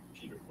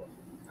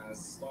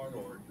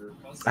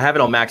 I have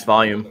it on max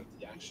volume.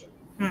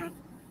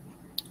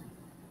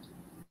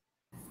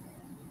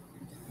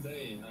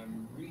 Today,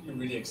 I'm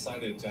really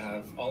excited to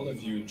have all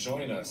of you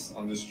join us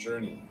on this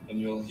journey, and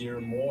you'll hear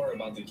more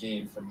about the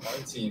game from our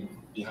team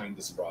behind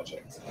this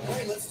project. All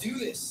right, let's do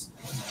this.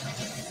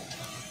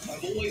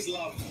 I've always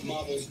loved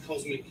Marvel's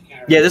cosmic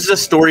characters. Yeah, this is a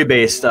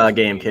story-based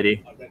game,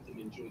 Kitty.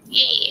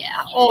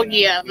 Yeah. Oh,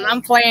 yeah.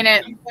 I'm playing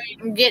it.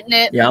 I'm getting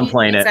it. Yeah, I'm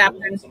playing It's it.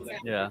 happening.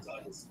 Yeah.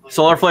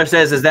 Solarflare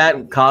says, is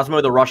that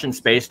Cosmo, the Russian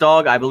space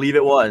dog? I believe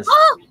it was.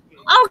 Oh,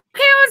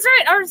 okay.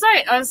 I was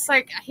right. I was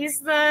like,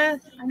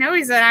 I know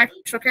he's an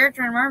actual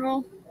character in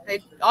Marvel.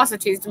 They also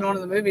teased him in one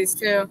of the movies,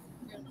 too.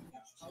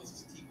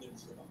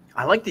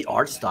 I like the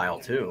art style,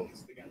 too.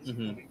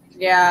 Mm-hmm.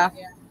 Yeah.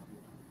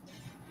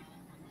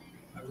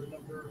 I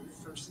remember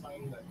the first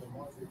time that the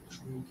Marvel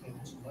crew came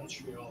to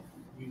Montreal,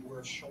 we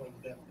were showing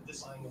them the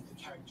design of the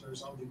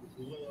characters, how they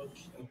would look,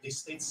 and they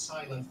stayed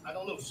silent. I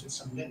don't know if it's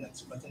a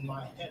minute, but in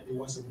my head it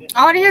was a minute.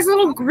 Oh, and he has a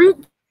little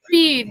group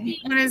feed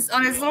on his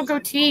little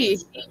goatee.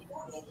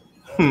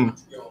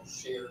 Montreal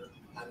shared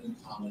had in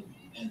common,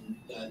 and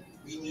that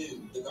we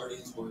knew the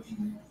Guardians were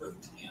in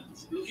perfect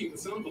hands. Looking at the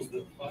samples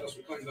that Bios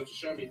were kind enough to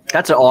show me.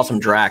 That's an awesome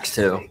Drax,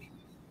 too.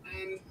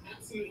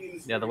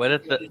 Yeah, the way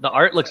that the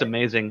art looks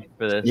amazing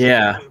for this.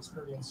 Yeah.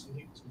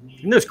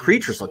 And those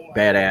creatures look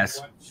badass.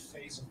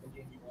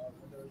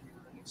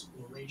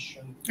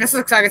 This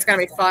looks like it's going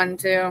to be fun,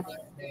 too.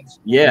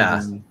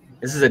 Yeah.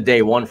 This is a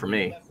day one for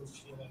me.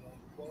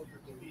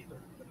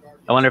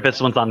 I wonder if this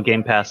one's on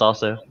Game Pass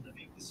also.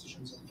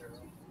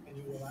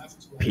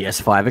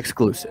 PS5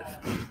 exclusive.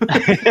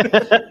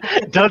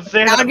 Don't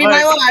say that. That would be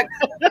my luck.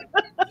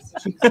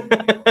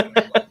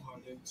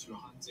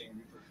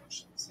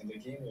 And the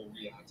game will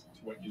react to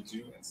what you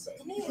do and say.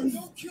 Come on,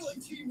 don't kill a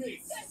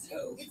teammate.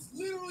 It's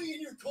literally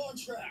in your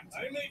contract.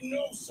 I make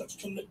no such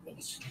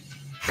commitments.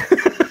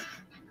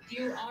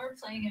 You are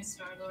playing as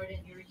Star-Lord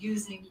and you're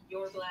using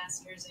your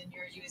blasters and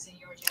you're using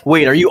your jet.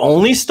 Wait, are you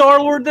only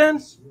Star-Lord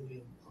then?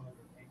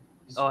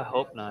 Oh, I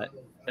hope not.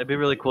 It'd be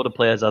really cool to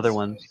play as other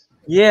ones.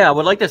 Yeah, I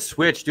would like to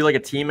switch, do like a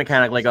team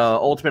mechanic, like a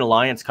Ultimate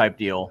Alliance type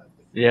deal.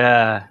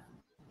 Yeah.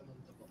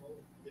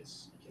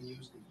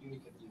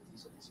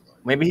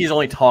 Maybe he's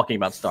only talking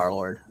about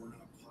Star-Lord. We're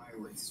not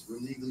pirates. We're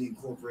legally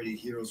incorporated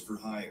heroes for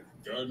hire.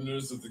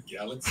 Gardeners of the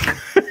Galaxy.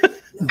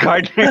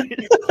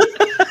 Gardeners.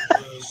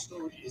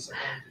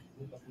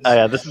 Oh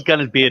yeah, this is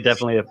gonna be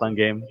definitely a fun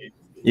game.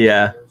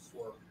 Yeah.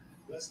 For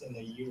less than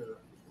a year,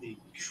 they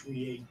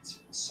create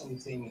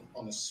something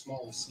on a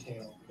small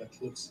scale that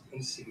looks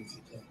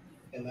insignificant.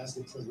 And as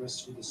they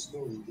progress through the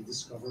story, they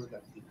discover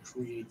that they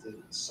created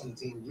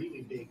something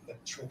really big that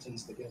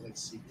threatens the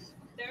galaxy.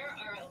 There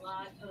are a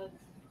lot of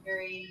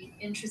very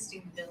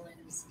interesting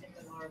villains in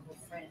the Marvel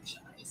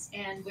franchise.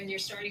 And when you're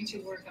starting to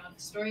work on a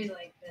story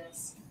like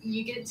this,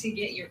 you get to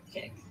get your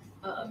pick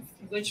of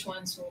which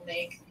ones will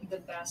make the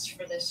best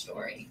for this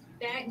story.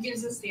 That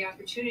gives us the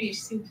opportunity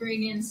to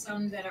bring in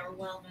some that are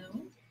well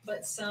known,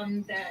 but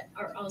some that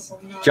are also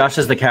not. Josh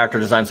says the character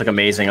designs look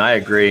amazing. I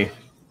agree.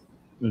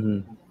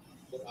 Mm-hmm.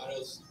 What I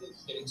was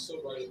getting so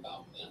right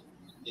about them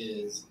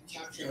is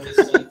capturing what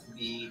it's like to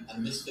be a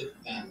misfit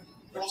family.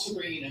 They're also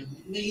bringing an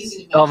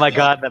amazing. Oh my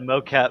God, the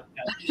mocap.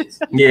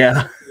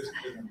 Yeah.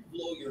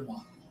 Blow your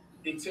mind.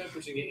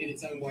 Interpreting it in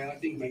its own way, I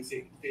think, makes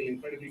it feel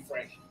incredibly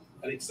fresh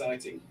and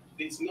exciting.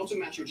 It's not a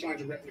matter of trying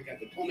to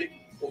replicate the comic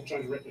or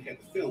trying to replicate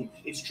the film.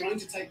 It's trying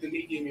to take the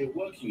medium you're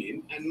working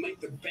in and make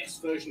the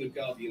best version of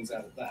Guardians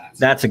out of that.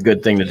 That's a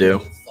good thing to do.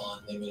 They made it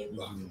fun. They made it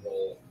rock and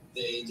roll.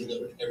 They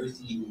delivered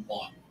everything you would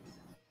want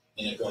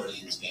in a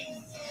Guardians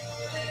game.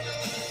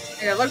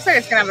 Yeah, it looks like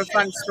it's gonna have a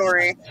fun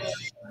story.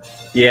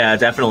 Yeah,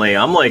 definitely.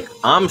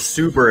 I'm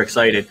super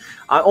excited.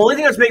 Only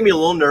thing that's making me a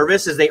little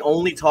nervous is they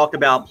only talked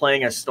about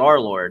playing as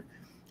Star-Lord.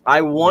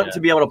 I want to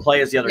be able to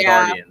play as the other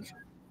Guardians.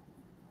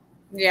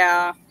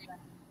 Yeah.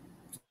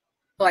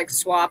 Like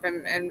swap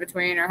in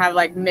between or have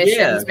like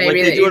missions maybe like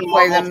they that do you in can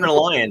play them. Ultimate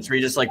Alliance where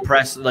you just like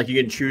press, like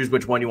you can choose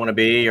which one you want to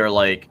be, or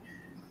like.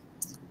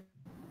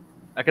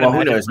 Well,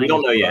 who knows? We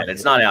don't know yet.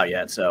 It's not out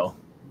yet, so.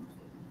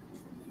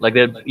 Like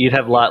you'd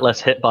have a lot less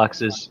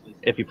hitboxes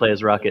if you play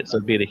as Rocket, so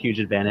it'd be a huge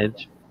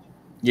advantage.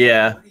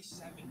 Yeah.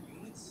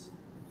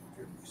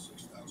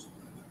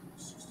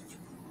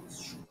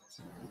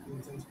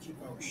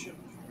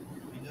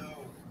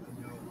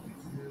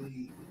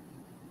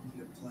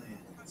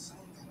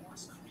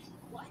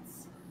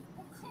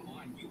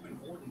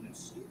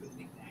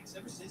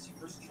 Ever since you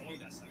first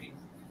joined us, I mean,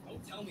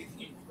 don't tell me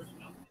the ain't worth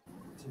nothing.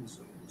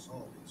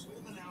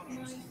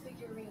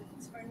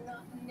 Non-figurines are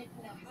not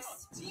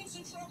knickknacks. Team's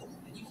in trouble,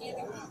 and you can't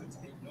allow it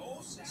to make no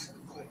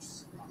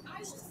sacrifice. I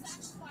will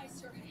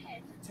sacrifice your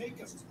head.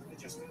 Take us to the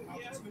adjustment.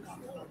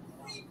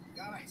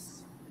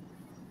 Guys,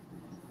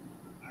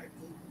 I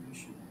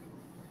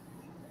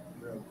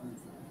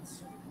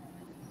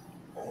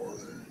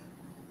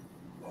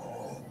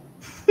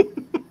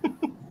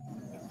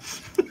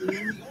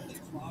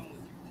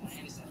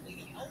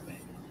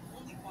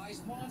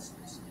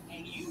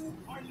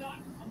are not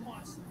a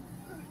monster.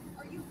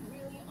 Are you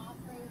really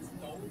offering to?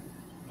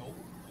 No,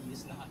 he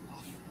is not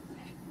offering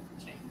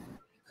that. Okay.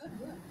 Good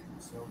work.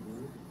 So,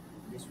 Blue,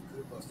 I guess we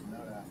could bust him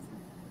out after.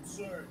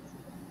 Sir.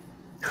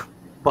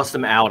 Bust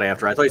him out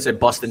after. I thought you said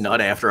bust a nut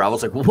after. I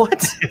was like,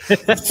 what?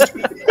 It's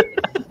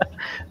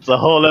a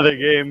whole other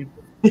game.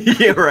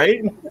 Yeah,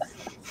 right?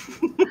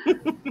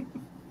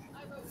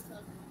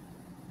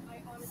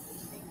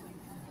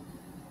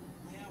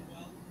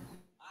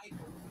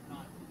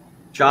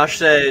 Josh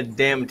said,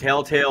 damn,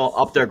 Telltale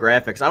upped their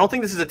graphics. I don't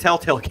think this is a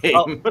Telltale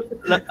game.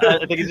 I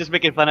think he's just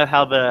making fun of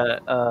how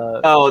the...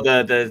 oh,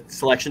 the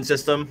selection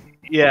system?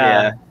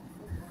 Yeah.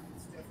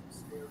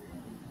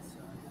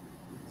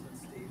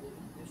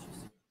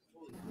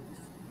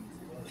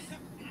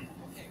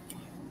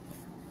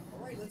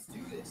 Alright, let's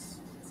do this.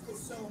 Let's go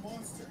sell a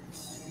monster.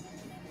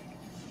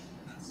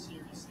 Not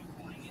seriously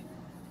playing it.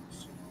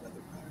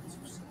 Weather patterns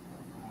are set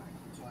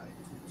tied to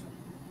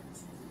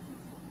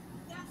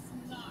That's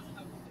not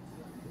how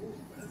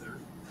weather.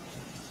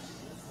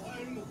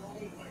 flying the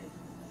wrong way.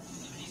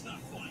 He's not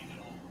flying at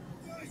all.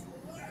 Guys,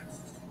 relax.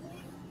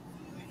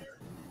 There.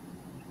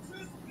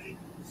 Just me.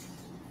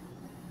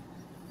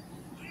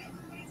 I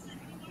haven't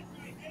mentioned how much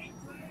I hate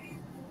rain.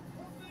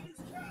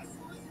 Commander's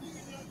castle isn't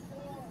even that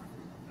far.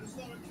 It's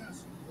not a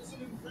castle. It's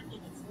an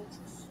impregnable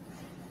fortress.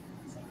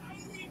 So how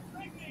do we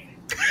impregnate it?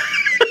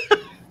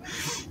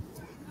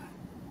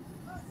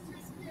 Let's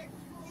just get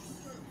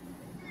closer.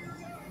 Figure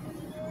it out on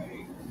the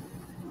way.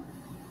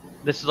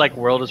 This is like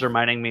World is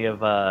reminding me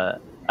of I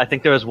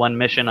think there was one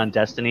mission on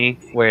Destiny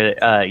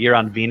where you're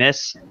on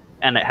Venus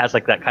and it has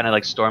like that kind of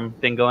like storm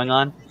thing going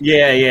on.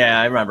 Yeah,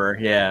 I remember.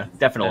 Yeah,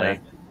 definitely. Yeah.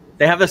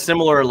 They have a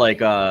similar like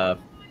not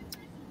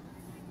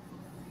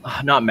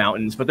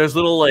mountains, but there's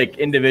little like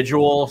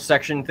individual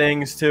section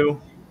things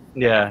too.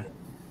 Yeah.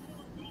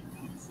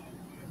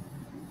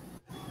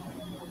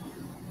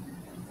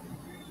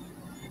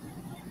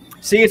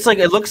 See, it's like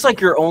it looks like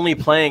you're only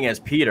playing as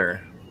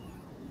Peter.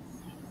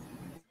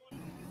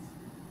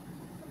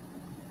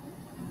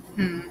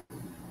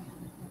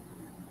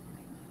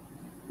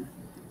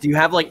 Do you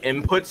have like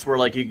inputs where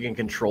like you can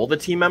control the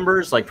team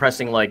members, like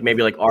pressing like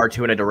maybe like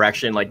R2 in a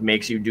direction like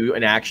makes you do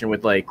an action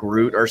with like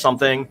Groot or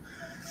something?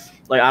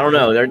 Like I don't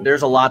know.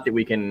 There's a lot that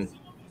we can.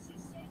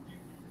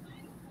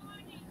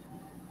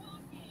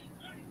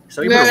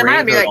 So you Yeah, put there a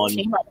might be razor like on.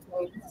 team up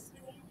things.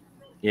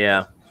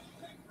 Yeah.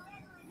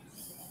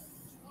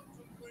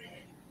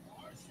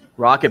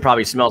 Rocket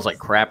probably smells like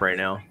crap right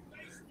now.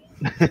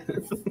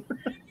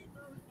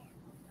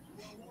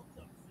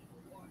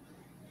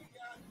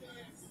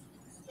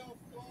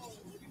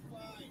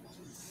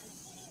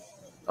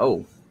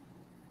 Oh.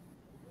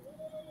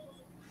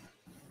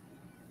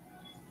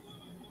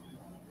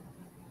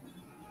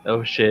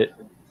 Oh shit.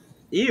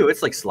 Ew,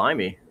 it's like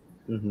slimy.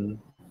 Mm-hmm.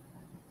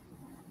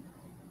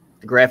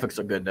 The graphics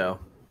are good though.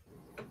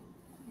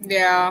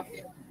 Yeah.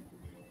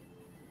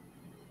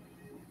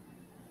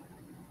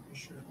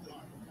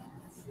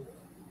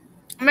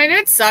 I mean,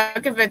 it'd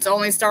suck if it's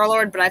only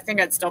Star-Lord, but I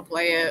think I'd still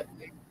play it.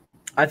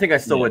 I think I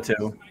still would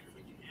too.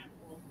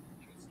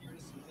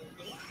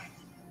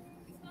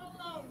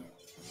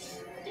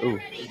 Ooh.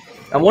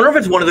 I wonder if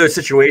it's one of those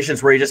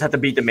situations where you just have to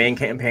beat the main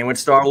campaign with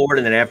Star-Lord,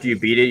 and then after you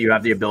beat it, you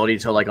have the ability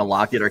to like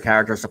unlock the other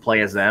characters to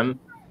play as them.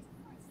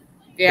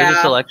 Yeah. There's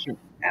a selection.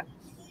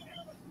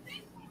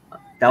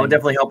 That would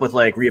definitely help with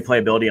like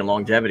replayability and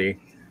longevity.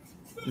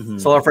 Mm-hmm.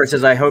 Solar First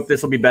says, "I hope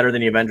this will be better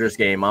than the Avengers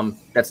game."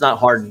 That's not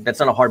hard. That's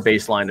not a hard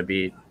baseline to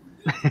beat.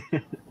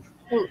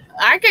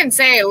 I can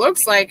say it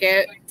looks like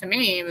it to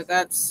me, but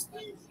that's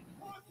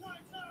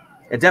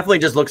It definitely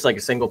just looks like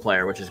a single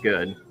player, which is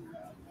good.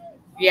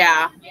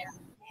 yeah.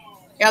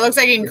 Yeah, it looks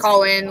like you can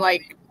call in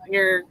like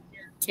your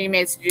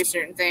teammates to do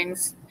certain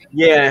things.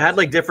 Yeah, it had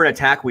like different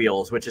attack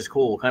wheels, which is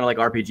cool, kind of like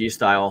RPG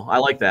style. I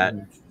like that.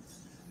 I'm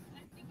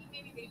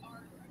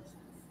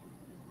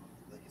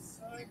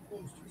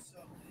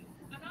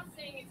not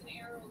saying it's an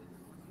arrow with a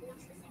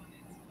fortress on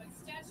it, but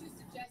statue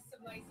suggests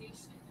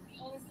civilization.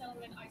 The only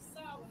settlement I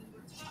saw when we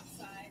were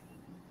topside.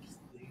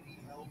 Lady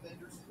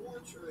Hellbender's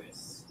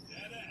fortress.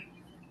 Dead end.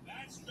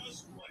 That's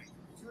just right.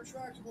 It's a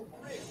retractable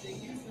bridge. They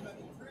used them at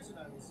the prison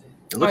I was in.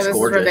 It looks this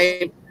gorgeous. is where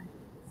they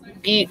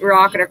beat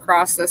Rocket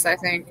across this, I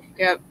think.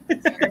 Yep. There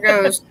it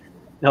goes.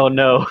 Oh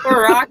no.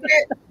 Poor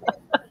Rocket.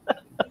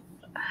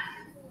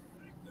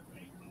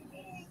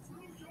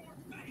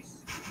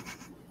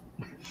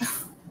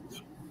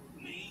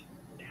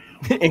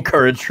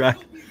 Encourage track.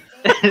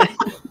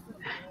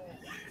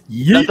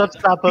 Don't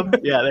stop him.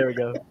 Yeah, there we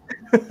go.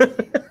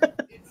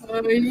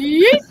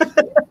 Yeet.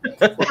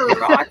 Poor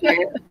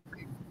Rocket.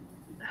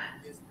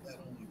 That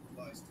only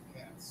applies to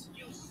cats.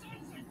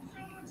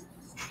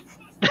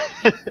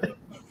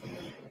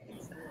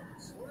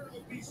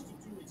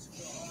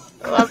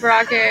 I love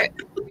Rocket.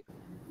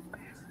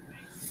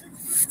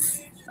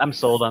 I'm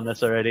sold on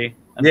this already.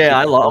 I'm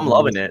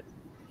loving it.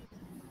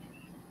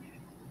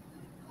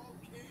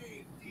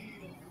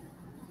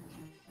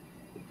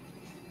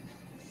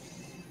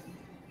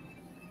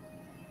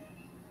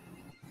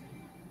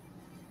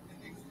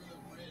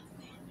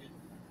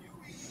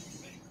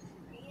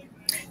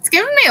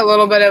 giving me a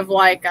little bit of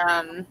like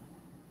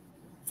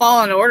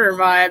Fallen Order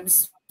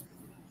vibes.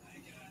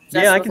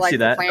 Yeah, I can see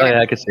that. Oh yeah,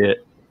 I can see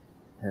it.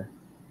 Yeah.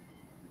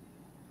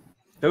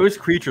 Those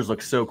creatures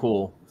look so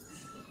cool.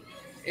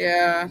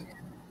 Yeah.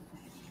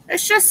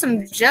 It's just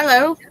some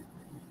jello.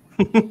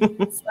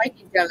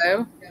 Spiky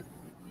jello.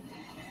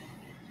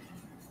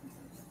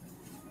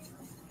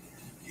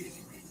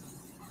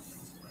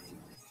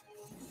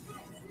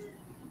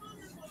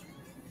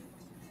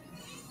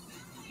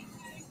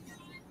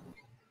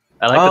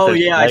 I like oh that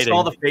yeah, I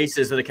saw lighting. the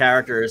faces of the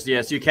characters.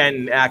 Yes, you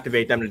can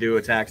activate them to do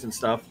attacks and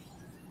stuff.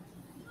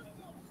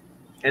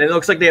 And it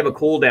looks like they have a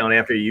cooldown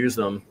after you use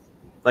them.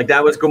 Like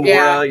that was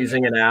Gamora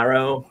using an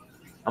arrow.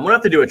 I'm gonna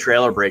have to do a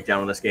trailer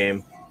breakdown on this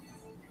game.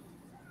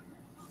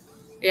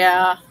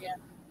 Yeah.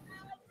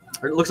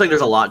 It looks like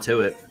there's a lot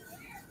to it.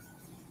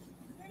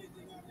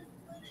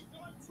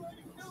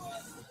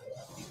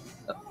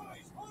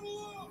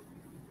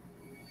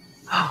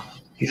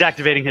 He's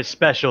activating his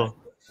special.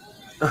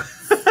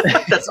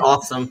 That's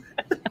awesome.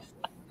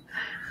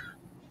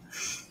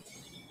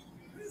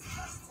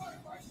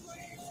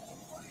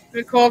 It'd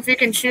be cool if you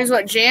can choose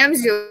what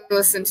jams you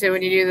listen to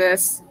when you do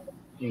this.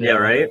 Yeah,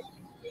 right?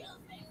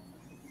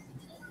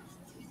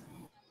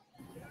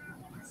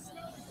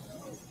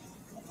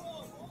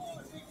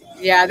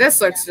 Yeah, this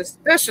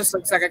just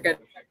looks like a good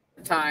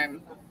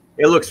time.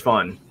 It looks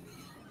fun.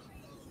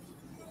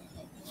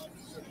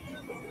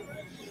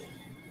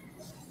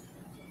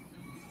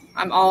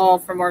 I'm all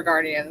for more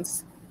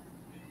Guardians.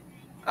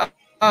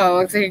 Oh,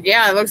 looks like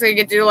it looks like you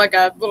get to do like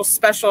a little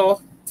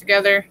special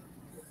together.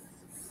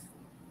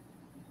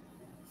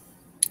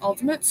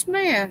 Ultimate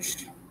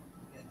Smash.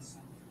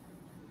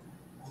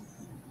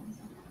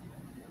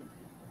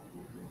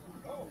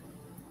 Oh,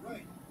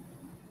 right.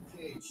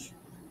 Cage.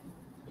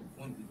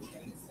 One people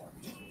can thought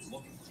was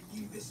looking for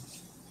new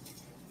business.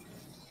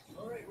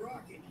 All right,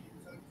 Rocky.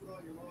 Time to put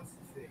on your monster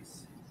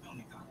face.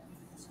 Only got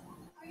this one.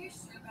 Are you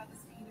sure about this,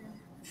 Peter?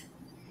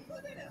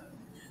 Look at him.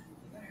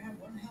 You gotta have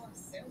one hell of a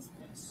sales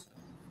pitch.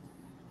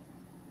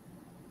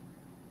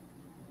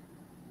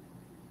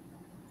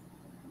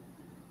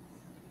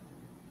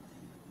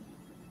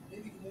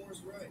 Maybe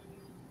Gamora's right.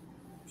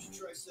 You should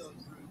try selling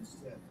fruit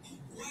instead.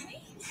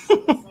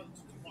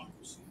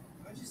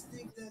 I just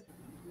think that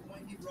we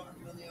might need Rocky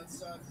on the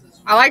outside for this.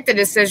 I like the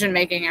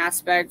decision-making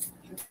aspect.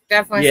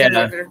 Definitely seems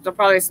like there's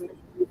probably some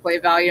play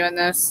value in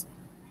this.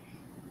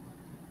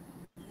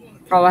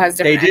 Probably has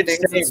different endings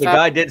and The stuff.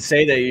 guy did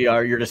say that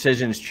your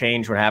decisions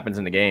change what happens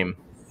in the game.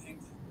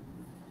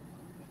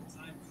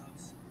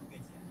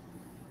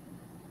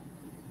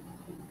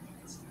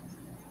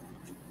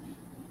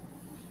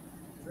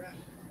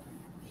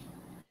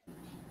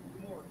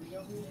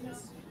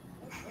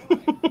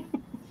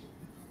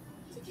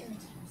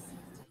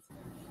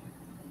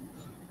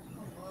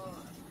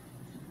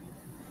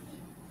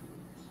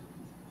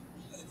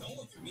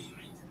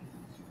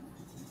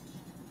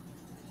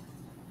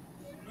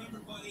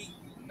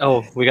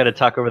 Oh, we got to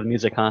talk over the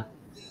music, huh?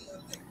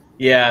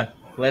 Yeah,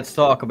 let's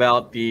talk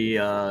about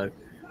the.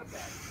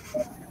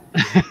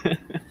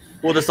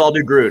 We'll just all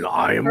do Groot.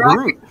 I am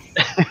Groot.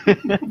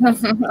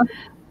 Did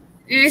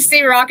you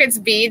see Rocket's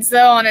beads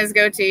though on his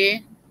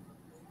goatee?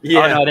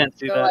 Yeah, oh, no, I didn't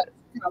see that.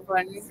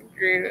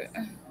 Groot.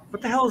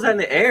 What the hell is that in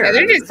the air? Yeah,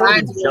 their It's like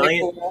a design's really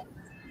giant- cool.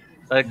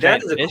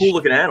 That is a cool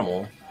looking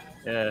animal.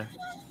 Yeah.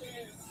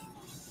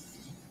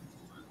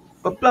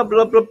 Blah blah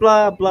blah blah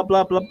blah blah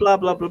blah blah blah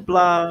blah blah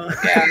blah.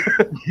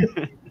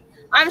 Yeah.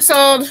 I'm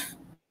sold.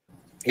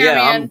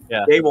 Yeah,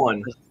 Yeah. day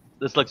one.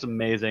 This looks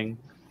amazing.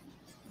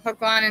 Hook,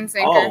 line, and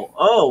sinker.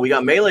 Oh, we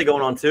got melee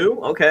going on too.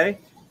 Okay.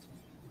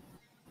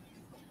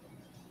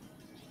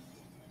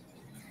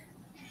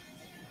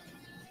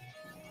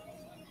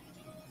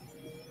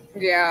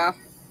 Yeah.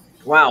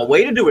 Wow,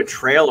 way to do a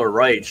trailer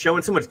right.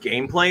 Showing so much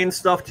gameplay and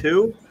stuff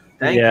too.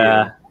 Thank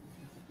Yeah. you.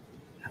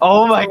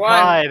 Oh my For one,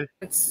 god.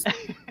 it's-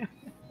 I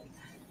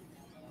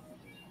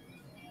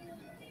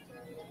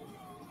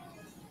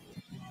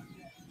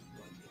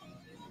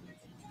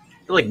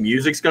feel like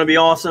music's gonna be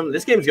awesome.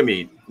 This game's gonna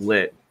be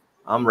lit.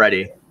 I'm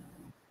ready.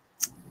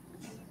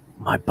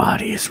 My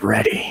body is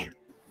ready.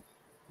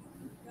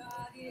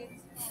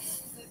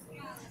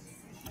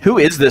 Who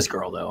is this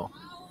girl though?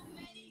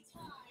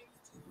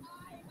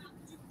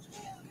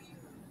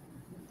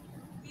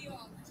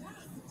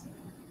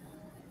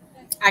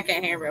 I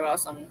can't hear very well.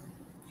 Some.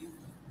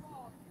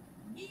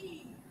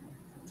 She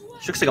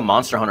looks like a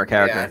Monster Hunter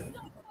character.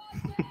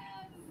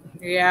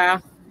 Yeah.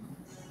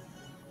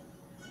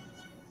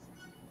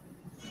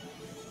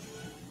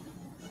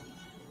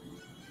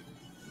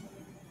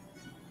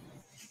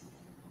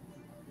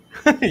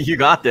 You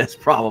got this,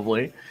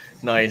 probably.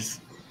 Nice.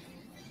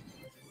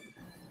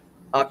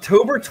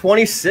 October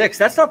 26th.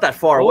 That's not that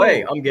far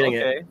away. I'm getting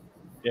it.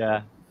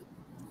 Yeah.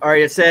 All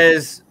right, it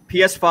says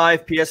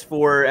PS5,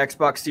 PS4,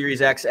 Xbox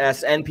Series X,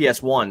 S, and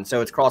PS1,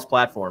 so it's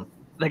cross-platform.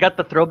 They got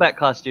the throwback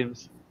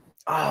costumes.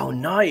 Oh,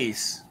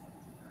 nice.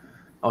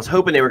 I was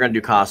hoping they were going to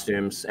do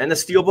costumes. And the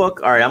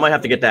Steelbook? All right, I might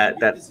have to get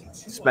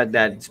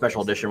that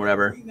special edition,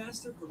 whatever.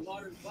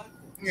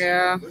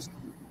 Yeah.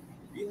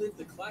 relive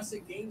the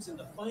classic games in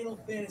the Final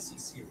Fantasy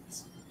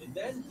series, and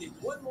then get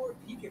one more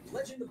peek at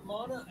Legend of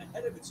Mana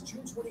ahead of its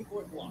June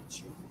 24th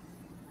launch.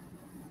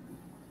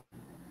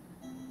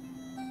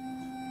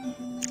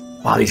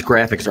 Wow, these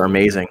graphics are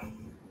amazing.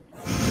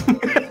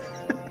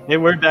 They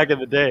were back in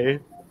the day.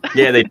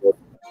 Yeah, they did.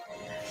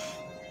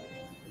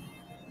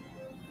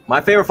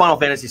 My favorite Final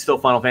Fantasy is still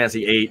Final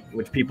Fantasy VIII,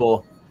 which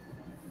people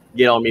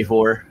get on me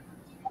for.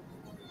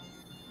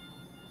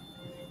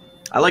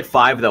 I like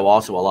 5 though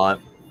also a lot.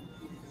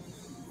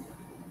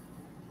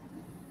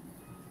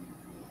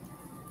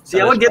 See,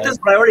 I would get this,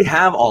 but I already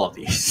have all of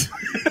these.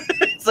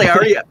 It's like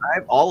I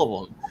have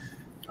all of them.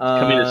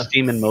 Coming to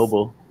Steam and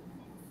mobile.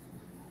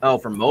 Oh,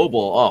 for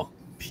mobile. Oh,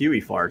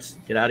 Pewee farts.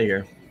 Get out of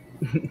here.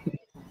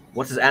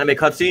 What's this anime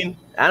cutscene?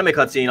 Anime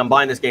cutscene. I'm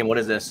buying this game. What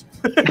is this?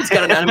 It's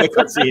got an anime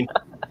cutscene.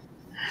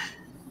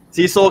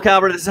 See, Soul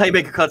Calibur, this is how you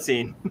make a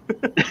cutscene.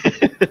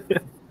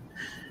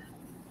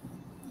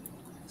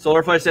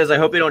 Solarfly says, I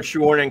hope they don't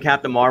shoehorn in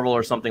Captain Marvel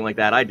or something like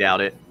that. I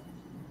doubt it.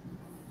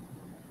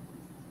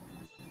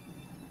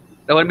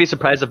 I wouldn't be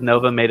surprised if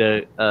Nova made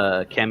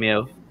a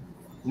cameo.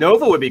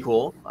 Nova would be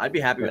cool. I'd be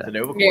happy with the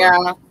Nova.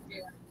 Yeah.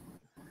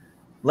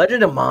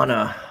 Legend of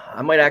Mana.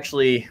 I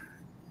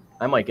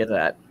might get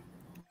that.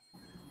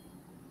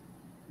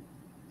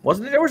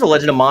 Wasn't there was a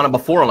Legend of Mana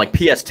before on like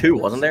PS2,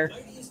 wasn't there? I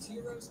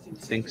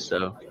think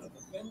so.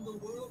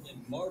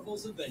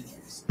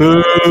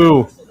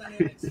 Boo!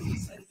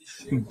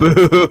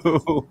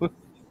 Boo!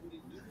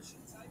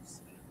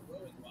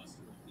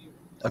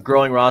 A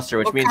growing roster,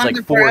 which means like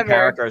 4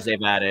 characters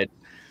they've added.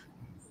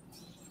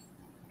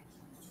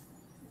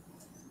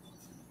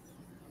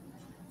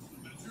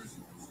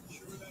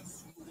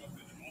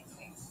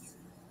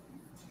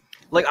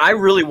 Like, I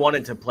really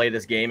wanted to play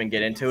this game and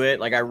get into it.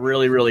 Like, I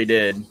really, really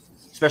did.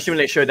 Especially when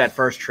they showed that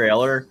first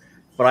trailer.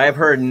 But I have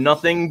heard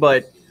nothing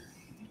but...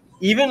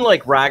 Even,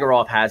 like,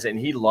 Ragaroff has it, and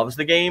he loves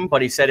the game,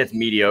 but he said it's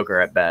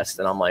mediocre at best.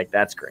 And I'm like,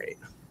 that's great.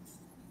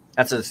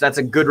 That's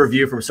a good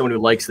review from someone who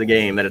likes the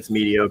game, that it's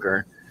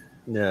mediocre.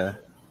 Yeah.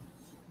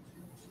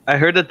 I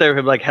heard that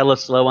they're, like, hella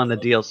slow on the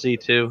DLC,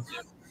 too.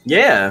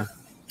 Yeah.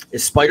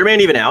 Is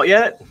Spider-Man even out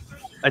yet?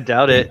 I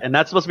doubt it. And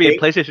that's supposed to be a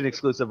PlayStation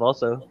exclusive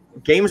also.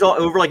 Game's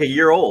all over like a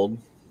year old.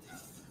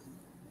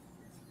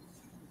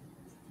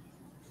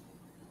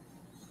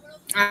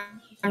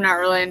 I'm not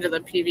really into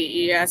the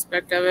PvE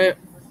aspect of it.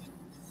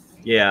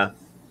 Yeah.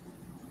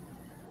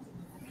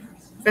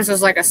 If this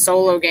was like a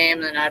solo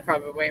game, then I'd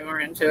probably be way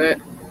more into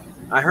it.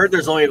 I heard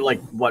there's only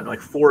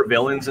like 4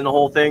 villains in the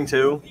whole thing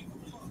too.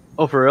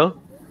 Oh, for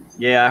real?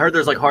 Yeah, I heard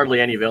there's like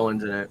hardly any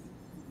villains in it.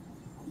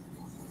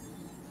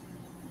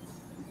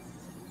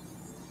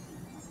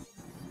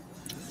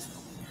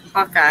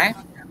 Hawkeye.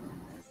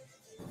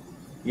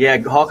 Yeah,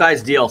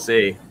 Hawkeye's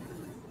DLC.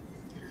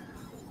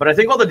 But I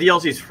think all the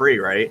DLC is free,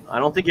 right? I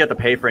don't think you have to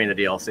pay for any of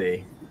the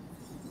DLC.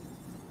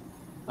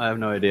 I have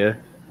no idea.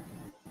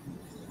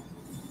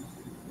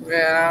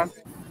 Yeah.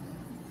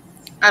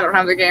 I don't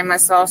have the game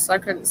myself, so I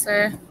couldn't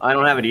say. I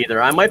don't have it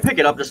either. I might pick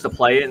it up just to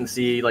play it and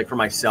see, like, for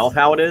myself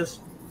how it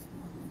is.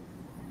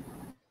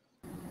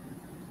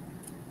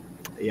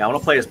 Yeah, I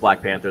want to play as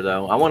Black Panther,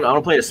 though. I want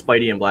to play as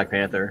Spidey and Black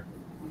Panther.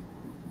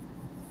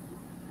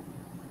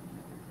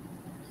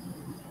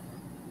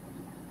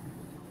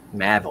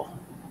 Marvel.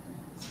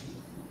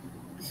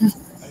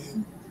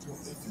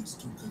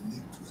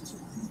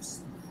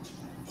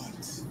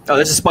 Oh,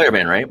 this is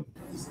Spider-Man, right?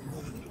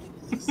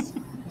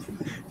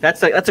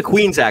 That's a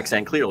Queen's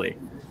accent, clearly.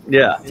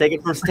 Yeah. Take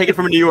it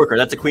from a New Yorker.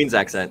 That's a Queen's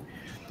accent.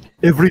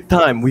 Every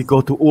time we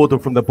go to order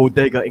from the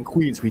bodega in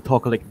Queens, we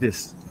talk like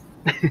this.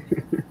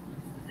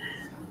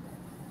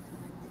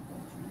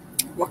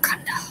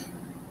 Wakanda.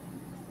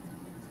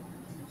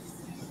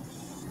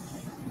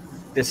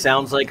 This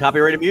sounds like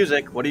copyrighted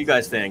music. What do you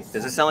guys think?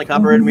 Does this sound like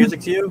copyrighted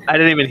music to you? I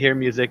didn't even hear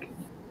music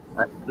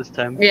this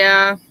time.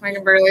 Yeah, I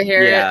can barely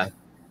hear it.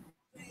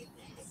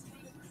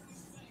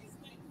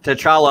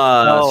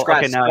 T'Challa,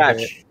 scratch, okay, now I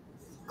hear scratch.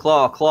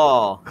 Claw,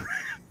 claw.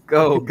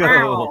 Go,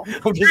 go.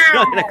 I'm just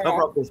trying to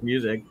cover up this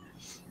music.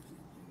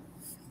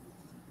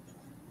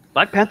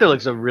 Black Panther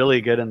looks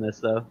really good in this,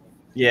 though.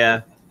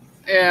 Yeah.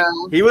 Yeah.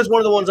 He was one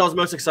of the ones I was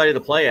most excited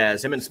to play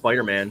as, him and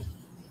Spider-Man.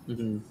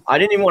 Mm-hmm. I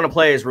didn't even want to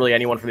play as really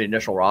anyone from the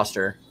initial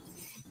roster.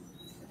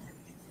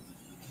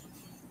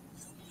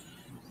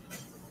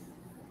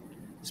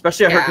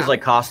 Especially I heard because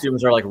like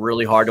costumes are like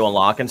really hard to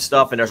unlock and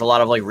stuff, and there's a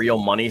lot of like real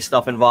money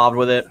stuff involved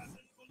with it.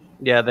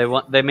 Yeah,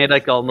 they made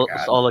like almost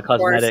all the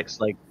cosmetics,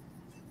 like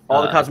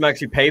all the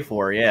cosmetics you pay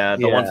for. Yeah,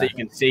 the ones that you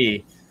can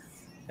see.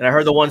 And I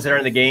heard the ones that are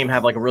in the game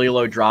have like really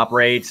low drop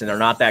rates, and they're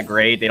not that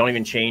great. They don't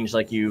even change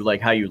like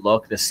how you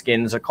look. The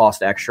skins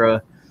cost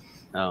extra.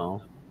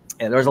 Oh.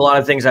 And there's a lot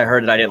of things I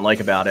heard that I didn't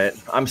like about it.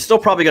 I'm still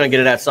probably going to get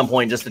it at some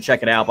point just to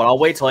check it out, but I'll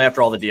wait till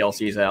after all the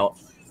DLC's out.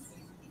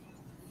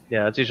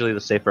 Yeah, it's usually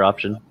the safer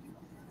option.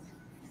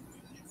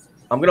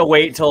 I'm going to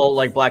wait till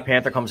like Black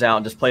Panther comes out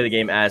and just play the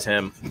game as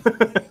him.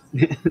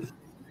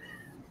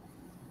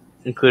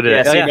 Included.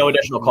 Yeah, see, no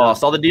additional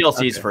cost. All the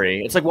DLC's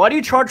free. It's like, why do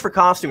you charge for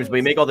costumes but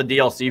you make all the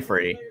DLC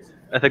free?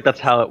 I think that's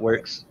how it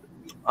works.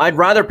 I'd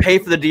rather pay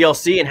for the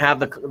DLC and have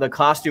the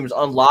costumes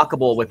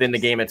unlockable within the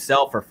game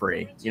itself for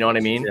free. You know what I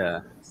mean? Yeah.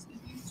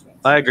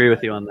 I agree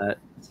with you on that.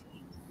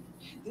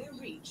 Their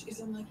reach is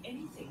unlike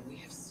anything we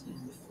have seen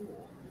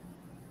before.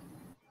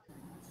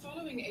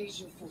 Following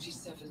Agent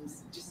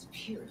 47's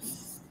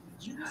disappearance,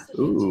 you must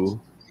Ooh.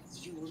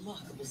 few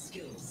remarkable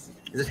skills.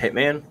 Is this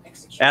Hitman?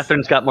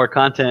 Atherin's got more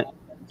content.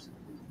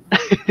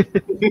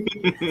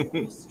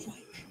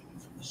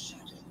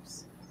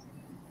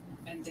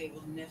 And they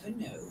will never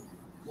know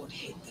what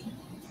hit them.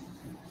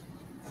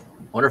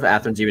 I wonder if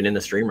Atherin's even in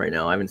the stream right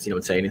now. I haven't seen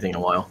him say anything in a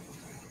while.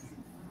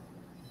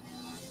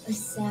 A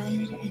sad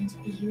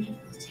and beautiful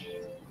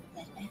tale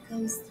that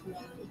echoes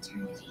throughout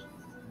eternity.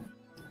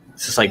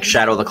 It's just like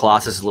Shadow of the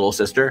Colossus' little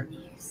sister.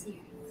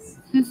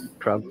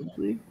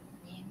 Probably.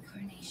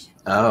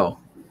 Oh.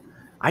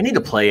 I need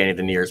to play any of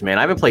the Niers, man.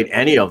 I haven't played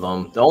any of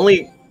them. The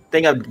only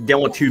thing I've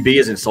done with 2B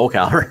is in Soul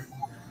Calibur.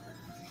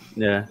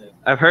 Yeah.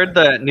 I've heard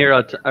the Nier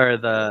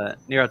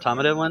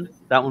Automata one.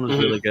 That one was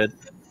really good.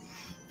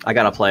 I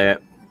gotta play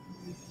it.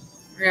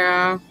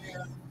 Yeah.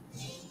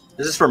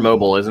 This is for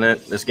mobile, isn't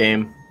it? This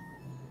game?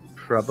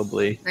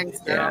 Probably. Thanks,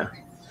 yeah.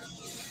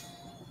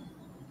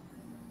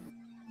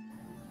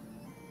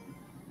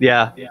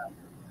 Yeah.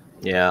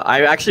 Yeah.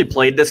 I actually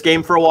played this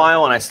game for a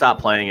while and I stopped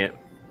playing it.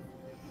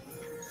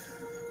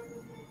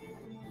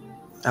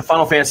 That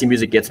Final Fantasy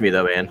music gets me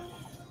though, man.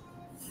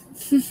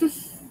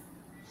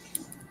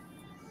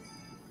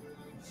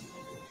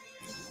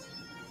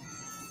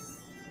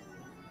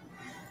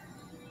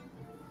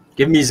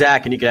 Give me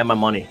Zach and you can have my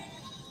money.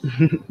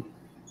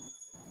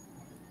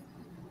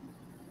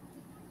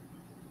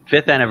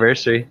 5th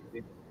anniversary.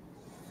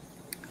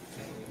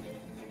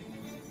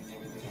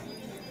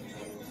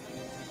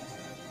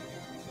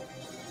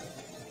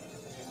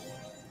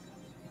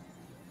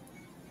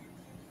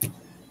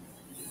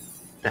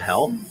 The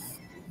hell?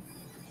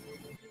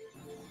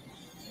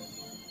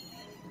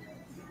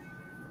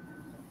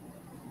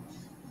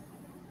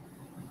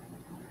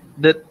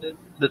 Did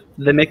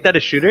they make that a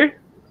shooter?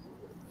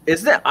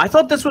 Is that? I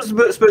thought this was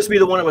supposed to be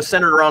the one that was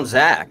centered around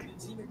Zach.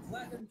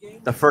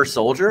 The first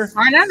soldier?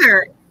 I know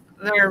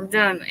they're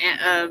doing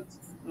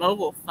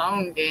mobile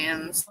phone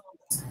games.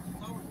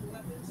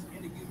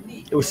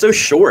 It was so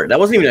short. That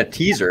wasn't even a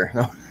teaser.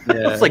 I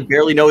was like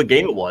barely know what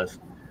game it was.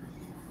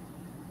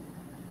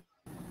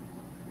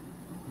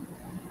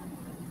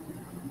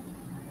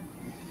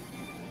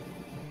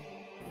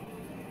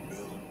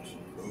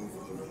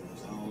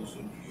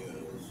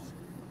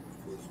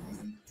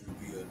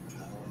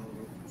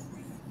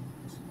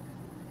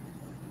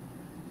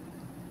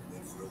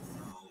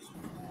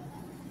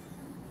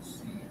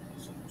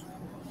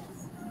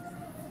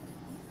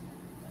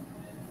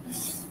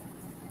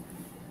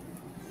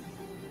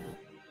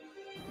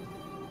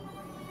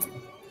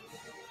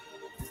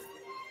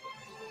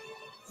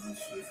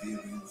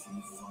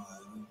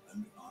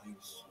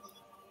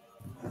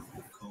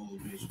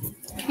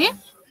 Yeah.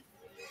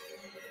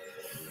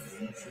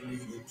 Eventually,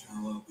 the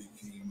tower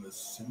became a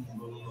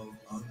symbol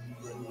of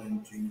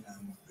unrelenting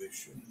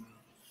ambition.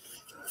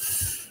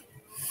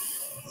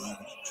 That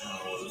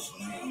tower's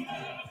name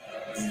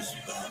is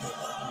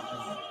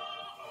Babylon.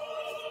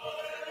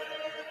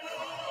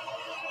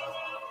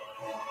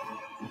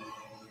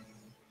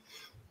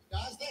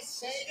 Does the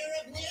savior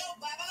of Neo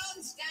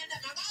Babylon stand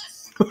among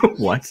us?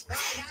 What?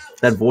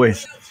 That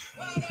voice.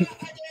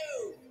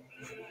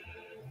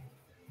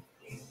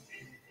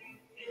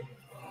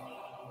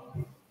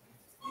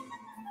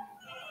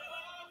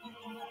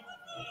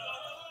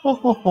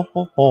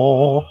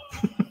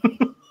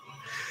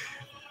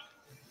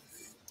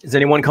 Is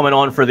anyone coming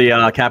on for the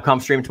Capcom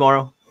stream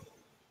tomorrow?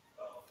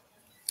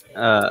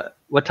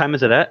 What time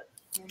is it at?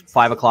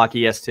 5 o'clock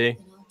EST.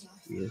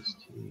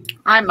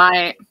 I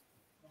might.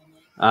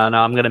 No,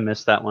 I'm gonna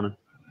miss that one.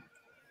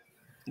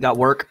 Got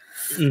work?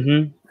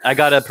 Mm-hmm. I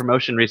got a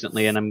promotion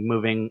recently, and I'm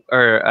moving,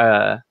 or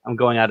I'm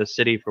going out of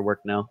city for work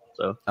now.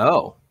 So.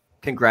 Oh,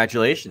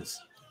 congratulations!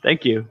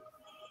 Thank you.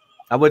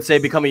 I would say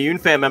become a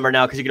Yoon-Fam member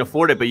now because you can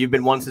afford it, but you've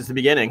been one since the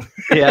beginning.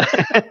 Yeah.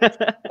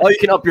 Oh, you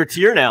can up your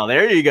tier now.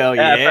 There you go.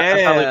 Yeah. Yeah.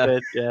 I probably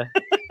could, yeah.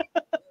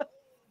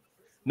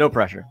 No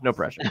pressure. No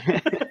pressure.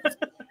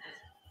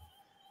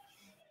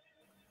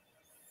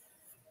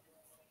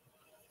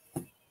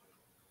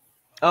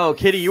 Oh,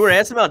 Kitty, you were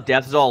asking about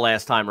Deathzall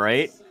last time,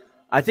 right?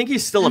 I think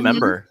he's still a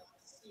member.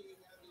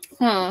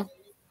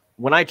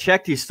 When I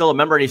checked, he's still a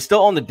member, and he's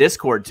still on the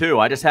Discord too.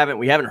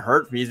 We haven't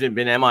heard from him. He's been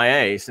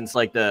MIA since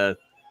like the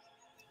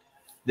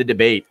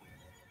debate.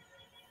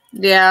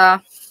 Yeah.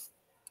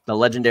 The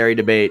legendary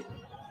debate.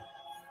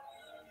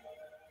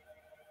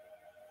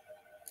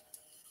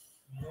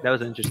 That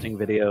was an interesting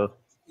video.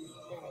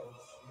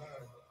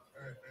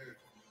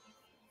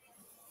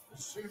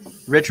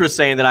 Rich was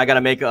saying that I got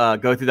to make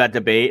go through that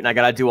debate, and I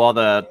got to do all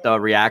the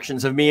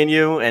reactions of me and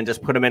you, and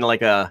just put them in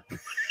like a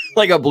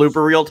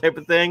blooper reel type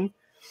of thing.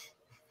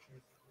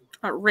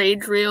 A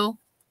rage reel.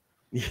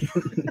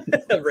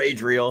 A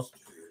rage reel.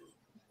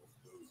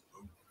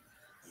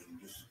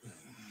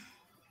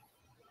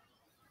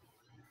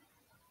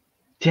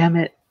 Damn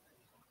it!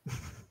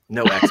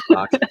 No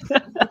Xbox.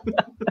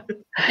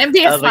 And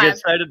I was like PS5.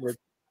 excited.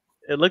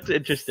 It looks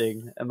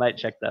interesting. I might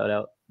check that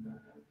out.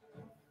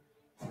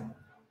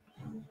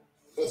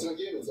 プラチナ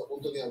ゲームズは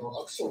本当にア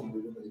クションの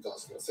部分に関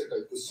しては世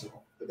界屈指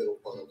のデベロッ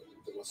パーだと言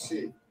ってますし、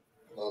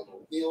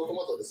ニーオート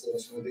マタでそれが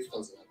証明できた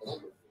んじゃないかなと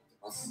思って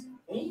ます。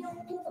ニーオ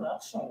ートマタのア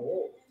クション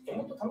を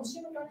もっと楽し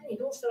むために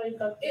どうしたらいい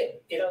かっ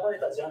て選ばれ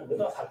たジャンル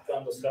がハック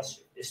&スラッ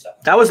シュでした。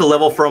That was the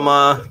level from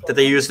that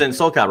they used in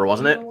Soul Calibur,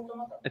 wasn't it?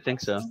 I think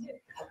so.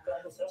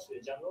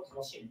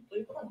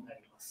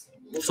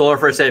 Solar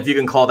first said, if you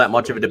can call that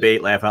much of a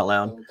debate, laugh out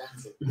loud.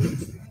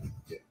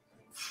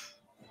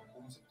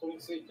 それに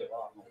ついて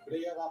はプレ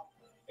イヤーが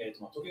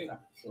途切れない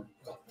人に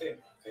向かって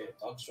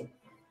アクション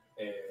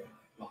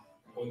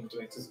を求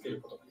め続け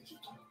ることができる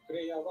と。プ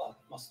レイヤーは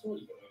ストー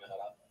リーを読みなが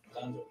ら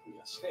男女をク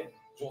リアして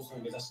上層を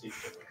目指してい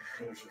くとい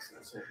う練習する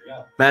装備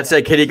や Matt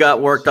said Kitty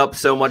got worked up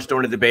so much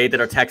during the debate that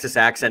her Texas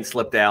accent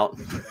slipped out.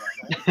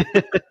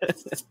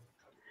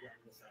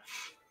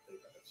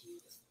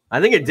 I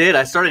think it did.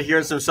 I started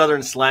hearing some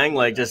Southern slang,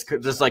 like just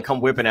like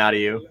come whipping out of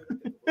you.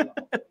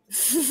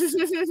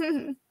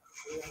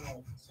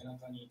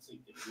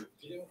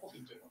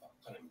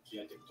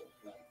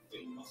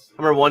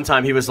 I remember one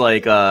time he was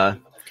like, he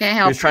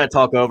was trying to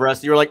talk over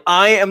us. You were like,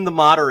 I am the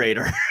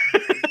moderator.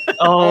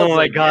 Oh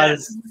my God.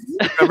 Yes.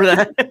 Remember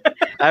that?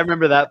 I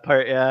remember that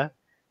part, yeah.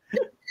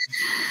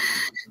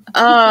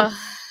 Had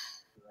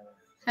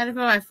to put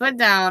my foot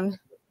down.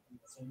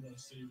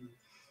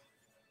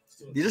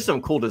 These are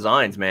some cool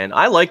designs, man.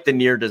 I like the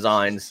Nier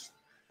designs.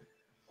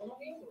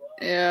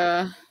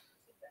 Yeah.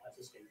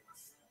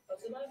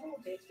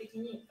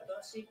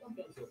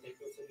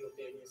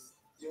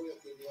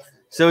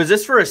 So is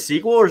this for a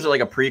sequel or is it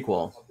like a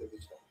prequel?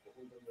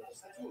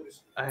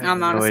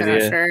 I'm honestly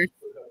not sure.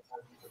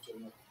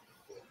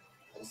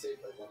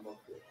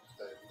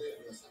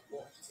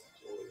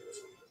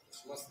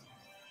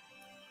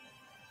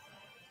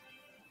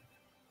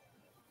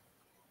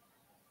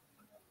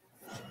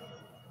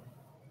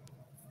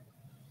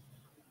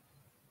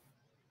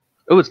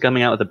 Oh, it's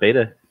coming out with a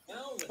beta.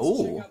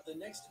 Oh. Check out the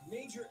next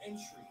major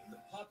entry in the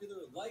popular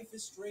Life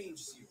is Strange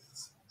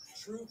series,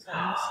 True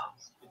Colors.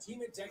 The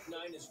team at Deck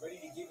 9 is ready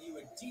to give you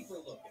a deeper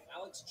look at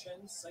Alex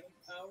Chen's psychic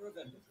power of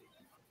empathy.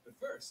 But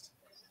first,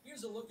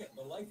 here's a look at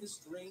the Life is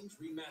Strange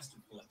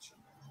Remastered Collection.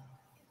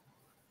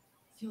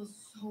 Feels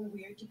so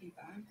weird to be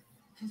back.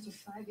 After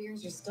 5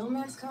 years, you're still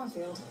Max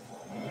Caulfield.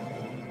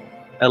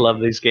 I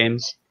love these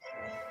games.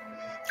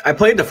 I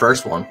played the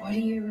first one. What do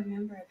you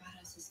remember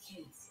about us as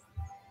kids?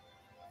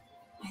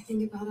 I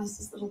think about us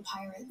as little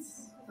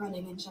pirates,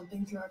 running and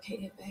jumping through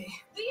Arcadia Bay.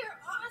 We are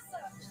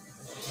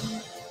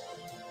awesome!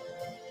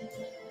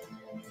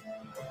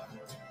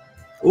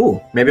 Ooh,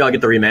 maybe I'll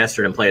get the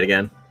remastered and play it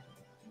again.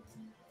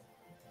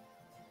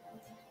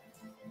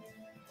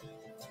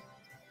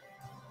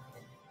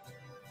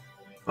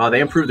 Oh,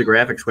 they improved the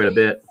graphics quite a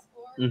bit.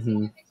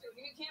 Mm-hmm.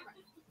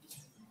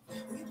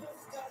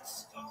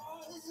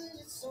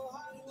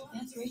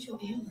 That's Rachel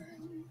Amber.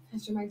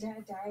 After my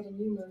dad died and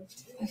you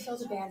moved, I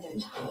felt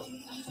abandoned.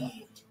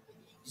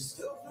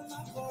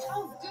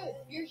 Oh, good.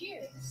 You're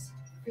here.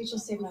 Rachel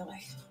saved my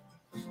life.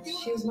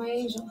 She was my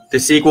angel. The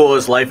sequel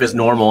is Life is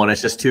Normal, and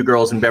it's just two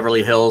girls in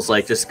Beverly Hills,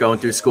 like just going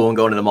through school and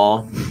going to the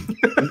mall.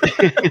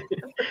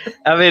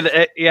 I mean,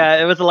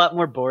 it was a lot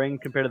more boring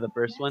compared to the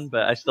first one,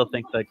 but I still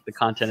think like the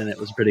content in it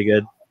was pretty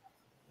good.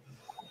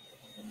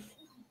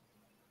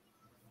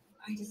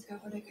 I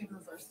discovered I could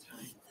reverse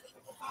time.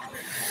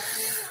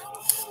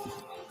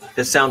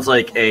 This sounds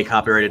like a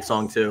copyrighted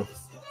song too.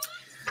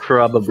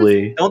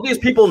 Probably. Don't these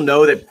people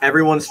know that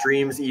everyone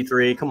streams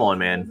E3? Come on,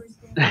 man.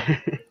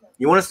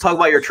 You want us to talk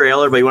about your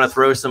trailer, but you want to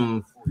throw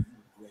some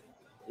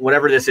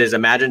whatever this is,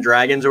 Imagine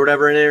Dragons or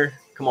whatever in there?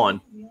 Come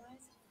on.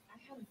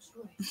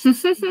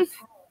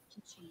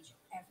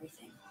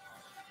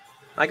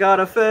 I got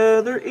a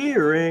feather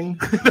earring.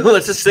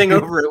 Let's just sing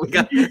over it. We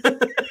got.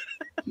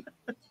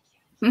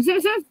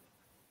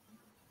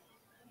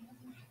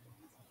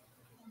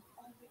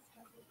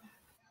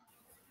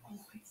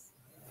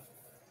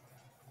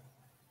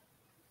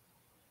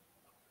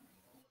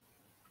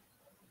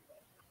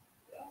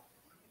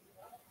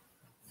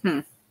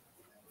 Hmm.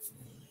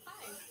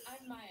 Hi,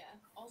 I'm Maya,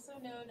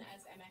 also known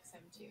as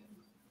MXM2.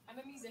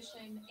 I'm a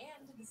musician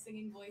and the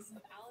singing voice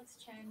of Alex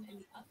Chen in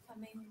the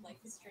upcoming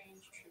Life is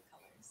Strange True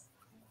Colors.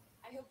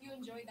 I hope you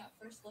enjoyed that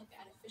first look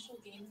at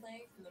official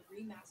gameplay from the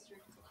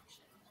remastered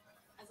collection.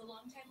 As a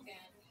longtime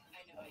fan,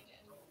 I know I did.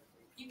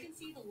 You can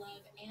see the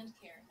love and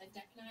care that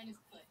Deck 9 has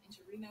put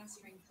into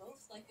remastering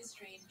both Life is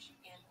Strange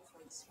and Before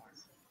the Storm.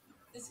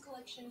 This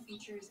collection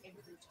features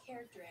improved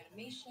character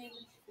animation,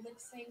 lip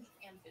sync,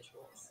 and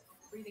visuals,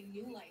 breathing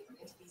new life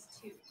into these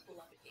two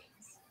beloved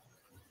games.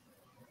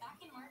 Back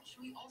in March,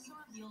 we also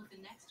revealed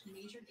the next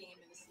major game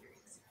in the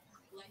series,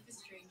 Life is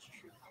Strange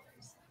True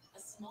Colors,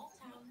 a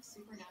small-town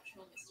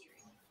supernatural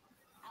mystery.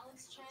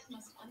 Alex Chen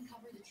must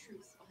uncover the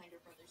truth behind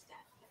her brother's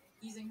death,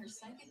 using her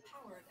psychic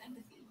power of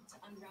empathy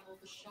to unravel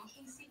the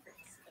shocking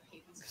secrets of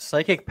Haven's.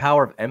 Psychic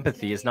power of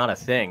empathy is not a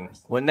thing.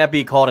 Wouldn't that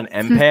be called an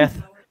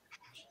empath?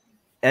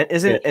 And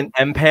isn't an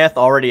empath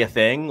already a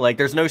thing? Like,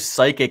 there's no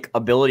psychic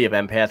ability of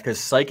empath because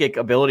psychic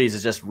abilities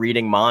is just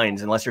reading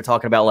minds, unless you're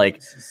talking about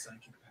like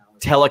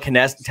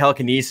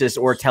telekinesis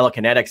or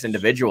telekinetics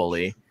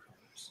individually.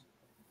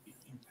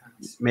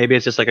 Maybe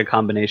it's just like a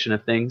combination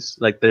of things.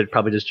 Like they're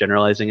probably just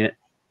generalizing it.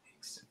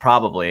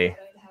 Probably.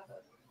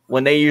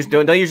 When they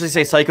don't they usually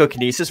say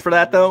psychokinesis for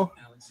that though?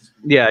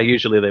 Yeah,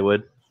 usually they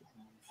would.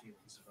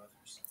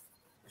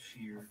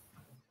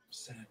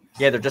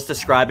 Yeah, they're just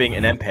describing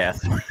an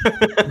empath.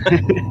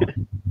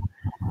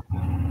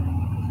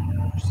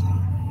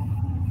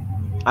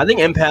 I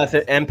think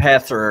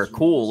empaths are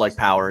cool, like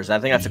powers. I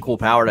think that's a cool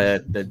power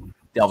to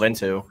delve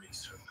into.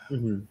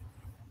 Mm-hmm.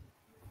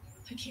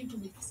 I can't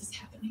believe this is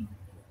happening.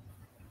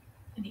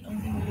 And the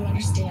only way to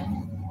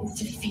understand is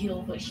to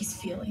feel what he's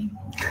feeling.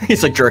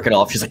 He's like jerking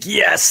off. She's like,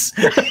 yes.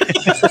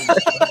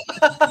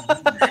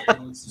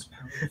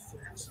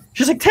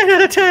 She's like 10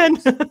 out of 10.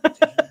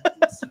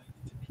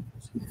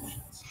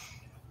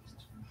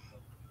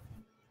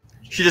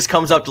 She just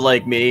comes up to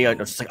like me. I'm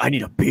just like, I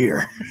need a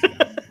beer.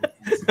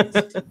 As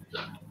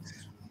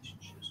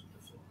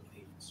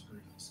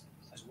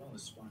well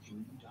as sparking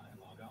new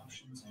dialogue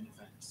options and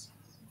events,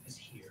 is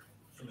here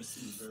from a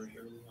scene very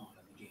early on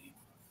in the game.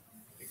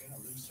 You're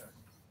gonna lose her.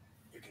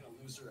 You're gonna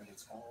lose her, and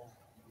it's all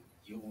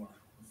your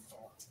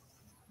fault.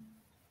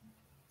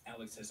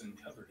 Alex has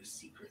uncovered a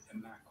secret that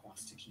Mac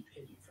wants to keep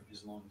hidden from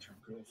his long-term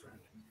girlfriend.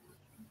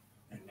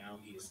 And now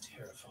he is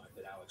terrified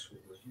that Alex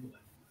will reveal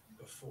it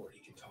before he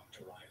can talk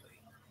to Riley.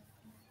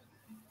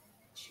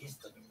 She's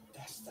the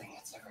best thing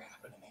that's ever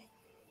happened to me.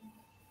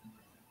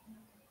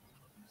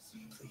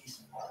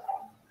 Please,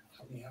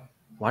 help me out.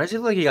 Why does he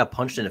look like he got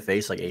punched in the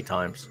face like 8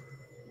 times?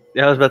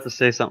 Yeah, I was about to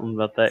say something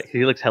about that.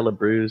 He looks hella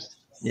bruised.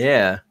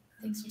 Yeah.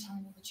 Thanks for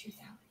telling me the truth,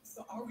 Alex.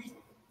 Are we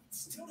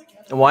still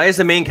together? And why is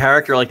the main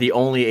character like the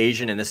only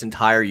Asian in this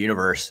entire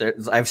universe?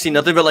 I've seen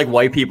nothing but like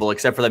white people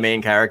except for the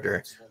main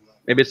character.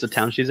 Maybe it's the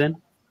town she's in.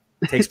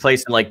 It takes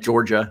place in like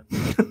Georgia.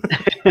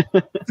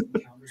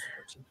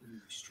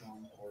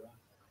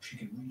 She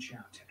can reach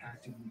out to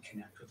actively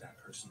connect with that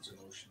person's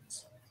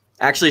emotions.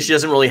 Actually, she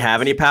doesn't really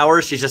have any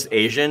powers. She's just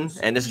Asian,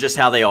 and this is just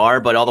how they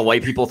are. But all the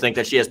white people think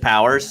that she has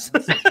powers.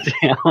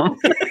 Damn.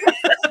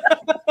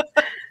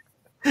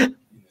 In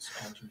this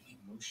altered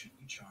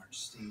emotionally charged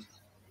state,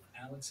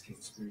 Alex can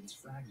experience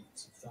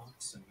fragments of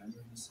thoughts and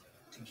memories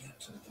to get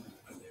to the root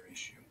of their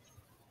issue.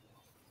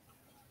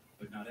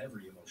 But not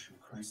every emotional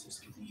crisis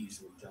can be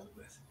easily dealt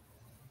with.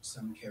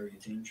 Some carry a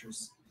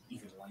dangerous,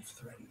 even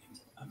life-threatening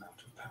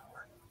amount of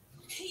power.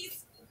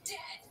 He's dead.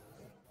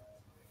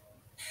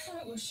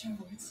 I wish I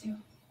were too.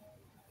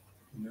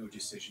 No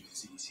decision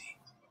is easy,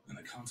 and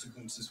the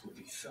consequences will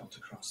be felt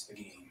across the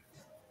game.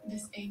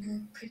 This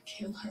anger could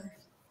kill her.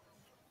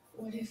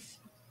 What if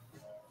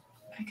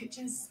I could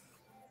just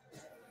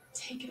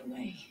take it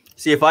away?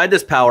 See, if I had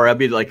this power, I'd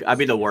be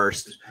the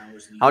worst.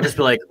 I'll just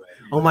be like,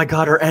 oh my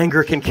god, her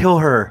anger can kill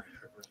her.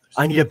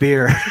 I need a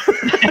beer.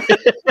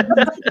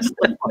 Just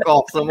like, fuck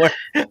off somewhere.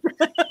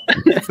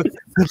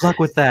 Good luck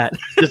with that.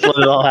 Just let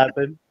it all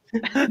happen.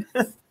 Should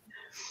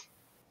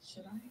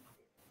I?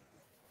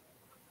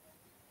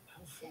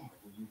 How far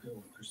will you go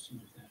in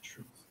pursuit of that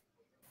truth?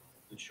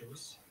 The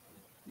choice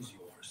is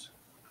yours.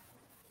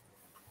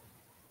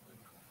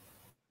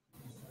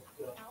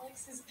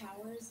 Alex's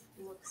powers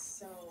look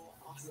so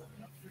awesome.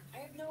 I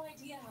have no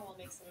idea how I'll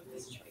make some of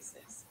these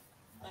choices,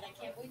 but I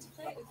can't wait to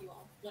play it with you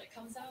all when it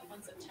comes out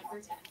on September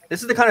 10th.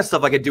 This is the kind of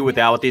stuff I could do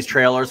without with these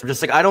trailers. I'm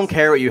just like, I don't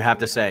care what you have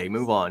to say.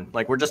 Move on.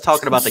 Like, we're just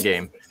talking about the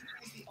game.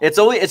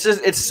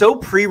 It's so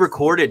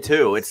pre-recorded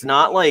too. It's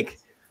not like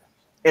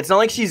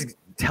she's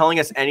telling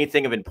us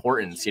anything of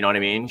importance. You know what I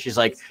mean? She's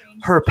like,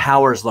 her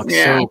powers look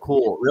so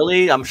cool.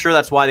 Really? I'm sure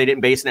that's why they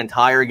didn't base an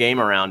entire game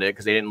around it,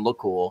 because they didn't look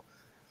cool.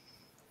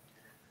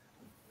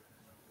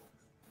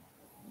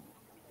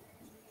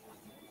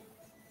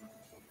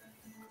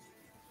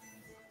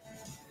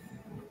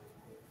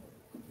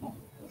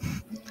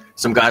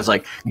 Some guy's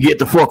like, get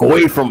the fuck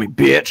away from me,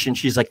 bitch. And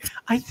she's like,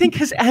 I think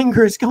his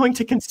anger is going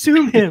to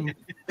consume him.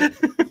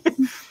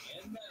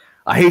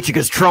 I hate you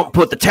because Trump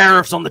put the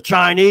tariffs on the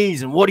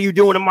Chinese. And what are you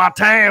doing in my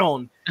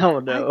town? Oh,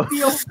 no. I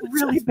feel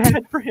really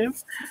bad for him.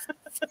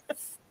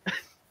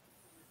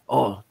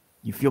 Oh,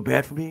 you feel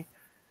bad for me?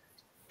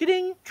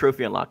 Ding.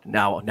 Trophy unlocked.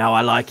 Now I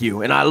like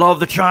you. And I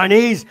love the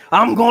Chinese.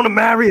 I'm going to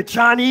marry a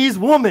Chinese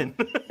woman.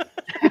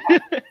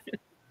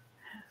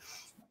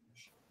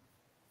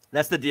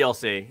 That's the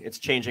DLC. It's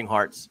Changing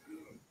Hearts.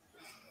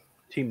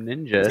 Team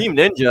Ninja. Team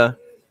Ninja.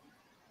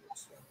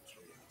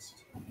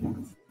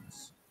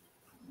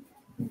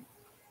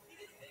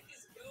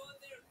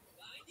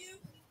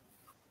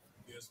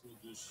 Guess we'll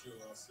just show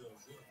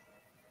ourselves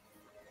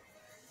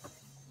up.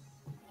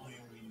 I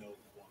only know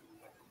one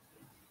way.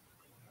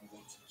 I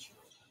want to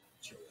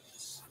join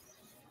us.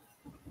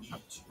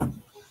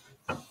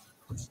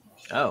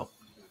 Oh.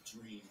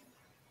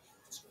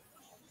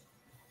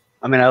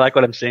 I mean, I like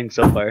what I'm seeing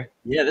so far.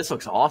 Yeah, this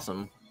looks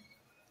awesome.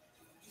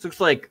 This looks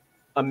like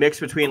a mix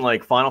between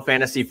like Final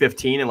Fantasy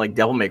 15 and like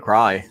Devil May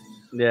Cry.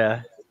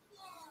 Yeah.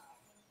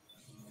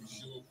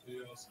 Sure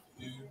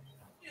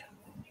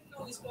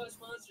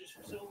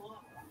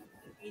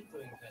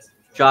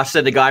Josh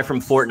said the guy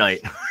from Fortnite.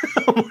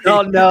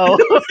 Oh no.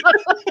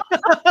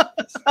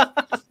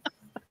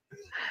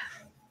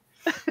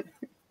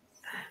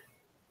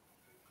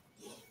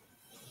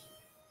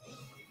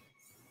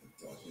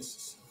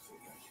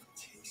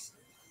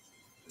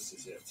 This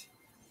is it.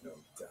 No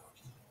doubt.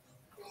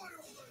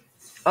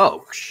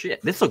 Oh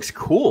shit, this looks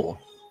cool.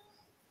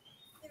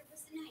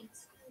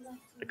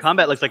 The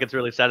combat looks like it's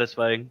really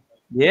satisfying.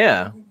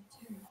 Yeah.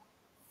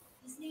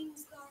 His name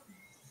is Garland.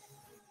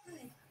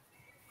 Good.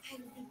 I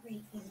would be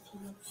grateful if you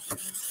looked.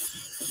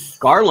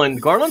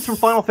 Garland's from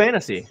Final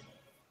Fantasy.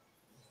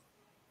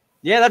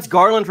 Yeah, that's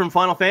Garland from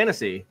Final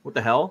Fantasy. What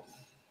the hell?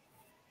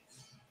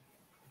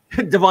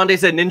 Devontae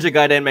said Ninja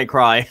Gaiden may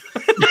cry.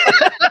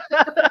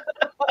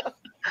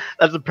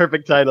 That's a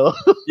perfect title.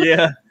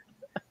 Yeah.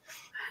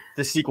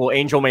 The sequel,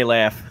 Angel May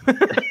Laugh.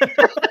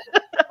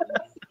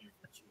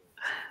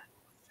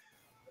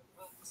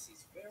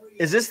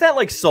 Is this that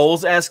like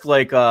Souls-esque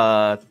like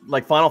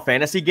Final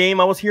Fantasy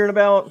game I was hearing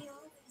about?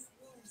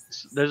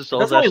 There's a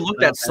Souls. That's why it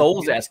looked at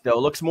Souls-esque though.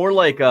 It looks more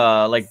like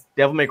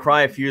Devil May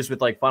Cry fused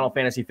with like Final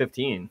Fantasy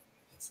 15.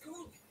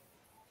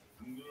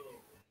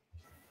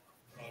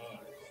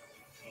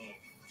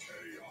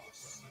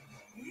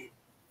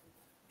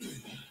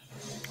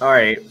 All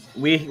right,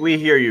 we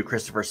hear you,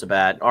 Christopher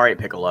Sabat. All right,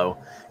 Piccolo.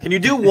 Can you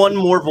do one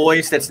more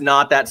voice that's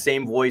not that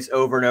same voice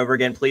over and over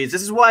again, please?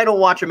 This is why I don't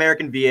watch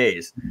American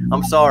VAs.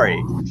 I'm sorry.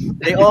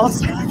 They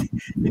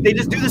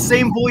just do the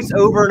same voice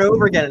over and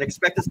over again and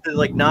expect us to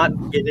like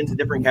not get into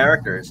different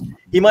characters.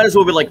 He might as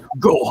well be like,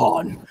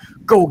 Gohan,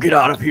 go get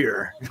out of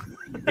here.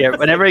 Yeah,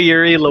 whenever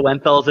Yuri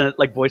Lowenthal's in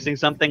like voicing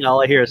something,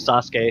 all I hear is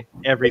Sasuke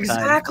every time.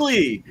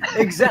 Exactly.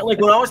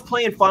 Like when I was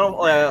playing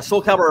Final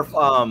Soul Calibur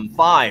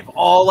 5,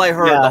 all I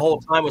heard the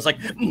whole time was like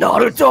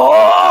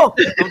Naruto.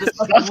 I'm just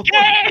like, what's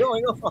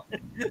going on?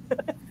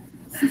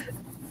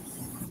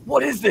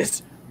 What is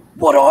this?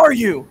 What are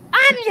you?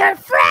 I'm your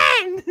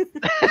friend.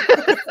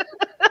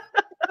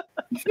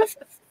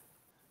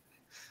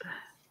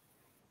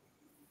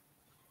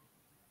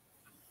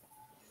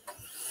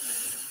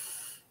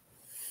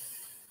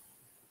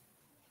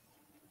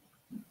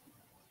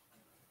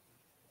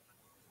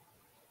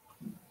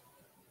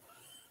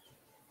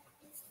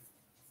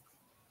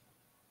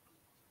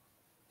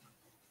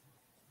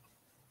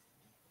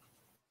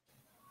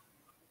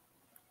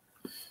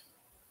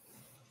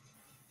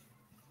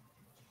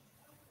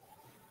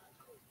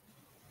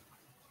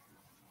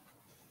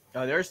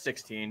 Oh, there's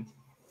 16.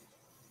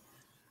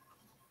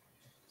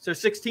 So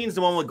 16 is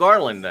the one with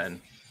Garland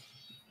then?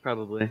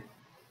 Probably.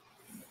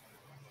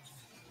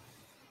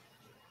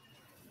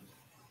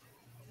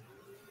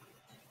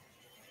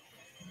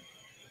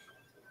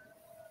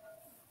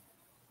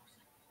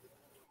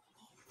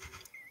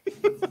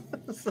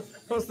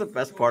 That was the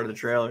best part of the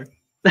trailer.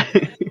 About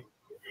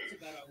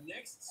our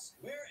next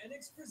Square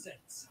Enix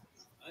Presents.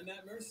 I'm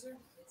Matt Mercer.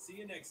 See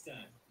you next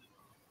time.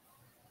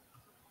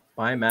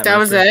 Bye, Matt. That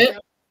was it?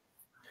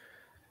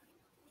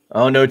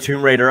 Oh no,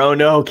 Tomb Raider. Oh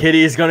no,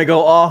 Kitty is gonna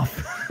go off.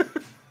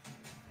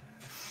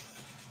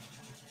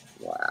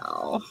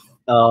 Wow.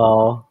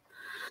 Oh.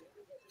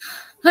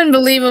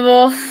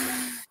 Unbelievable.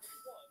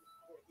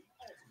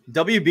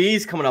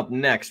 WB's coming up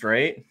next,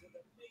 right?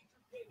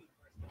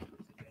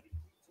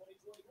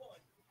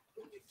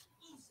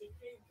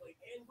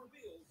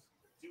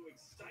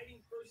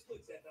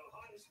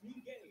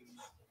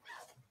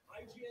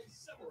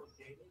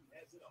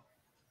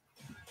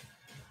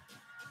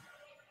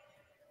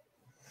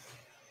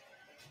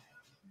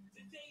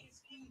 Today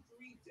is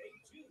E3 Day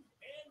 2,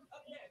 and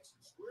up next,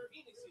 Square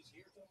Enix is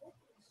here to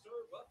hopefully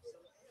serve up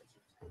some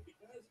answers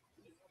because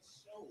we have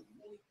so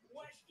many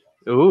questions.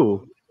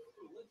 Ooh.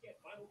 Look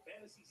at Final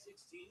Fantasy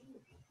 16.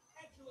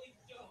 Actually,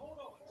 hold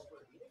on,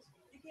 Square Enix.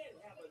 You can't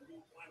have a new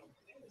Final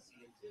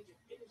Fantasy until you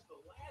finish the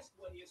last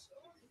one you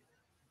started.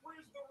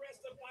 Where's the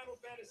rest of Final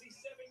Fantasy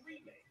 7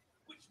 Remake?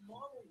 Which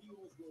Marvel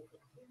heroes will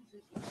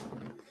compose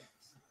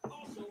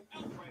Also,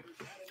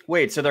 Outriders had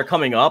Wait, so they're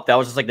coming up? That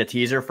was just like the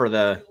teaser for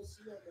the.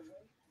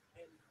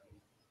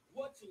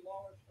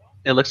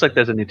 It looks like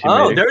there's a new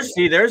Tomb Raider.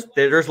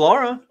 There's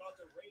Laura.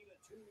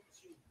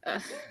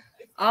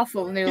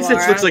 Awful new He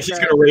Laura. looks like she's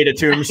gonna raid a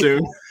tomb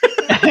soon.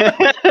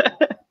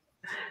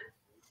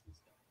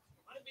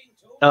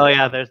 Oh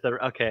yeah, there's the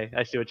okay.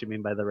 I see what you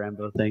mean by the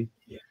Rambo thing.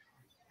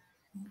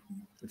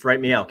 Let's write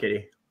me out,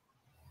 Kitty.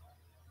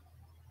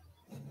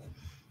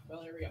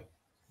 Well, here we go.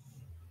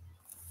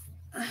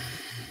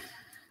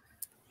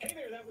 Hey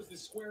there, that was the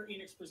Square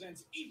Enix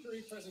Presents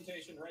E3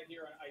 presentation right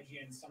here on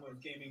IGN Summer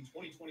of Gaming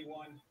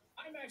 2021.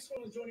 I'm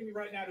Maxwell, and joining me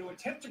right now to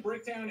attempt to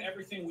break down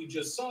everything we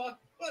just saw,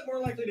 but more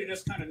likely to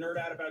just kind of nerd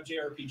out about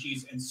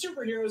JRPGs and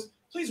superheroes,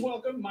 please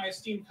welcome my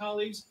esteemed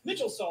colleagues,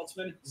 Mitchell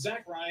Saltzman,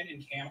 Zach Ryan,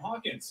 and Cam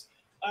Hawkins.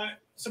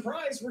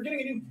 Surprise, we're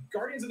getting a new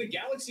Guardians of the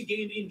Galaxy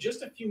game in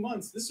just a few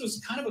months. This was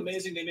kind of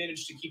amazing they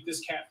managed to keep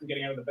this cat from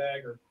getting out of the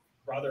bag, or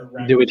rather...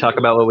 Do we talk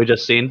about what we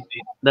just seen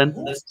then?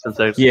 Since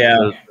there's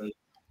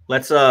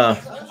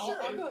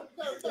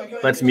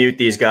Let's mute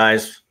these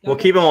guys. We'll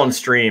keep them on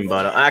stream,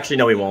 but actually,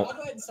 no, we won't. I'll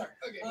go ahead and start.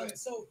 Okay,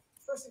 so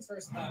first things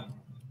first,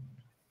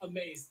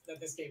 amazed that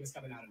this game is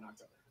coming out in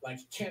October. Like,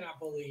 cannot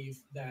believe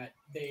that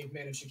they've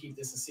managed to keep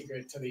this a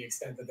secret to the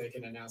extent that they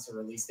can announce a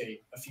release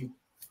date a few.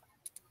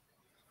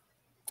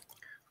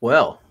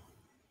 Well.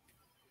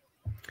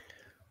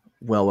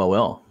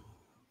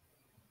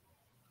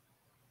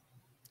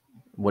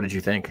 What did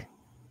you think?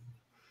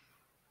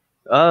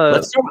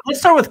 Let's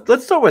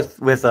start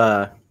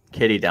with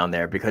Kitty down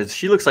there, because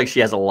she looks like she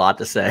has a lot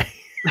to say.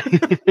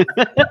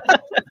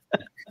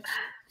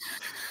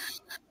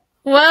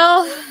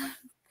 Well,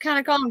 kind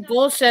of calling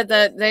bullshit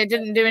that they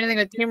didn't do anything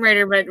with Tomb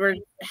Raider, but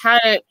had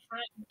it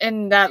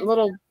in that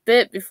little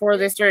bit before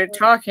they started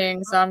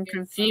talking, so I'm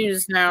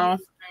confused now.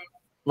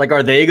 Like,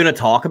 are they going to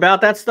talk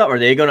about that stuff? Are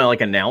they going to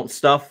like announce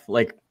stuff?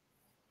 Like,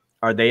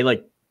 are they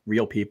like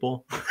real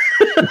people?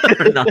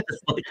 Not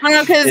just, like, I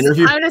know, because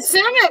interview? I would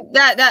assume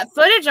that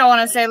footage, I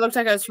want to say, looked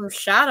like it was from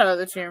Shadow of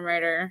the Tomb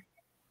Raider.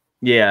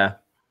 Yeah.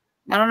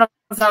 I don't know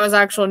if that was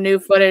actual new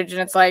footage,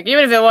 and it's like,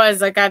 even if it was,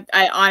 like, I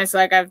honestly,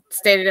 like I've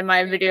stated in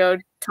my video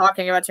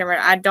talking about Tomb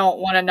Raider, I don't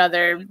want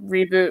another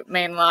reboot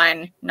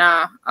mainline.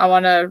 Nah, I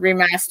want a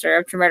remaster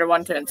of Tomb Raider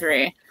 1, 2, and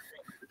 3.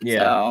 Yeah.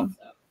 So.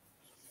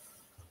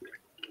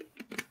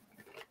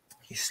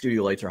 These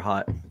studio lights are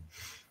hot.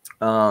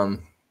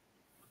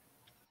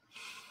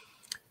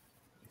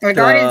 The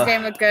Guardians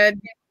game looked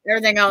good.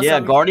 Everything else. Yeah,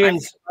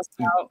 Guardians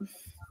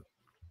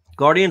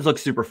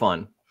looks super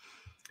fun.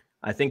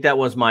 I think that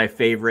was my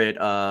favorite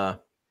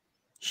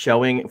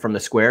showing from the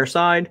Square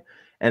side,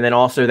 and then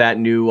also that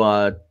new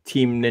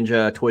Team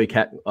Ninja Koei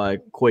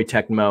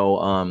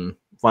Tecmo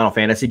Final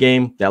Fantasy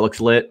game that looks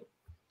lit.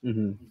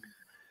 Mm-hmm.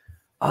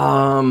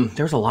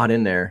 There's a lot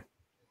in there.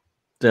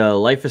 The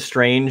Life is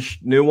Strange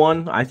new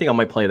one, I think I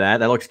might play that.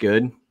 That looks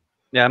good.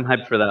 Yeah, I'm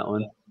hyped for that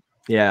one.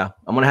 Yeah,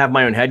 I'm gonna have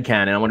my own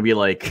headcanon. I'm gonna be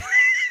like,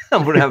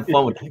 I'm gonna have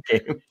fun with that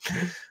game.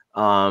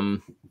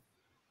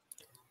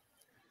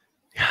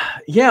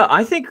 Yeah,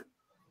 I think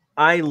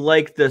I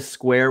like the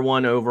Square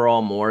one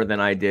overall more than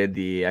I did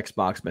the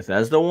Xbox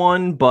Bethesda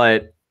one,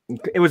 but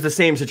it was the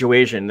same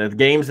situation. The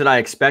games that I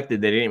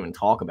expected, they didn't even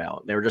talk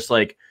about. They were just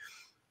like,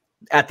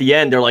 at the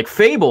end, they're like,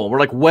 Fable. We're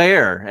like,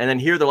 where? And then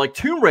here they're like,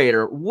 Tomb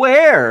Raider.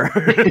 Where?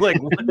 Like,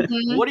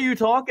 what are you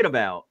talking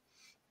about?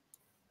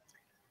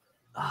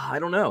 I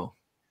don't know.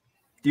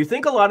 Do you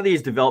think a lot of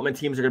these development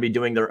teams are going to be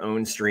doing their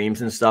own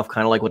streams and stuff,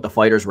 kind of like what the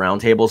Fighters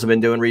Roundtables have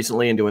been doing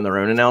recently and doing their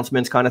own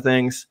announcements kind of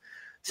things?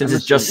 Since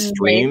it's just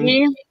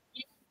streamed?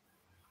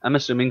 I'm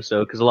assuming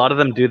so, because a lot of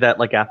them do that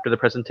like after the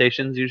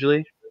presentations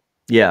usually.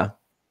 Yeah.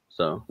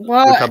 So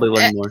well, we'll probably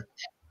learn more.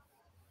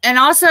 And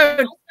also,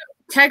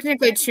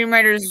 technically, Tomb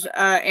Raider's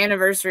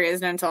anniversary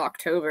isn't until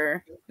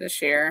October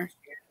this year.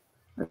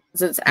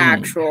 It's its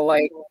actual,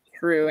 like,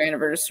 true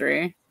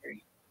anniversary.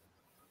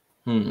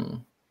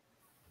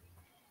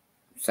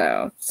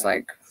 So it's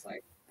like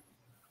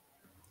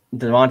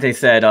Devontae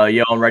said,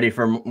 yo, I'm ready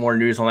for more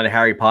news on that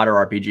Harry Potter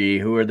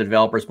RPG. Who are the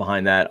developers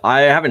behind that?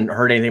 I haven't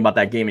heard anything about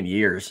that game in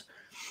years.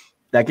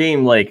 That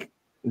game, like,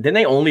 didn't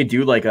they only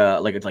do like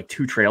it's like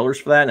 2 trailers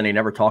for that, and they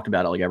never talked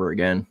about it like ever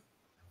again?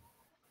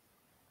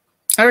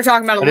 I was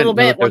talking about a little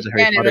bit once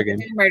again with the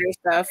Tomb Raider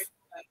stuff.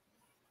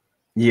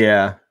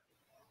 Yeah.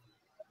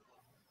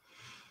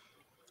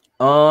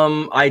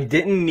 I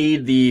didn't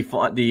need the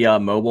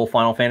mobile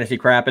Final Fantasy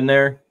crap in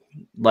there.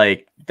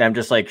 Like, them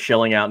just like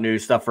shilling out new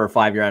stuff for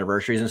 5-year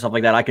anniversaries and stuff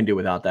like that. I can do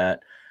without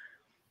that.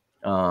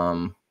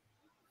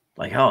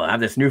 Like, oh, I have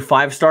this new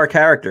 5-star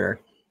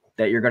character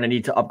that you're going to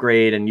need to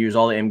upgrade and use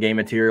all the in-game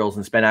materials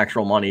and spend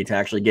actual money to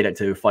actually get it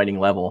to fighting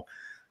level.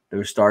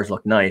 Those stars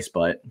look nice,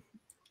 but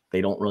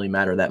they don't really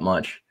matter that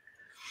much.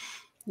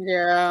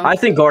 Yeah. I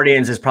think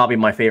Guardians is probably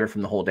my favorite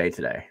from the whole day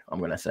today, I'm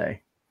going to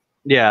say.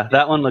 Yeah,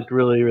 that one looked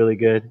really, really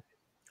good.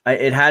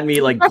 It had me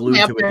like glued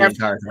to it the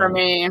entire time. For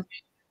me.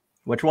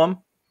 Which one?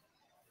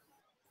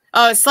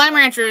 Oh, Slime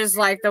Rancher is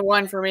like the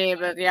one for me,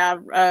 but yeah,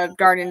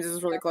 Guardians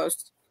is really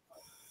close.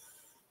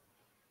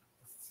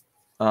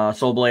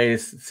 Soul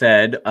Blaze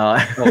said,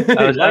 I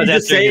was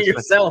just say it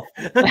yourself.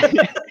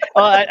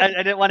 Oh, I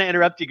didn't want to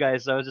interrupt you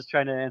guys, so I was just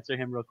trying to answer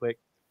him real quick.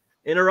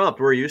 Interrupt.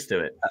 We're used to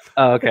it.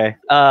 Oh, okay.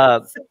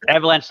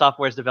 Avalanche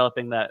Software is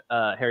developing that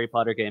Harry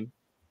Potter game.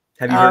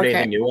 Have you heard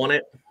anything new on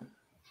it?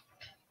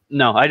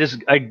 No, I just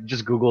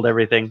Googled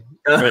everything.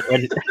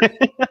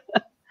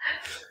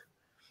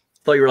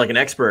 Thought you were like an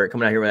expert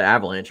coming out here with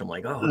Avalanche. I'm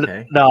like, oh,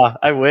 okay. No,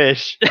 I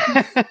wish.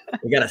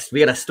 we got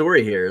a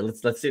story here.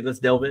 Let's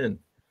delve in.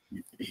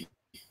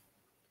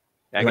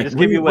 I can like, just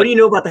give you what do you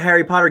know about the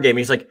Harry Potter game?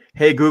 He's like,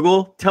 hey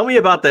Google, tell me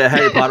about the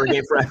Harry Potter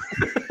game for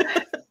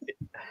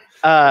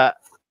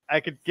I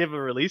could give a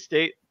release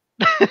date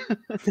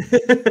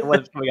what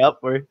it's coming out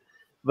for.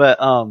 But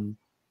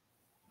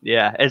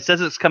yeah, it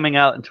says it's coming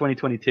out in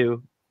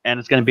 2022 and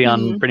it's going to be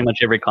on pretty much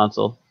every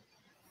console.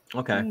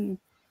 Okay.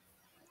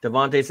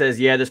 Devontae says,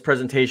 yeah, this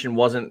presentation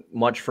wasn't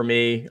much for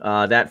me.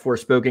 That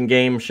Forspoken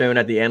game shown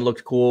at the end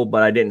looked cool,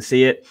 but I didn't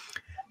see it.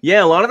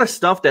 Yeah, a lot of the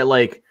stuff that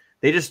like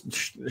they just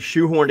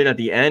shoehorned in at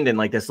the end and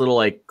like this little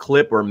like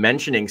clip or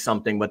mentioning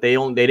something, but they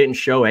didn't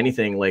show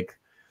anything like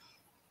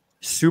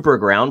super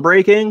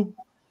groundbreaking.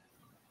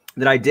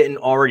 that I didn't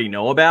already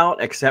know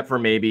about, except for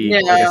maybe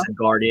like I said,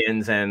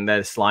 Guardians and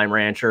the Slime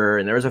Rancher,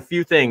 and there was a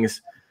few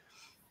things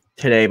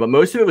today, but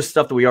most of it was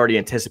stuff that we already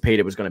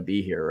anticipated was going to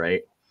be here,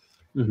 right?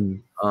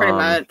 Pretty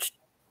much.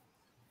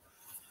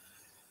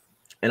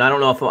 And I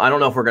don't know if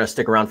we're going to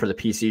stick around for the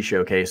PC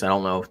showcase. I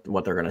don't know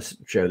what they're going to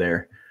show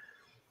there.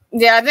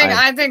 Yeah,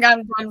 I think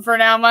I'm done for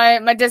now.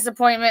 My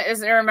disappointment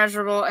is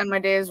immeasurable, and my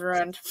day is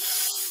ruined.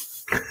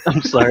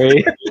 I'm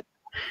sorry.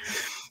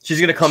 She's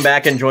gonna come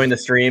back and join the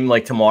stream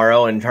like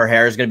tomorrow, and her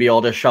hair is gonna be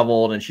all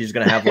disheveled, and she's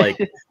gonna have like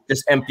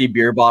just empty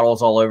beer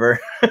bottles all over.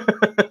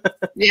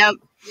 Yep.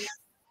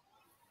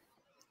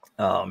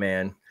 Oh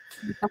man.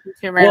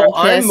 Well,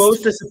 I'm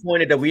most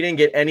disappointed that we didn't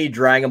get any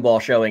Dragon Ball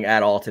showing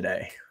at all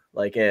today,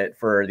 like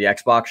for the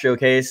Xbox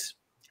showcase.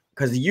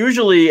 Because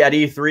usually at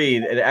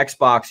E3, the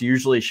Xbox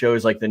usually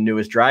shows like the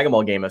newest Dragon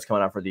Ball game that's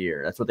coming out for the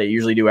year. That's what they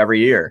usually do every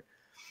year.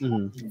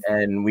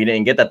 And we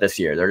didn't get that this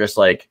year. They're just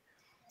like,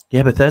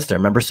 yeah, Bethesda.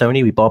 Remember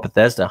Sony? We bought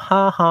Bethesda.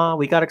 Ha ha.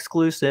 We got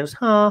exclusives.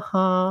 Ha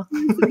ha.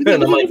 And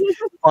I'm like,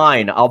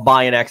 fine. I'll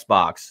buy an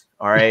Xbox.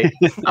 All right.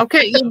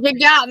 Okay, you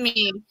got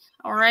me.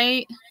 All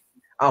right.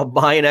 I'll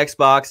buy an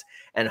Xbox,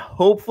 and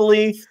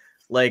hopefully,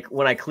 like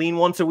when I clean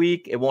once a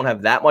week, it won't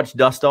have that much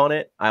dust on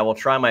it. I will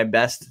try my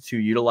best to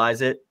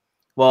utilize it.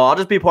 Well, I'll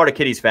just be part of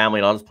Kitty's family,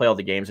 and I'll just play all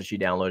the games that she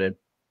downloaded.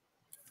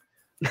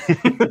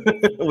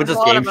 We'll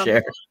just game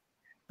share.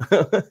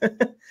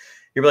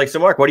 You'll be like, so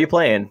Mark, what are you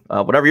playing?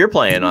 Whatever you're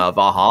playing.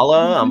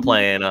 Valhalla. I'm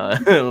playing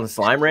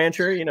Slime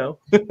Rancher, you know.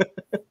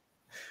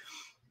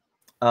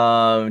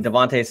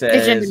 Devontae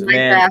says,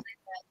 man,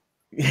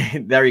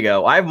 there you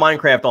go. I have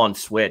Minecraft on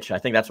Switch. I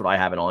think that's what I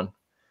have it on.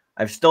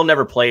 I've still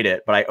never played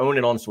it, but I own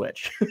it on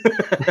Switch.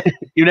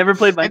 You never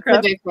played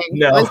Minecraft?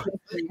 No.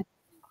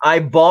 I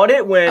bought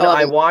it when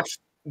I watched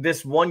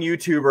this one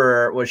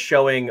YouTuber was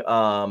showing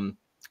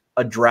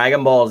a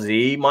Dragon Ball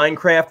Z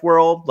Minecraft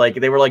world. Like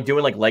they were like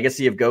doing like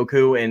Legacy of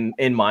Goku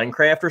in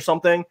Minecraft or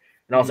something.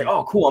 And I was like,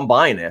 oh, cool, I'm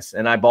buying this.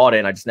 And I bought it,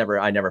 and I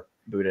never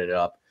booted it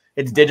up.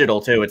 It's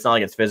digital too. It's not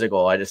like it's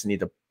physical. I just need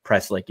to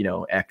press like,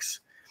 X.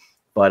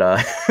 But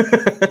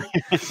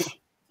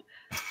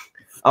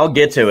I'll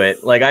get to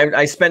it. Like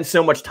I spent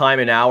so much time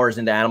and hours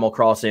into Animal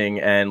Crossing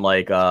and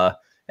like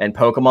and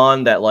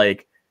Pokemon that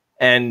like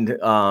and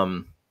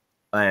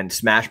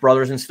Smash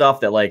Brothers and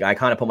stuff that like I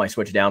kind of put my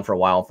Switch down for a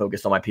while and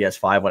focused on my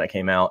PS5 when it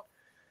came out.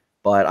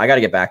 But I got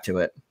to get back to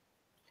it.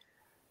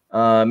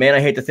 Man,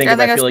 I hate to think of.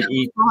 I feel like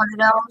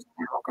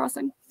Animal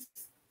Crossing.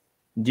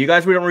 Do you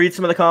guys want to read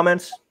some of the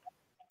comments?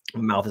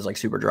 My mouth is like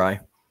super dry.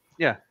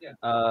 Yeah.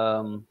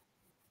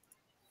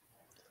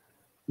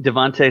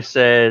 Devontae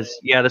says,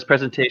 yeah, this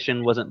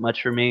presentation wasn't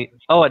much for me.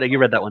 Oh, you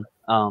read that one.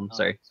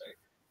 Sorry.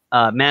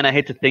 Man, I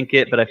hate to think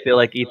it, but I feel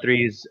like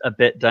E3 is a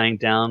bit dying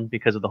down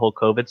because of the whole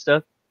COVID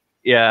stuff.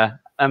 Yeah.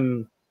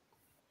 E3's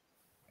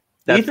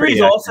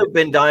also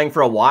been dying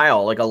for a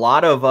while. Like a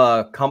lot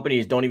of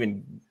companies don't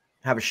even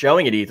have a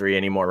showing at E3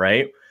 anymore,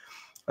 right?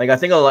 Like I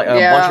think a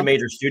bunch of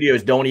major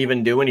studios don't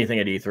even do anything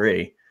at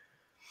E3.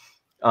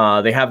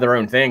 They have their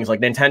own things. Like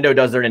Nintendo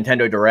does their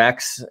Nintendo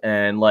Directs,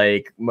 and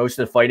like most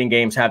of the fighting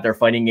games have their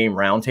fighting game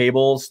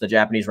roundtables, the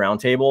Japanese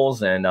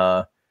roundtables, and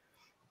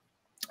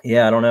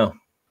yeah, I don't know.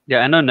 Yeah,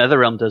 I know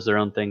NetherRealm does their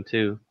own thing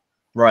too.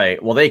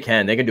 Right. Well, they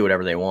can do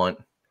whatever they want.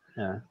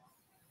 Yeah.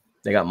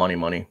 They got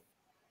money.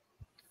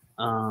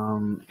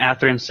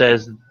 Atherin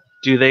says,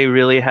 do they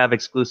really have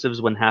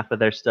exclusives when half of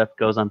their stuff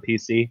goes on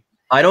PC?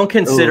 I don't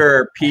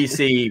consider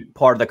PC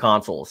part of the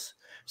consoles.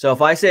 So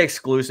if I say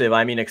exclusive,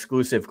 I mean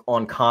exclusive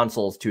on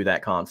consoles to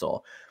that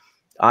console.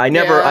 I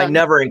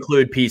never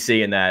include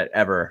PC in that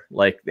ever,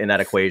 like in that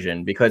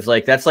equation, because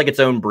like that's like its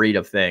own breed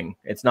of thing.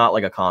 It's not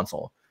like a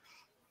console.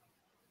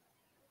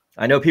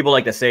 I know people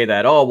like to say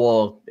that, oh,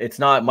 well, it's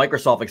not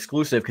Microsoft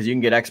exclusive because you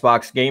can get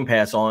Xbox Game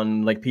Pass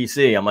on like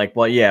PC. I'm like,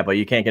 well, yeah, but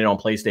you can't get it on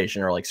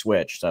PlayStation or like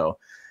Switch. So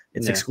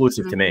it's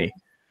exclusive to me.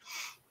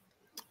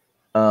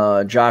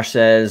 Josh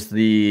says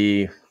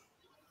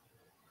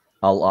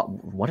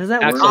what is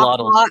that?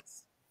 Axolotls.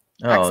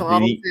 Oh,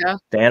 the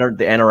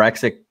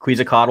anorexic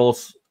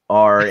Quetzalcoatlus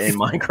are in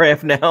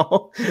Minecraft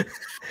now.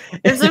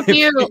 They're so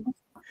cute.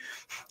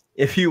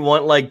 If you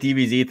want like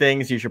DBZ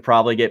things, you should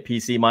probably get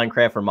PC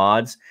Minecraft for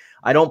mods.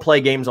 I don't play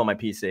games on my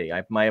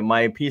PC.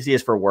 My PC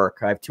is for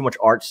work. I have too much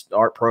art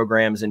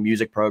programs and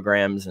music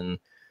programs, and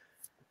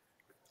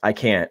I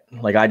can't.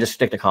 Like, I just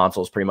stick to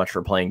consoles pretty much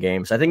for playing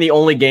games. I think the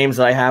only games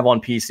that I have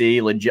on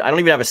PC, legit, I don't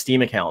even have a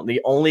Steam account.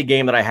 The only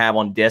game that I have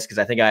on disc is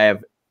I think I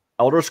have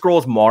Elder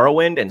Scrolls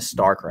Morrowind and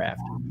StarCraft.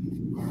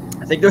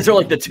 I think those are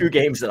like the two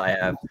games that I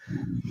have.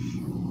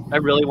 I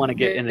really want to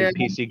get into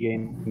PC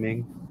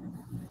gaming.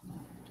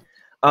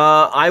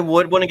 I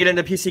would want to get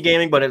into PC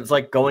gaming, but it's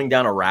like going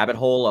down a rabbit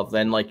hole of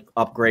then like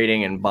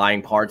upgrading and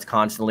buying parts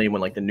constantly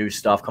when like the new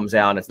stuff comes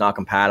out and it's not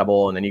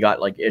compatible, and then you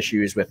got like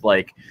issues with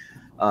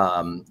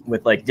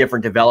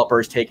different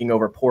developers taking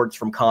over ports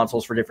from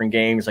consoles for different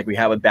games, like we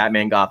have with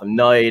Batman Gotham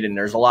Knight, and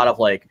there's a lot of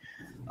like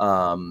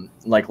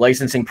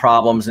licensing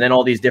problems, and then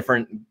all these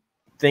different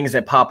things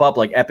that pop up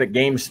like Epic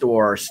Game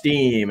Store or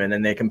Steam, and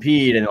then they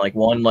compete, and like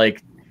one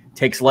like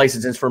takes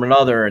licenses from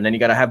another, and then you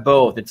got to have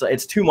both.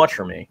 It's too much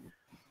for me.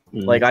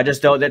 Like I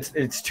just don't.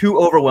 It's too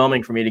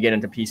overwhelming for me to get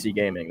into PC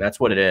gaming. That's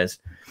what it is.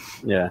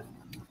 Yeah.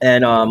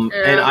 And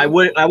I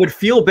would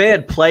feel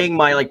bad playing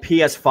my like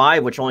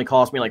PS5, which only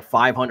cost me like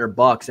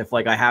 $500, if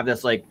like I have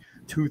this like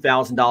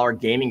 $2,000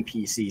 gaming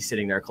PC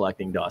sitting there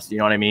collecting dust. You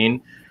know what I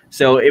mean?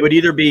 So it would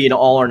either be an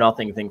all or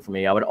nothing thing for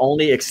me. I would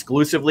only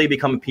exclusively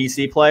become a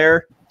PC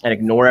player and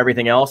ignore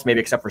everything else, maybe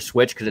except for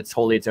Switch because it's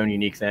totally its own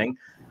unique thing.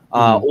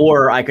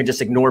 Or I could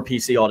just ignore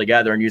PC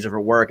altogether and use it for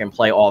work and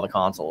play all the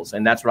consoles.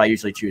 And that's what I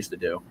usually choose to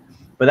do.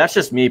 But that's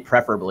just me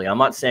preferably. I'm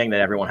not saying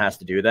that everyone has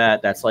to do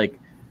that. That's like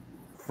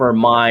for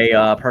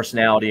my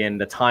personality and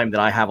the time that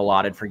I have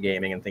allotted for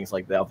gaming and things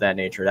like that of that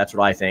nature. That's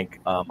what I think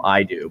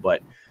I do.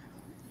 But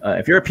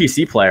if you're a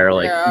PC player,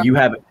 like you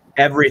have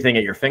everything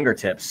at your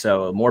fingertips.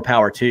 So more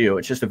power to you.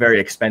 It's just a very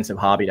expensive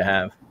hobby to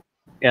have.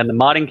 Yeah, and the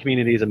modding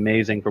community is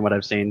amazing from what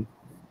I've seen.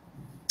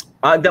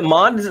 The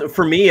mods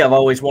for me, I've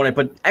always wanted,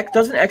 but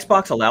doesn't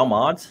Xbox allow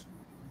mods?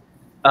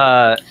 They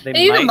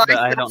might, but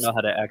I don't know how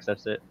to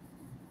access it.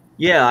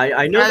 Yeah,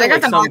 I know they that got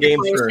like the some games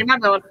marketplace. are. You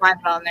might be able to find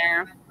it on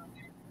there.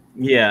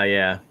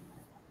 Yeah.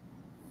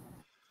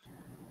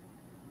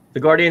 The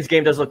Guardians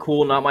game does look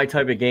cool. Not my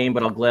type of game,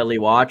 but I'll gladly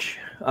watch.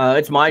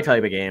 It's my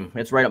type of game.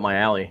 It's right up my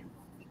alley.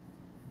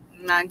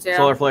 Mine too.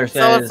 Solar Flare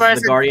says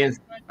the Guardians.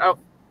 Oh.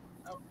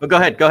 But go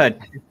ahead.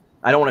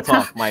 I don't want to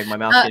talk. My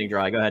mouth's getting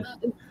dry. Go ahead.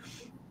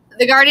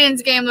 The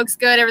Guardians game looks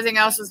good. Everything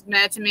else was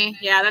meh to me.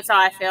 Yeah, that's how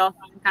I feel.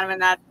 I'm kind of in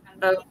that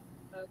boat.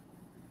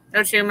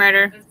 No Tomb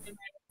Raider.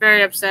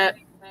 Very upset.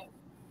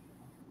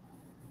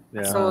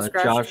 Yeah,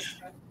 Josh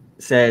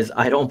says,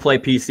 I don't play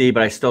PC,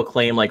 but I still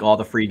claim like all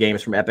the free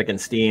games from Epic and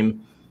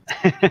Steam.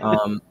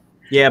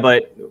 Yeah,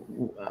 but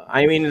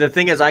I mean, the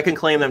thing is I can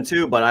claim them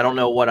too, but I don't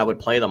know what I would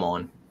play them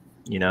on,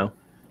 you know?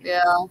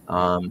 Yeah.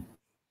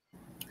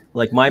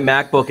 Like my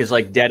MacBook is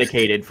like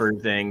dedicated for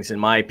things, and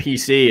my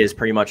PC is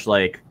pretty much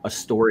like a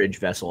storage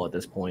vessel at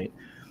this point.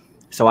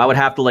 So I would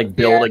have to like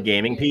build a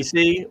gaming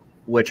PC,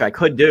 which I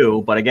could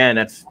do, but again,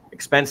 that's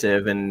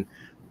expensive, and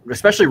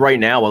especially right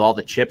now with all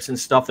the chips and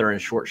stuff that are in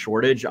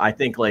shortage, I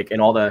think like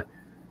all the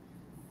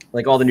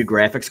new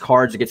graphics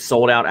cards that get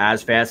sold out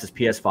as fast as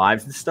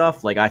PS5s and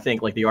stuff, like I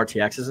think like the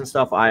RTXs and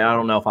stuff, I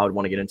don't know if I would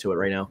want to get into it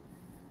right now.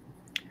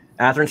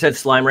 Atherin said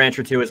Slime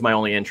Rancher 2 is my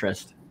only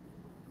interest.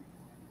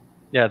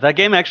 Yeah, that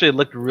game actually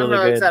looked really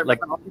good. Like,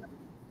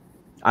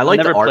 I like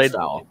the art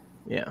style.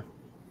 Yeah,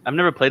 I've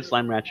never played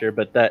Slime Rancher,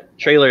 but that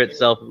trailer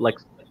itself like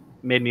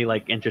made me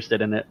like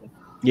interested in it.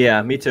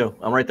 Yeah, me too.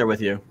 I'm right there with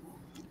you.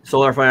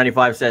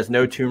 Solar495 says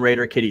no Tomb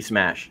Raider, Kitty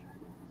Smash.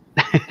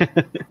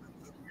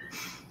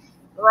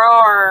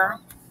 Roar.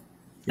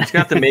 You're just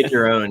gonna have to make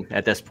your own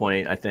at this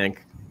point, I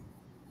think.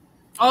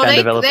 Oh,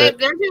 there are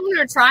people who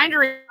are trying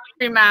to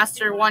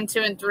remaster 1,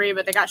 2, and 3,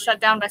 but they got shut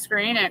down by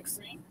Square Enix.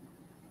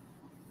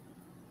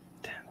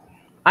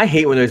 I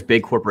hate when those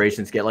big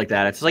corporations get like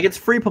that. It's like it's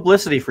free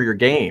publicity for your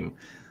game.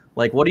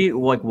 Like, what do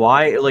you like?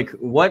 Why? Like,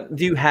 what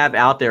do you have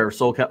out there of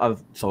Soul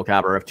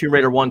Calibur, of Tomb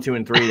Raider 1, 2,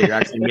 and 3 that you're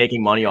actually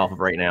making money off of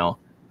right now?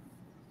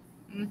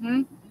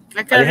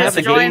 I have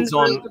the games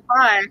on.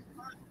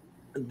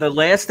 The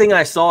last thing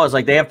I saw is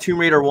like they have Tomb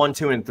Raider 1,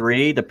 2, and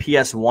 3, the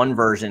PS1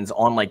 versions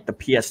on like the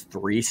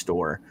PS3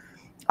 store.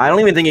 I don't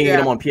even think you can get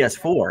them on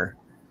PS4.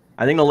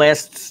 I think the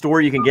last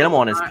store you can get them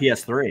on is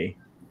PS3.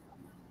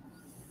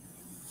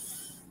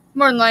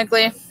 More than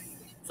likely.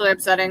 It's really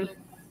upsetting.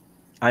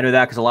 I know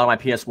that because a lot of my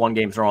PS1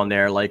 games are on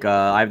there. Like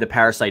I have the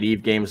Parasite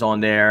Eve games on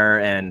there,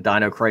 and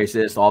Dino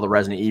Crisis, all the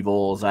Resident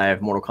Evils. I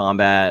have Mortal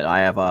Kombat.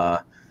 I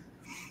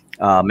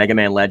have Mega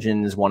Man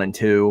Legends 1 and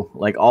 2.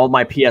 Like all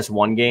my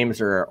PS1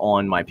 games are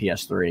on my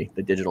PS3,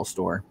 the digital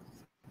store.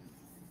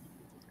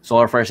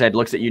 Solar Fresh Head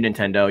looks at you,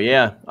 Nintendo.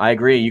 Yeah, I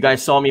agree. You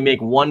guys saw me make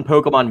one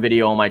Pokemon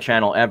video on my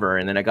channel ever,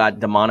 and then it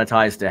got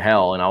demonetized to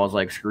hell, and I was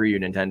like, screw you,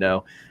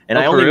 Nintendo. And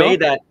I only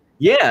made that.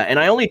 Yeah, and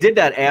I only did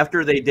that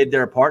after they did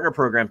their partner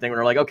program thing where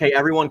they're like, okay,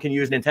 everyone can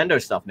use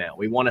Nintendo stuff now.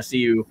 We want to see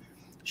you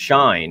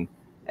shine.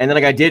 And then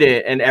like I did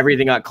it, and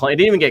everything got claimed.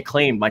 It didn't even get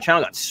claimed. My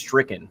channel got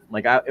stricken.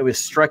 Like it was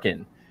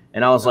stricken.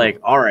 And I was like,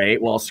 all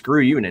right, well,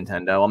 screw you,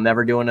 Nintendo. I'm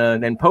never doing a...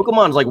 And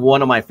Pokemon's like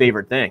one of my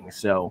favorite things.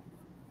 So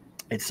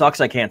it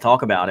sucks I can't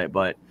talk about it,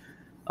 but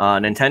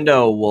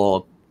Nintendo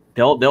will...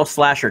 They'll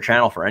slash your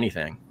channel for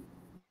anything.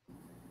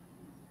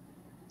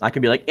 I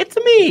could be like, it's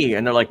me.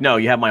 And they're like, no,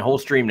 you have my whole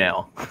stream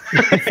now.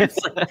 I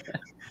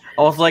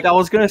was like, I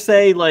was going to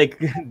say, like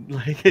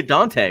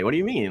Dante, what do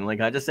you mean? Like,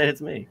 I just said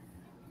it's me.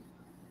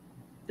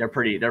 They're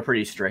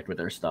pretty strict with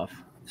their stuff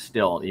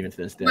still, even to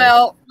this day.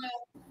 Well,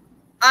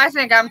 I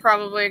think I'm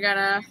probably going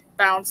to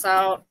bounce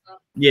out.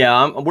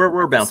 Yeah,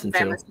 we're bouncing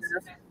too.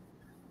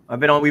 We've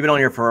been on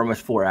here for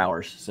almost 4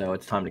 hours, so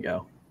it's time to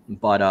go.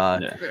 But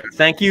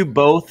thank you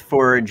both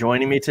for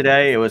joining me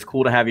today. It was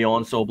cool to have you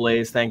on, Soul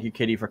Blaze. Thank you,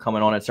 Kitty, for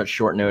coming on at such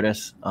short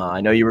notice.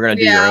 I know you were going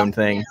to do your own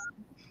thing.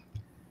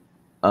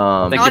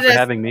 Thank you for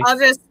having me.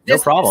 No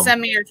problem.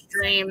 Send me your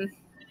stream.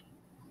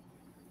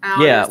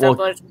 Yeah, well,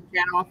 upload it to the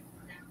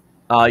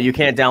channel. You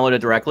can't download it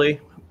directly.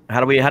 How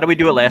do we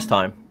do it last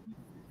time?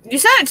 You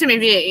sent it to me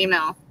via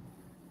email.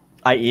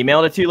 I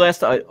emailed it to you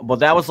last. Well,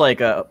 that was like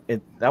that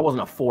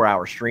wasn't a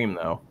 4-hour stream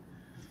though.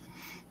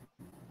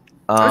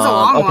 It was a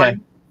long okay. one.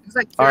 It was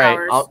like 2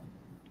 hours. All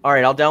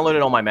right. I'll download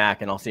it on my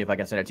Mac and I'll see if I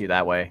can send it to you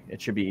that way.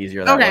 It should be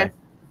easier that way.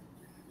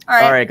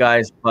 All right,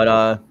 guys.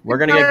 But we're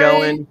gonna get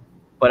going.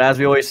 But as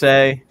we always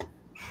say,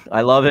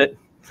 I love it.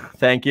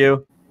 Thank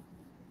you.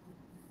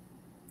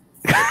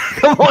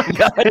 Come on,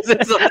 guys. It's at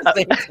the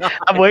same time.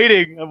 I'm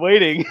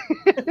waiting.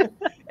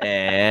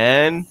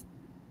 And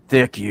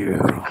thank you.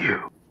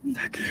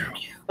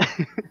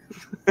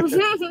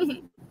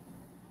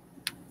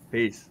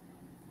 Peace.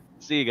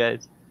 See you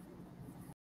guys.